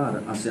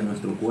entrar hacia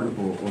nuestro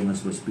cuerpo o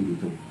nuestro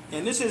espíritu.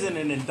 And this isn't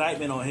an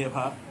indictment on hip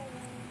hop.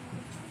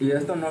 Y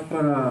esto no es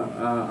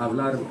para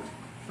hablar,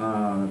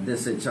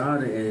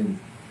 desechar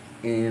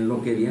en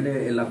lo que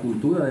viene en la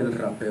cultura del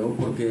rapeo,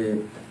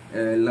 porque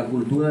la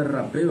cultura del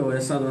rapeo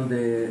es a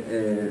donde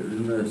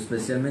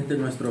especialmente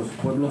nuestros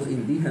pueblos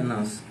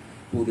indígenas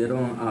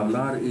pudieron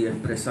hablar y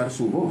expresar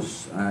su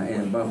voz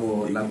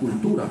bajo la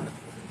cultura.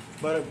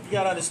 But you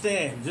gotta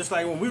understand, just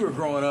like when we were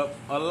growing up,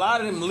 a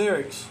lot of them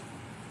lyrics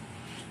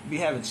be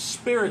having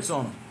spirits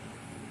on them.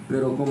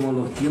 Pero como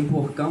los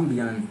tiempos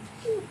cambian,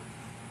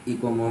 Y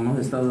como hemos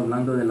estado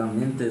hablando de la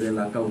mente, de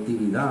la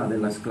cautividad, de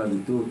la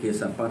esclavitud que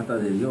se aparta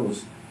de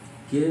Dios,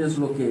 ¿qué es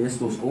lo que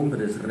estos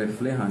hombres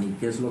reflejan y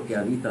qué es lo que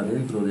habita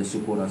dentro de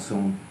su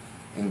corazón?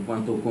 En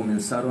cuanto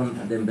comenzaron,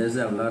 en vez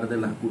de hablar de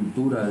la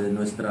cultura de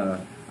nuestra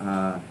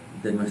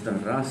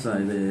raza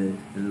y de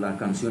las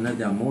canciones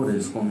de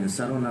amores,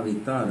 comenzaron a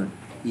habitar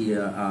y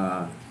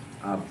a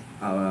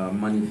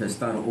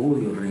manifestar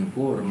odio,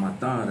 rencor,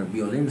 matar,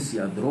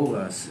 violencia,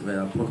 drogas,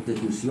 ¿verdad?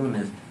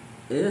 Prostituciones.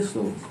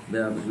 Esto,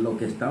 ¿verdad? Lo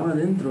que estaba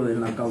dentro de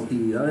la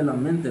cautividad de la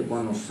mente,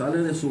 cuando sale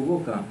de su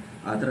boca,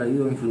 ha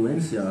traído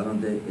influencia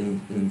donde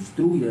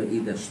instruye y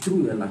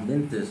destruye las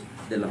mentes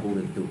de la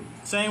juventud.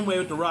 Same way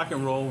with the rock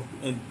and roll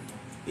and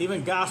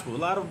even gospel. A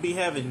lot of them be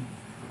having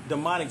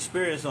demonic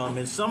spirits on them.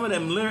 And some of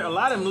them, a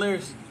lot of them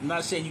lyrics, I'm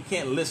not saying you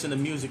can't listen to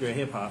music or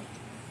hip hop,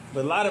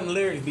 but a lot of them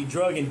lyrics be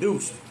drug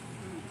induced.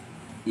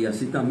 Y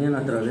así también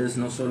a través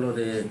no solo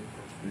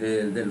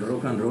del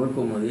rock and roll,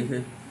 como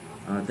dije,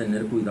 a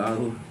tener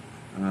cuidado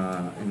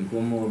en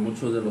cómo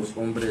muchos de los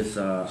hombres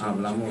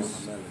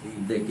hablamos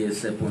de que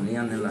se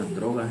ponían en las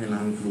drogas, en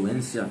las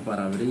influencias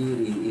para abrir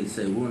y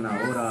según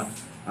ahora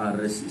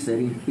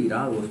ser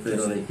inspirados,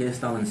 pero ¿de qué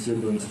estaban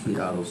siendo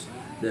inspirados?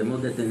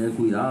 Debemos de tener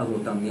cuidado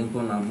también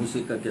con la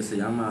música que se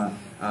llama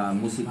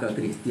música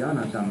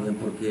cristiana también,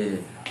 porque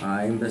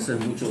hay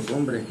veces muchos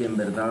hombres que en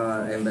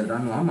verdad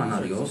no aman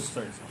a Dios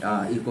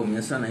y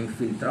comienzan a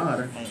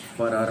infiltrar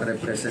para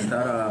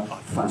representar a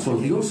falsos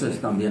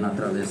dioses también a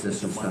través de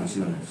sus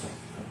canciones.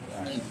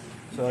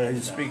 So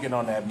he's speaking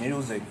on that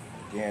music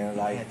again,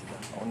 like,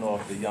 I don't know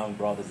if the young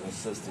brothers and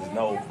sisters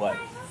know, but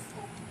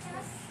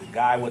the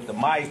guy with the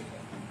mic,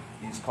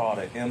 he's called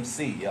an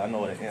MC. Y'all know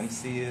what an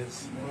MC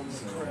is?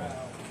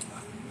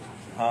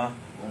 Huh?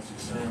 That's a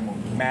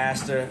ceremony.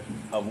 Master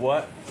of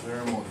what?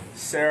 Ceremony.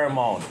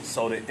 Ceremony.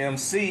 So the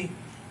MC,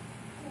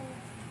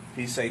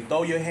 he say,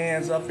 throw your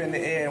hands up in the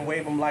air and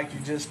wave them like you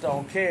just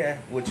don't care.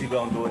 What you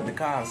gonna do at the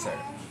concert?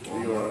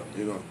 You're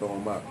gonna throw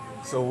them up.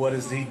 So what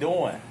is he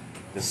doing?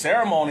 The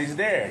ceremony's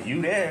there.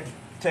 You there,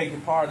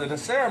 taking part of the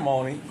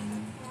ceremony.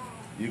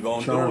 You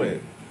gonna do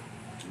it.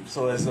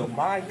 So it's a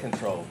mind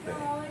control thing.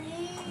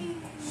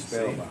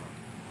 Spellbound.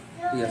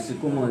 Y así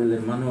como el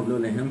hermano habló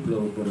el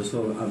ejemplo, por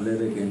eso hablé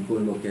de que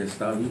con lo que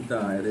está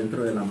habita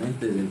dentro de la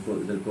mente,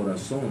 del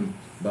corazón,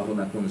 bajo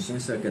la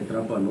conciencia que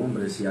atrapa al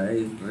hombre, si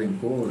hay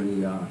rencor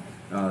y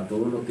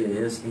todo lo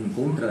que es en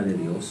contra de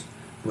Dios,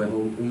 pues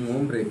un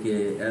hombre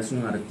que es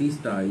un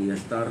artista y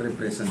está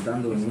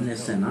representando en un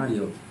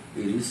escenario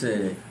y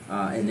dice,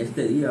 en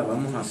este día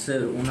vamos a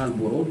hacer un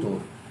alboroto,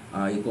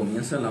 y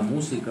comienza la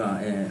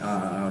música,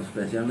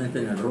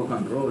 especialmente en el rock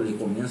and roll, y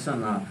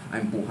comienzan a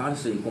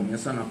empujarse y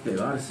comienzan a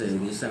pegarse, y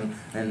dicen,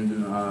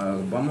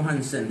 vamos a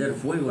encender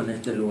fuego en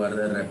este lugar.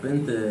 De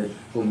repente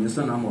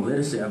comienzan a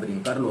moverse, a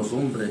brincar los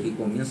hombres y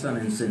comienzan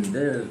a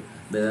encender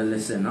el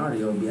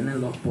escenario,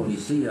 vienen los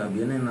policías,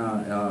 vienen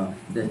a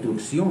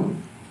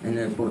destrucción.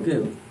 ¿Por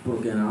qué?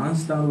 Porque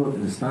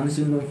están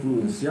siendo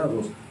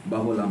influenciados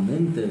bajo la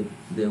mente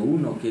de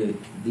uno que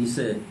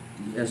dice,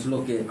 es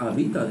lo que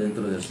habita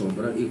dentro de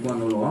sombra, y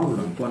cuando lo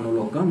hablan, cuando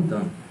lo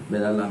cantan,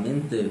 ¿verdad? La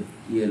mente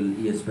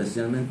y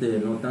especialmente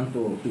no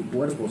tanto tu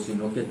cuerpo,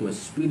 sino que tu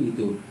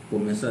espíritu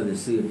comienza a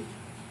decir,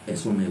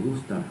 eso me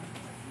gusta,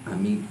 a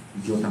mí,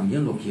 yo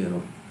también lo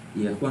quiero.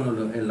 Y es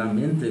cuando la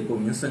mente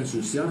comienza a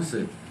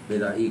ensuciarse,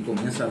 ¿verdad? Y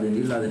comienza a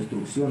venir la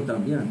destrucción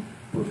también.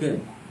 ¿Por qué?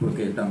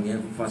 Porque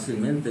también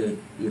fácilmente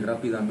y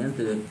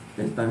rápidamente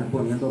estás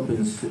poniendo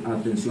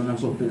atención a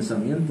esos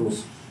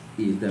pensamientos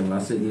y te va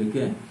a seguir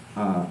 ¿qué?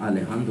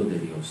 Alejando de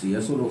Dios. Y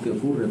eso es lo que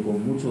ocurre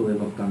con muchos de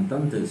los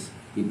cantantes,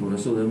 y por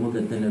eso debemos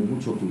de tener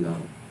mucho cuidado.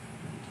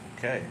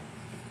 Okay.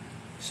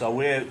 So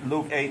we're at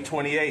Luke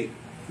 8:28.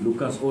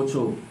 Lucas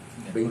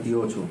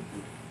 8:28.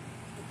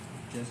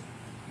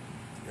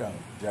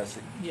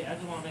 Jesse. Yeah, I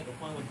just want to make a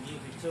point with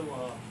music too.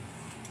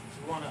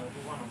 We want to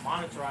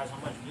monitorize how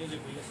much music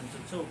we listen to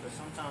too, because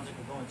sometimes it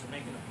can go into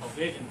making a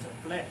provision to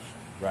flesh.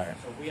 Right.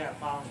 So we have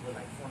problems with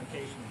like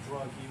fornication,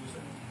 drug use,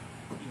 and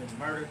even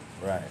murder.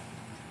 Right.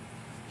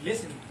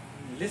 Listening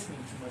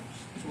too much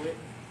to it,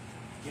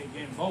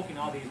 you're invoking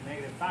all these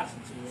negative thoughts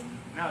into you, and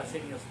now it's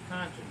hitting your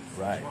subconscious.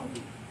 Right.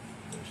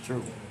 It's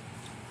true.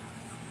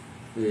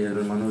 Y el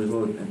hermano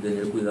dijo,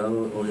 tener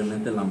cuidado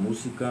obviamente la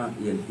música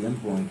y el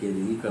tiempo en que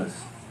dedicas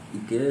y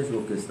qué es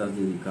lo que estás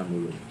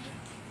dedicándolo.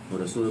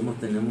 Por eso debemos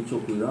tener mucho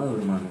cuidado,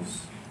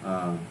 hermanos,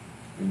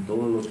 en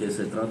todo lo que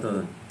se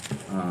trata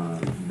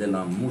de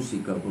la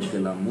música, porque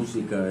la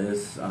música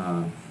es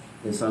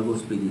algo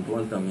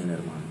espiritual también,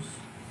 hermanos.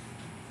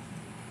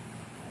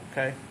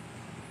 Okay.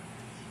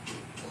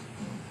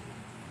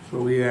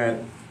 So we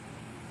at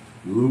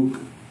Luke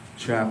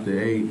chapter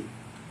 8,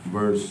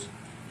 verse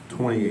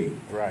 28.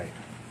 Right.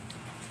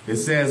 It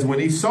says, when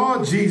he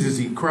saw Jesus,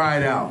 he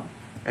cried out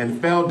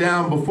and fell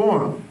down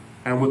before him,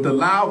 and with a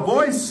loud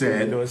voice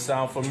said, Do it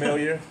sound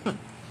familiar?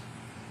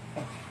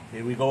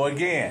 Here we go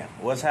again.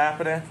 What's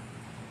happening?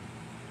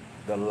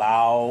 The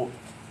loud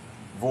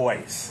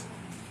voice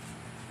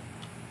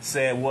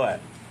said what?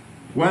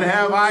 What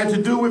have I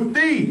to do with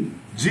thee,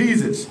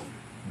 Jesus,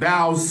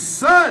 thou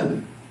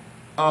Son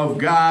of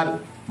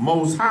God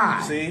Most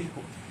High. See,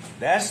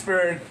 that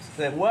spirit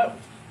said, what?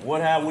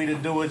 What have we to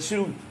do with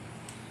you,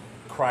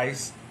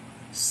 Christ,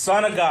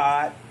 Son of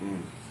God,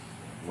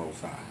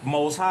 Most High.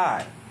 Most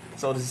High?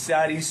 So to see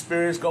how these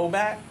spirits go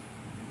back,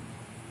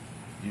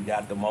 you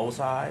got the Most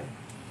High,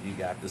 you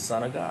got the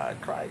Son of God,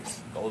 Christ.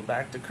 Goes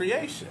back to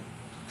creation.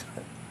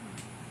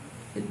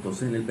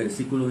 Entonces en el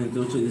versículo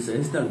 28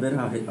 dice, al ver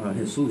a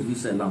Jesús,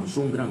 dice,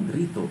 lanzó un gran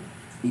grito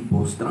y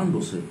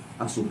postrándose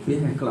a sus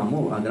pies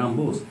exclamó a gran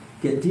voz,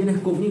 ¿qué tienes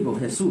conmigo,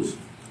 Jesús,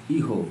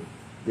 Hijo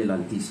del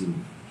Altísimo?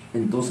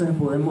 Entonces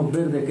podemos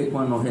ver de que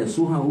cuando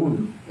Jesús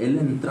aún, él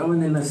entraba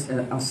en el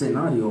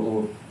escenario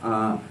o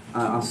a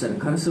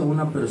acercarse a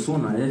una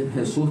persona,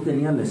 Jesús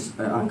tenía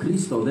a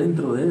Cristo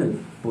dentro de él.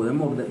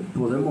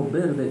 Podemos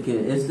ver de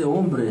que este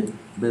hombre,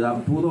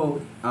 ¿verdad?, pudo,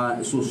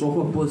 sus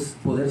ojos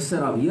poder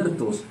ser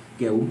abiertos,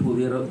 que aún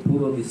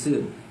pudo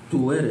decir,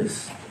 tú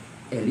eres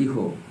el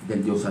Hijo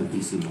del Dios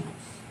Altísimo.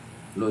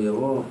 Lo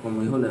llevó,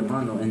 como dijo el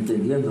hermano,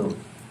 entendiendo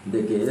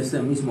de que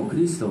ese mismo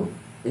Cristo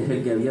es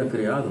el que había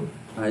creado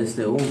a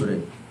este hombre,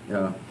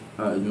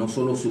 no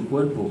solo su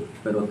cuerpo,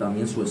 pero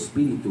también su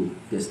espíritu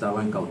que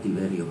estaba en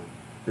cautiverio.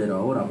 Pero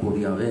ahora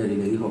podía ver y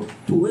le dijo,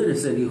 tú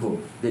eres el Hijo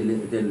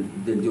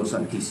del Dios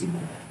Altísimo.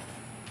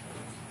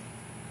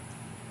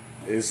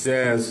 It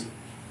says,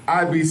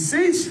 I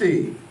beseech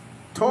thee,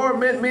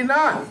 torment me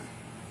not.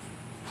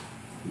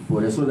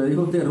 Por eso le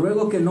dijo, te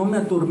ruego que no me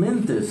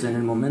atormentes, en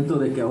el momento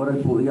de que ahora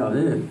él podía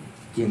ver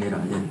quién era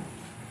él.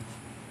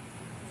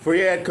 For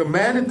he had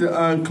commanded the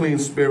unclean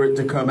spirit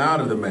to come out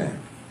of the man.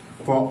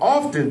 For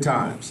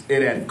oftentimes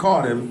it had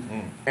caught him,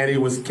 and he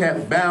was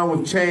kept bound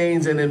with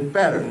chains and in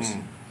fetters.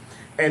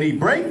 And he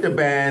brake the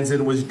bands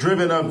and was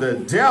driven of the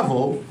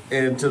devil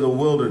into the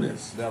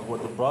wilderness. That's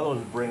what the brother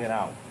was bringing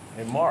out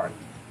in Mark.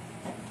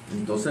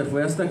 Entonces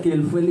fue hasta que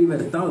él fue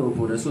libertado,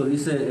 por eso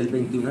dice el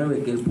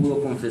 29 que él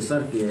pudo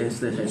confesar que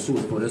es de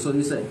Jesús. Por eso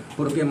dice,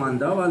 porque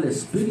mandaba al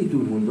espíritu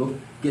inmundo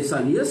que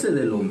saliese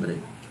del hombre,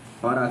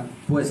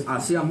 pues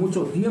hacía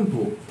mucho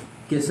tiempo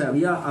que se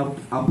había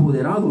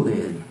apoderado de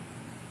él,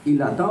 y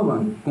la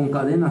ataban con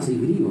cadenas y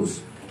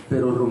grillos,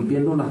 pero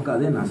rompiendo las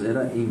cadenas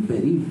era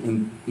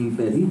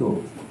impedido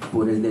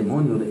por el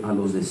demonio a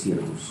los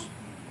desiertos.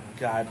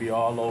 God be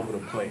all over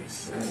the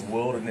place,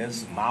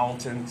 wilderness,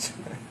 mountains,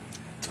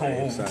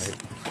 tombs,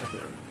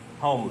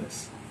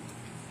 homeless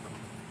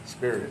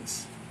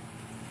spirits,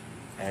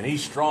 and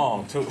he's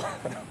strong too,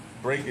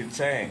 breaking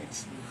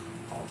chains.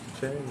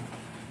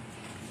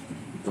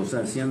 Entonces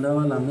así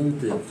andaba la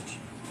mente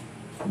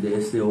de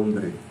este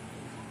hombre,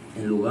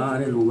 en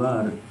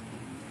lugar,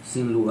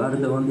 sin lugar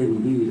de donde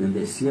vivir, en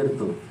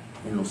desierto,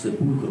 en los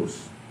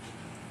sepulcros.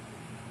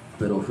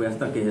 Pero fue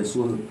hasta que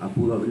Jesús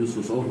pudo abrir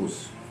sus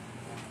ojos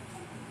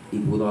y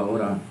pudo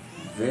ahora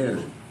ver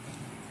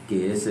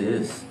que ese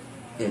es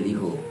el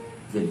Hijo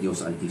del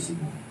Dios Altísimo.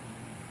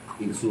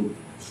 Y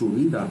su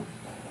vida,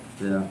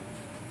 ¿verdad?,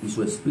 y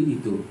su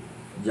espíritu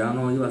ya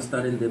no iba a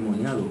estar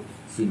endemoniado,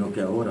 sino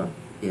que ahora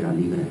era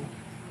libre.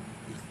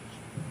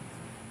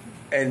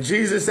 And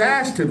Jesus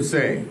asked him,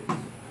 saying,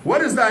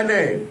 what is thy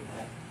name?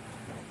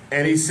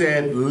 And he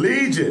said,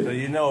 Legion. So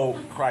you know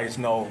Christ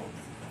know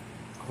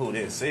who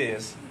this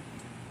is.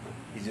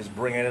 He's just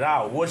bringing it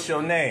out. What's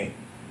your name?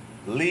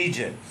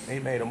 Legion. He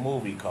made a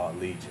movie called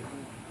Legion.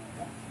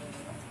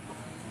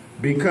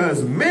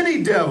 Because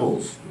many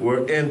devils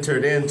were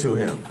entered into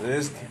him.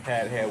 This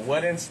had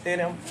what in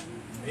him?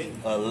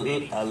 A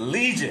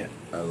legion.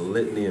 A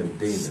litany of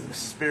demons.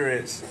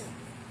 Spirits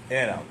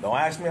in him. Don't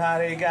ask me how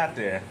they got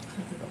there.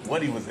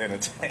 What he was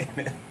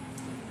entertaining.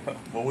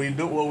 What we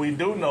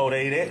do know,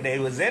 they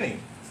was in him.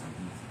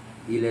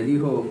 Y le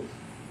dijo,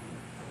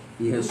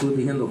 y Jesús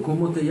diciendo,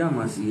 ¿cómo te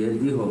llamas? Y él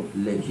dijo,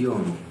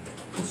 Legión.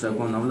 O sea,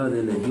 cuando habla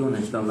de legión,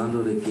 está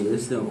hablando de que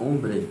este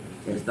hombre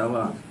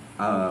estaba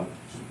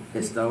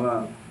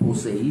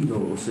poseído,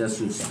 o sea,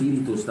 su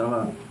espíritu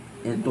estaba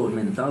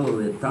atormentado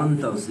de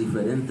tantas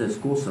diferentes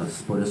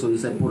cosas. Por eso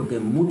dice, porque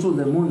muchos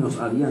demonios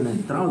habían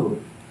entrado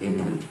en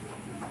él.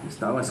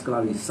 Estaba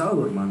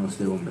esclavizado, hermano,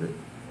 este hombre,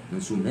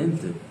 en su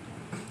mente.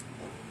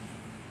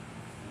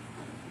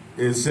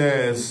 It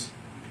says,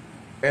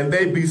 and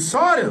they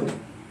besought him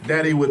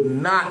that he would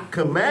not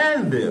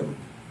command them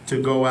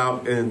to go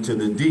out into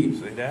the deep.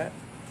 See that?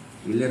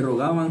 Y le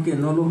rogaban que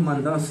no los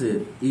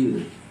mandase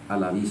ir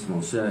al abismo,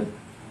 o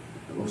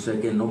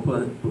sea que no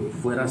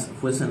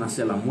fuesen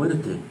hacia la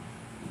muerte.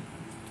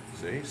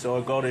 See, so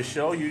it go to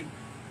show you,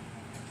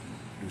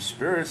 the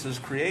spirits is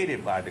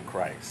created by the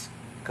Christ,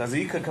 because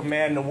he could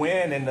command the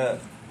wind and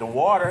the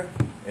water,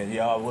 and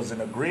y'all was in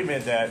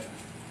agreement that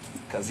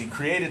because he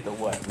created the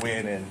what?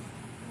 Wind and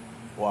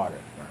water.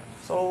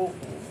 So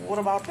what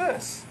about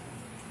this?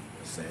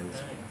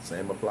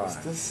 Same applies.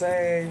 It's the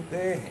same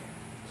thing.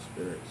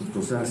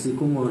 Entonces, así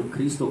como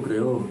Cristo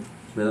creó,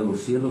 ¿verdad?,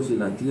 los cielos y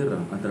la tierra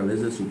a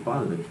través de su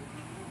Padre,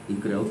 y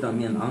creó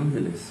también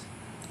ángeles,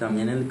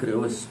 también Él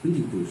creó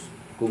espíritus,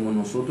 como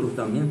nosotros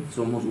también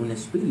somos un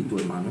espíritu,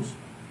 hermanos.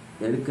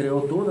 Él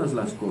creó todas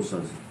las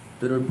cosas,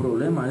 Pero el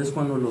problema es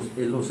cuando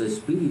los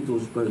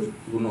espíritus, pues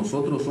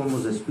nosotros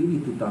somos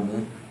espíritu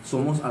también,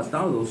 somos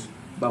atados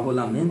bajo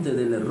la mente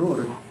del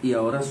error y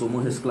ahora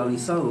somos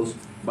esclavizados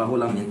bajo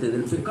la mente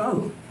del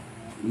pecado.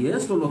 Y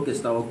esto es lo que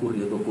estaba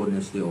ocurriendo con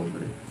este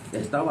hombre.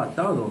 Estaba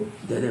atado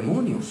de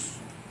demonios.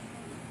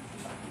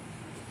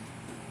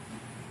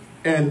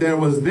 And there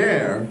was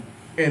there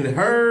an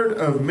herd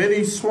of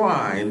many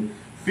swine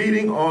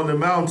feeding on the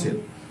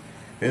mountain.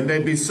 And they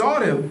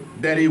besought him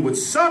that he would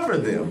suffer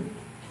them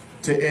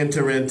to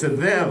enter into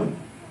them.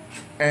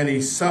 And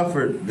he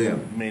suffered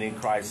them. Meaning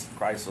Christ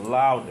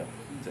allowed them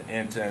to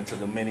enter into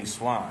the many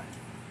swine.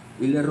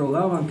 Y le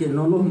rogaban que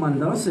no los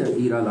mandase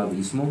ir al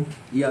abismo.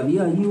 Y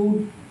había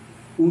allí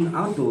un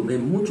hato de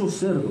muchos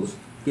cerdos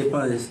que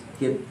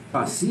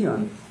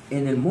pasían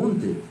en el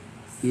monte.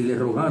 Y le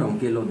rogaron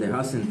que los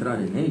dejase entrar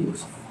en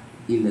ellos.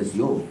 Y les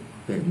dio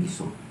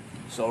permiso.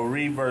 So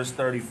read verse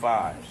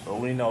 35. So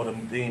we know the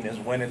demons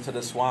went into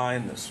the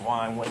swine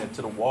went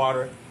into the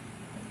water,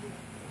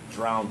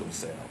 drowned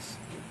themselves.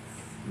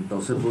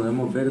 Entonces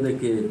podemos ver de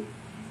que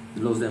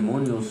los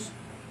demonios,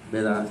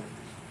 ¿verdad?,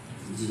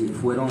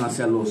 fueron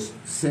hacia los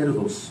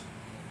cerdos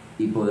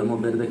y podemos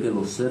ver de que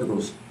los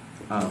cerdos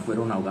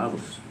fueron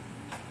ahogados.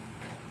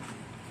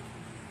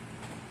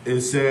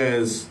 It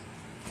says,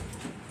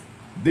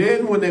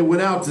 then when they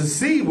went out to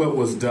see what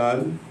was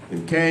done,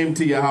 and came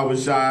to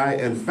Yahushua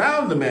and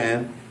found the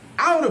man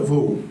out of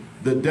whom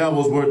the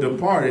devils were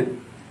departed,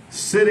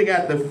 sitting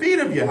at the feet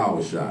of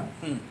Yahushua,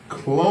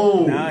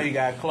 clothed. Now he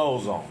got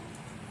clothes on,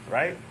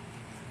 right?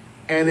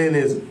 And in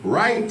his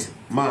right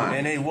mind.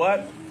 And in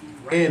what?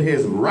 In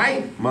his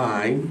right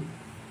mind,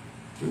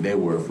 they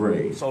were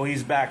afraid. So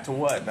he's back to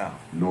what now?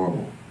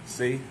 Normal.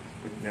 See?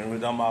 Then we're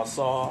talking about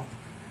Saul.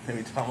 Then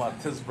we're talking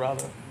about this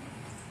brother.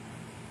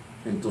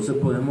 Entonces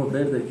podemos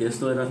ver de que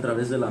esto era a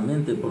través de la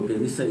mente, porque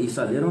dice, y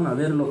salieron a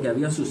ver lo que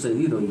había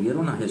sucedido y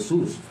vieron a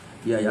Jesús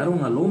y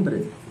hallaron al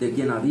hombre de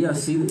quien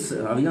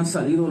habían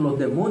salido los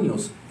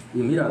demonios. Y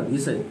mira,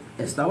 dice,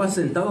 estaba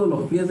sentado a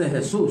los pies de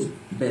Jesús,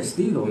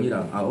 vestido,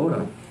 mira,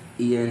 ahora,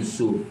 y en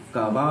su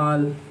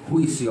cabal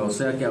juicio, o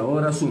sea que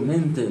ahora su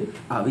mente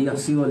había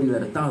sido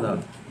libertada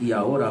y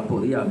ahora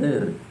podía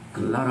ver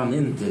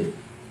claramente,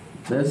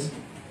 ¿ves?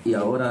 Y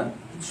ahora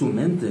su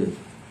mente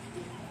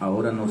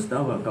ahora no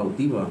estaba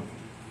cautiva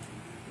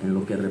en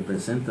lo que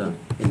representa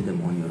el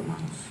demonio,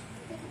 hermanos.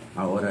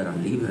 Ahora era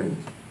libre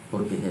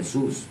porque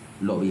Jesús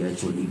lo había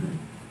hecho libre.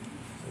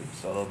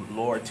 So the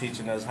Lord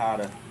teaching us how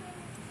to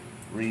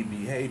read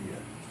behavior.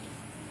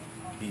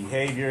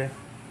 Behavior,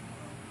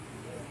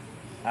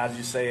 how'd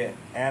you say it?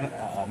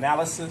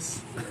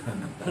 Analysis?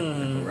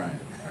 Right.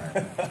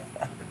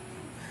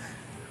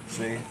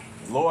 See,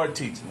 Lord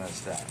teaching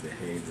us that.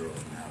 Behavioral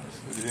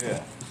analysis.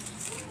 Yeah.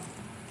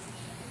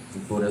 Y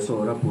por eso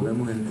ahora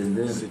podemos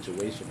entender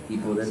Situational. y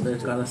poder ver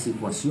cada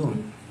situación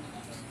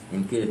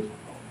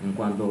en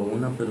cuando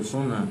una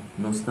persona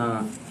no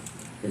está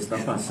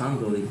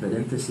pasando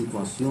diferentes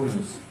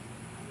situaciones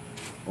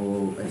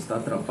o está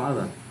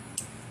atrapada,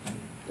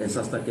 es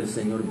hasta que el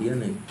Señor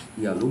viene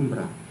y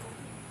alumbra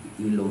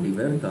y lo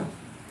liberta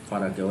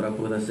para que ahora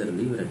pueda ser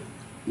libre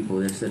y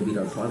poder servir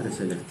al Padre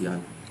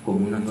Celestial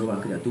como una nueva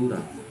criatura.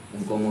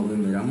 En como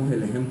miramos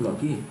el ejemplo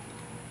aquí,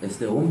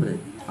 este hombre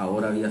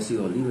ahora había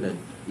sido libre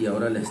y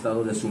ahora el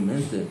estado de su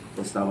mente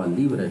estaba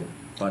libre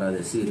para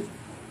decir,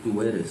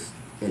 tú eres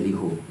el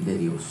Hijo de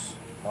Dios.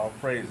 All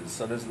praises.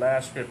 So this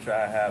last scripture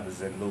I have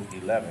is in Luke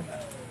 11.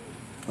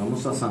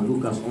 Vamos a San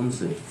Lucas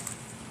 11.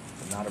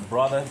 So now the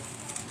brother,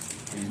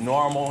 he's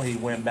normal, he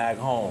went back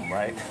home,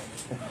 right?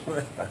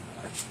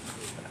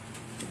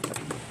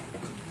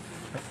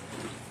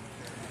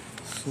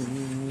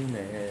 Soon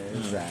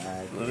as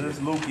I So this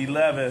is Luke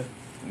 11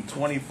 and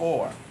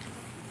 24.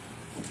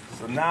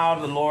 So now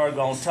the Lord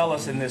going to tell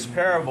us in this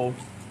parable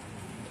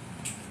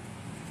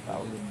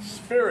about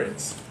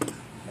spirits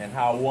and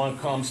how one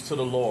comes to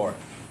the Lord,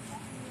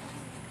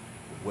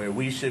 where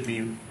we should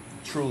be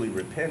truly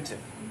repentant.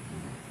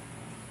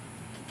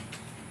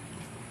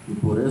 Y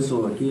por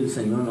eso aquí el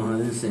Señor nos ha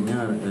de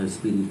enseñar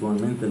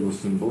espiritualmente lo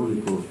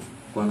simbólico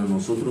cuando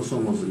nosotros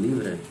somos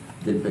libres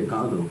del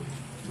pecado,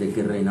 de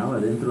que reinaba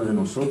dentro de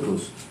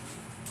nosotros,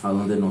 a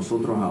donde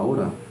nosotros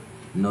ahora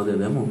no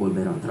debemos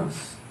volver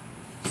atrás,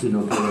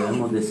 sino que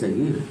debemos de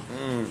seguir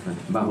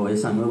bajo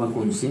esa nueva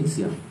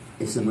conciencia,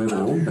 ese nuevo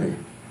hombre,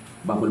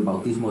 bajo el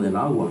bautismo del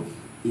agua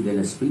y del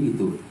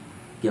Espíritu,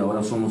 que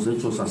ahora somos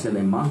hechos hacia la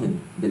imagen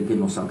del que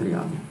nos ha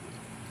creado.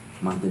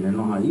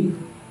 Mantenernos ahí.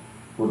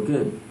 ¿Por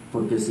qué?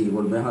 Porque si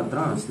volvés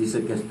atrás,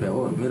 dice que es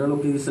peor. Mira lo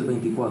que dice el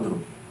 24.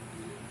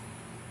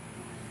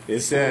 It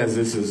says,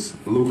 this is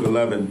Luke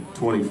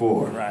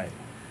 11:24. Right.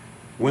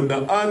 When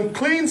the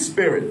unclean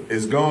spirit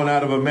is gone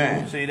out of a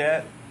man. See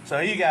that? So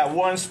you got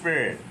one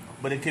spirit,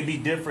 but it can be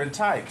different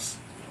types.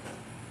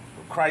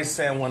 Christ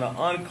saying when an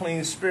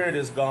unclean spirit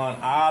is gone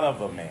out of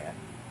a man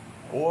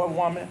or a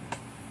woman,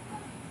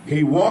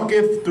 He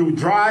walketh through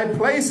dry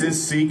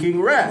places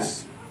seeking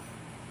rest.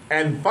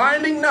 And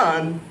finding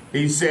none,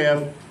 he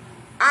saith,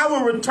 I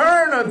will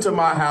return unto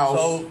my house.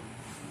 so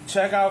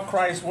check out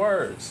Christ's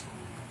words.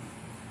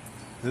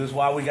 This is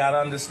why we got to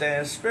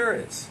understand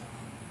spirits.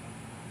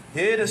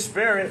 Here the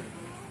spirit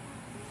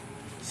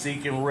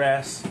seeking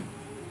rest,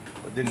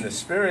 but then the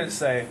spirit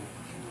say,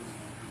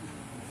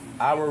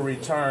 I will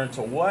return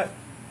to what?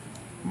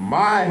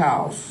 My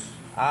house.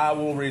 I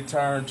will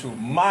return to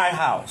my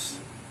house.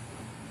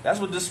 That's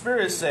what the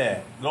spirit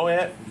said. Go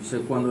ahead. Dice,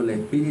 cuando el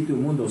espíritu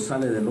inmundo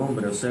sale del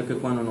hombre, o sea que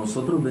cuando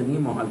nosotros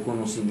venimos al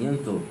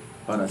conocimiento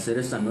para ser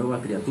esa nueva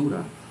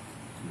criatura,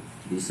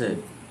 dice,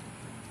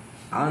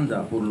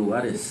 anda por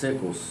lugares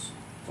secos,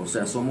 o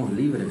sea, somos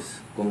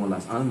libres, como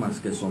las almas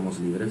que somos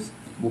libres,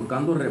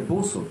 buscando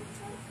reposo.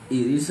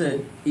 Y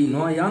dice, y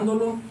no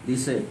hallándolo,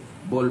 dice,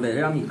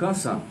 volveré a mi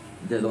casa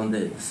de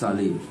donde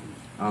salí.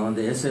 A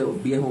donde ese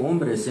viejo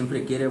hombre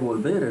siempre quiere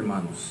volver,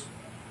 hermanos.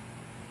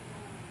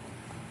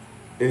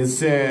 It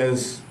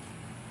says,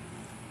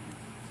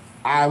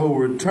 I will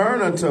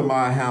return unto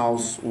my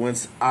house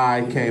whence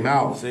I came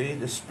out. See,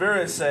 the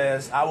Spirit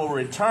says, I will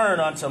return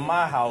unto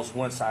my house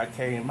whence I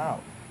came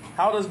out.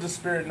 How does the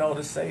Spirit know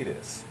to say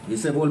this?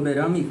 Dice,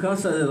 volverá a mi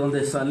casa de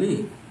donde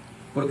salí.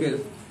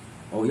 Porque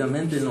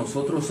obviamente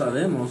nosotros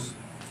sabemos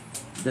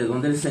de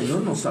donde el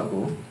Señor nos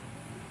sacó.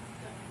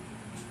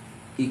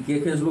 ¿Y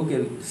qué es lo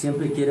que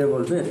siempre quiere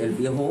volver? El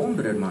viejo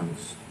hombre,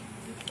 hermanos.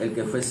 El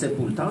que fue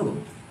sepultado.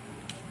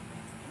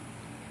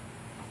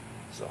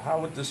 So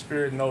how would the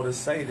Spirit know to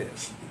say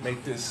this?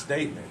 Make this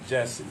statement,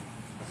 Jesse.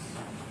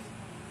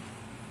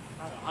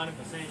 Not 100%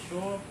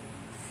 sure,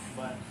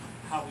 but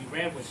how we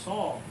read with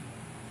Saul,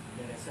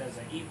 that it says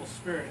an evil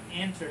spirit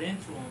entered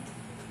into him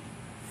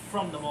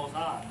from the Most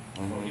High.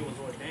 So he was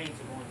ordained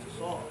to go into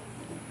Saul.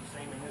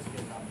 Same in this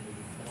case, I believe.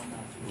 But I'm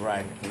not too sure.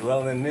 Right.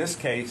 Well, in this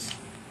case,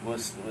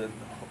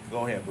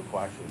 go ahead,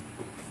 Bakwashu.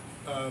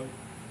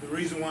 The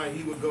reason why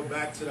he would go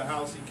back to the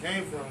house he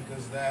came from,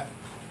 because that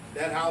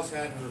house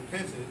hadn't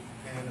repented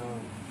and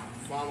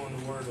following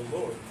the word of the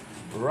Lord.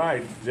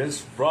 Right.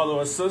 This brother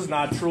or sister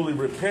not truly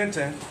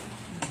repentant.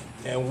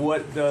 And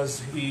what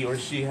does he or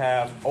she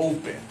have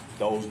open?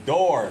 Those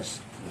doors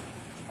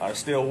are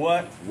still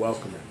what?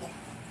 Welcoming.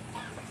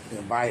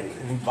 Inviting.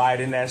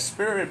 Inviting that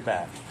spirit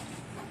back.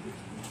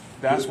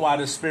 That's why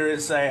the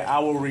spirit say, I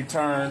will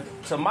return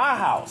to my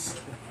house.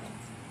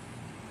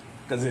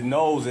 Because it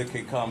knows it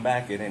can come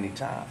back at any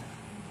time.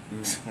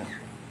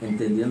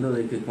 Entendiendo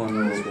de que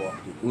cuando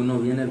uno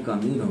viene el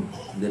camino,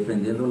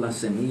 dependiendo la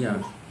semilla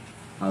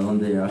a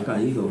donde ha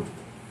caído,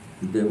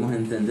 debemos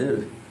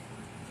entender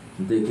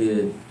de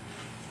que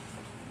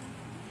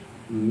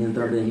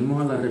mientras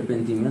venimos al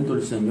arrepentimiento,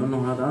 el Señor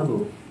nos ha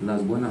dado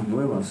las buenas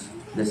nuevas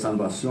de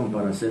salvación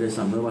para ser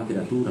esa nueva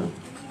criatura.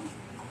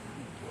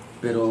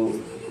 Pero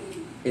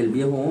el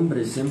viejo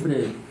hombre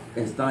siempre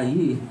está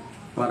ahí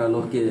para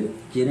los que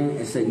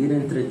quieren seguir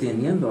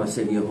entreteniendo a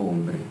ese viejo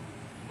hombre.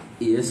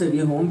 Y ese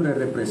viejo hombre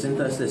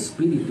representa ese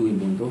espíritu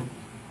inmundo,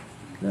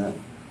 ¿verdad?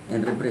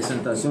 En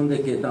representación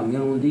de que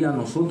también un día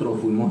nosotros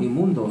fuimos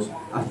inmundos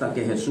hasta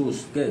que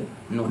Jesús que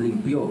nos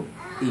limpió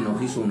y nos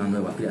hizo una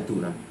nueva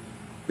criatura.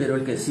 Pero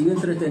el que sigue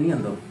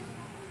entreteniendo,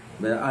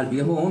 ¿verdad?, al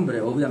viejo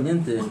hombre,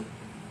 obviamente,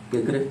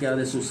 ¿qué crees que ha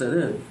de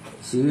suceder?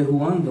 Sigue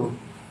jugando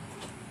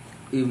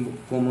y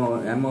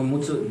como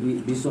hemos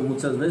visto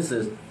muchas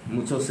veces,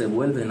 muchos se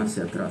vuelven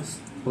hacia atrás.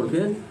 ¿Por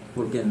qué?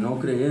 Porque no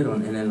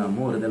creyeron en el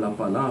amor de la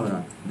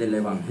palabra, del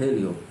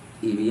evangelio,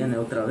 y viene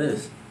otra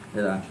vez,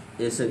 ¿verdad?,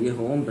 ese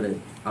viejo hombre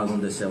a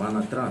donde se van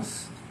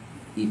atrás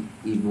y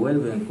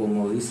vuelven,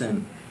 como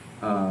dicen,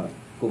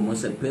 como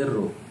ese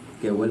perro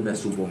que vuelve a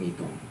su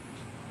vómito.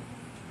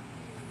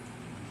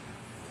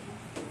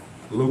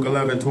 Luke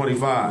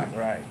 11:25.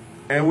 Right.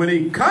 And when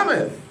he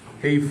cometh,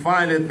 he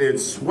findeth it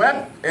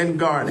swept and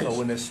garnished. So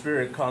when the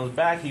spirit comes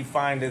back, he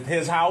findeth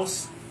his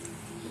house.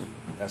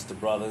 That's the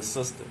brother and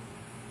sister.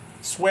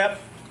 Swept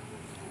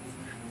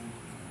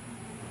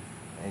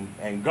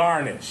and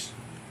garnished.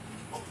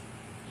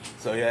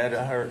 So you had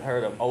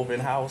heard of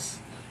open house?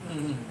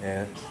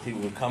 And he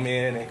would come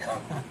in and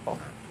come out.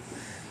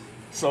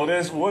 So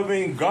this would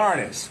mean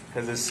garnished,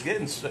 because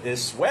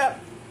it's swept.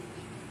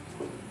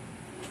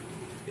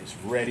 It's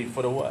ready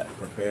for the what?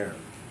 Prepare.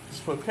 It's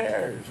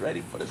prepared. It's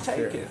ready for the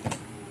taking.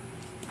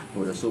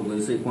 Por eso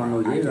dice,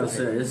 cuando llega, o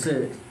sea,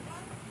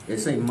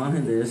 esa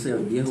imagen de ese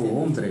viejo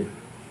hombre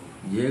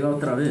llega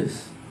otra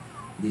vez,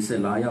 dice,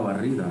 la haya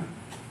barrida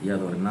y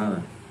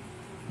adornada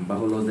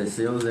bajo los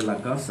deseos de la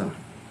casa,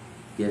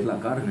 que es la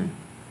carne.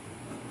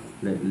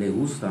 Le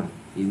gusta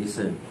y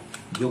dice,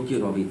 yo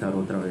quiero habitar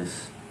otra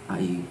vez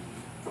ahí,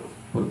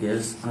 porque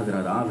es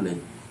agradable,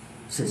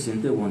 se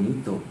siente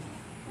bonito,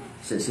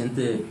 se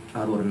siente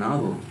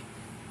adornado.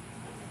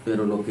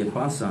 Pero lo que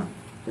pasa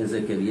es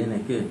de que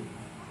viene ¿qué?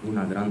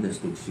 Una gran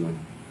destrucción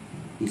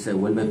y se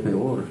vuelve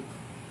peor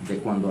de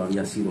cuando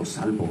había sido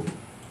salvo,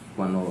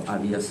 cuando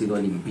había sido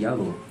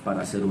limpiado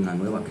para ser una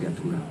nueva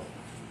criatura.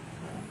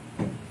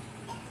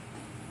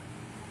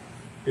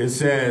 It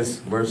says,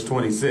 verse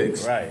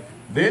 26. Right.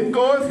 Then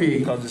goeth he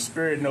Because the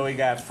spirit know he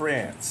got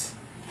friends.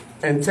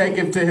 and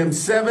taketh to him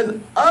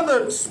 7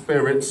 other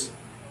spirits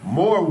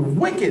more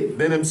wicked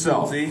than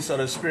himself. See, so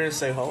the spirit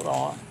say, hold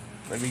on,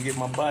 let me get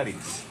my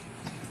buddies.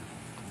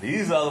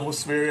 These other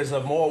spirits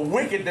are more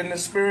wicked than the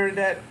spirit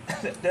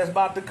that's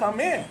about to come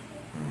in.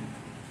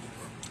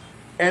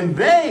 And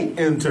they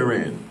enter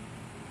in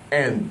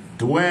and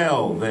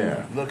dwell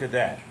there. Look at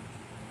that.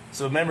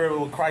 So remember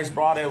when Christ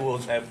brought it,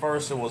 was at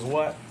first it was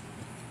what?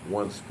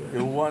 One spirit.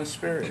 It was one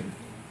spirit.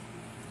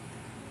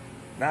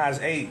 Now it's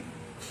 8.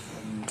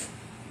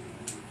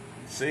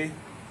 See?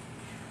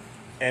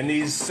 And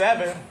these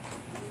 7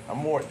 are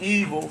more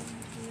evil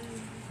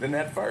than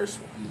that first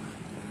one.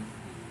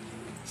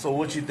 So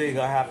what you think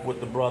will happen with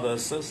the brother or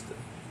sister?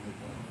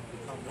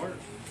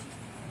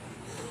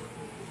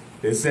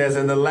 It says,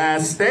 and the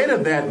last state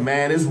of that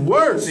man is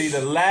worse. See,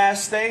 the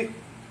last state,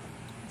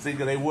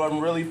 because they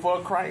wasn't really for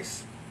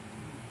Christ.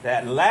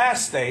 That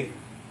last state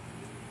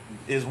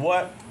is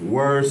what?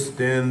 Worse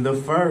than the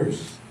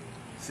first.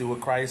 See what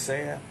Christ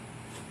said?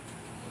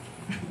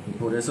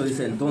 Por eso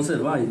dice,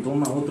 entonces va y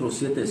toma otros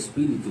 7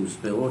 espíritus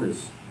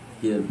peores.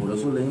 Que por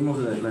eso leímos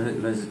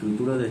las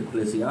escrituras de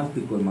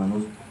Eclesiástico,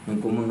 hermanos,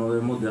 en cómo no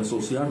debemos de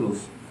asociarlos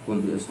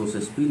con estos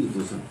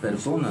espíritus,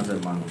 personas,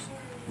 hermanos.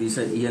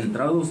 Dice, y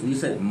entrados,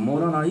 dice,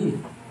 moran ahí.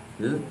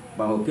 ¿Sí?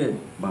 ¿Bajo qué?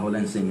 Bajo la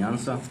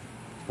enseñanza,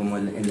 como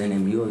el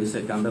enemigo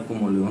dice que anda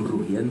como león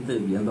rugiente,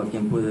 viendo a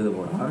quién puede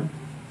devorar.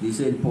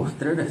 Dice, el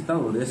postrer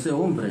estado de ese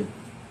hombre,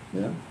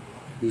 ¿ya?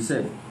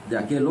 Dice, de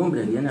aquel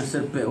hombre viene a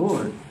ser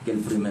peor que el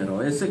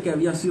primero. Ese que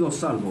había sido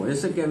salvo,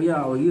 ese que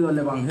había oído el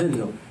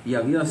evangelio y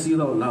había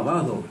sido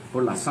lavado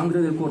por la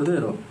sangre del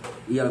cordero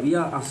y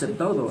había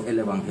aceptado el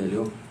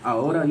evangelio,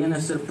 ahora viene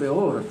a ser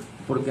peor,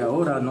 porque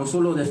ahora no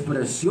solo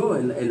despreció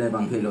el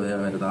evangelio de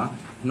verdad,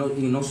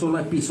 y no solo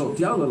ha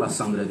pisoteado la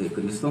sangre de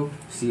Cristo,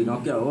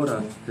 sino que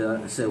ahora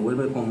se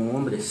vuelve como un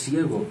hombre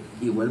ciego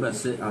y vuelve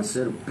a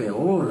ser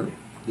peor,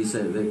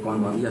 dice, de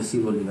cuando había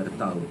sido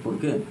libertado. ¿Por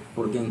qué?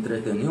 Porque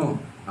entretenió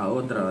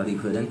a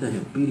diferentes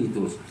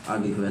espíritus, a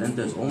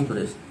diferentes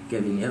hombres que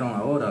vinieron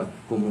ahora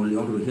como un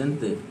león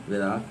rugiente,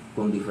 ¿verdad?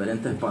 Con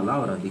diferentes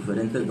palabras,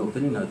 diferentes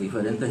doctrinas,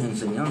 diferentes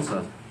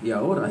enseñanzas, y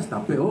ahora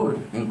está peor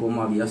en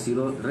cómo había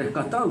sido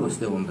rescatado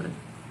este hombre.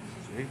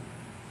 See?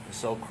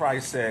 So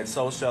Christ said,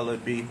 so shall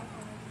it be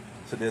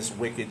to this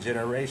wicked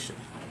generation.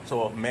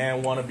 So if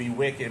man want to be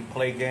wicked and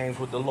play games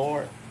with the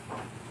Lord,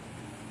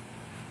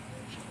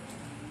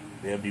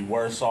 they'll be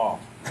worse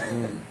off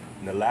in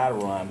the latter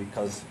run,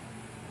 because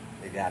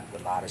they got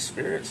a lot of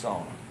spirits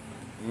on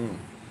them.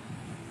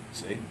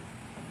 See?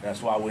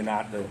 That's why we're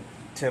not to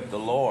tempt the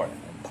Lord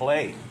and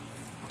play.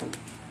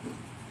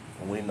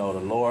 And we know the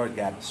Lord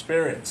got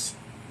spirits.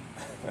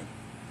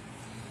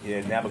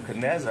 Yeah,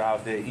 Nebuchadnezzar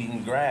out there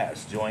eating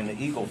grass, joined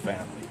the eagle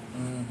family.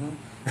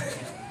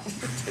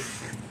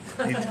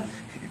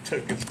 he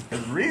took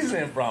his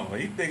reason from him.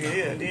 He thinking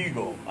he an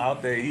eagle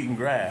out there eating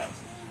grass.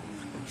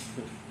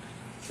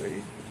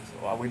 See? So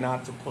why we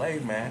not to play,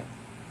 man?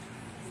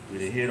 We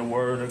to hear the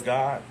word of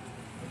God,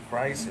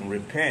 Christ, and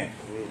repent.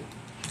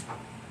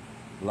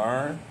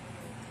 Learn,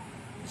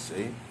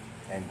 see,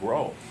 and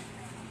grow.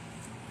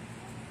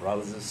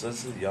 Brothers and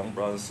sisters, young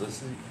brothers and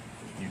sisters,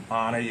 you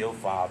honor your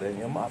father and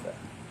your mother.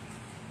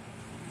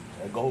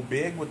 And go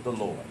big with the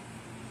Lord.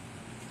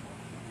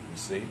 You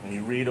see, when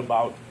you read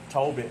about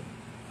Tobit,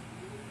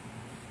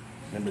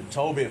 remember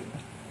Tobit,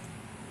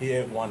 he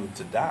had wanted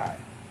to die.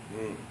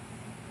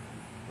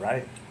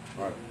 Right?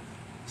 Right.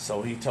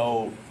 So he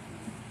told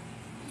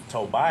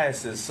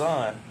Tobias, his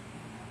son,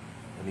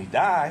 when he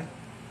died,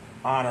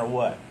 honor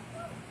what?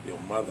 Your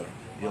mother.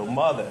 Your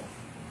mother.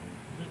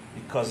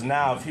 Because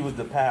now if he was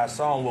to pass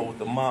on, what would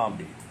the mom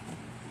be?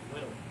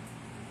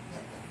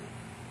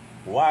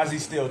 Why is he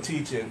still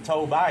teaching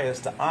Tobias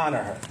to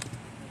honor her?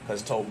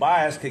 Because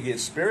Tobias could get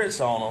spirits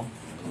on him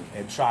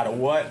and try to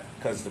what?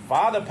 Because the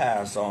father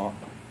passed on.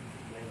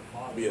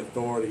 Be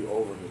authority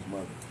over his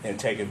mother. And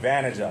take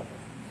advantage of her.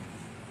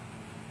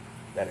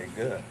 That ain't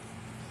good.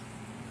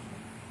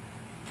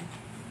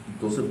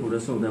 Entonces por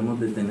eso debemos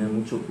de tener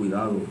mucho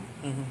cuidado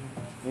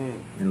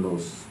en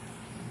las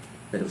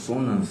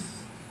personas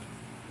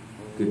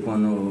que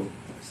cuando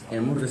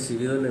hemos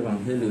recibido el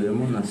evangelio y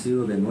hemos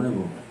nacido de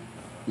nuevo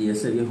y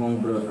ese viejo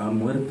hombre ha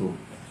muerto,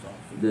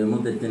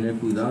 debemos de tener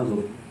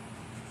cuidado,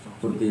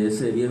 porque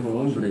ese viejo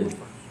hombre,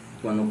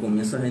 cuando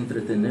comienzas a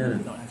entretener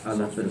a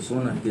las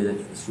personas que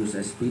sus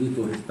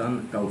espíritus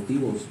están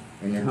cautivos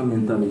en esa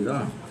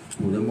mentalidad,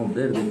 podemos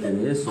ver de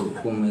que eso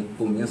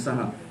comienzas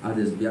a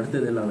desviarte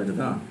de la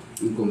verdad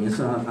y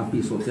comienzas a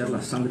pisotear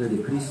la sangre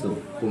de Cristo,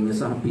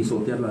 comienzas a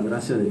pisotear la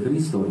gracia de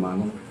Cristo,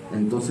 hermano.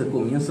 Entonces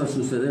comienza a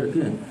suceder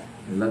 ¿qué?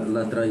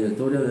 La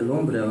trayectoria del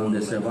hombre a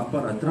donde se va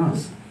para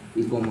atrás,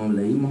 y como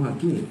leímos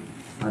aquí,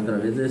 a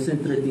través de ese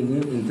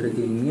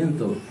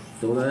entretenimiento,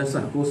 todas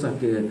esas cosas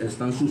que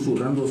están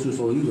susurrando sus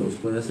oídos,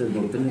 puede ser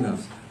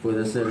doctrinas,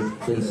 puede ser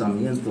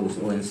pensamientos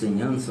o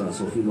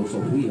enseñanzas o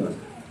filosofías,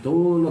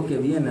 todo lo que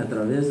viene a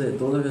través de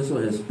todos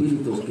esos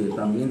espíritus que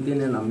también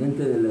tienen la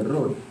mente del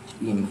error,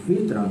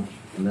 infiltran,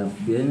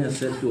 viene a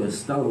ser tu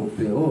estado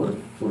peor,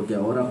 porque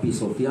ahora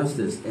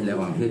pisoteaste el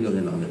evangelio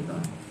de la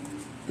verdad,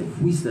 te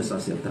fuiste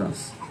hacia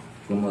atrás.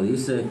 Como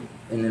dice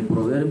En el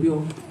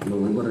proverbio, lo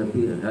vuelvo a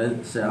repetir,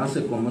 se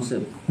hace como ese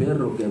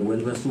perro que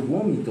vuelve a su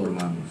vómito,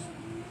 hermanos.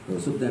 Por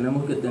eso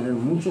tenemos que tener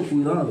mucho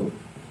cuidado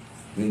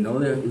y no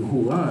de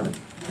jugar,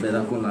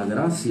 ¿verdad?, con la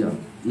gracia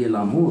y el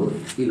amor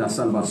y la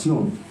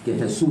salvación que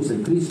Jesús,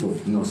 el Cristo,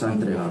 nos ha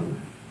entregado.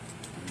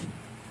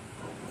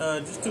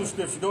 Just two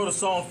scriptures. Go to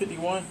Psalm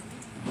 51.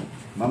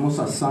 Vamos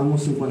a Salmo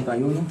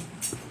 51.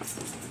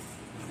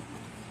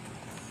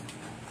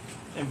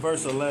 In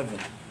verse 11.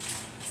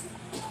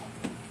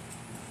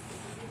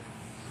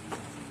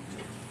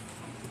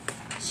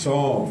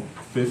 Psalm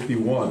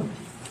 51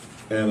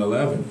 and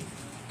 11.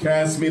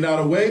 Cast me not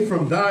away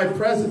from thy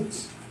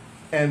presence,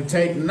 and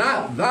take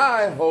not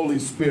thy Holy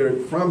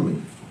Spirit from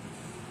me.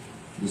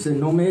 Dice,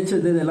 no me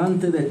eches de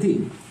delante de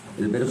ti.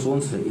 El verso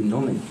 11,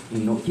 y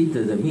no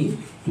quites de mí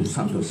tu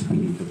Santo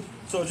Espíritu.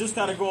 So just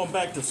kind of going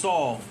back to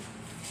Saul,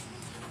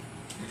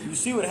 you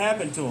see what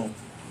happened to him.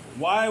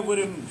 Why would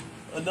him,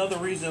 another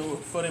reason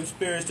for them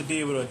spirits to be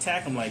able to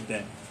attack him like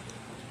that?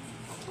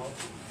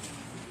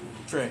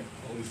 Trey.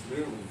 Holy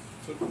Spirit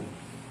was took from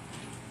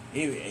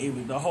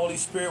him. The Holy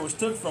Spirit was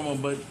took from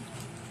him, but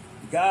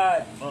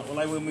God,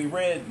 like when we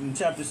read in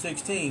chapter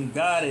 16,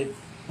 God had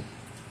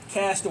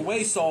cast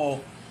away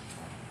Saul,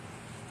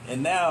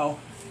 and now,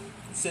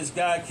 since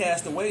God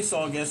cast away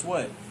Saul, guess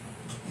what?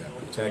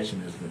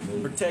 Protection is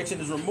removed.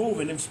 Protection is removed,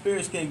 and them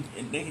spirits can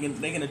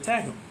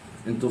attack him.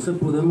 Entonces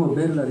podemos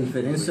ver la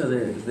diferencia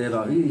de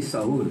David y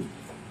Saúl.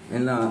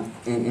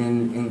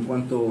 En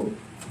cuanto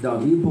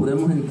David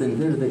podemos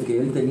entender de que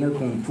él tenía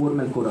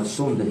conforme el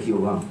corazón de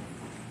Jehová.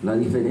 La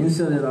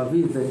diferencia de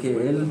David de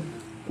que él,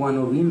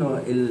 cuando vino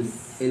el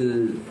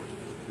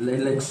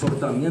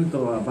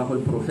exhortamiento bajo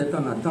el profeta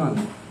Natán,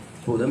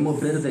 podemos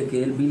ver de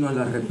que él vino al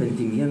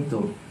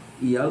arrepentimiento.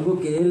 Y algo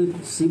que él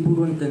sí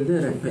pudo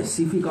entender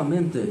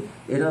específicamente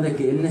era de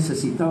que él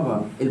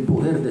necesitaba el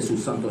poder de su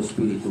Santo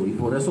Espíritu. Y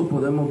por eso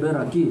podemos ver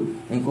aquí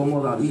en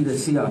cómo David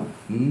decía,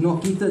 no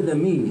quites de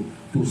mí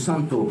tu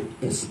Santo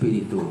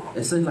Espíritu.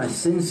 Esa es la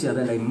esencia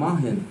de la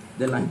imagen,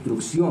 de la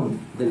instrucción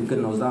del que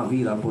nos da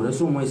vida. Por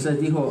eso Moisés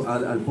dijo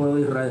al pueblo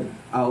de Israel,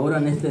 ahora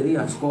en este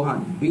día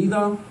escojan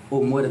vida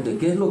o muerte.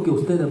 ¿Qué es lo que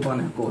ustedes van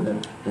a escoger?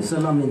 Esa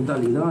es la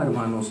mentalidad,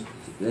 hermanos,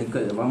 de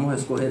que vamos a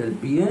escoger el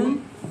bien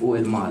o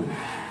el mal.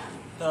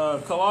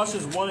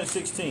 Colossians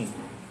 1:16.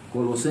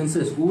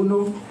 Colosenses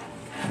 1:16.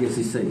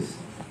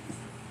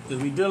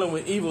 Because we're dealing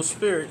with evil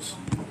spirits.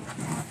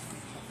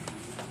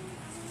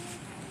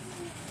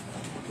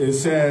 It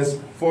says,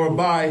 for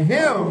by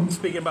him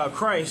Speaking about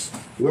Christ.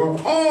 were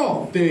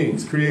all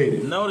things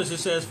created. Notice it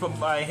says, for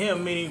by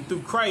him, meaning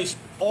through Christ,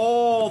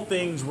 all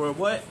things were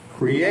what?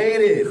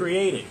 Created.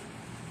 Created.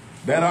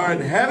 That are in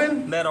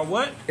heaven. That are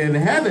what? In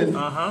heaven.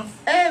 Uh-huh.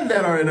 And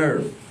that are in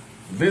earth.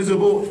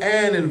 Visible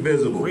and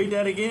invisible. Read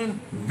that again.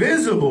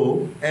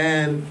 Visible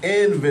and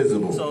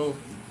invisible. So,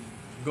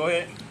 go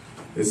ahead.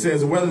 It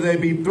says, whether they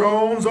be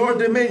thrones or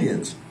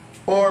dominions,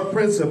 or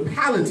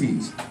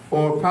principalities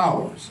or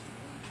powers,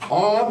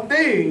 all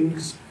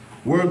things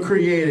were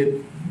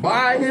created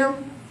by him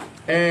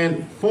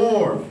and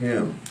for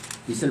him.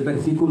 Dice el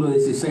versículo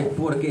 16,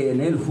 porque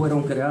en él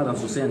fueron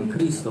creadas, o sea, en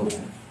Cristo,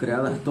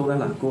 creadas todas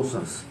las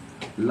cosas,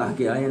 las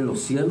que hay en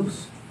los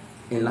cielos,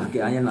 en las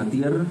que hay en la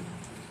tierra.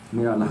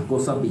 Mira, las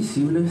cosas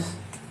visibles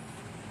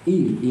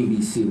y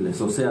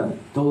invisibles, o sea,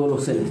 todo lo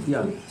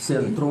celestial,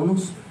 sean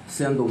tronos,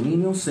 sean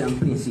dominios, sean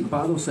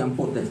principados, sean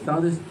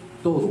potestades,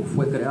 todo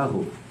fue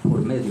creado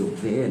por medio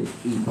de él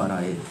y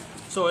para él.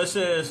 So it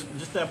says,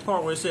 just that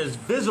part where it says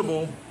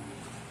visible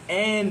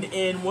and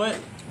in what?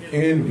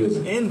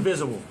 Invisible.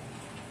 Invisible.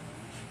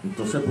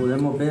 Entonces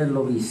podemos ver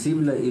lo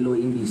visible y lo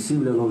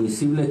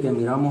visible que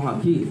miramos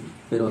aquí,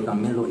 pero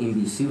también lo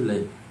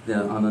invisible de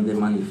donde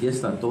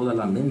manifiesta toda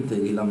la mente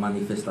y la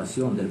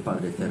manifestación del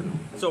Padre Eterno.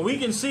 So we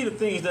can see the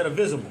things that are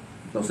visible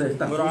Entonces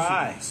with our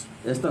eyes.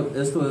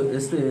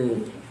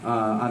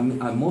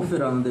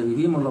 Atmósfera donde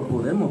vivimos lo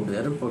podemos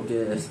ver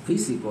porque es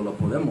físico, lo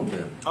podemos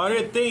ver. Are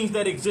there things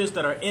that exist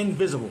that are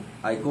invisible?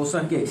 Hay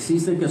cosas que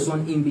existen que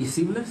son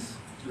invisibles.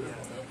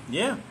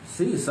 Yeah.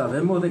 Sí,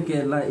 sabemos de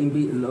que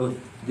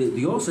de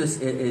Dios es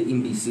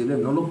invisible,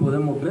 no lo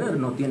podemos ver,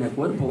 no tiene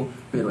cuerpo,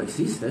 pero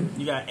existe.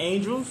 You got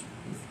angels.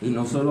 Y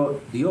no solo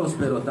Dios,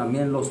 pero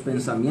también los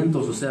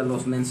pensamientos, o sea,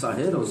 los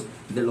mensajeros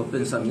de los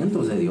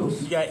pensamientos de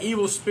Dios. You got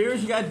evil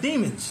spirits, you got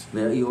demons.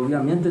 Y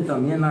obviamente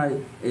también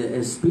hay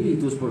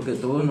espíritus, porque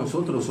todos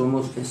nosotros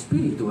somos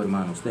espíritu,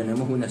 hermanos.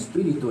 Tenemos un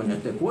espíritu en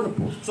este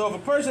cuerpo. So if a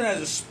person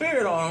has a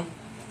spirit on him,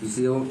 y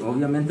si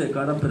obviamente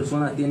cada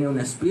persona tiene un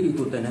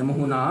espíritu, tenemos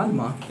una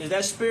alma. is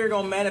that spirit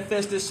going to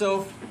manifest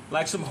itself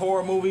like some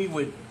horror movie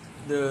with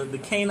the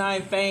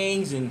canine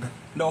fangs and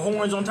the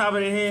horns on top of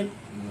their head?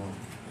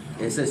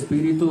 Ese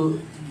espíritu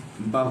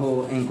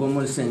bajo en cómo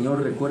el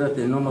Señor,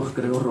 recuérdate, no nos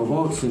creó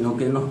robots, sino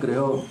que nos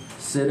creó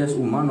seres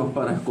humanos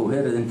para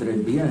escoger entre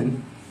el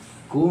bien.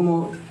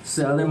 ¿Cómo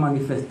se ha de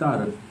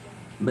manifestar,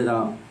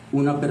 verdad,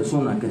 una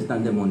persona que está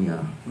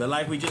endemoniada? But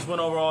like we just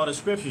went over all the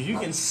scriptures, you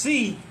can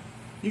see,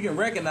 you can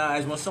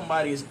recognize when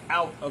somebody is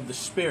out of the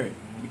spirit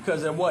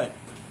because of what?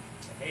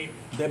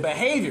 Their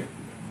behavior.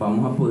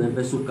 vamos a poder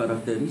ver sus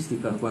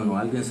características cuando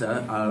alguien se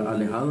ha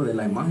alejado de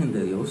la imagen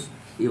de Dios,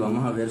 y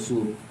vamos a ver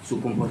su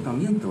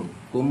comportamiento,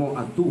 cómo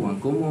actúan,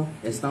 cómo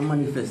están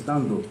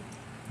manifestando.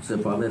 Se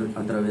va a ver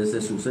a través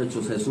de sus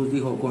hechos. Jesús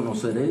dijo: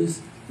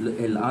 conoceréis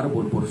el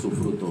árbol por su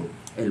fruto.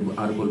 El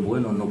árbol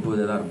bueno no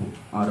puede dar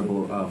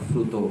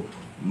fruto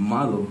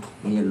malo,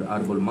 ni el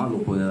árbol malo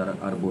puede dar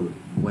árbol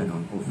bueno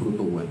o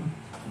fruto bueno.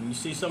 You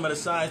see some of the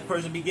signs,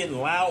 person be getting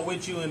loud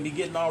with you and be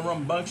getting all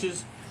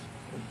rambunctious.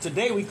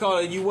 Today we call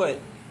it, you what?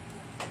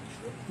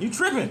 You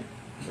tripping.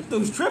 This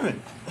dude's tripping.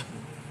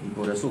 Y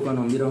por eso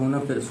cuando miras a una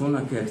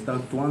persona que está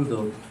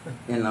actuando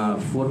en la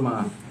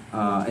forma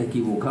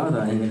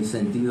equivocada, en el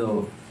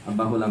sentido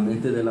bajo la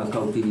mente de la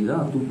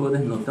cautividad, tú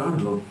puedes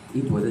notarlo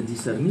y puedes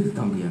discernir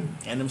también.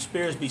 And them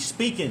spirits be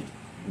speaking.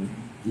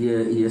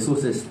 Y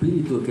esos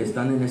espíritus que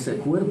están en ese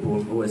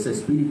cuerpo, o ese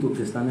espíritu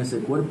que está en ese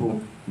cuerpo,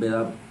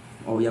 ¿verdad?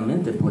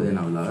 Obviamente pueden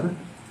hablar,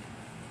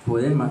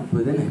 pueden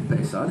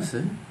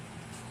expresarse.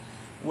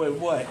 With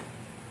what?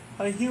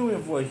 A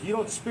human voice. You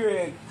know the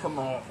spirit come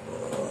on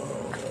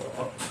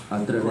A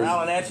través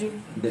growling at you.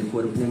 del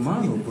cuerpo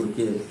humano,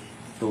 porque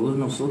todos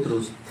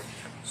nosotros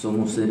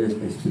somos seres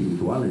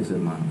espirituales,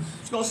 hermanos.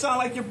 It's gonna sound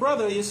like your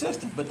brother or your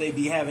sister, but they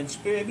be having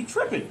spirit, be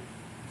tripping.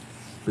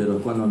 Pero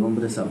cuando el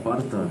hombre se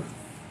aparta,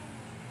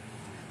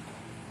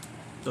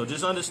 So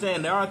just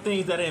understand there are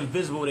things that are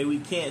invisible that we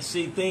can't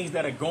see, things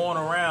that are going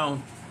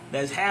around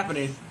that's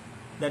happening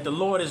that the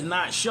Lord is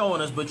not showing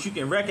us, but you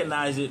can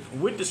recognize it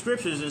with the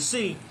scriptures and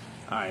see,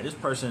 all right, this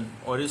person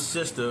or this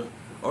sister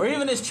or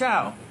even this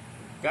child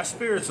got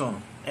spirits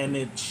on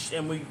them.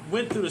 And we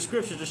went through the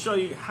scriptures to show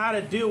you how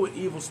to deal with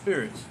evil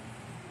spirits.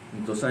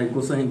 entonces hay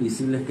cosas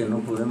invisibles que no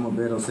podemos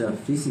ver, o sea,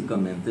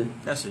 físicamente,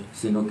 That's it.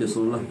 sino que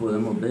solo las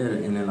podemos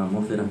ver en la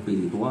atmósfera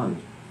espiritual,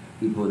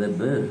 y poder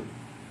ver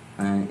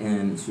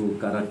en su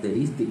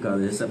característica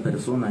de esa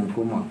persona, en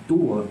cómo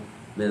actúa,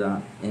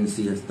 ¿verdad? En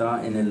si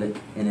está en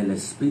el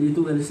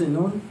espíritu del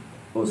Señor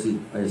o si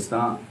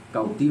está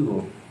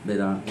cautivo,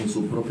 ¿verdad? En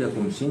su propia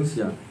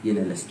conciencia y en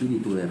el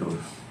espíritu de error.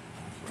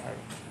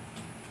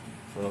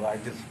 So like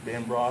it's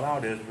been brought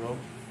out, Israel.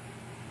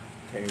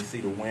 Can't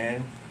see the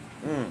wind.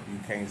 You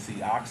can't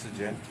see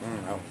oxygen.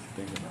 I was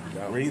thinking about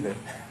that. Breathing.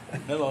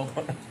 Hello.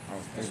 I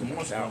was thinking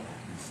about that.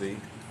 You see,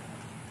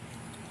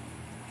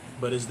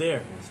 But it's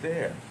there. it's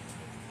there.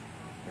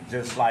 And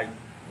just like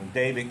when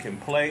David can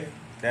play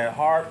that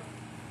harp,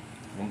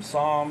 them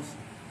psalms,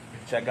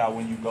 check out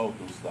when you go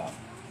through stuff.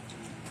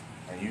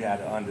 And you have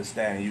to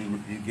understand,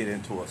 you get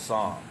into a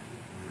song.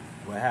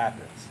 What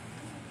happens?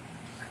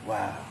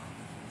 Wow.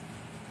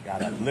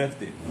 Gotta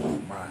lift it.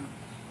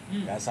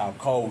 Right. That's how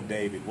cold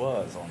David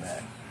was on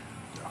that.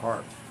 The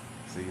heart.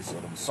 See, so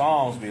them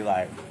psalms be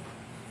like,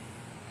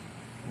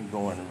 I'm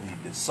going to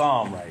read this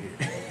psalm right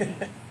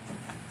here.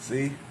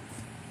 See?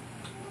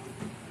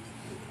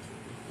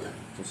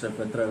 Entonces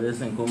fue otra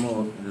vez en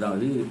cómo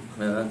David,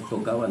 ¿verdad?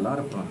 Tocaba el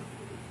arpa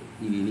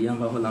y vivían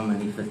bajo la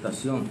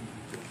manifestación.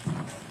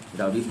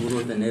 David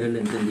pudo tener el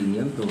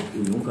entendimiento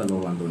y nunca lo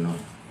abandonó.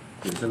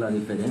 Y esa es la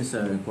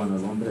diferencia cuando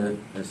el hombre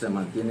se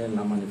mantiene en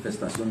la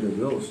manifestación de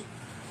Dios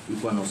y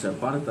cuando se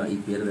aparta y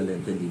pierde el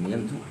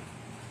entendimiento,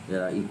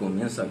 ¿verdad? Y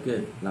comienza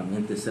 ¿qué? La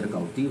mente a ser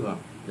cautiva,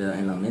 ¿verdad?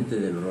 En la mente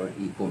del error,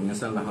 y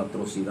comienzan las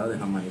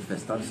atrocidades a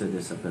manifestarse de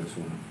esa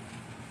persona.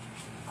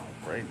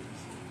 Praise.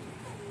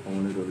 I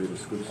wanted to read a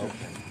scripture.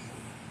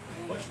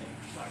 Question.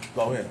 Sorry.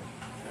 Go ahead.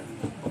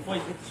 Before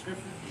you get the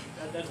scripture,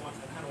 I kind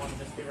of want to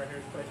just stay right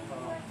here quick.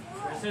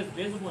 Where it says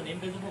visible and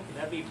invisible, could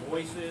that be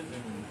voices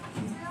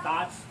and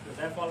thoughts? Does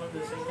that fall into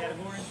the same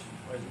category?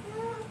 Or is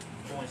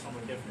it going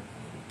somewhere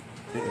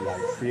different?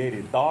 Like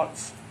created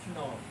thoughts.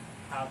 No,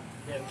 how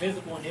they're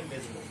visible and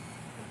invisible.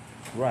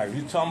 Right.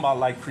 You're talking about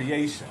like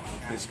creation.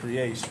 It's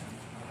creation.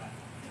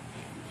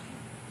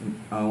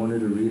 I wanted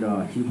to read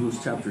Hebrews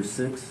chapter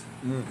 6,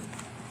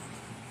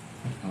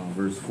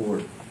 verse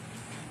 4.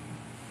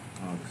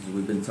 Because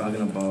we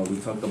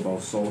talked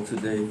about Saul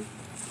today.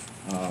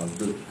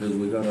 Because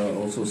we got to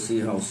also see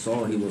how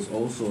Saul, he was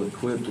also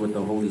equipped with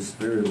the Holy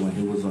Spirit when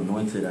he was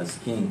anointed as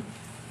king.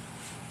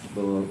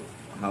 But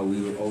how we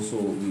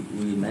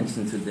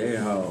mentioned today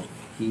how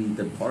he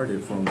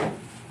departed from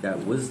that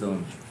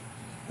wisdom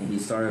and he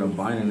started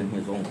abiding in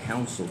his own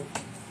counsel.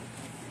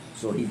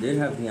 So he did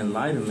have the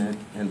enlightenment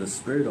and the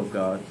Spirit of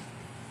God,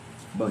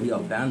 but he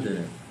abandoned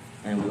it.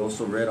 And we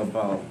also read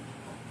about,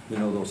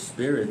 those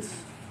spirits,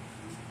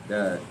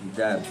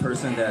 that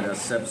person that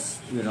accepts,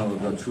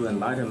 the true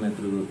enlightenment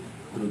through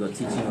the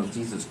teaching of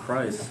Jesus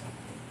Christ.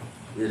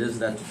 It is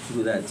that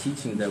through that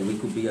teaching that we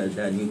could be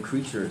that new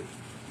creature,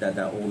 that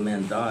old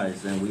man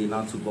dies, and we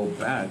not to go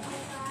back.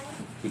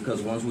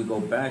 Because once we go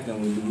back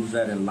and we lose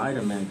that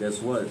enlightenment, guess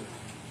what?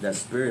 That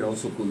spirit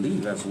also could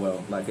leave as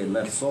well, like it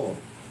left Saul.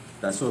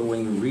 That's why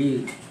when you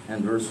read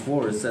in verse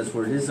 4, it says,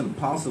 "For it is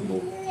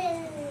impossible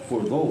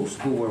for those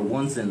who were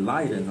once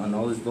enlightened, and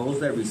those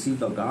that received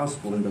the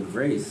gospel and the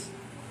grace,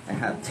 and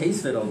had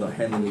tasted of the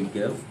heavenly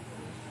gift,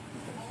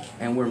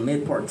 and were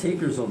made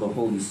partakers of the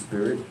Holy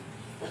Spirit,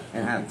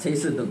 and have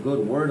tasted the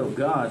good word of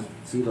God,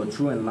 see the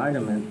true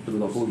enlightenment through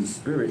the Holy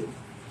Spirit,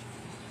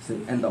 see,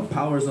 and the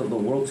powers of the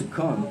world to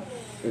come,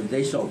 if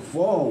they shall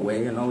fall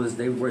away, in other words,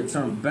 they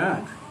return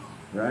back,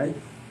 right?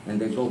 And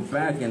they go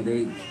back and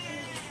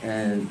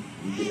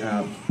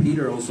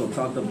Peter also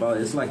talked about,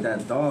 it's like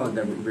that dog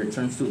that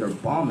returns to their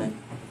vomit.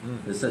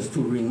 It says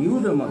to renew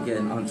them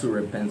again unto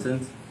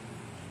repentance.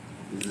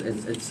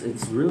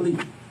 It's really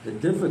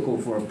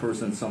difficult for a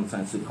person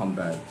sometimes to come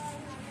back.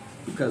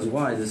 Because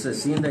why? It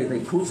says, seeing they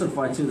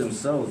crucify to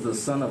themselves the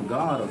Son of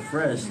God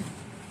afresh.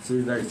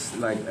 See, that's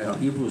like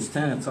Hebrews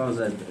 10, it tells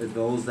that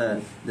those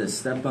that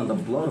stepped on the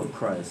blood of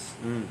Christ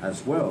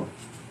as well.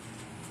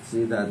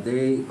 See, that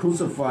they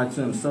crucified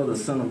to themselves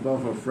the Son of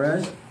God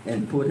afresh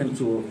and put him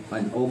to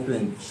an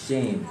open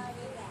shame.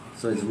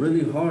 So it's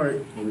really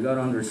hard. We got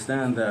to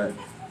understand that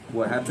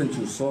what happened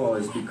to Saul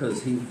is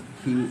because he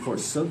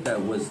forsook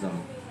that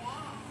wisdom.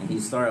 And he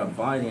started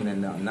abiding,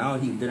 and now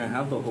he didn't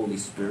have the Holy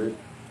Spirit.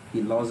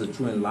 He lost the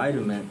true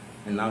enlightenment,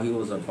 and now he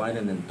was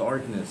abiding in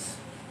darkness.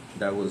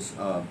 That was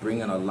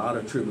bringing a lot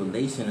of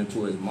tribulation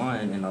into his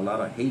mind and a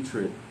lot of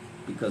hatred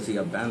because he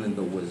abandoned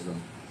the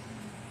wisdom.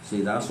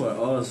 See, that's why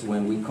us,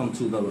 when we come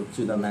to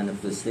the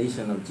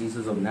manifestation of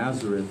Jesus of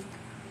Nazareth,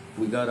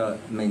 we gotta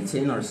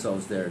maintain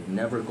ourselves there.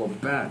 Never go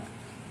back.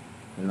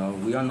 You know,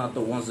 we are not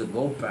the ones that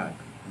go back,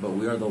 but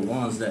we are the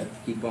ones that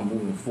keep on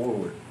moving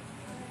forward.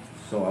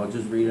 So I'll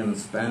just read it in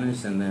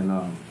Spanish, and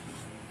then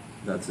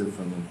that's it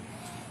for me.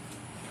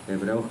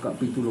 Hebreos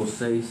capítulo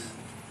 6,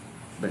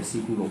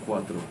 versículo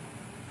 4.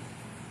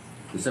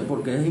 Dice,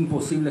 porque es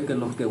imposible que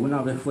los que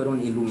una vez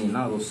fueron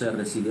iluminados, se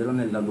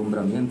recibieron el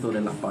alumbramiento de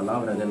las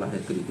palabras de las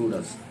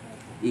Escrituras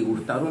y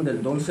gustaron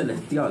del don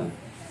celestial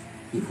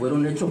y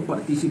fueron hechos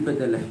partícipes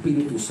del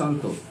Espíritu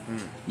Santo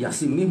y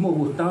asimismo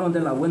gustaron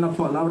de la buena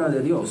palabra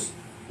de Dios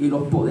y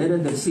los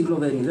poderes del siglo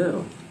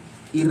venidero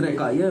y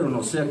recayeron,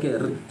 o sea que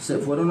se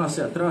fueron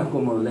hacia atrás,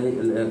 como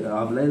le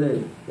hablé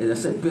de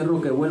ese perro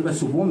que vuelve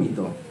su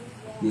vómito.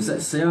 Dice,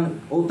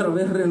 sean otra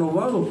vez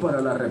renovados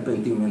para el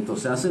arrepentimiento.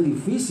 Se hace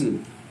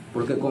difícil,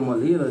 porque como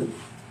el líder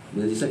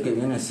le dice que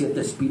vienen 7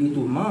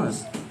 espíritus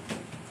más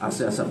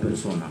hacia esa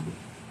persona.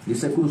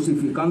 Dice,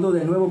 crucificando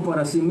de nuevo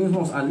para sí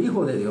mismos al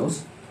Hijo de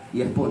Dios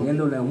y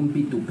exponiéndole a un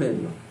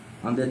vituperio.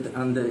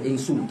 Donde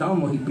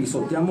insultamos y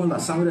pisoteamos la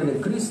sangre de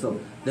Cristo,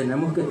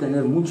 tenemos que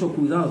tener mucho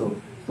cuidado,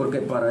 porque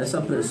para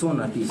esa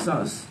persona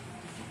quizás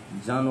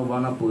ya no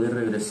van a poder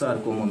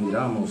regresar como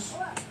miramos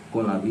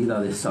con la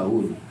vida de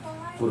Saúl.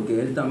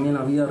 Porque él también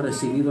había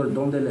recibido el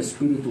don del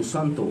Espíritu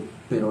Santo,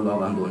 pero lo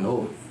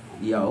abandonó.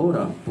 Y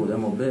ahora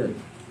podemos ver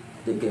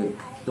de que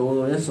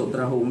todo eso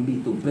trajo un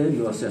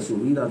vituperio hacia su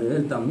vida de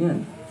él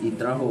también, y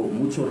trajo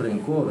mucho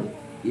rencor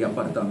y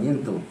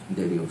apartamiento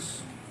de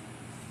Dios.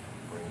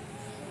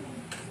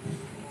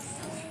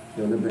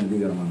 Dios les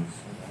bendiga, hermanos.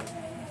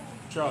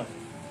 Charlie.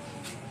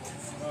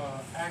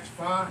 Acts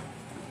 5.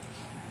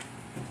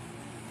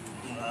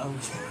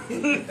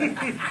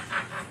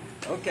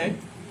 Okay.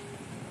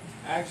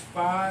 Acts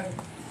 5.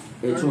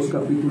 Hechos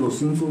capítulo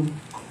 5.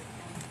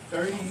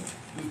 30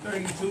 through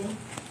 32.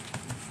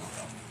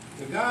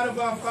 The God of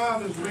our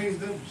fathers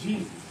raised up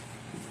Jesus,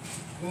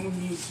 whom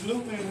he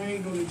slew and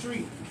hanged on the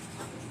tree.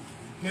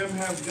 Him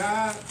have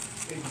God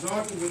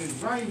exalted with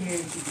his right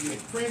hand to be a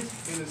prince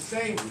and a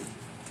savior,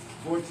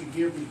 for to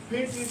give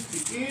repentance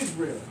to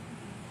Israel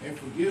and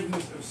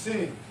forgiveness of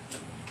sin.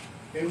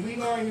 And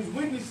we are his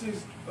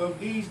witnesses of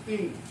these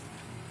things.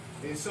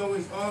 And so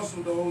is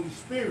also the Holy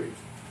Spirit,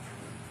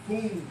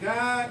 whom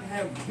God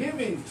have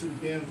given to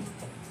them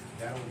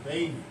that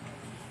obey him.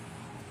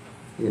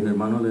 El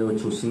hermano de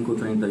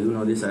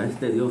 8:5:31 dice, a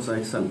este Dios ha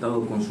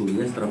exaltado con su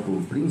diestra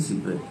por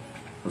príncipe,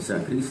 o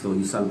sea, Cristo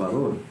y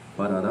Salvador,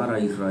 para dar a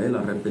Israel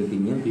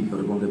arrepentimiento y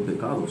perdón de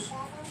pecados.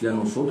 Y a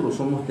nosotros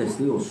somos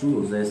testigos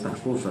suyos de estas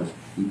cosas,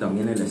 y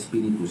también el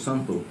Espíritu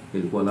Santo,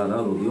 el cual ha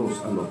dado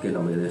Dios a los que le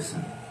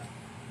obedecen.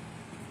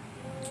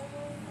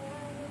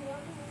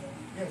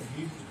 Yeah,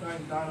 Jesus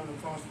Christ died on the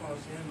cross for our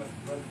sin, like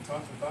the brother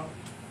talks about.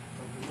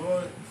 But the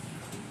Lord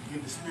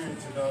give the Spirit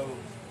to those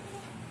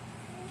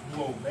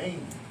who obey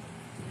him.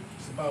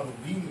 It's about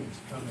obedience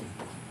coming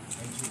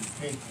into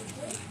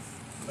repentance,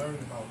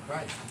 learning about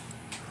Christ.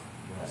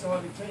 That's all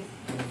it takes.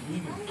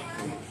 Obedience.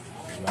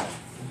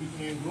 And we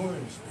can endure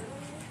in the Spirit.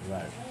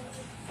 Right.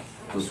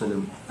 Entonces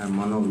el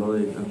hermano habló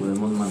de que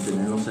podemos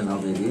mantenernos en la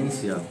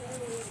obediencia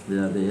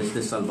de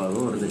este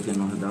Salvador, de que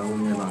nos da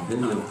un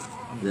evangelio,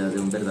 de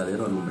un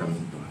verdadero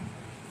alumbramiento.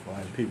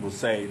 When people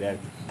say that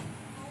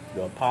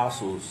the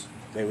apostles,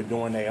 they were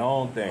doing their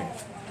own thing,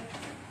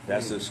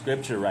 that's the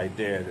scripture right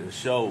there to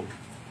show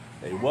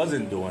they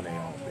wasn't doing their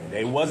own thing.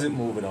 They wasn't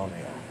moving on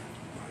their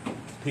own.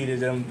 Peter,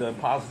 the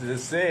apostles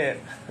just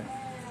said,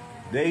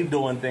 they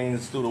doing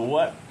things through the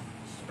what?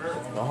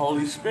 The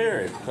Holy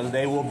Spirit, because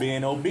they were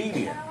being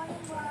obedient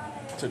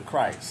to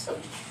Christ.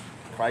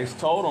 Christ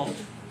told them,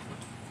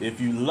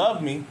 if you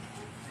love me,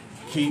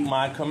 keep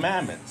my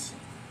commandments.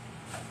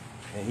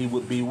 And he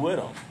would be with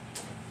them.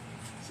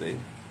 See?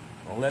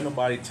 Don't let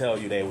nobody tell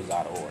you they was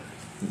out of order.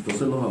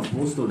 Entonces los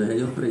apóstoles,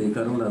 ellos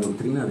predicaron la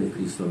doctrina de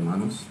Cristo,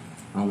 hermanos.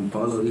 Aun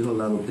Pablo dijo,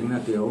 la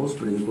doctrina que os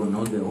predico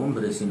no de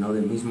hombres, sino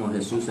del mismo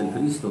Jesús el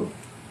Cristo.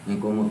 En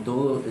como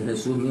todo,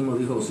 Jesús mismo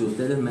dijo, si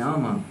ustedes me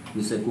aman,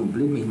 dice,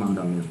 cumplir mis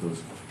mandamientos.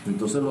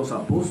 Entonces los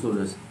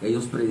apóstoles,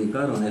 ellos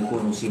predicaron el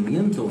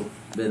conocimiento,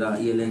 ¿verdad?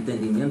 Y el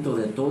entendimiento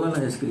de todas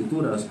las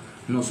escrituras,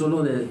 no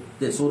solo de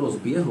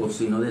tesoros viejos,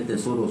 sino de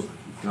tesoros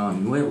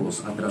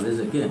nuevos, ¿a través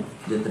de qué?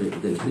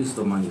 De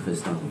Cristo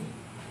manifestado.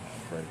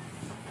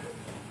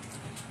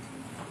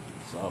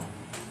 So,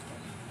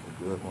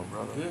 good one,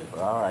 brother.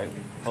 All right.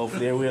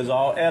 Hopefully we was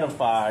all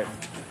edified.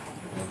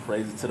 And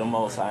praise it to the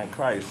Most High in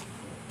Christ.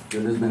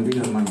 Dios les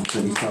bendiga, hermanos.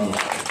 Feliz sábado.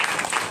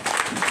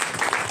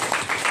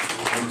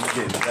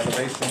 Get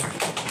Revelation.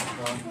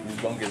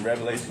 You're going to get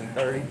Revelation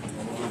 30. I'm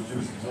going to go to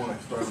Genesis 1,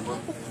 start the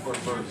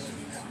first verse.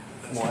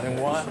 1 and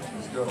 1.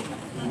 Let's go.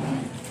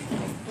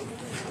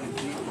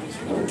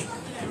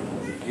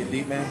 Get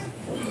deep, man.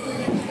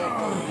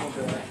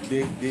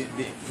 Dig,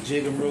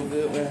 jig them real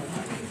good, man.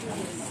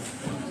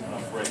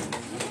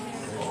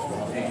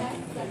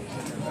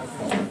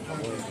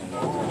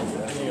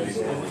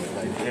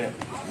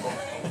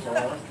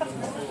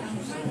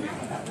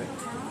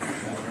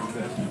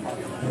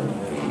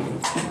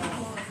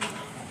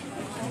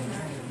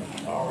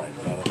 All right,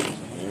 brother.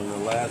 We're in the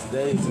last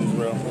days,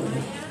 Israel.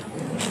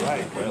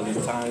 Right, well,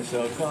 this time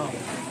shall come.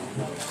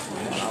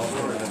 I was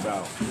learning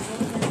about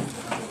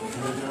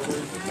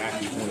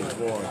Matthew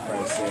 24, and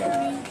Christ said,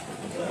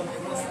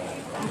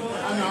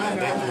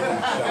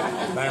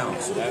 shall abound.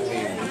 So that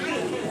means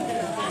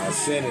as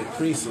sin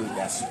increases,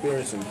 that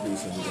spirits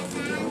increases.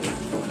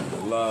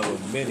 The love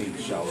of many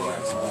shall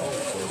wax cold.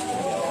 So it's going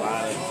to be a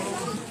lot of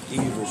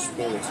evil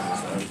spirits in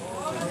this earth.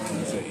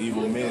 He said,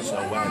 evil men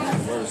shall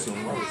wax worse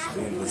and worse,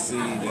 being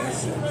deceived and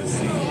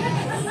deceived.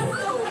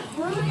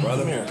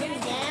 Brother, here.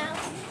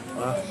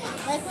 Like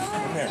when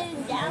we're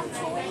sitting down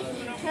for it,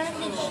 turn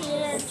the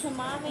shit to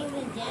mommy and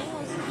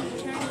Daniel's keep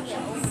turning it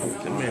over.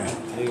 Come here.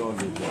 They gonna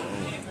get that.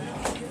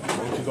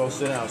 Why don't you go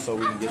sit down so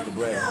we can get the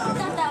bread?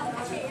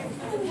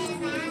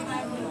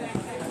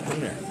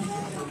 Come here.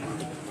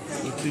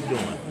 What you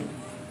doing?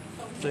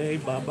 Say hey,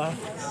 Baba.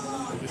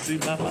 You see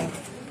Baba?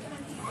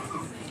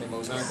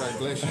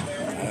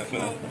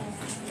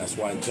 That's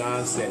why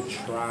John said,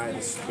 try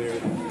the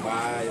spirit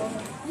by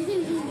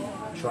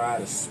try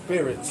the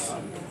spirits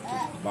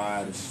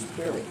by the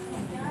spirit.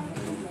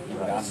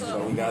 Right?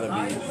 So we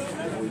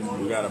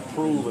gotta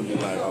prove and be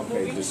like,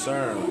 okay,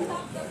 discern.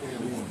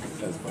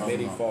 Because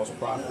many false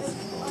prophets,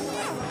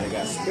 they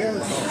got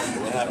spirits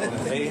on them.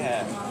 They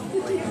have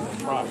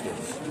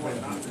prophets.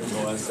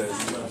 So it says,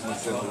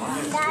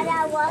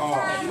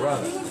 Oh,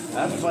 brother,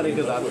 that's funny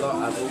because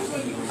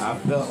I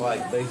felt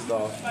like based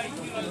off,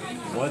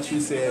 once you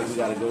said we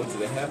got to go to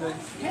the heaven,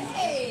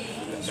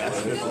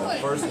 that's the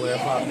first way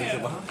that popped into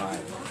my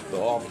mind.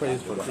 So all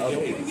praise for the other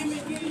ones.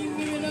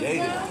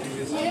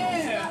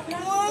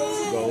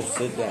 Go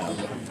sit down.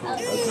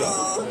 Let's go.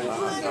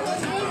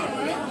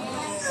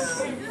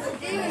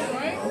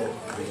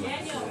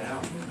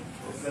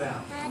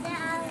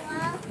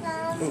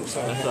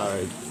 That's all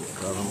right,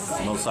 brother.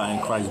 Most High in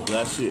Christ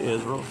bless you,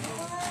 Israel.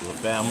 Your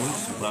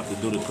families. We're about to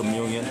do the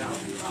communion.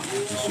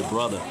 It's your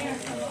brother,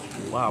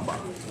 Waba.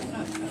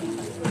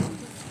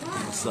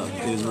 What's up,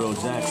 Israel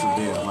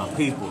Jacksonville, my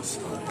peoples.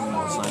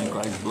 Most High in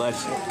Christ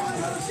bless you.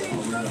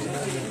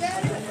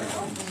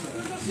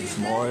 Miss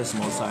Morris,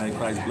 Most High in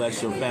Christ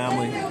bless your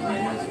family.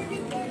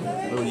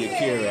 Where your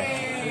care at?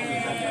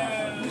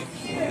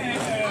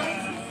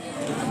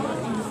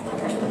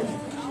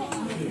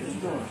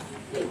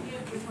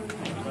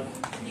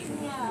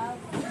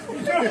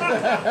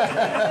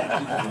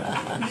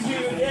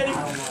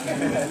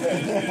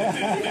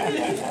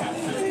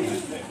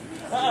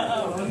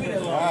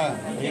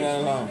 Leave that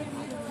alone.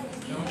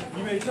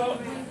 You ready to talk?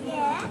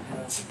 yeah.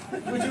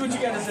 What you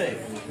got to say?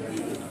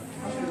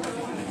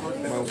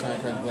 Most High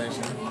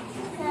translation.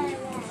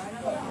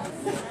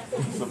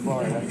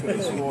 Safari, I could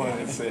have sworn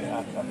and said,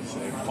 I got to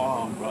say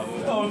farm, brother.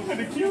 Oh, for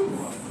the cute?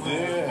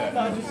 Yeah. I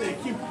thought you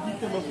said cute. You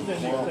come up with that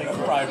nigga That's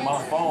thing. probably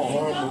my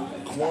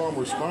phone. Quan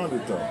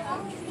responded though.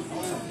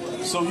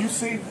 So you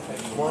see,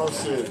 Quan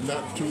said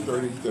not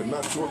 2:30, he said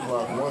not 2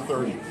 o'clock,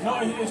 1:30.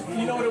 No,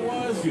 you know what it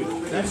was?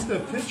 That's the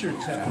picture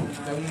tab.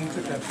 That when we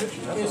took that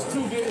picture. It's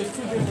two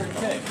different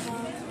texts.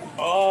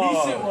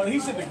 He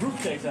sent the group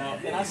text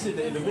out, and I sent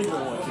the individual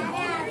one too.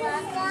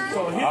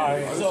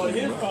 So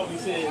his probably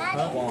said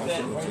that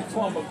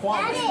Quan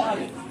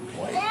responded.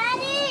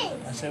 Daddy!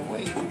 I said,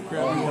 wait.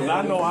 Because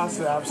I know I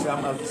said, I'm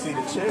about to see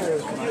the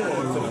chairs when I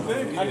go to the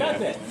thing. I got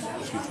that.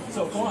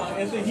 So Quan,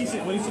 and then he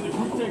said when he sent the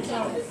group text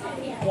out,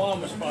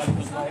 Quan responded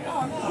was like,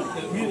 oh no,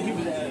 he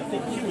was I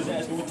think he was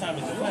asking what time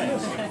is the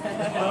class.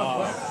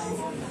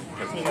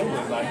 Because he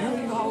was like, you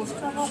didn't know I was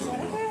coming. I said,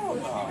 hell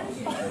no.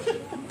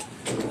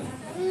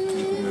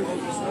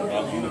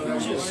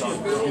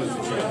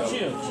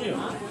 Chill.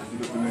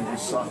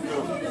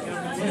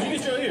 You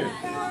get your ear.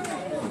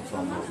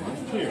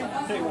 Here,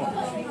 take one.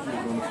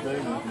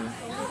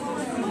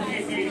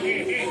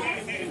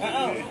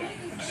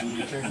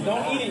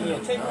 Don't eat it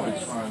yet. Take one.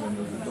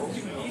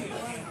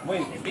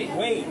 Wait. They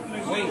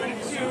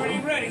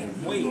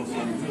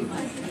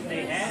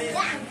had it.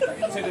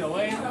 Took it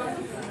away.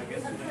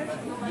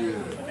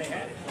 They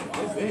had it.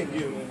 Thank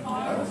you.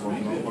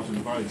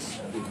 Watching Vice.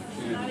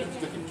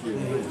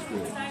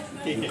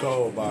 You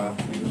cold, Bob.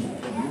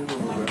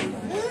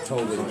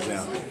 Told it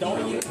down.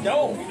 Don't.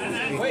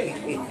 Wait.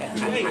 You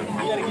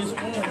gotta get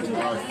some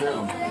more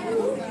too.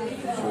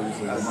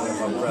 That's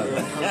my brother.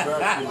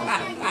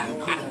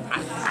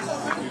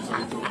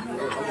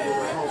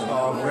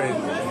 Oh, great.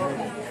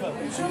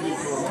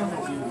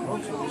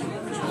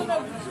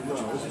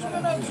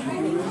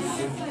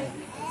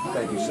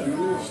 Thank you, sir.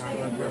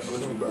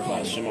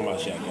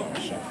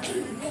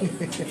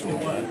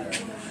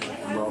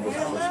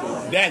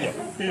 Daniel.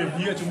 Here,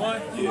 you got your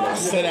mic? Yeah.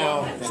 Sit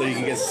down so you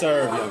can get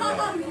served, young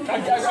man. I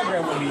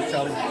grab one of these,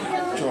 Charlie.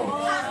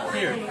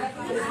 Here.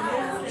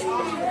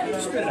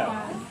 Spit it out.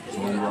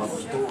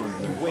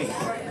 Wait.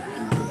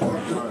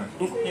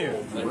 Here.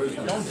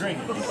 Don't drink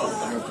it.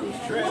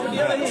 Grab it with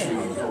the other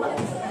hand.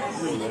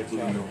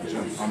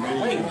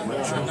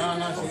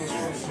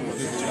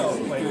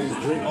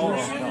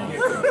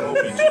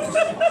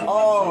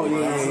 Oh,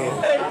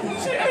 yeah. Hey,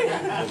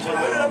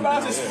 I'm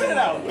about to spit it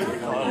out.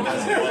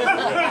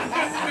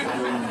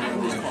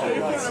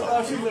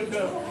 She looked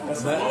up.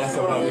 That's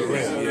about the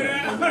grip,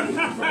 yeah.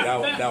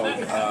 That was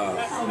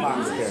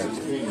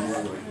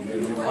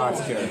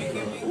Fox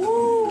character.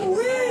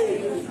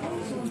 Woo-wee!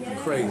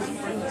 Crazy.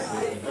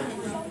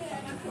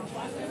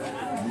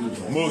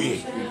 Moogie,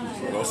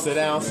 go sit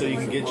down so you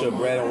can get your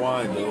bread and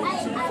wine, dude.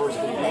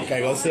 Okay,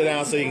 go sit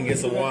down so you can get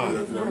some wine.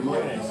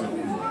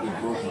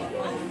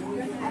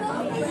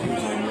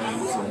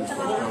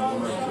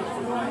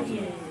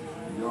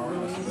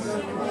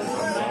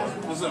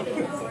 What's up?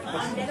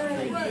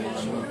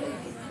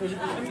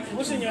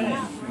 What's in your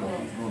hand?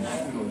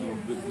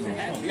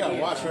 You gotta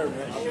watch her,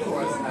 man.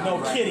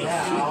 No kidding.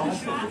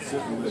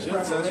 She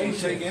doesn't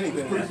take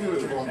anything. Pretty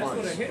good on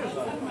Vice.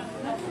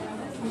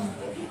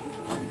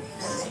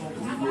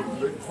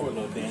 Poor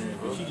little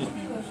Daniel. She just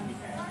be.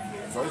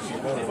 Watch.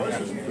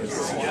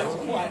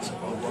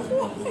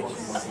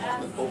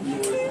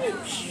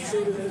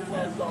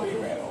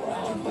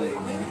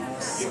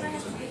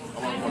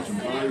 I'm watching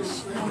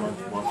Vice and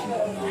I'm watching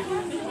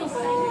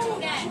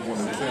one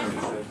of the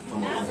cameras.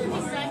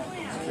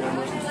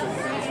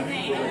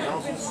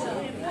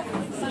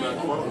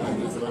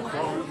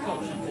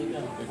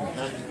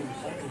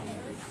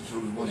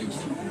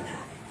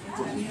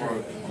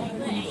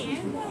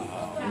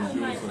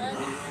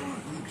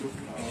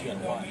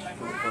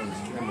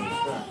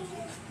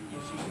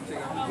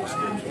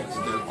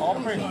 All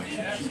print.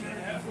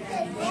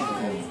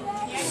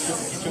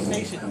 Get your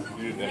patient.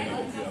 Yeah,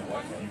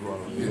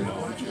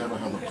 but you gotta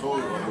have a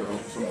code or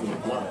something to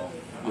block.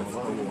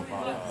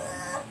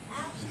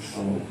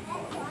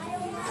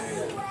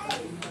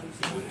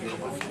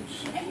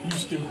 You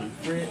stupid.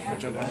 Fred.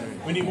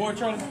 We need more,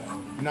 Charlie?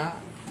 Nah.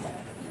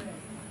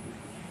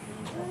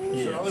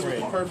 Yeah, Charlie was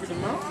the perfect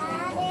amount.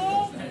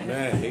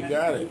 Man, he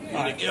got it.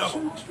 All right.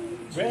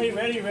 Ready.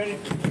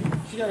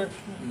 She got her.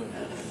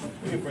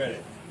 Where your bread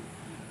at?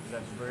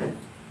 That's bread.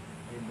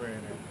 Your bread.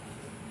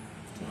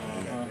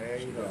 There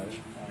you go.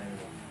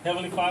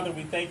 Heavenly Father,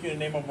 we thank you in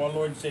the name of our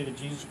Lord and Savior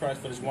Jesus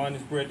Christ for this wine,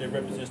 this bread that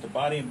represents the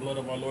body and blood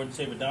of our Lord and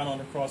Savior down on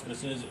the cross for the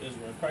sins of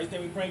Israel. In Christ's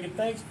name we pray and give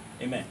thanks.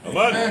 Amen.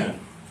 Amen.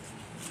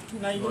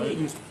 Now you can eat.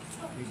 Eat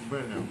the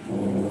bread now.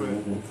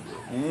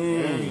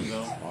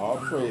 All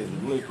praise.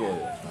 Look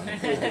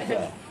at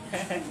it.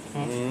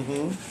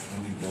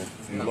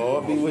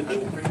 Lord be with you.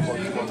 Pretty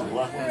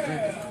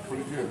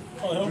good.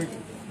 Oh, help.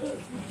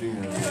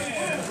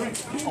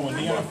 Oh, and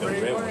Leon,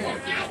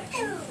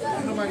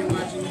 Nobody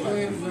watching you. Go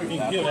ahead and you drink. can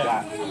kill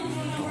that.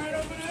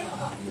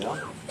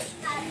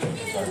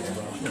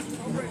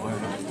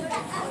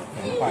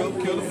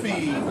 Kill the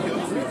feed.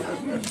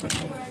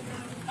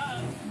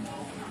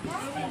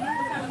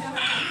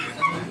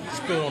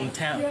 Spill on the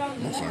towel.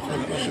 On the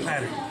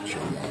platter.